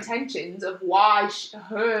her intentions of why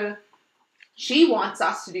she wants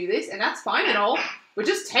us to do this, and that's fine and all. But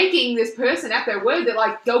just taking this person at their word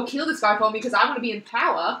that go kill this guy for me because I want to be in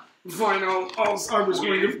power. Fine, I was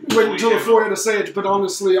going to wait until the four to say it, but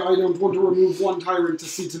honestly, I don't want to remove one tyrant to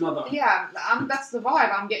seat another. Yeah, that's the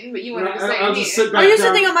vibe I'm getting, but you wanted to say I'll it just here. sit back Are you down.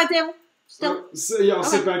 sitting at my table? Still? I'll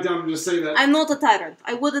sit back down and just say that. I'm not a tyrant.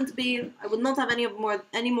 I would not have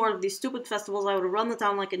any more of these stupid festivals. I would run the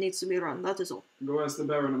town like it needs to be run. That is all. Go ask the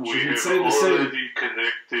Baron, I'm We sure he'd have say the same. already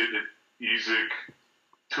connected Isaac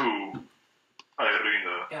to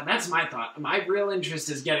Irina. Yeah, that's my thought. My real interest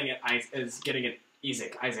is getting it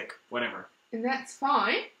Isaac, whatever. And that's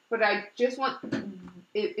fine, but I just want,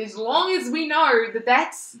 as long as we know that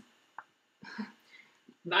that's...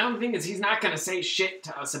 The only thing is he's not going to say shit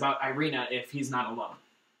to us about Irina if he's not alone.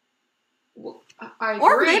 Well, I agree.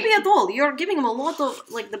 Or maybe at all. You're giving him a lot of,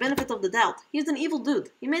 the benefit of the doubt. He's an evil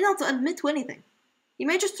dude. He may not admit to anything. He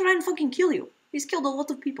may just try and fucking kill you. He's killed a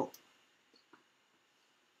lot of people.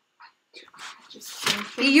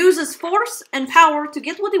 He uses force and power to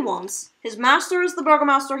get what he wants. His master is the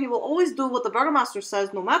Burgomaster. He will always do what the Burgomaster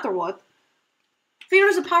says, no matter what. Fear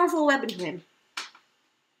is a powerful weapon to him.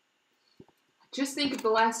 Just think of the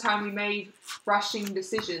last time we made rushing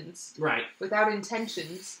decisions. Right. Without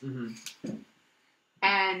intentions. Mm-hmm.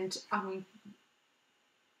 And,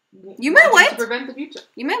 You may wait. to prevent the future.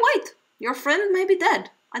 You may wait. Your friend may be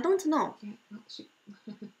dead. I don't know. Yeah, well, she...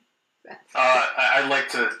 I'd like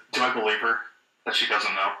to. Do I believe her that she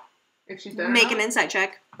doesn't know? If she's dead. Make an insight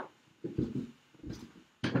check.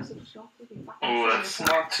 Oh, that's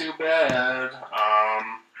not too bad. I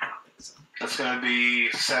don't think so. That's gonna be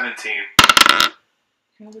 17.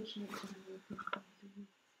 How would she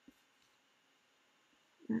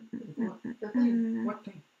the thing? What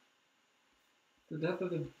thing? The death of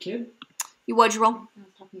the kid? You what'd you roll? I was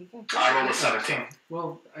talking to you. I rolled a 17.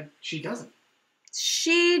 Well, she doesn't.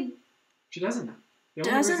 She She doesn't know. The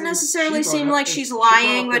only doesn't reason necessarily she brought seem up like is she's she brought up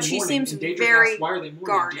lying, the but she mourning, seems and Daedric very asked, why are they mourning?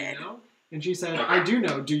 guarded. Do you know? And she said, Okay. I do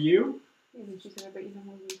know. Do you? Yeah, and she said, I bet you know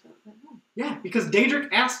more than you thought. Yeah, because Daedric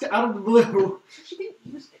asked out of the blue. She didn't.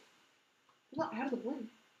 He was not out of the blue.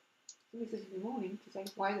 Somebody says in the morning to say,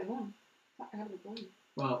 why is it morning? Not out of the blue.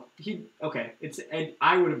 Well, and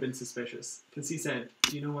I would have been suspicious because he said,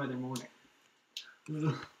 "Do you know why they're mourning?"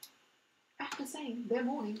 After saying they're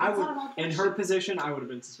morning, I it's would, not about in her position, I would have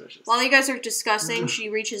been suspicious. While you guys are discussing, she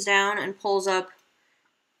reaches down and pulls up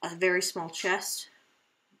a very small chest.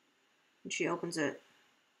 And she opens it.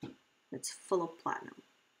 It's full of platinum.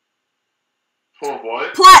 Full of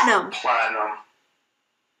what? Platinum! Platinum.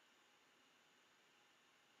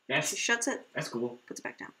 She That's shuts it, cool. puts it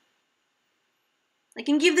back down. I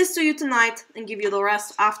can give this to you tonight and give you the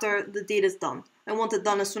rest after the deed is done. I want it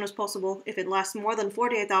done as soon as possible. If it lasts more than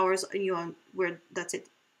 48 hours, and that's it.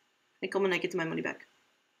 I come and I get my money back.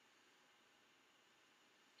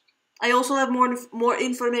 I also have more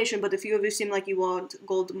information, but a few of you seem like you want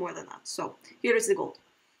gold more than that. So here is the gold.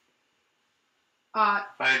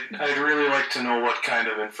 I'd really like to know what kind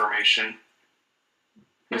of information.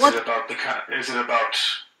 Is What? it about the count? Is it about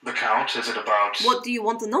the count? Is it about? What do you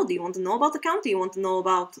want to know? Do you want to know about the count? Do you want to know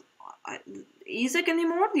about Isaac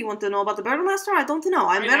anymore? Do you want to know about the Burgomaster? I don't know.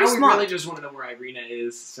 I'm very I smart. really just want to know where Irina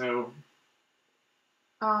is. So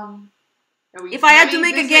If I had to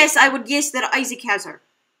make a guess, I would guess that Isaac has her.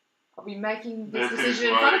 Are we making this That is decision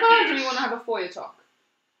in my front of her, or do we guess. want to have a FOIA talk?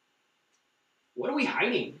 what are we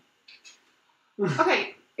hiding?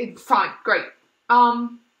 Okay, fine, great.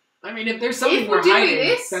 I mean, if there's something If we're we're doing hiding,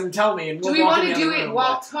 this, then tell me, and Do we'll we walk want in to the do other it room,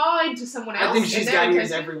 while but tied to someone else? I think and she's their got ears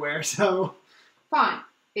intention? everywhere. So Fine.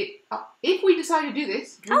 If we decide to do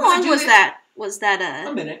this, do we How wanna long do was this- that? Was that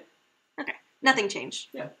a minute. Nothing changed.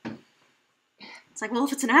 Yeah. It's like, well,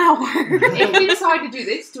 if it's an hour. If we decide to do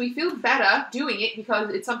this, do we feel better doing it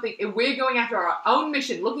because it's something we're going after our own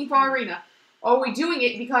mission, looking for Irina, or are we doing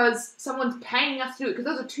it because someone's paying us to do it? Because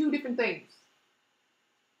those are two different things.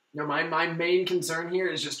 No, my main concern here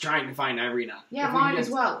is just trying to find Irina. Yeah, If we mine get- as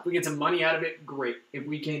well. If we get some money out of it, great. If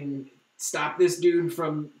we can stop this dude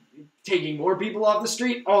from taking more people off the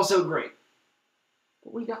street, also great.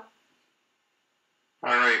 But we don't.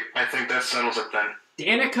 All right, I think that settles it then.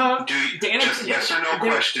 Danica, Just yes or no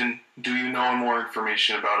question. Do you know more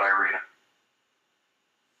information about Irina?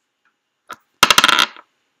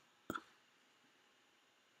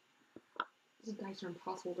 These dice are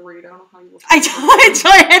impossible to read. I don't know how you look.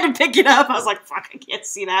 I had to pick it up. I was like, fuck, I can't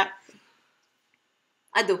see that.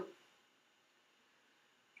 I do.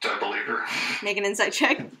 Make an insight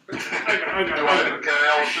check. Can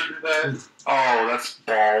I also do that? Oh, that's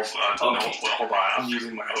balls. No, Okay. well, hold on. I'm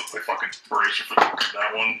using my fucking inspiration for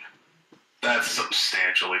that one. That's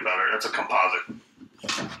substantially better. That's a composite.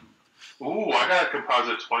 Ooh, I got a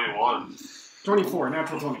composite 21. 24,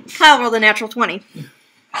 natural 20. Kyle rolled a natural 20.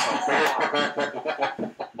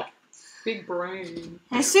 Big brain.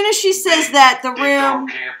 As soon as she says that, the Big room dog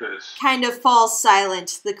campus. kind of falls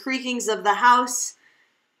silent. The creakings of the house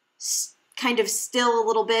kind of still a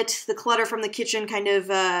little bit. The clutter from the kitchen kind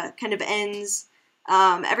of ends.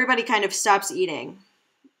 Everybody kind of stops eating,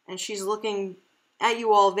 and she's looking at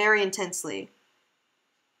you all very intensely.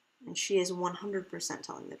 And she is 100%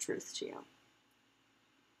 telling the truth to you.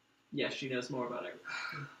 Yes, she knows more about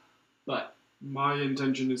everything. But My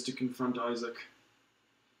intention is to confront Isaac.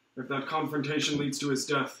 If that confrontation leads to his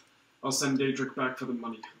death, I'll send Daedric back for the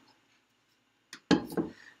money.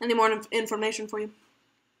 Any more information for you?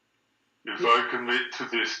 If I commit to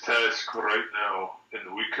this task right now,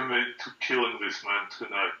 and we commit to killing this man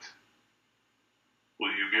tonight,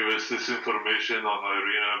 will you give us this information on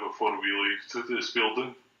Irina before we leave to this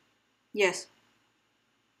building? Yes.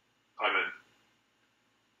 I'm in.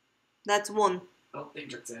 That's one. oh,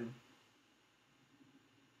 Daedric's in.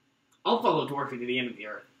 I'll follow Dwarfy to the end of the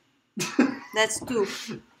earth. That's two.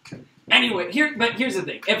 Anyway, here's the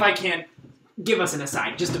thing. If I can give us an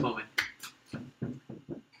aside, just a moment.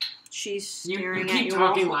 She's You staring at keep you.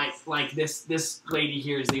 talking all. like this lady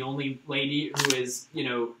here is the only lady who is,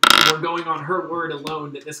 we're going on her word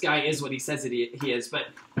alone that this guy is what he says that he is. But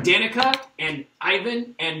Danica and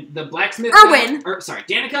Ivan and the blacksmith Erwin!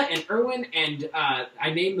 Danica and Erwin and I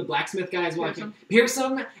named the blacksmith guy as well.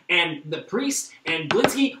 Pearson and the priest and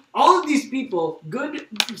Blinsky, all of these people, good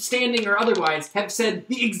standing or otherwise, have said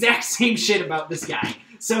the exact same shit about this guy.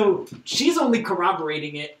 So she's only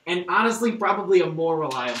corroborating it, and honestly, probably a more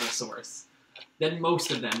reliable source than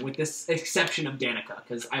most of them, with this exception of Danica,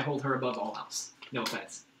 because I hold her above all else. No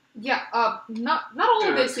offense. Yeah, not all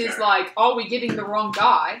of this is like, are we getting the wrong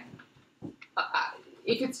guy?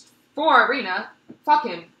 If it's for Irina, fuck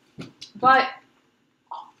him. But,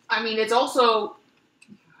 I mean, it's also...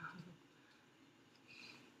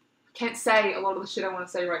 Can't say a lot of the shit I want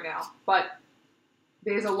to say right now, but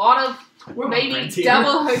there's a lot of We're my maybe friends here.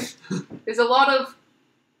 there's a lot of...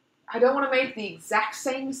 I don't want to make the exact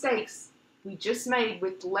same mistakes we just made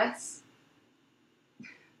with less...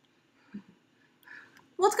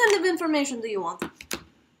 What kind of information do you want?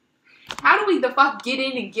 How do we the fuck get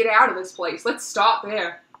in and get out of this place? Let's start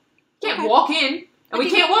there. Can't Okay. walk in, and we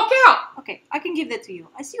Okay. can't walk out. Okay, I can give that to you.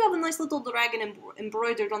 I see you have a nice little dragon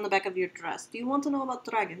embroidered on the back of your dress. Do you want to know about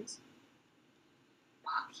dragons?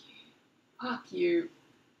 Fuck you. Fuck you.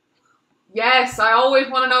 Yes, I always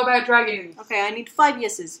want to know about dragons. Okay, I need 5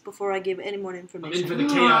 yeses before I give any more I'm in information. for the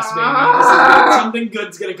chaos, baby. This is good. Something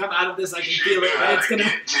good's gonna come out of this. I can feel it.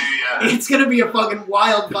 And it's gonna be a fucking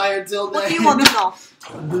wildfire till then. What do you want to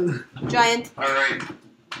know? Giant. Alright.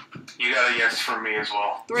 You got a yes from me as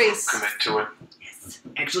well. 3s. Commit to it. Yes.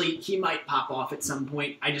 Actually, he might pop off at some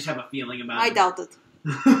point. I just have a feeling about I it. doubt it.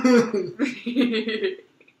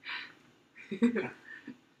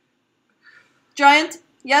 Giant.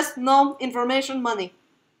 Yes, no, information, money.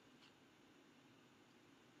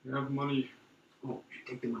 You have money. Oh,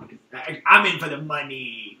 take the money. I'm in for the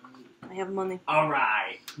money. I have money. All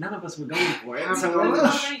right. None of us were going for it. Have So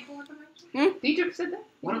money. Diedrich said that?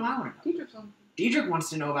 what do I want to know? Diedrich said Diedrich wants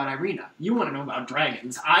to know about Irina. You want to know about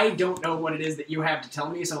dragons. I don't know what it is that you have to tell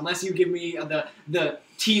me, so unless you give me the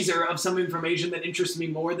teaser of some information that interests me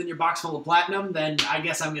more than your box full of platinum, then I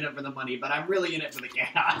guess I'm in it for the money, but I'm really in it for the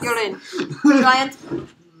chaos. You're in. Giant.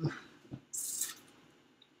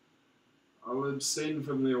 I'll abstain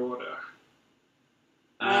from the order.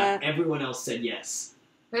 Everyone else said yes.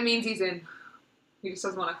 That means he's in. He just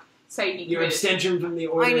doesn't want to say he Your committed. abstention from the I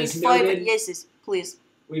order need is 5 noted. yeses, please.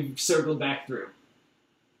 We've circled back through.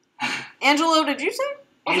 Angelo, did you say?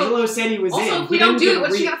 Also- Angelo said he was in. Also, if we He don't didn't do give it, a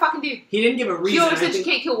what's she rea- gonna fucking do? He didn't give a She reason. always I said she think-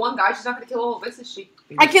 can't kill one guy. She's not gonna kill all of us, is she?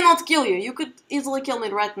 I cannot kill you. You could easily kill me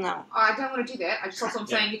right now. I don't want to do that. I just also am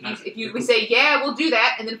Yeah, saying that's- if we say yeah, we'll do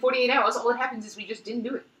that, and then 48 hours, all that happens is we just didn't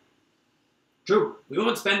do it. True. We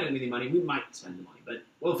won't spend any money. We might spend the money, but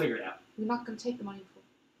we'll figure it out. We're not gonna take the money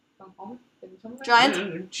from home. Did we tell them that?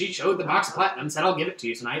 Giant. She showed the box of platinum, said I'll give it to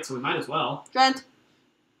you tonight, so we might as well. Giant.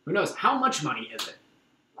 Who knows? How much money is it?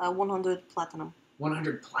 100 platinum.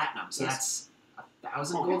 100 platinum, so Yes. that's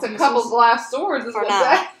 1,000 Oh, gold It's a pieces? couple glass swords. Is For what now.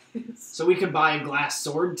 that is. So we could buy a glass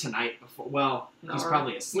sword tonight before. Well, No, he's or-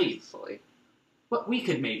 probably asleep. Asleep. But we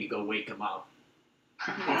could maybe go wake him up.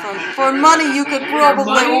 For money, you could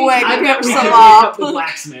probably wake I bet we some could up. wake up the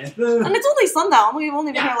blacksmith. And it's only sundown. We've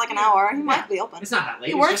only been Yeah. here like an hour. He might be open. It's not that late.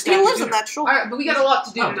 He it's works. just He after lives in dinner. that shul. Alright, but we got a lot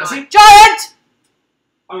to do Oh, does tonight. he? Giant.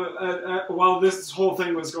 While this whole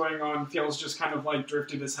thing was going on, Fjell's just kind of like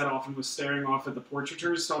drifted his head off and was staring off at the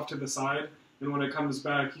portraitures off to the side. And when it comes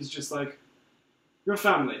back, he's just like, "Your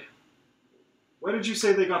family. Where did you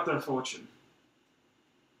say they got their fortune?"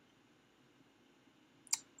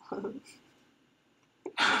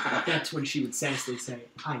 That's when she would sensibly say,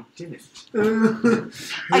 I didn't. I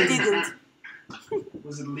didn't.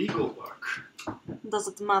 Was it legal work? Does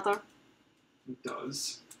it matter? It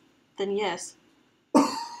does. Then yes. Damn.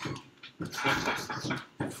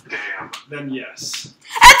 Then yes.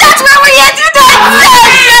 And that's where we ended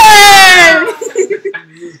that session!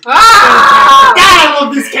 Ah! God, I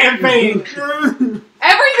love this campaign!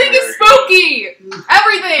 Everything is spooky!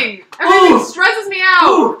 Everything! Everything Ooh. stresses me out!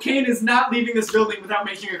 Oh, Kane is not leaving this building without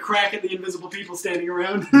making a crack at the invisible people standing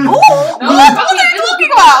around. Ooh, No, what are you talking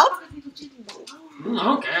about? I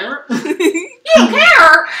don't care. You don't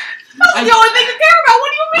care? That's the only thing to care about. What